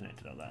kind of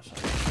connected on that side.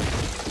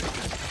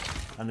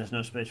 And there's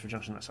no space for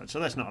junction on that side, so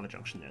let's not have a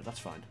junction there, that's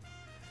fine.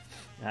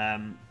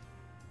 There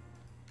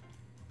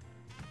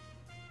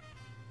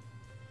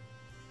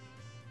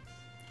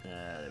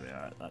we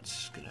are,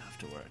 that's going to have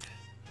to work.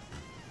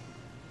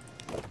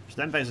 So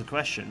then begs the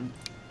question,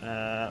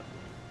 what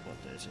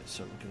is it?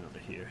 So we're going over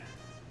here.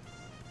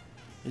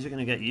 Is it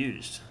going to get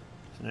used?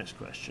 That's the next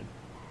question.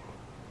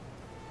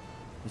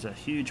 There's a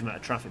huge amount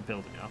of traffic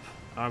building up.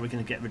 Are we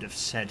going to get rid of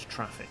said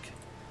traffic?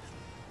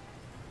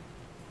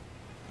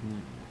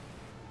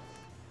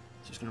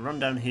 So it's going to run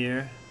down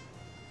here,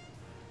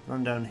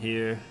 run down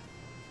here,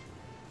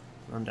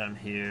 run down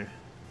here,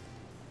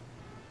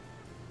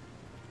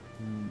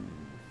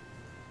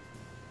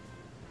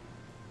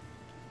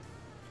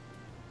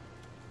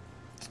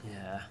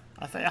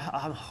 Yeah,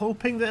 I'm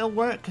hoping that it'll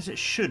work because it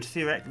should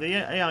theoretically.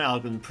 The AI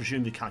algorithm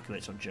presumably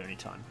calculates on journey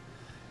time.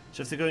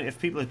 So if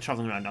people are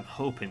travelling around, I'm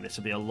hoping this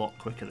will be a lot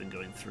quicker than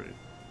going through.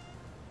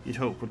 You'd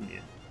hope, wouldn't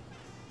you?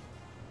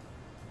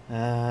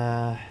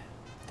 Renault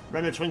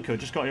Twinko,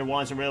 just got your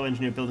wise and rail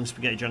engineer building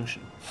Spaghetti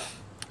Junction.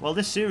 Well,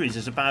 this series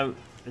is about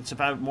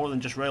more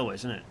than just railways,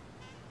 isn't it?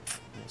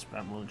 It's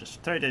about more than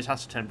just 30 days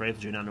Hassel 10 Brave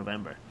June and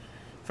November.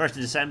 1st of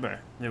December.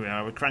 There we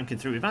are. We're cranking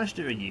through. We've managed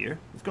to do a year.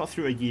 We've got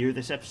through a year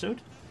this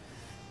episode.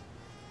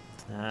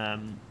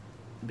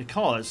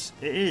 Because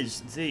it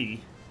is the...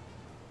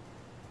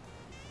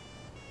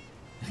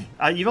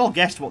 you've all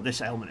guessed what this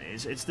element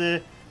is. It's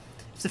the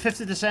 5th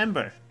of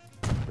December,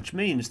 which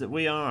means that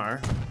we are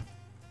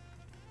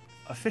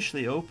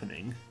officially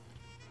opening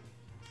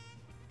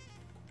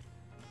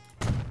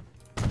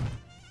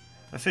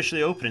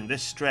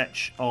this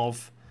stretch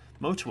of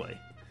motorway.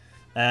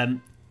 At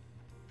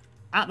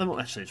the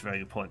moment, actually, it's a very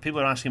good point. People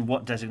are asking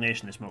what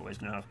designation this motorway is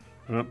going to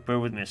have. Bear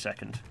with me a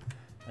second.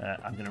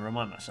 I'm going to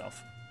remind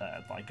myself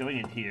by going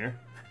in here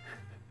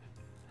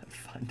and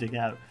finding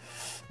out.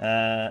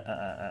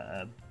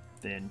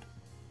 Bin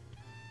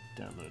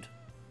download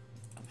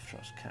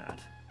Trust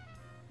CAD.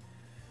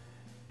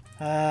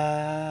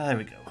 There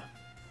we go.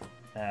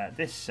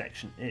 This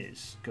section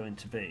is going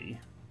to be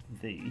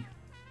the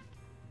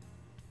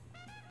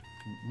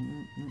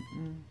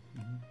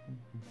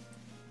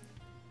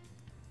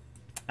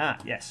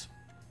yes.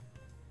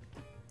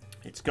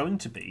 It's going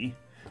to be,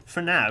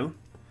 for now,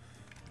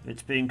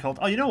 it's being called...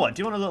 Oh, you know what?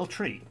 Do you want a little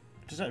treat?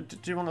 Do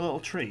you want a little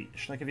treat?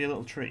 Should I give you a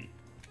little treat?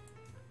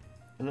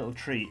 A little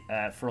treat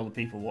for all the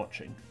people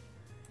watching.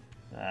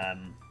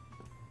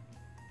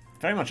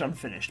 Very much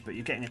unfinished, but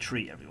you're getting a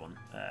treat, everyone,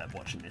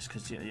 watching this,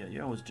 because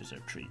you always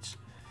deserve treats.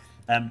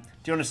 Do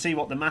you want to see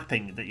what the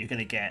mapping that you're going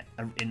to get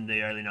in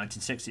the early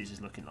 1960s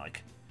is looking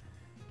like?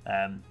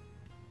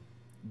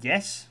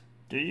 Yes?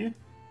 Do you?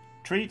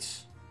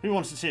 Treats? Who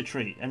wants to see a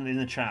treat? Emily in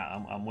the chat,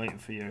 I'm waiting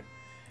for your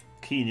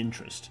keen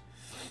interest.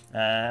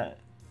 Go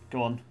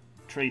on.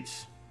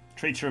 Treats.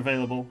 Treats are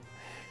available.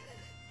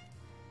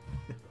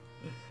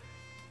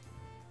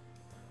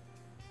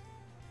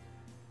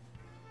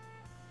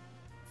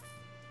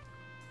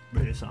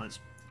 Radio science.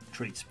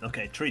 Treats.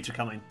 Okay, treats are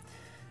coming.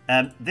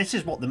 This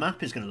is what the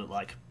map is going to look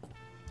like.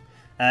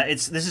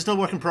 This is still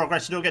work in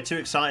progress, so don't get too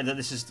excited that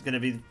this is going to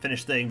be the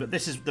finished thing, but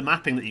this is the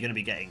mapping that you're going to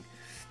be getting.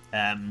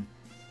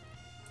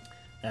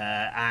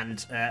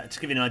 To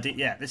give you an idea,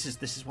 yeah, this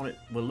is what it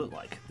will look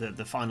like.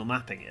 The final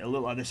mapping. It'll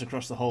look like this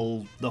across the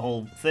whole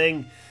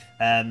thing.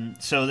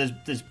 So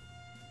there's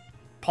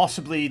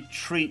possibly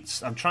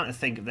treats. I'm trying to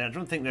think of that. I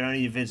don't think there are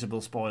any visible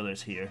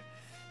spoilers here.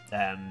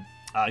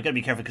 I've got to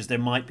be careful because there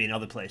might be in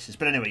other places.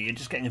 But anyway, you're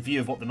just getting a view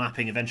of what the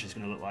mapping eventually is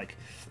going to look like.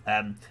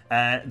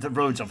 The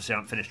roads obviously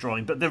aren't finished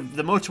drawing, but the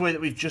motorway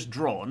that we've just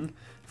drawn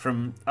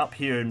from up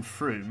here in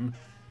Frome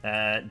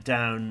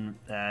down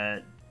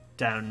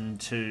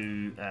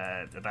to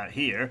about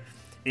here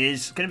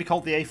is going to be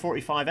called the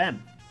A45M.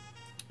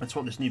 That's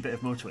what this new bit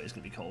of motorway is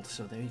going to be called.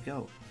 So there you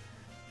go.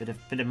 Bit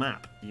of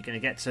map. You're going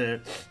to get to...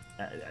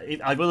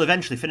 I will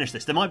eventually finish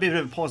this. There might be a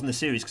bit of a pause in the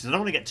series because I don't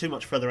want to get too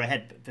much further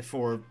ahead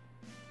before...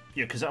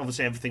 because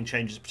obviously everything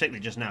changes,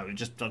 particularly just now. We've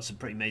just done some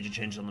pretty major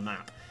changes on the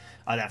map.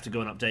 I'd have to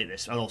go and update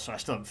this. And also, I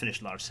still haven't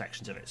finished large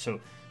sections of it. So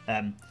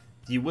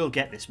you will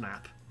get this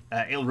map.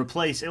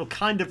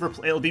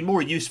 It'll be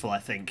more useful, I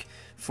think,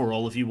 for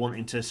all of you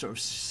wanting to sort of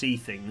see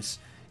things.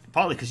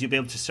 Partly because you'll be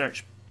able to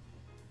search.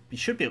 You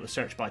should be able to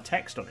search by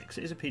text on it because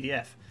it is a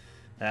PDF,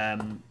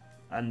 and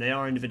they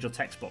are individual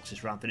text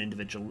boxes rather than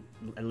individual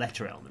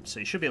letter elements. So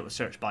you should be able to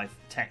search by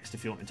text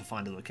if you wanted to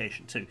find a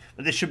location too.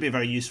 But this should be a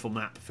very useful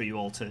map for you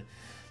all to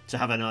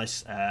have a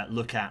nice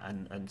look at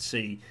and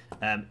see.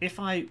 If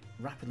I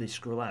rapidly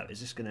scroll out,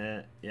 is this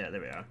gonna? Yeah, there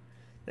we are.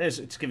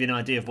 There's to give you an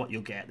idea of what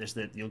you'll get.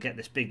 You'll get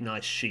this big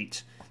nice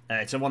sheet.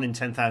 It's a 1 in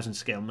 10,000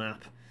 scale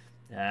map.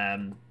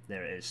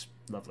 There it is,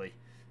 lovely,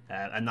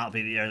 and that'll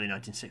be the early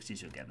 1960s.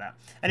 You'll get that.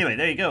 Anyway,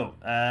 there you go.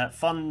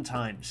 Fun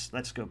times.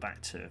 Let's go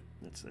back to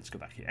let's go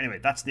back here. Anyway,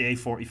 that's the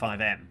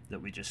A45M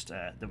that we just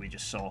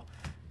saw.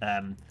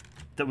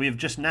 That we have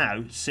just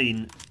now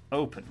seen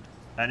open.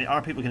 And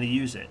are people going to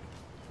use it?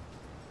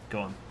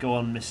 Go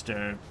on,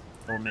 Mr.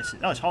 or Mrs.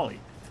 Oh, it's Holly.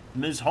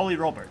 Ms. Holly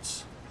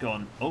Roberts. Go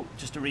on. Oh,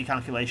 just a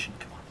recalculation.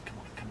 Come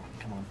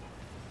on.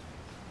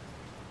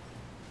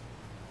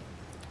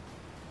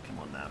 Come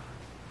on now.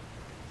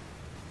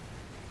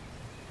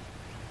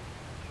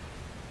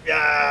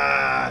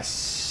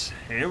 Yes!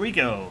 Here we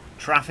go.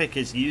 Traffic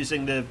is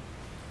using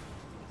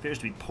appears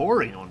to be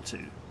pouring onto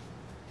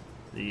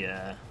the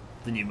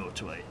new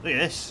motorway. Look at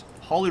this.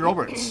 Holly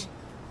Roberts.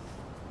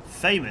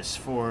 Famous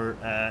for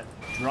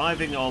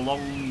driving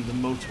along the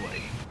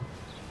motorway.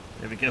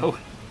 There we go.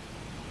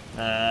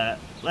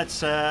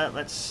 Let's. I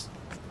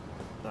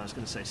was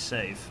going to say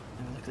save.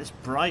 Look at this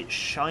bright,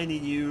 shiny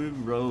new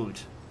road.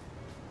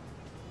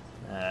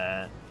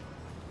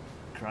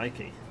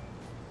 Crikey.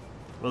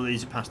 Well,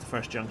 easy past the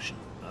first junction.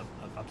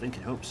 I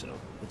thinking hope so.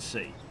 Let's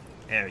see.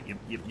 Yeah,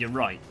 you're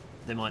right.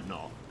 They might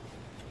not.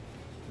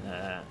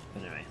 But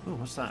anyway. Oh,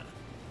 what's that?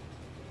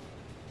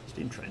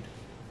 Steam train.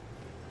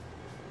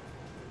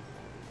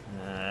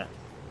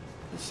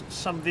 There's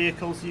some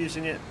vehicles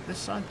using it this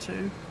side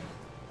too.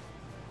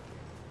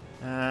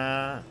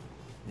 Yeah.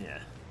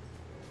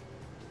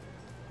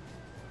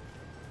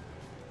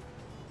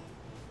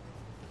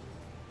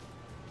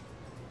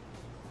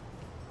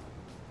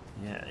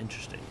 Yeah,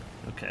 interesting.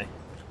 Okay.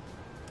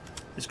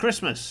 It's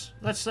Christmas.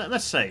 Let's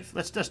save.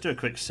 Let's do a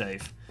quick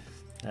save.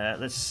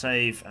 Let's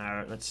save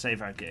our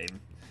game.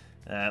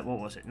 What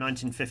was it?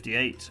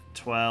 1958,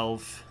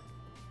 12.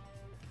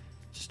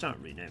 Just start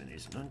renaming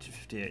these.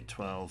 1958,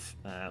 12.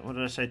 What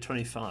did I say?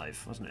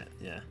 25, wasn't it?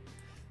 Yeah.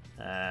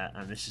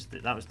 And this is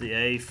that was the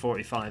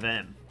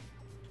A45M.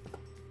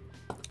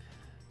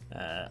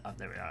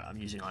 There we are. I'm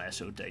using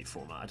ISO date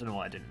format. I don't know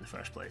why I did it in the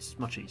first place. It's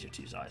much easier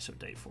to use ISO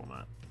date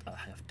format. I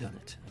have done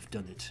it. I've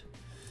done it.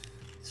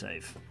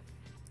 Save.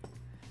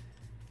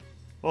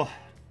 Oh.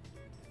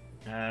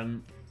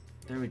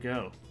 There we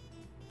go.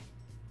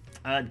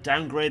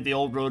 Downgrade the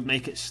old road,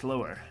 make it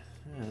slower.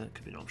 Yeah, that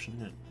could be an option,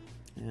 isn't it?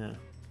 Yeah.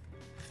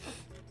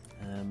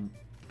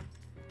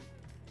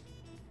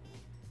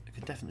 I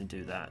could definitely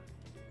do that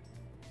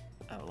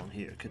out along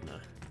here, couldn't I?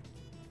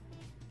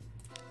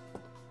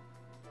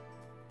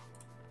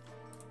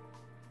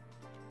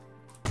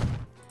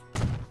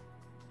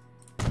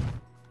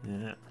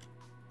 Yeah.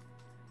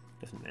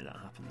 Definitely made that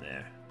happen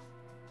there.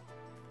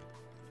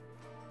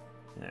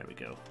 There we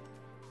go.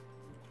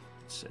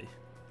 Let's see.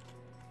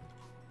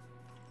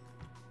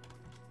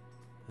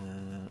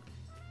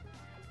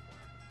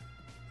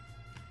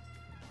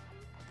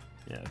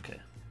 Yeah, okay.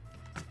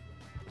 To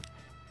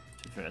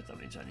be fair, that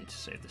means I need to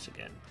save this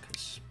again,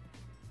 because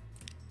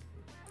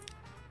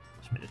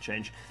it's made a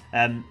change.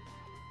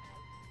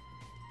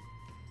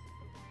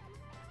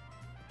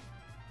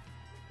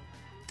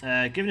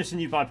 Giving us a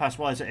new bypass,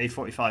 why is it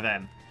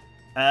A45M?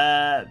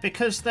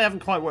 Because they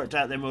haven't quite worked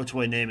out their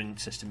motorway naming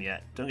system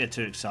yet. Don't get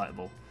too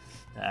excitable.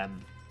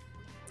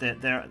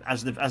 They're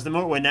as the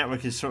motorway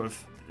network is sort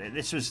of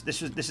this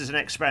is an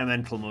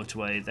experimental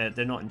motorway.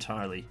 They're not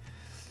entirely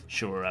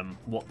sure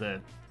what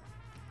the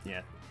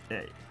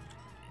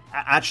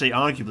actually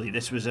arguably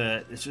this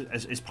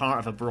is part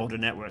of a broader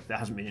network that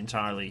hasn't been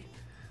entirely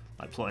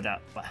plotted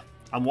out. But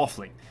I'm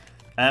waffling.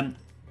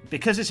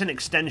 Because it's an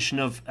extension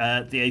of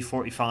the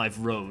A45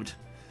 road,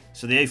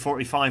 so the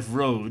A45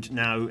 road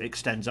now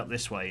extends up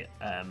this way,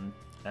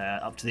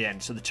 up to the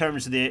end. So the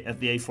terminus of the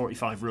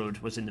A45 road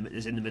is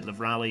in the middle of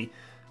Raleigh.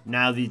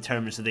 Now the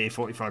terminus of the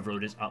A45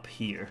 road is up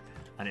here,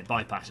 and it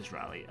bypasses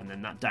Raleigh, and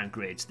then that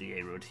downgrades the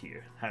A road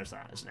here. How's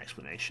that as an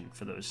explanation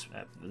for those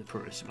the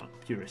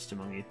purists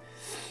among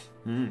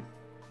you?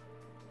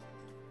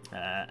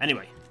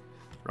 Anyway,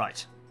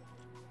 right.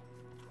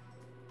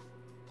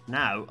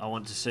 Now I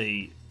want to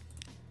see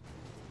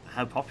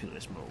how popular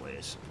this motorway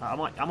is. I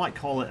might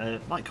call it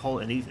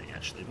an evening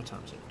actually. What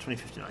time is it?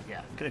 20:59. Yeah,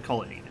 I'm going to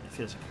call it an evening. It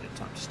feels like a good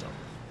time to stop.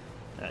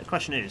 The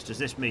question is, does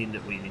this mean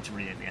that we need to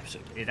rename the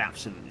episode? It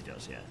absolutely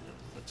does. Yeah,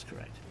 that's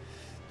correct.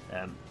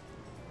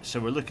 So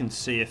we're looking to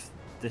see if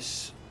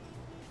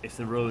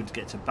the road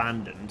gets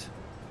abandoned.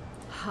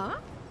 Huh?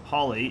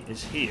 Holly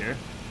is here.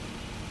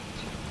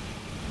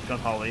 Got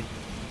Holly.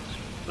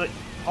 Look,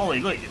 Holly,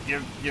 look,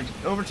 you're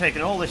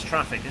overtaking all this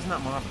traffic. Isn't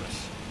that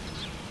marvelous?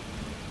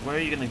 Where are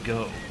you going to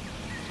go?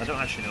 I don't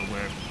actually know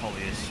where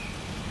Holly is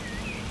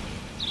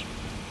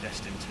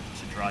destined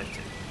to drive to.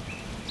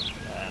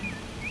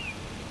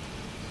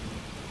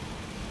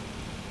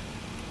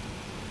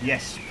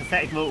 Yes,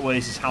 pathetic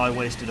motorways is how I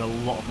wasted a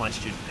lot of my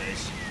student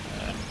days.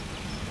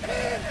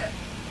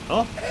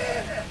 Oh!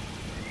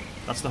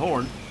 That's the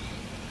horn.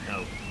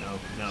 No.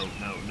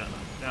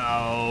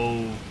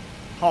 No!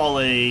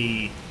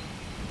 Holly!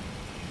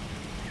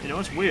 You know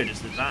what's weird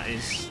is that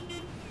is...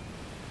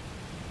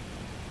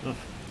 Oh,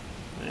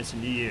 it's a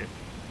new year.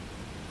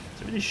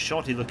 It's a really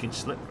shoddy looking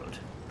slip road.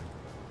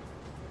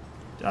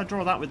 Did I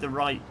draw that with the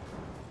right...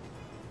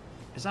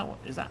 Is that...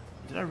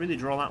 Did I really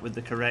draw that with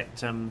the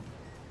correct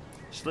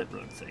slip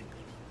road thing?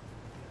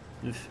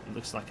 Oof, it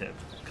looks like a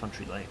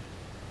country lane.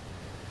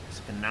 It's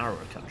like a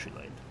narrower country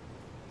lane.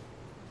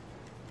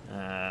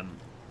 Yeah.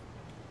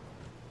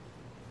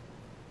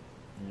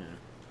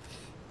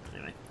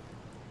 Anyway.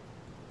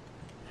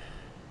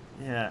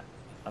 Yeah.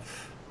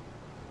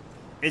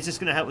 Is this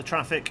going to help with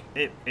traffic?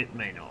 It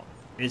may not.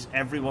 Is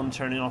everyone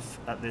turning off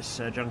at this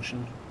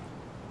junction?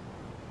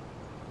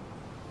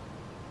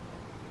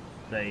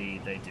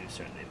 They do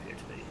certainly appear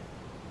to be.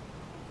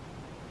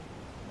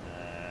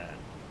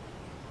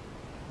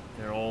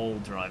 They're all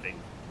driving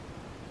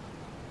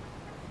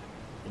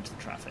into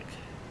the traffic.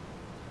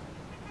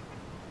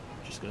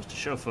 Just goes to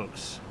show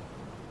folks.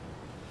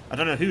 I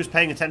don't know who's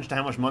paying attention to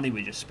how much money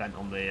we just spent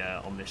on the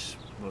on this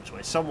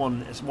motorway.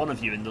 One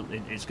of you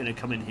is going to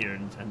come in here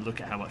and look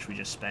at how much we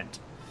just spent,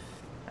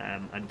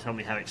 and tell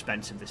me how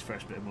expensive this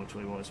first bit of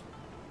motorway was.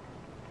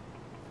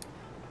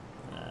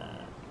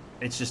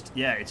 It's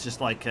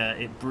just like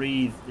it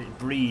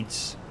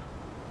breeds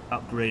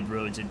upgrade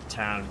roads into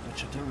town,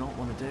 which I do not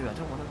want to do. I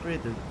don't want to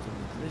upgrade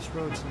these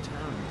roads in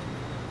town.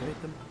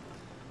 Upgrade them.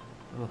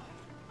 Oh.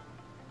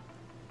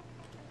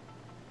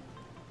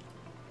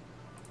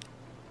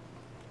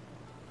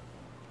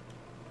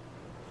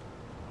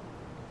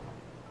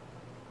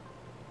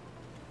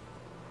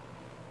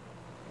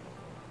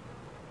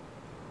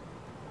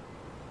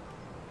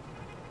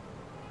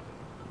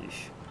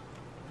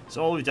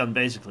 So all we've done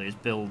basically is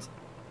build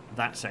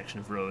that section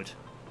of road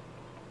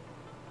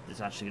that's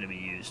actually going to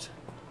be used.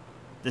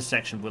 This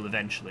section will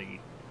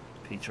eventually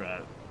peter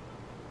out,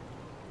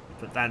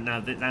 but now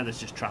there's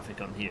just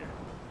traffic on here.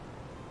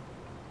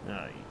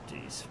 Oh,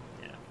 jeez,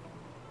 yeah.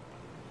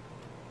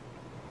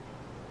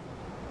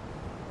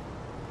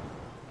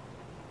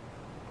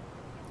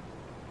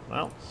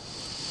 Well,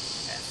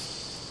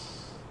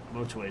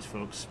 motorways,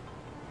 folks.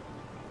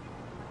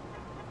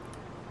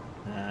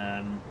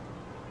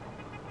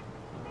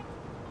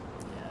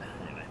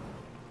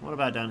 What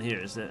about down here?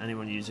 Is there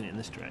anyone using it in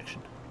this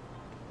direction?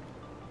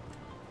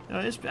 No,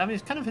 I mean,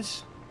 it's kind of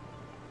his.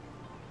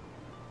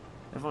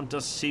 Everyone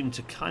does seem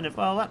to kind of.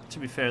 Well, to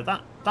be fair,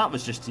 that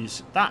was just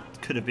use.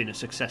 That could have been a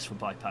successful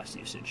bypass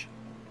usage.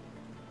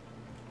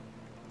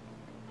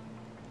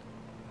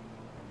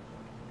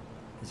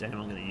 Is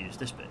anyone going to use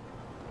this bit?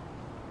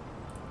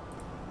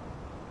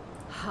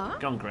 Huh?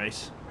 Go on,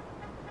 Grace.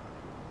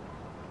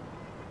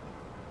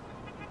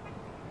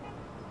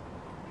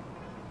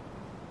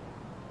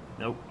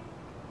 Nope.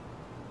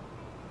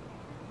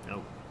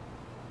 Nope.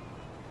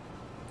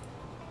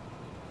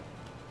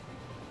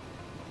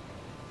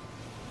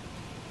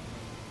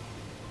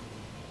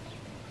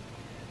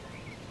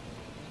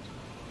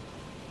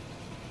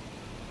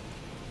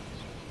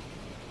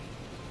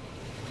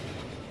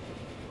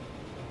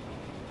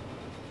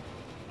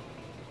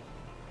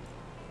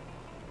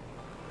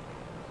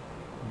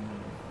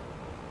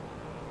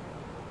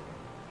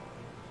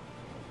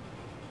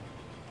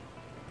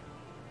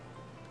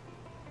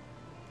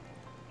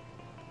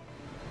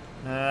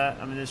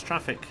 I mean, there's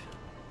traffic.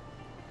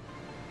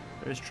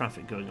 There is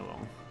traffic going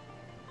along.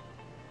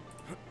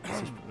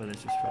 Where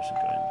is this person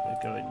going? They're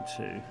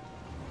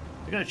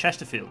going to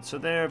Chesterfield. So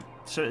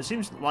it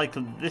seems like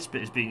this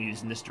bit is being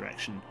used in this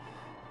direction,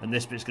 and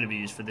this bit is going to be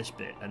used for this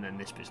bit, and then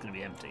this bit is going to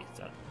be empty.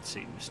 That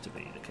seems to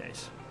be the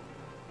case.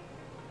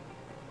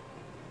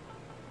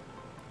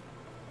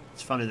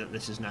 It's funny that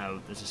this is now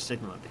there's a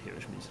signal under here,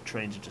 which means the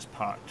trains are just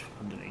parked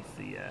underneath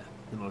the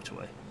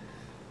motorway.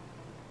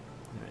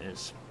 There it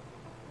is.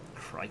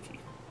 Crikey.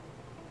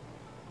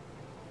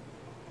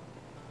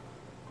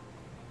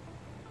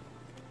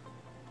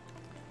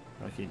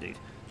 Crikey indeed.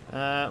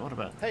 What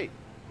about? Hey.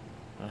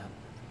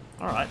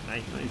 Alright,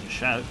 mate. No need to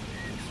shout.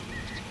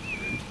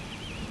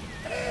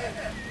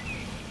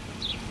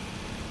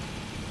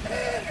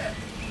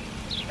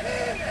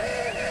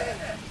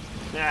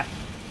 Nah.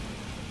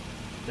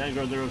 Down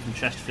go the road from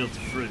Chesterfield to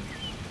Frome.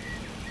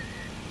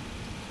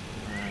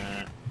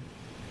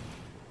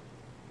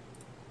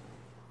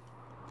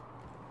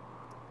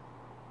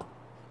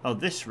 Oh,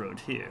 this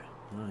road here.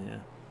 Oh, yeah.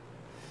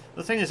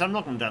 The thing is, I'm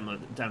not going to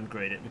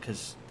downgrade it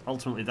because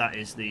ultimately that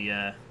is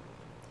the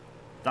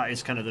that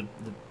is kind of the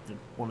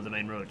one of the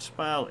main roads.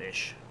 Well,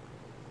 ish.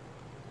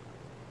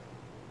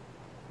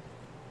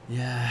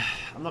 Yeah,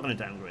 I'm not going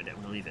to downgrade it. I'm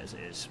going to leave it as it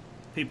is.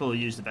 People will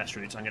use the best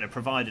routes. I'm going to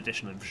provide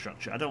additional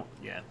infrastructure. I'm going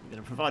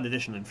to provide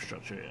additional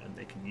infrastructure, and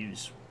they can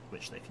use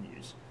which they can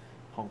use.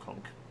 Honk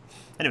honk.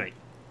 Anyway,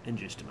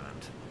 induced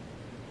demand.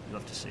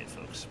 Love to see it,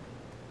 folks.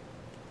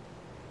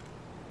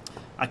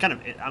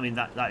 I mean,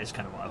 that is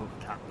kind of what I hope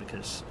would happen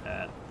because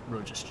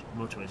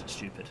motorways are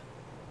stupid.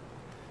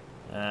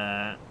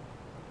 But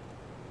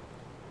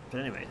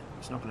anyway,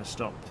 it's not going to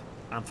stop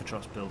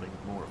Amphitrust building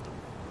more of them.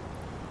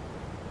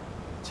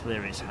 It's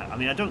hilarious how. I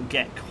mean, I don't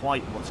get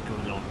quite what's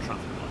going on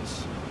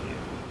traffic-wise here.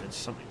 There's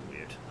something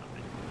weird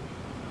happening.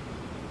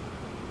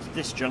 So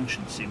this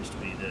junction seems to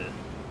be the.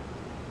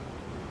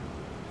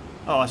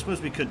 Oh, I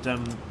suppose we could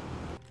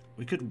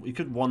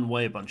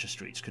one-way a bunch of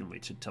streets, couldn't we?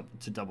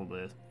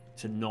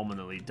 To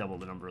nominally double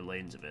the number of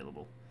lanes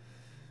available.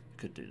 We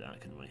could do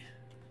that, couldn't we?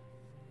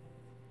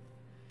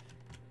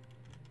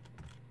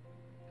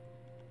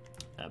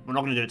 We're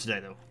not going to do it today,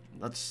 though.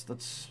 That's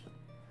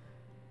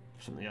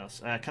something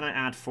else. Can I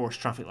add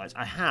forced traffic lights?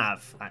 I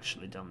have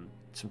actually done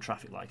some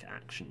traffic light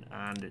action,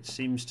 and it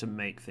seems to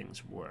make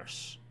things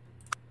worse.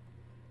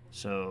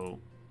 So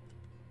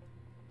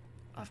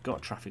I've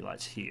got traffic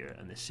lights here,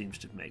 and this seems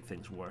to make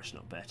things worse,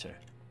 not better.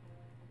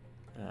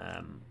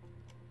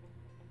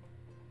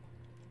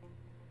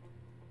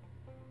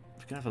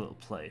 We can have a little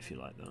play if you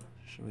like, though.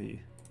 Shall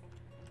we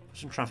put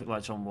some traffic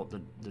lights on what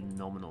the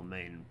nominal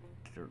main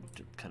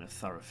kind of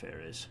thoroughfare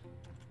is?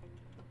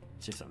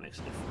 See if that makes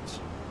a difference.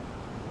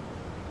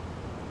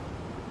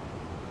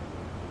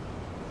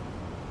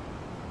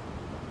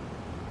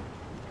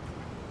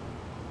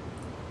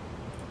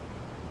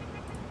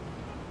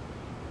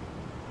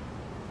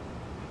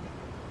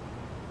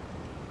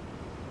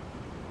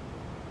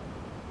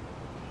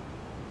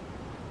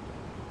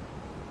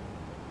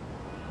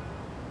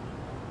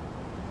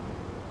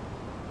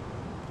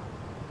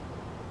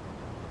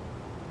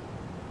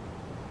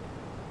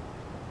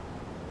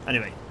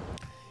 Anyway,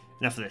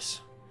 enough of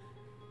this.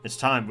 It's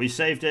time. We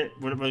saved it.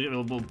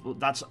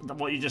 That's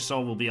what you just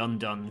saw will be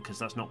undone because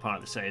that's not part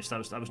of the saves. That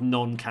was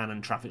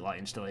non-canon traffic light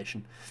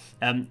installation.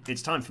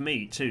 It's time for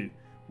me to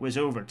whiz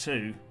over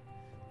to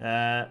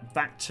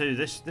back to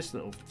this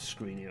little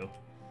screenio.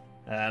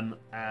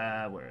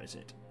 Where is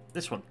it?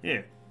 This one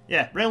here.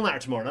 Yeah, Rail Natter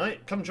tomorrow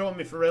night. Come join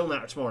me for Rail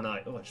Natter tomorrow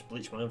night. Oh, I just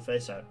bleached my own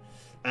face out.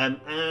 And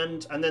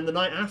then the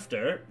night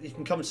after, you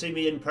can come and see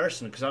me in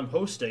person because I'm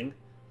hosting.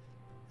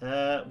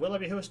 Will I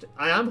be hosting?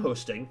 I am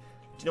hosting.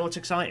 Do you know what's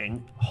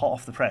exciting? Hot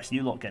off the press,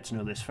 you lot get to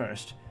know this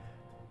first.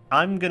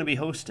 I'm going to be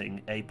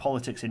hosting a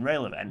Politics in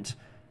Rail event,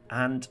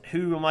 and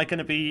who am I going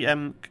to be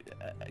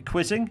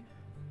quizzing?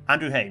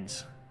 Andrew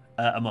Haynes,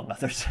 among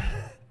others.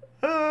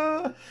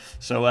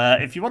 So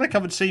if you want to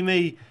come and see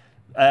me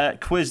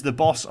quiz the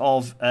boss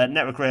of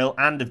Network Rail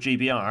and of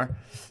GBR,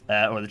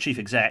 or the chief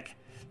exec,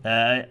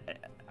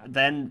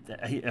 then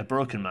a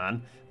broken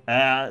man,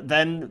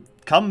 then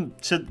come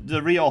to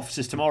the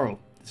re-offices tomorrow.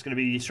 It's going to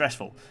be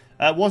stressful.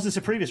 Was this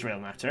a previous Rail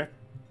Natter?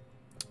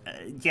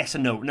 Yes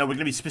and no. No, we're going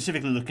to be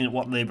specifically looking at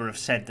what Labour have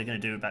said they're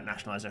going to do about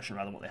nationalisation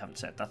rather than what they haven't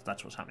said.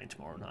 That's what's happening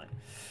tomorrow night.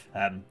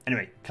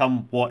 Anyway,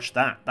 come watch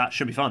that. That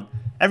should be fun.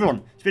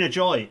 Everyone, it's been a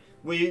joy.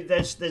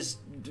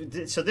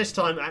 So this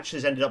time actually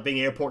has ended up being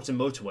airports and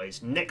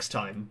motorways. Next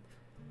time,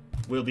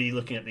 we'll be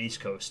looking at the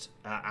East Coast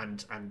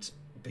and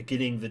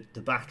beginning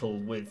the battle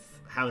with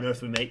how on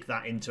earth we make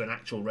that into an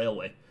actual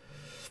railway.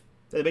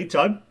 In the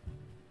meantime,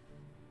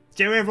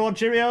 cheerio everyone,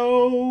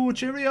 cheerio,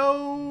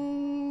 cheerio.